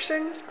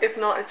 piercing. If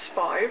not, it's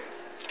 5.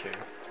 Okay.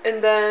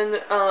 And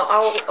then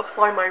I'll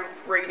apply my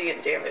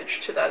radiant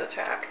damage to that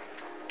attack.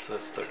 So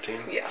that's 13?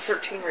 Yeah,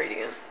 13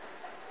 radiant.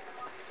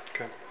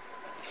 Okay.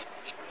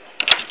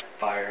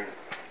 Fire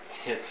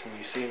hits and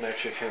you see him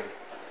actually kind of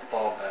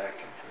fall back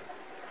and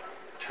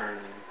turn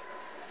and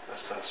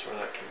assess where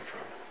that came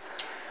from.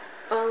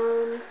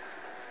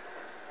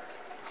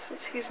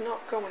 Since he's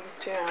not going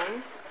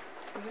down,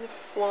 I'm gonna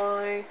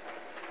fly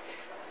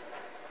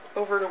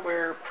over to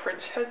where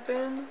Prince had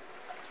been.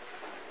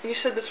 You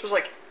said this was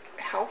like,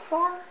 how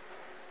far?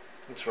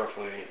 It's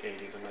roughly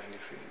 80 to 90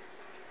 feet.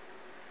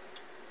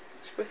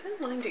 It's within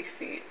 90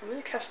 feet. I'm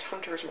gonna cast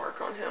Hunter's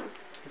Mark on him.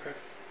 Okay.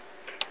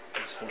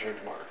 It's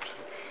 100 marked.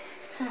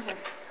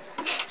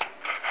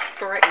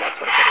 Alright, that's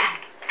what I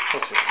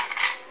Let's see.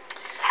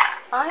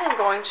 I am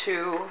going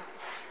to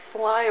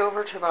fly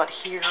over to about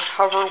here,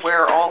 hover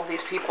where all of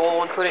these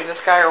people, including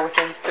this guy, are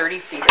within 30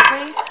 feet of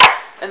me.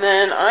 And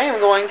then I am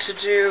going to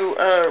do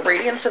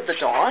Radiance of the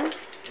Dawn.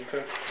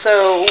 Okay.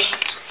 So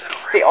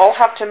they all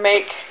have to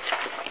make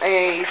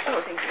a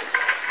Oh, thank you.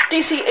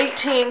 DC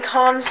 18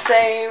 con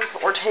save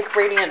or take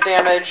radiant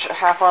damage,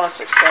 half on a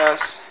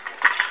success.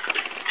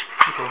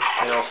 Okay.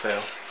 They all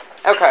fail.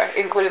 Okay,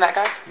 including that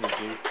guy?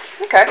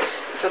 Mm-hmm. Okay,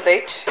 so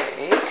they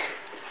take...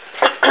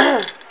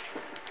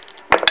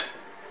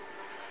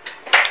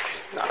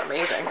 It's not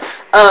amazing.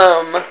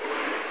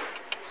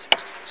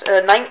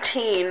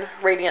 19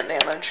 radiant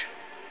damage.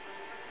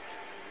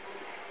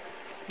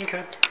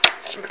 Okay.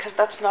 And because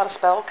that's not a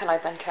spell, can I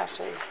then cast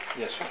a...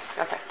 Yes, sir.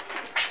 Okay.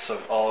 So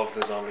all of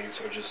the zombies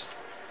are just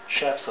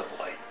shafts of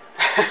light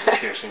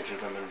piercing through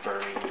them and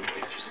burning them.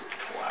 They just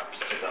collapse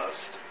to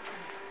dust.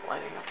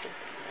 Lighting up the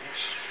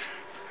image.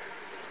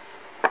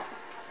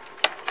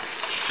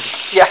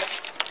 Yeah.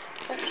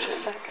 It's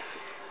just that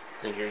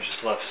guy. And you're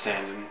just left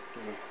standing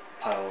in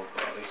a pile of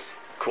bodies.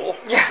 Cool.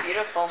 Yeah.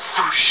 Beautiful.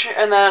 Whoosh.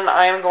 And then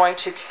I am going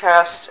to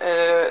cast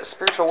a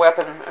spiritual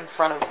weapon in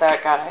front of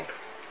that guy.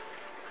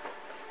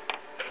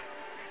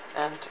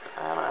 And,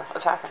 I don't know,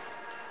 attack him.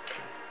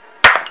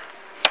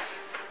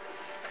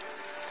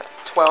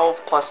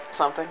 12 plus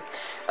something.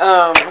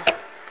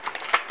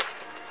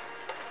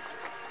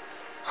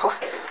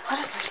 What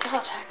is my spell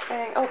attack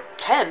thing? Oh,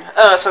 10.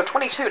 So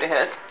 22 to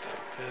hit.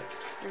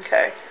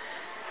 Okay.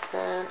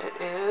 Then it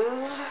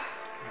is...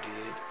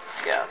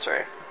 Yeah, that's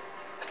right.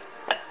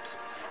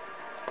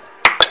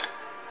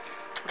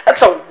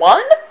 That's a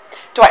 1?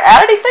 Do I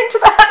add anything to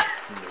that?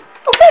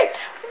 Okay.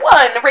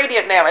 1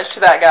 radiant damage to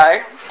that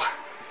guy.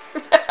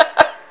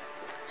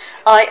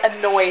 I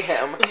annoy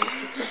him.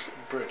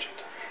 Bridget.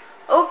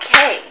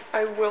 Okay.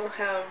 I will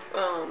have,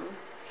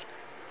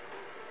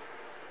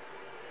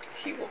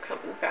 he will come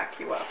and back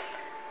you up.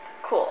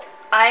 Cool.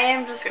 I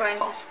am just If going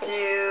possible. to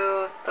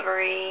do 3.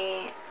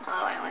 Oh,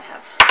 I only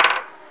have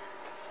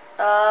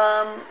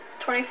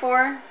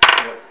 24.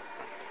 Yep.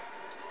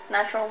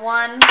 Natural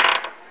 1.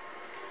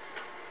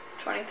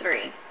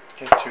 23.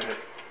 Okay, 2 hit.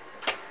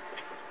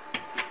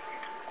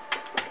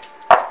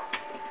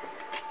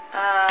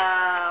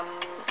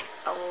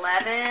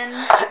 11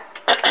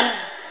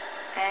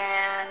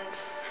 and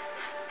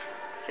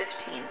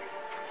 15.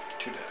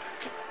 2 dead.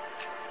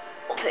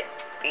 We'll pick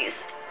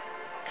these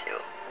 2.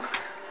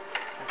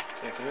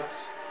 Anything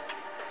else?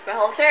 It's my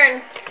whole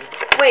turn.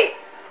 Wait.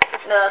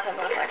 No, that's my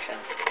bonus action.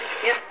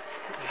 Yep.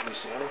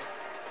 Luciano?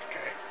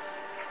 Okay.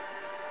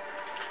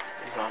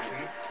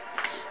 Zombie.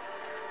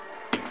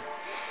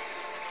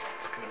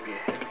 It's gonna be a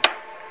hit.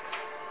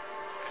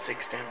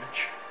 6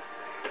 damage.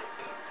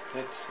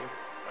 Hits. Yeah.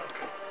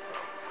 Okay.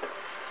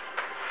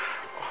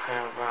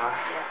 I'll have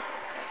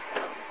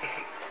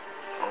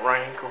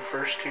Ryan go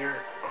first here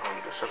on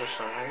this other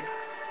side.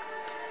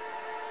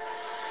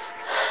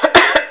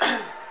 Okay.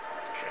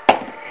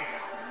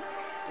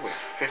 With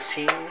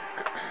 15,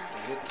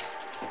 Hits.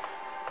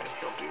 and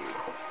he'll do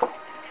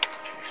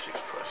 2d6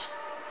 plus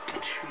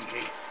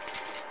 2d8.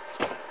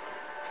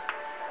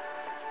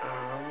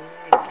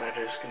 That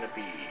is going to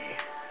be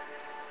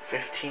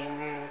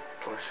 15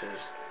 plus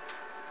his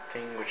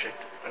thing, which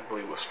I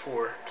believe was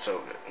 4,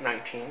 so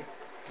 19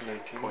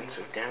 points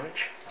of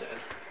damage. Dead.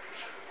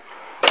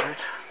 Alright,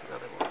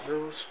 another one of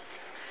those.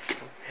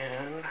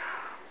 And,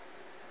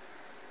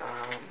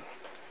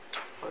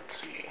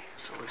 let's see.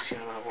 So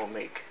Luciana will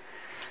make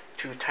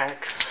 2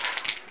 attacks.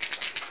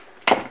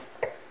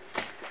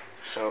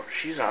 So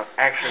she's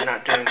actually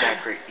not doing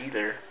that great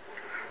either.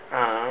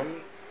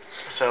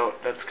 So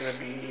that's going to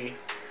be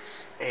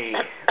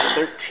a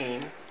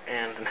 13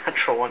 and a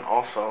natural 1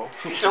 also.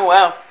 Oh,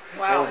 wow.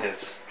 Wow. 1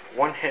 hits.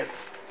 1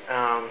 hits.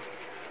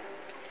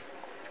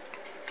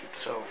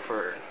 So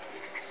for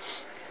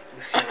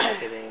Luciana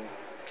hitting,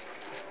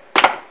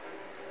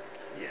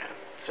 yeah.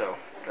 So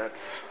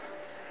that's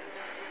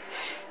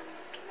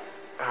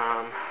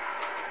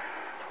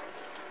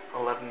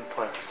 11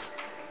 plus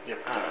Yep.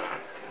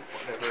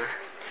 whatever.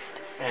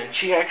 And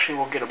she actually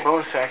will get a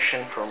bonus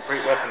action from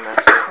Great Weapon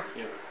Master.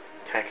 Yep.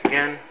 Attack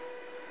again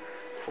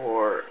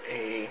for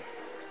a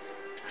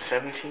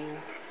 17.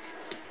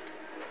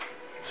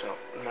 So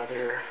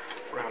another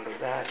round of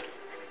that.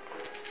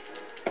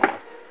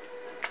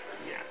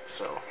 Yeah,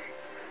 so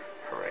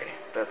hooray.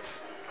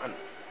 That's an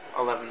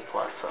 11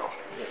 plus, so.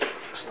 Yep.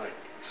 Just like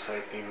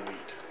siphoning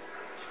wheat.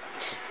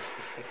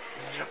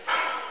 Yep.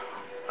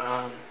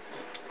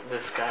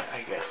 This guy,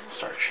 I guess, will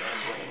start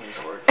shambling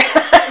toward.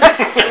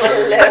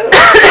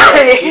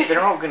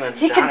 They're all gonna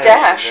He die can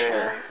dash.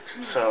 there.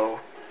 So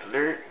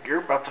you're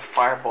about to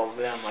fireball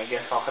them. I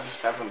guess I'll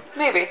just have them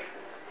Maybe.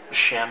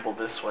 shamble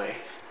this way.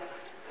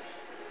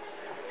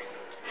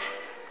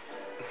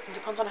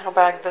 Depends on how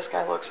bad this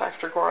guy looks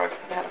after Gorov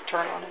had a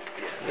turn on him.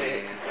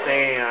 Yeah,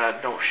 they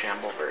don't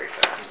shamble very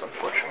fast,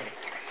 unfortunately.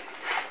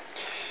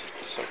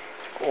 So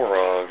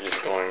Gorog is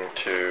going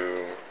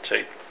to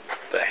take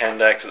the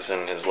hand axe that's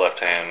in his left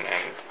hand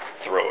and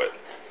throw it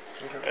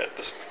at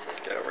this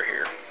guy over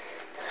here.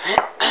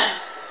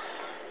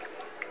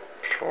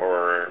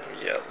 For,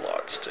 yeah,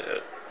 lots to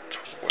hit.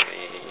 20.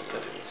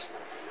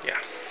 Yeah.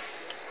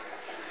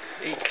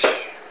 8.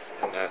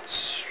 And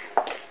that's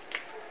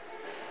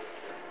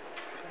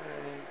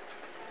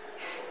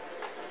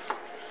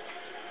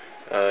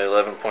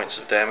 11 points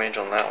of damage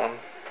on that one.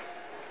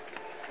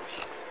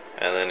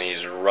 And then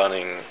he's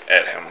running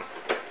at him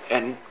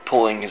and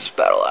pulling his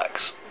battle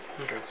axe.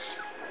 Okay.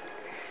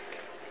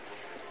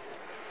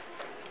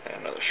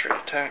 And another straight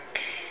attack.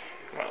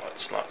 Well,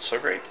 that's not so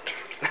great.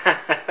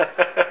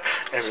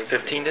 It's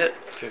 15 to hit.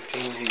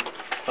 15, he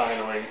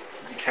finally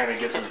kind of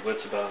gets his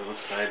wits about it with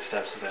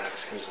sidesteps his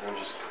axe, comes down and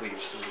just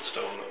cleaves through the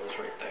stone that was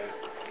right there.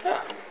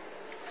 Yeah.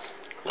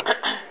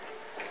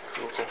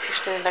 Cool. You're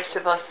standing next to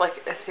this,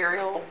 like,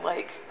 ethereal,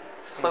 like,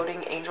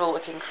 floating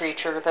angel-looking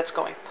creature that's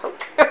going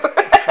poke.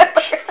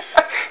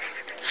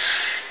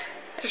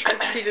 Just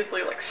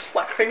repeatedly, like,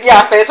 slapping.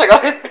 Yeah, basically.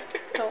 I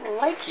don't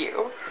like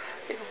you.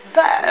 You're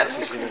bad.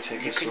 He's going to take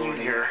You his can sword use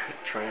and your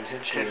try and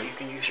hit Tiff, you. you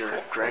can use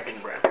your dragon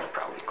breath to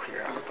probably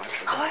clear out a bunch of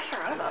them. Oh, I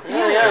forgot about that.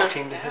 Yeah, yeah.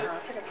 15 to hit. Oh,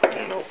 that's a good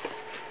point.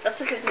 That's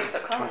a good move to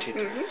call.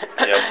 23.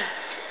 Yep.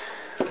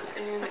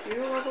 And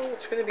your level,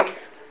 it's going to be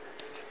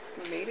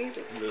maybe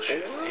We'll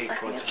shoot 4? 8 I think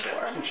points it's of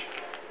 4. damage.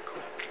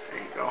 There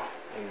you go.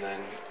 And then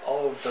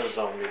all of those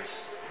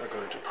zombies are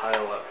going to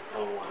pile up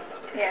on one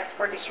another. Yeah, it's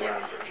 46.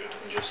 Surround Bridget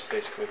and just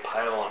basically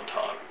pile on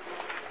top.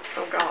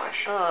 Oh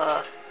gosh.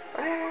 Uh,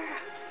 Ah.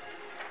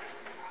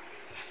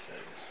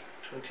 That is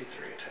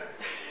 23 attack.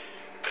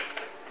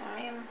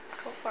 I mean,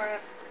 go for it.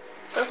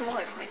 Doesn't look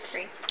like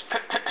 23.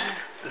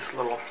 This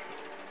little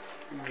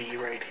V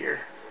right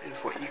here is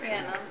what you can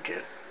Yeah, no.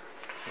 get.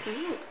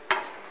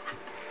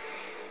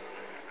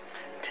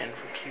 10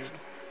 foot cube,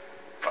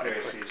 5 Gracie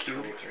foot is cube,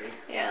 23.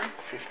 Yeah.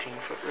 15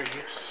 foot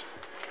radius.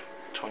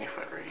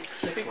 25 radius.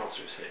 6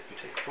 monsters hit. You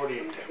take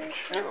 48 damage.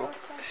 Oh.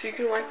 So you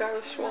can wipe out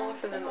a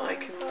swath, and then I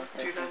can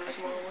do that as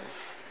well,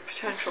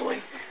 potentially.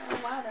 Oh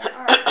wow, there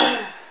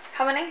are.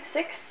 How many?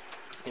 6?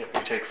 Yep,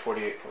 you take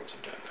 48 points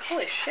of damage.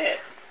 Holy shit.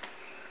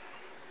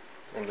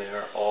 And they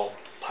are all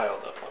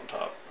piled up on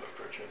top of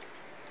Bridget.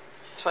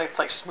 So it's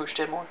like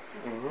smooshed in more.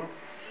 Mm-hmm.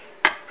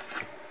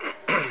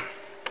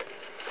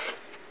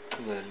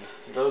 And then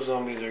those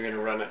zombies are going to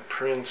run at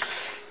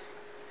Prince.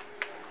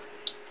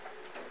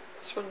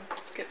 This one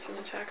gets an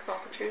attack of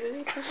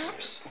opportunity,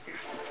 perhaps?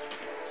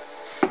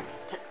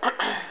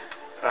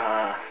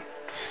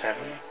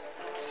 7.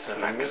 It's not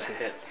gonna misses.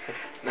 hit.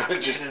 No,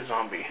 it's just a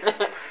zombie.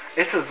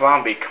 It's a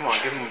zombie. Come on,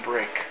 give him a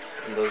break.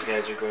 And those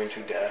guys are going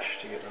to dash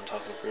to get on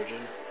top of Bridget.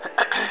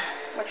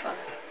 Which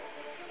ones?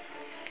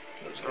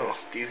 Those guys. Oh,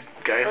 these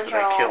guys Those that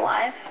are I all killed.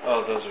 alive?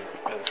 Oh, those are...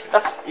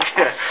 That's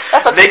Yeah,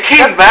 that's a they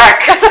came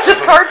back. That's a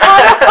discard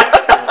pile.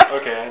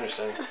 Okay, I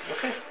understand.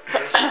 Okay.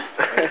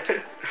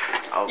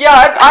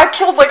 Yeah, I've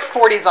killed like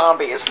 40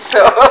 zombies,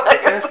 so.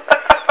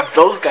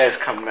 Those guys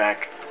come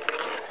back.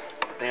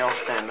 They all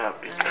stand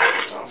up because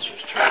they're zombies.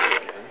 Monsters charge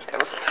again. It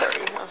was 30.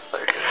 That was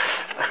 30.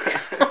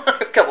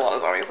 A couple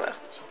of zombies left.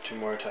 So 2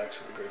 more attacks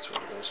with the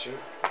greatsword against you.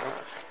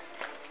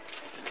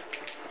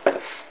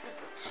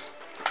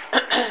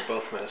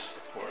 Both miss.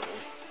 Horrible.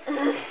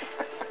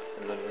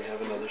 And then we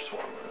have another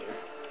swarm runner.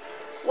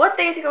 What?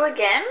 They have to go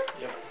again?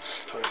 Yep.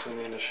 Twice in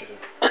the initiative.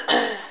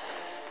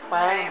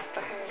 Wow.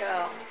 Fucking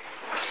go.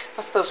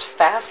 That's those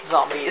fast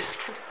zombies.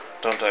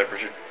 Don't die,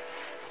 Bridget.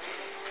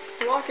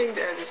 Walking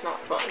Dead is not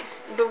fun.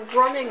 The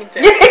Running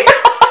Dead.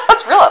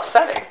 That's real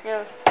upsetting.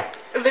 Yeah.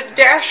 The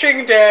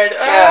Dashing Dead.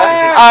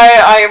 Yeah.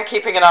 I am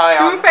keeping an eye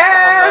on. Too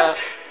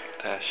fast.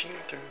 Dashing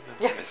through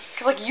the Yeah, mist.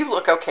 because like you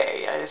look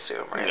okay, I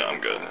assume, right? Yeah,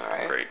 I'm good.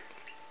 Alright. Great.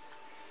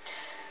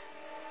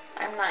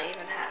 I'm not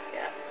even half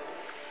yet.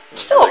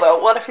 Still though,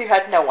 what if you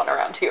had no one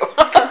around you?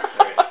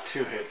 Alright,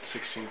 2 hit,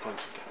 16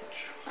 points of damage.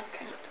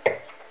 Okay.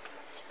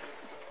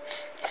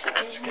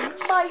 You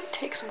might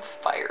take some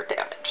fire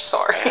damage.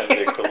 Sorry. I have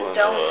the equivalent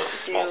Don't of a do.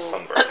 small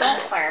sunburn. Don't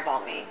So.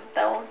 fireball me.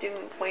 That will do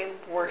way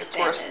worse It's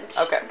damage. worse.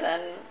 Okay.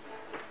 Than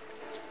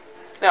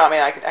No, I mean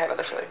I have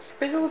other feelings.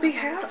 But it'll be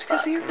halved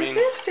because of your I mean-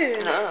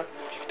 resistance. No.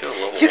 Do a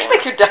level You can 1.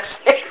 make your deck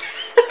save.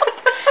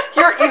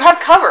 You have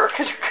cover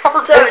because you're covered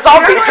so, with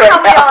zombies do you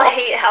remember right how we now. all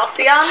hate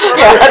Halcyon? We're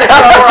Yeah, gonna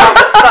throw her on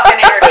the fucking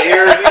air But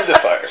you're ship. immune to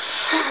fire.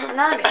 I'm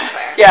not immune to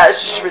fire. Yeah,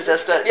 it's just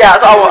resistant. Yeah,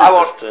 so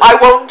Resistant.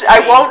 I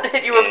won't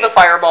hit you with the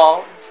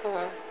fireball.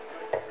 So.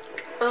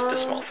 It's just a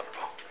small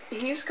fireball.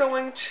 He's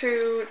going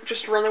to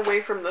just run away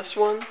from this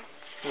one.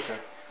 Okay.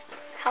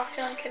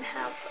 Halcyon can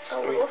have a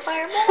little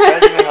fireball.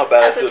 Imagine how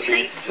badass As a it would be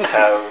treat. to just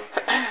have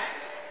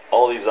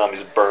all these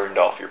zombies burned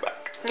off your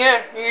back.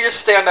 Yeah, you just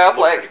stand up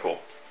Look like. pretty cool.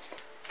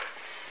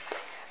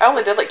 I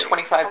only did like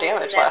 25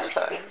 damage Never last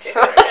time. speak to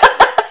So her again.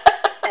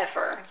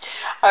 Ever.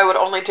 I would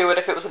only do it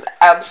if it was an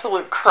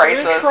absolute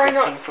crisis. try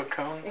not- 15-foot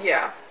cone.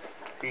 Yeah.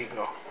 Here you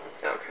go.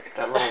 Okay.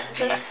 That little V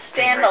Just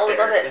thing stand right a little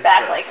there bit is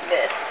back the- like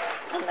this,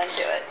 and then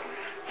do it.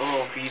 The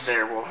little V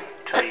there will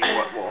tell you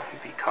what will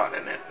be caught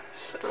in it.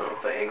 So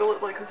if I angle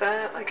it like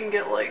that, I can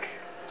get like,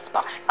 It's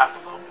about half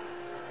of them.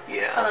 And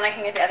yeah. then I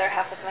can get the other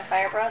half with my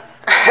fire breath.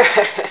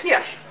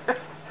 Yeah.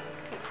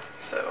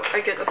 So I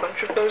get a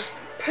bunch of those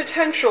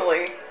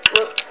potentially.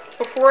 But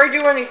before I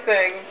do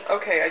anything,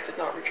 okay, I did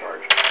not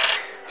recharge.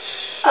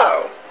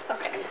 So,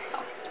 Okay.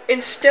 Oh.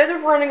 instead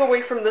of running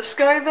away from this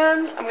guy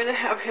then, I'm going to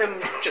have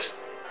him just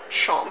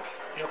chomp.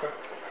 Okay.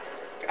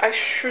 I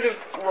should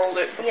have rolled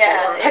it before.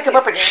 Yeah. Pick him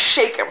up and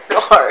shake him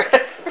real hard.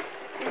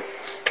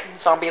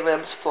 Zombie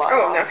limbs fly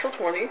Oh, off. natural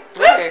 20.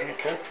 Okay.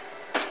 Okay.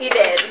 He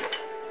did.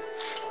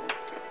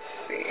 Let's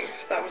see,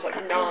 so that was like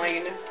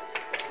 9.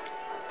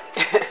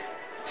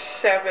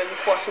 7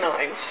 plus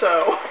 9,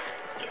 so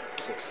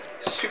 16.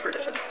 super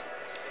dead.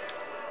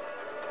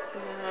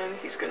 And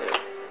he's gonna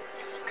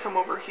come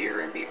over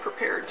here and be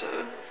prepared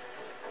to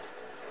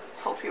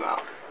help you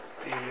out.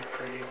 Be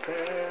pretty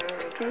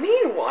bad.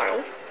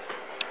 Meanwhile,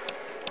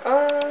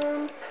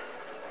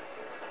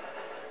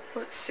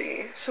 let's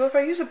see. So if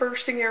I use a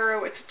bursting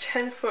arrow, it's a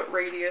 10-foot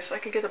radius. I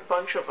could get a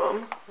bunch of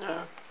them.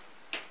 Yeah.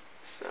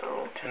 So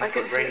I 10-foot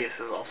could hit- radius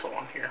is also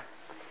on here.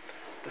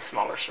 The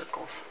smaller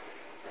circles.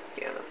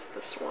 Yeah, that's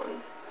this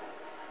one.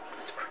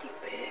 That's pretty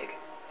big.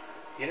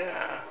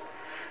 Yeah.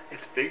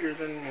 It's bigger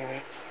than...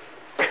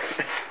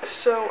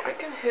 So I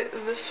can hit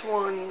this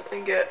one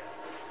and get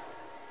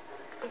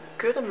a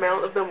good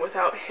amount of them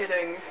without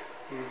hitting.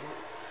 And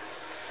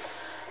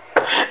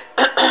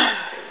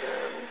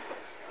then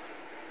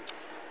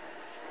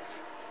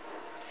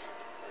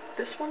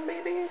this one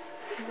maybe?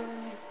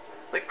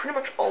 Like pretty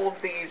much all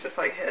of these if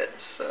I hit,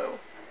 so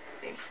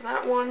aim for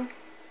that one.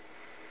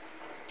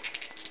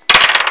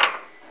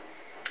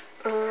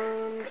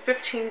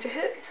 15 to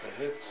hit. That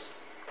hits.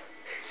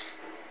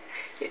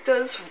 It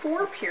does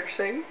 4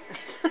 piercing.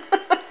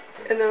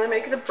 And then I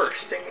make it a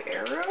bursting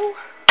arrow.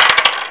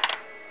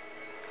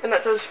 And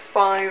that does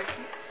 5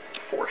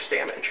 force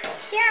damage.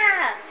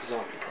 Yeah.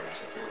 Zombie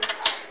parts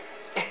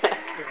everywhere.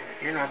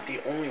 you're not the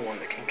only one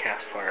that can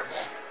cast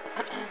Fireball.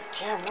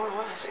 Yeah, more or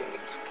less.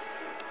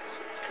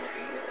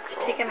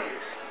 Take him.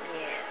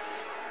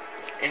 Yes.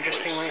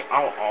 Interestingly,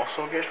 I'll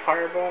also get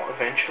Fireball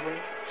eventually,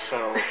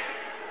 so...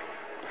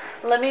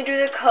 Let me do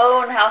the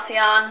cone,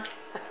 Halcyon.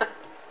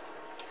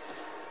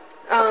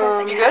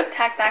 You good?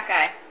 Attack that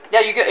guy.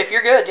 Yeah, you good. If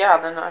you're good, yeah,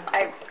 then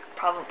I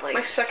probably.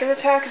 My second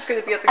attack is going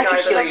to be at the I guy can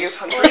that heal I you. used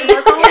Hunter's Yeah.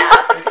 Mark on.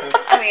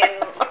 I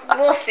mean,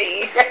 we'll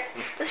see.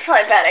 This is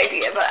probably a bad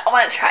idea, but I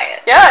want to try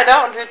it. Yeah, I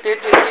know. Do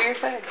your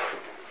thing.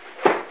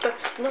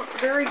 That's not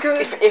very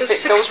good. If Does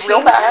it goes 16?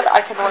 real bad,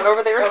 I can run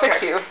over there and fix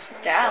Okay. you.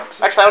 Yeah.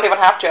 Actually, I don't even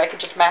have to. I can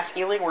just mass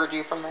healing word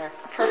you from there.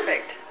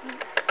 Perfect.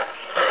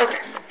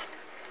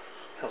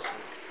 Helsing.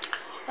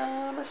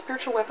 A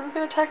spiritual weapon's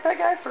gonna attack that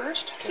guy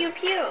first. Pew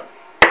pew.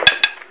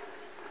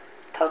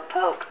 Poke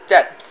poke.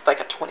 That's like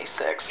a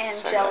 26.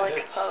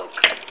 Angelic So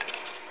poke.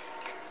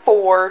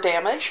 4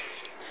 damage.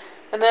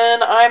 And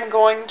then I'm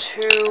going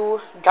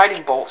to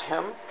guiding bolt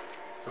him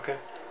Okay.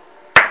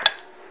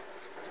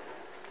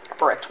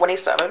 for a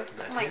 27.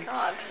 Oh my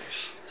god.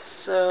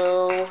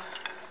 So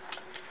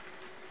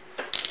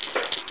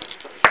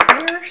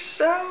You're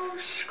so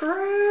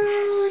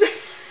screwed.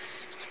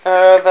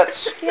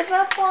 that's Give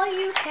up while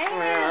you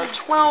can.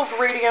 12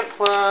 radiant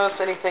plus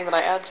anything that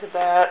I add to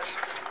that.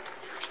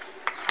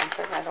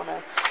 Something, I don't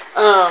know.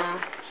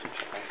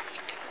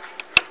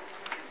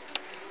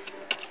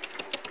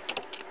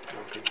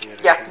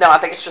 Yeah, no, I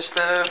think it's just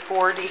the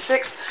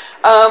 4d6.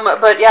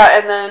 But yeah,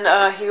 and then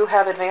you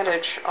have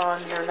advantage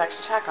on your next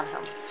attack on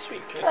him.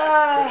 Sweet.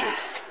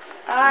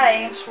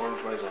 I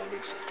Swarmed by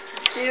zombies.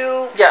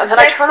 do. Yeah, and then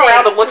I dex turn save,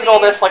 around and look at all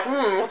this please,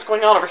 like, what's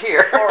going on over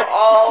here? for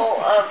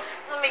all of.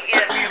 Let me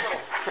get your little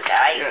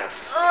die.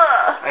 Yes.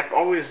 Ugh. I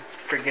always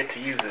forget to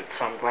use it,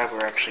 so I'm glad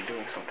we're actually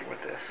doing something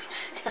with this.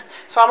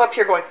 So I'm up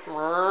here going, like,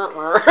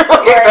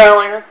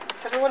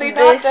 everybody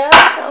not This dead?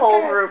 whole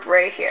Okay. group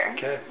right here.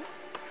 Okay.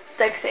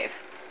 Dex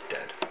save.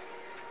 Dead.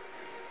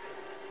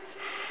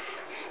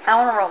 I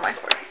want to roll my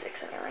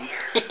 46 anyway.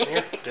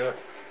 Yeah, do it.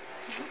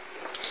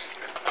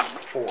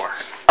 4.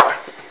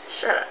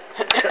 Shut up.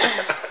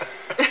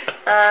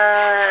 The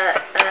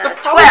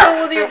 12.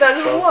 probability of that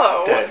is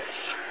low. Dead.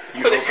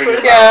 You But it open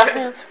could your have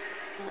mouth,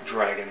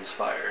 dragon's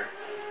fire.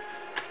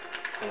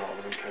 And all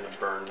of them kind of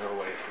burn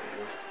away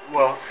from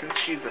Well, since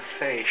she's a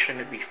fae,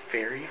 shouldn't it be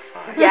fairy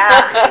fire? Yeah.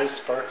 you. It is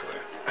sparkly.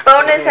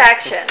 Bonus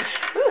action.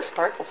 Ooh,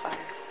 sparkle fire.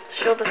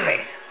 Shield of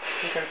faith.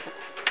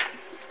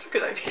 It's a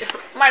good idea.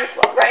 Might as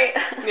well, right?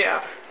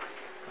 Yeah.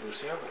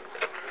 Lucio?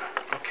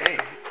 Okay.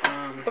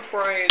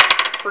 Before I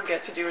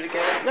forget to do it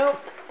again.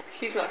 Nope.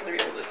 He's not going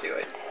to be able to do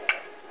it.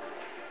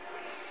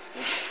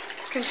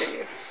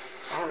 Continue.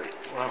 Alright,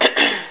 well...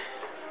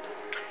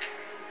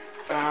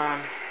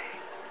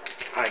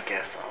 I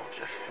guess I'll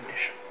just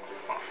finish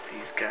off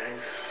these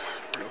guys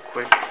real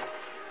quick.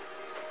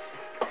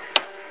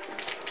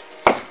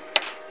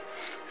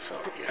 So,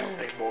 yeah,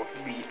 they both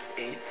beat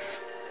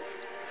 8s.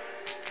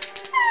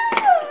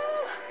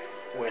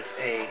 With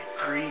a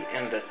 3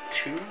 and a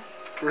 2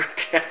 for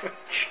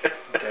damage.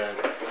 Dead.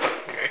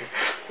 Okay.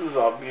 The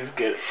zombies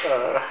get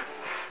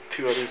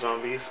 2 other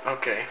zombies.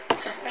 Okay.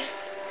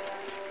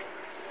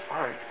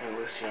 Alright, and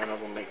Luciana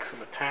will make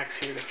some attacks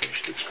here to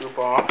finish this group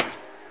off.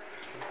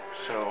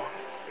 So,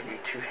 maybe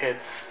 2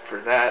 hits for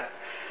that.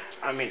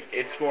 I mean,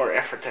 it's more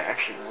effort to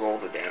actually roll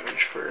the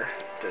damage for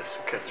this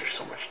because there's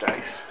so much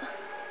dice.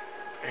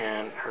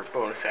 And her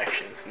bonus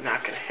action is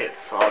not going to hit,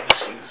 so I'll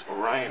just use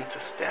Orion to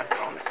step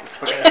on it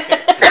instead.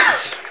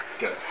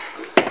 Good.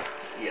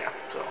 Yeah,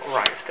 so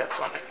Orion steps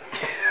on it.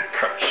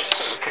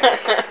 Crushed.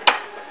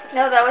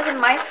 No, that wasn't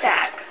my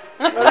stack.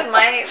 That was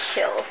my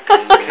kills.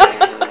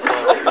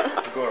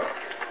 Gora.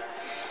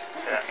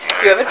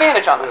 You have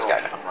advantage on this guy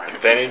now.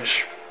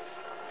 Advantage.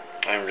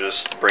 I'm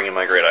just bringing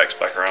my great axe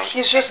back around.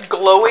 He's just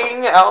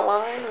glowing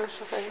outline with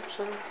the thing,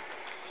 so...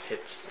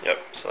 Hits. Yep,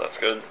 so that's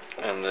good.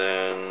 And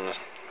then...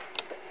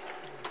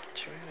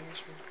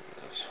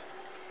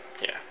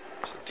 Yeah,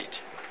 so D2.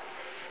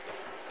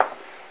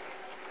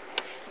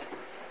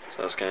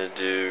 So that's going to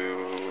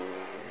do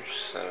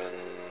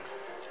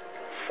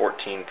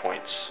 14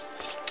 points.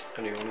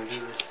 How do you want to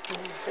do this?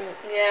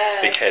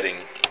 Yeah. Beheading.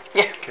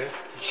 Okay.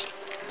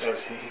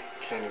 As he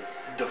kind of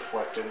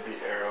deflected the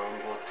arrow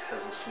and looked,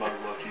 has a smug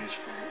look, you just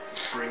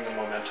bring the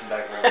momentum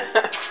back around.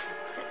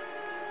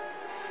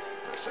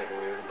 The second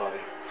wave of the body.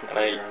 hits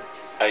the ground.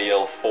 I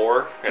yell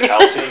 4 at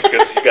Halcyon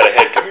because you've got a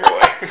head coming your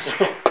way.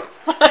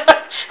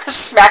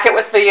 Smack it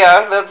with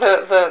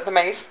the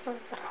mace.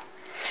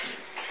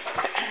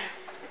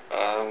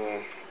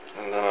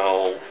 And then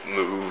I'll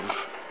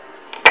move.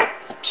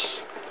 Oops.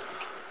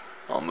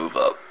 I'll move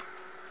up.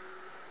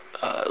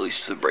 At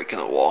least to the break in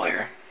the wall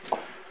here.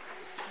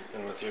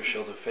 And with your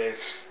shield of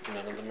faith,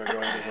 none of them are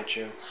going to hit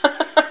you. And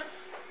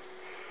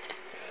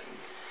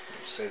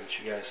say that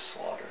you guys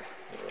slaughter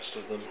the rest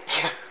of them.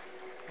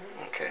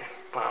 Okay,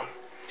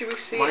 Do we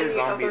see My any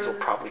zombies other... will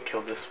probably kill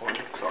this one,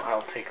 so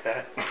I'll take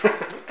that.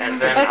 And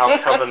then I'll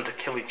tell them to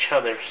kill each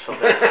other, so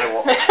that I will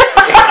also take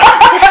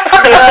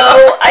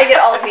No, I get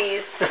all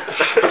these.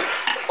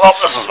 Well,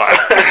 this was mine.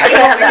 I can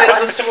have that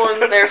one. This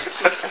one, there's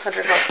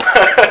 100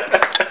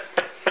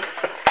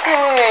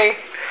 Hey.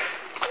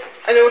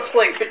 I know it's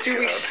late, but do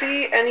we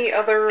see any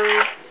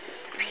other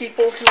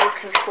people who are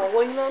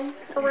controlling them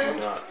You around? do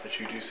not, but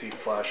you do see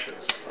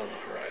flashes on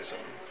the horizon.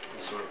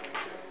 Sort of.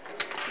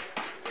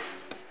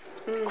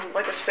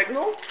 Like a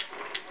signal?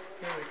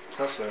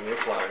 That's when you're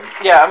flying.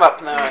 Yeah, I'm up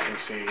And you now. can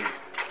see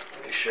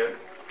a ship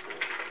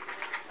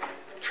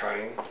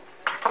trying to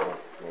go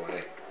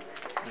away.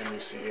 And you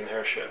see an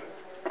airship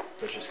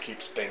that just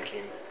keeps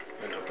banking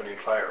and opening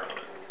fire on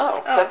it.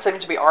 Oh, that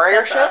seems to be our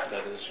airship?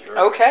 That is your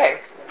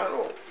Okay.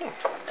 Oh.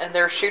 And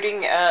they're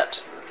shooting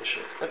at the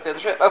ship. the other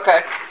ship?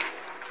 Okay.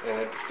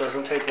 And it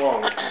doesn't take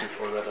long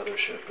before that other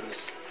ship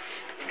is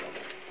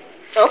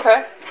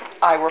Okay.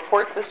 I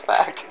report this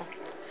back.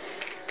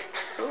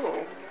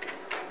 Oh.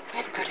 We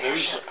have a good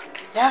News. airship.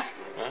 Yeah.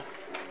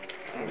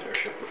 an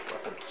airship with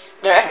weapons.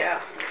 Yeah.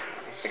 Yeah.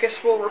 I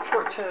guess we'll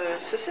report to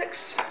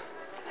Sussex.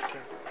 Okay.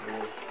 And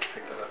we'll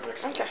pick that up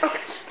next Okay. time.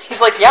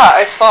 He's like, yeah,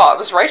 I saw it. It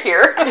was right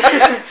here.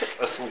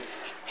 Asleep.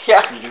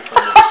 Yeah. You do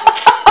find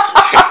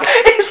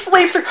it. He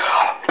sleeps through.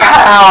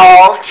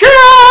 Pow!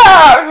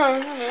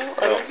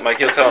 Well,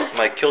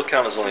 my kill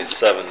count is only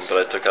 7,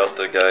 but I took out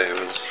the guy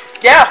who was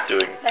Yeah.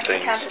 doing That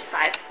can count things. as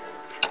 5.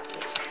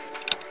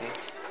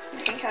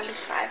 That can count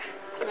as 5.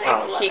 So now you Oh.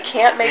 have He 11.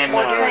 can't make In,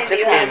 more uh, dudes if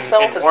he in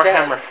himself is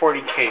Warhammer dead.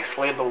 40k,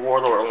 Slay the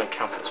Warlord only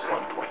counts as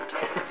 1 point.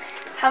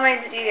 How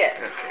many did you get?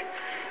 Okay.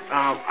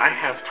 I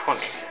have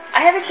 20. I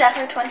have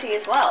exactly 20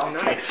 as well.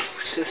 Nice.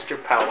 Sister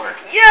power.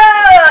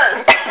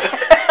 Yes!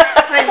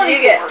 How many did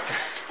you get?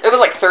 It was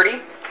like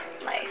 30.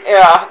 Nice.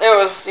 Yeah, it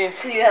was. Yeah.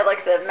 Because you had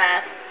like the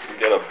mass. You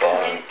got a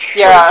bunch.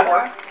 Yeah.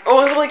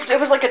 24. It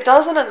was like a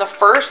dozen in the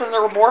first, and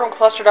there were more of them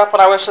clustered up,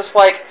 and I was just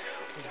like,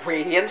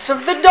 Radiance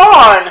of the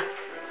Dawn!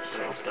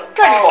 Sounds dumb.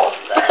 Tiny bolt.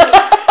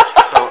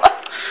 So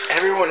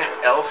everyone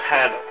else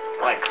had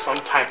like some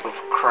type of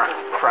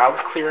crowd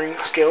clearing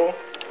skill.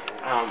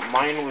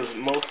 Mine was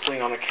mostly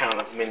on account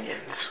of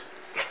minions.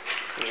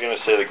 I was going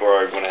to say the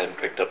Gorg went ahead and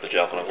picked up the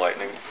Javelin of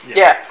Lightning,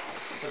 Yeah.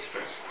 That's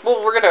fair.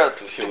 Well, we're gonna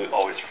because he'll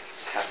always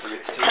have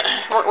forgets to.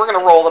 we're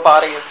gonna roll the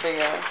body of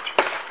the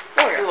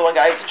Oh, the little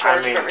guy who's in I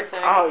charge mean, of everything.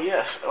 oh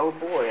yes, oh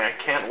boy, I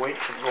can't wait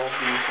to roll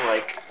these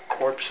like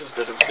corpses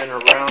that have been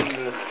around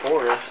in this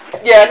forest.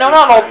 Yeah, no,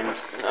 not all.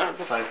 Find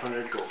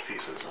 500 gold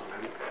pieces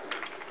on him.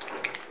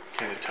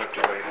 Kind of tucked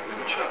away in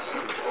the chest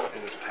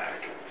in his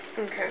pack.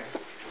 Okay.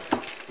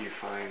 You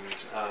find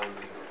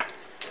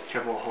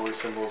several holy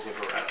symbols of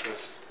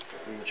Arathis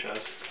in the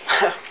chest.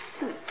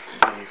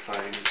 And you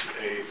find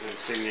an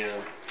insignia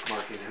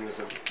marking him as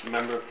a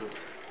member of the...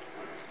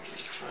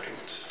 Trying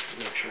to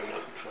make sure I'm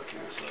not fucking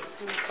this up.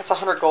 That's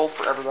 100 gold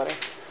for everybody.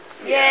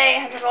 Yay,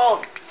 100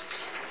 gold.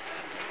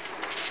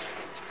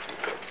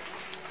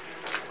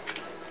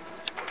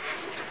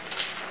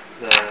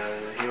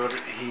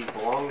 He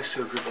belongs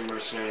to a group of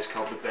mercenaries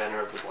called the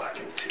Banner of the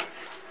Blackened Tooth.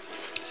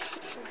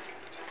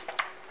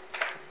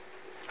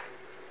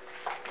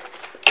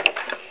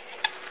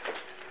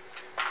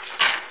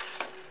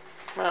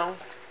 Well,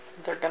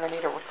 they're gonna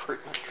need a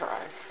recruitment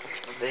drive.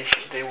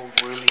 They will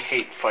really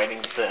hate fighting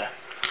the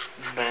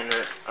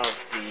banner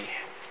of the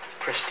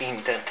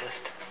pristine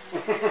dentist.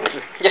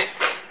 Yeah.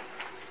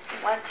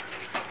 What?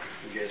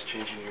 You guys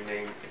changing your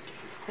name?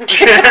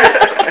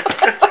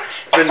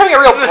 Having a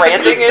real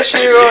branding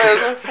issue.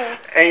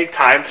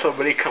 Anytime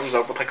somebody comes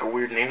up with like a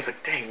weird name, it's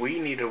like, dang, we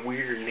need a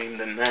weirder name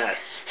than that.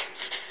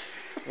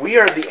 We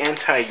are the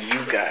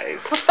anti-you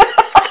guys.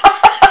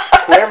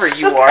 Whoever you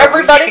just are,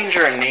 everybody- we change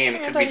our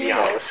name to be the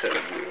opposite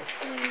of you.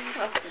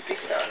 That would be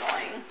so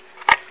annoying.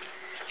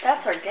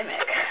 That's our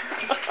gimmick.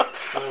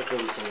 I thought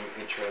it was some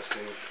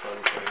interesting, fun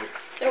fight.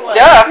 It was.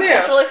 Yeah.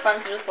 It's really fun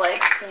to just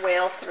like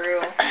wail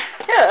through.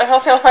 Yeah,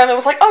 Halcyon finally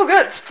was like, oh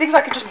good, things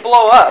I could just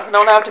blow up.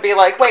 Don't have to be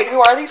like, wait,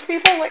 who are these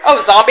people? Like, oh,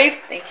 zombies?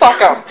 Thank you. Fuck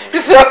them.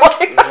 So,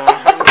 like,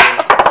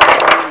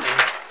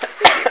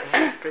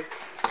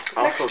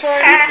 Also, two Next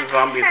of time. the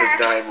zombies that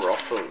died were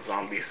also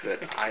zombies that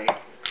I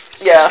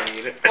yeah,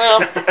 made. well,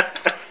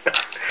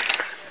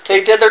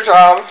 they did their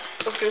job.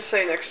 I was gonna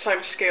say next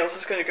time Scales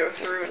is gonna go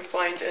through and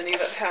find any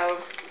that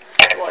have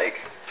like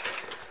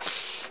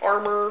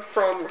armor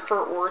from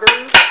her order,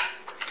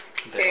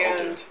 They all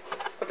do. and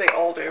they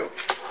all do.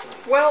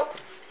 Well,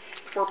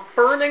 we're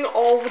burning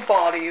all the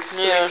bodies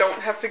so Yeah. they don't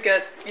have to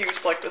get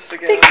used like this I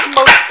again. think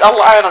most,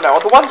 I don't know,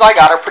 the ones I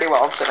got are pretty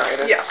well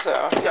incinerated. Yeah.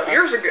 So, No,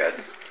 yours are good.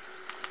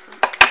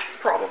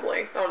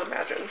 Probably, I would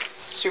imagine.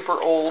 super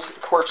old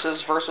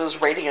corpses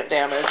versus radiant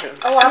damage. And,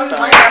 A lot of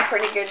mine are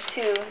pretty good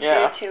too,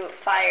 Yeah. due to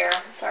fire.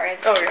 Sorry,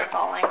 Oh, it's yeah.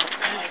 falling.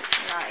 I'm like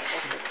not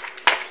able to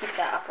keep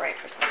that upright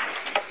for some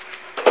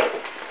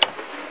reason.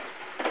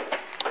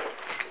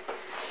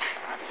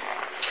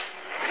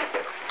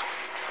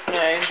 yeah,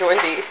 I enjoy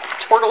the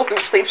turtle who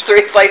sleeps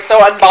through. He's like so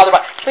unbothered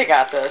by. They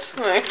got this.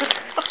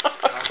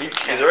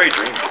 He's already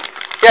dreamed it.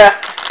 Yeah.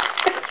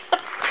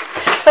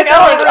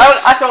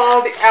 I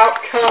saw the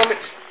outcome.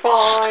 It's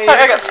fine.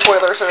 I got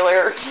spoilers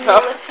earlier, He so.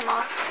 lifts him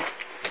off.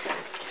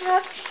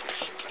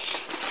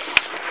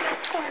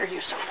 Why are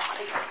you so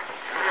naughty?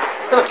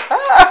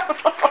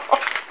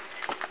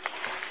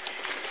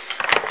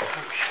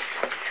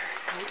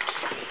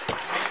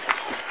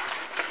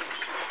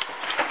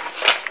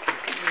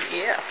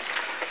 Yeah.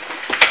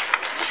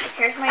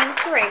 Here's my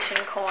inspiration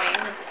coin.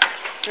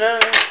 No.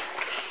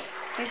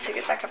 Let me stick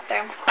it back up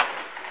there.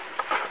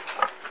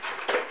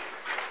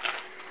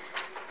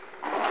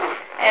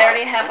 I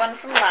already have one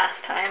from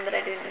last time that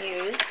I didn't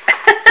use.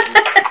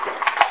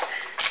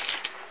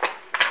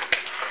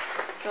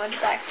 Going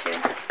back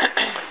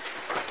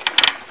to.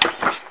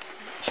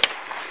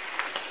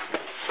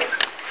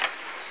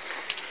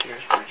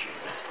 Here's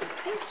Regina.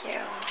 Thank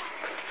you.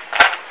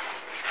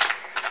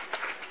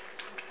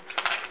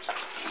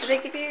 Did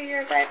I give you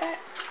your die back?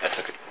 I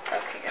took it.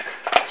 Okay, good.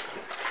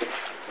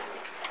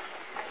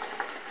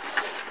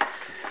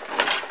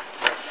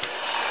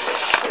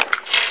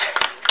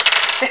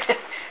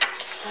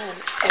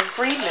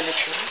 Every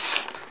miniature.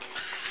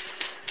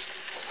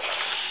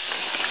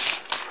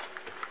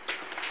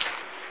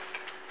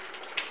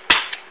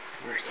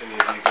 If any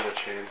of you get a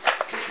chance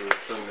to group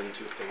them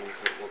into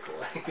things that look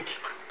alike.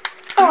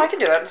 Oh, I can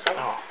do that in a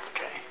second. Oh,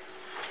 okay.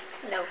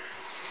 No.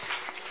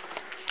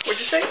 What'd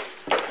you say?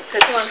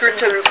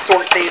 To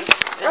sort these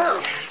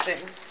Oh.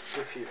 things.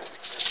 If you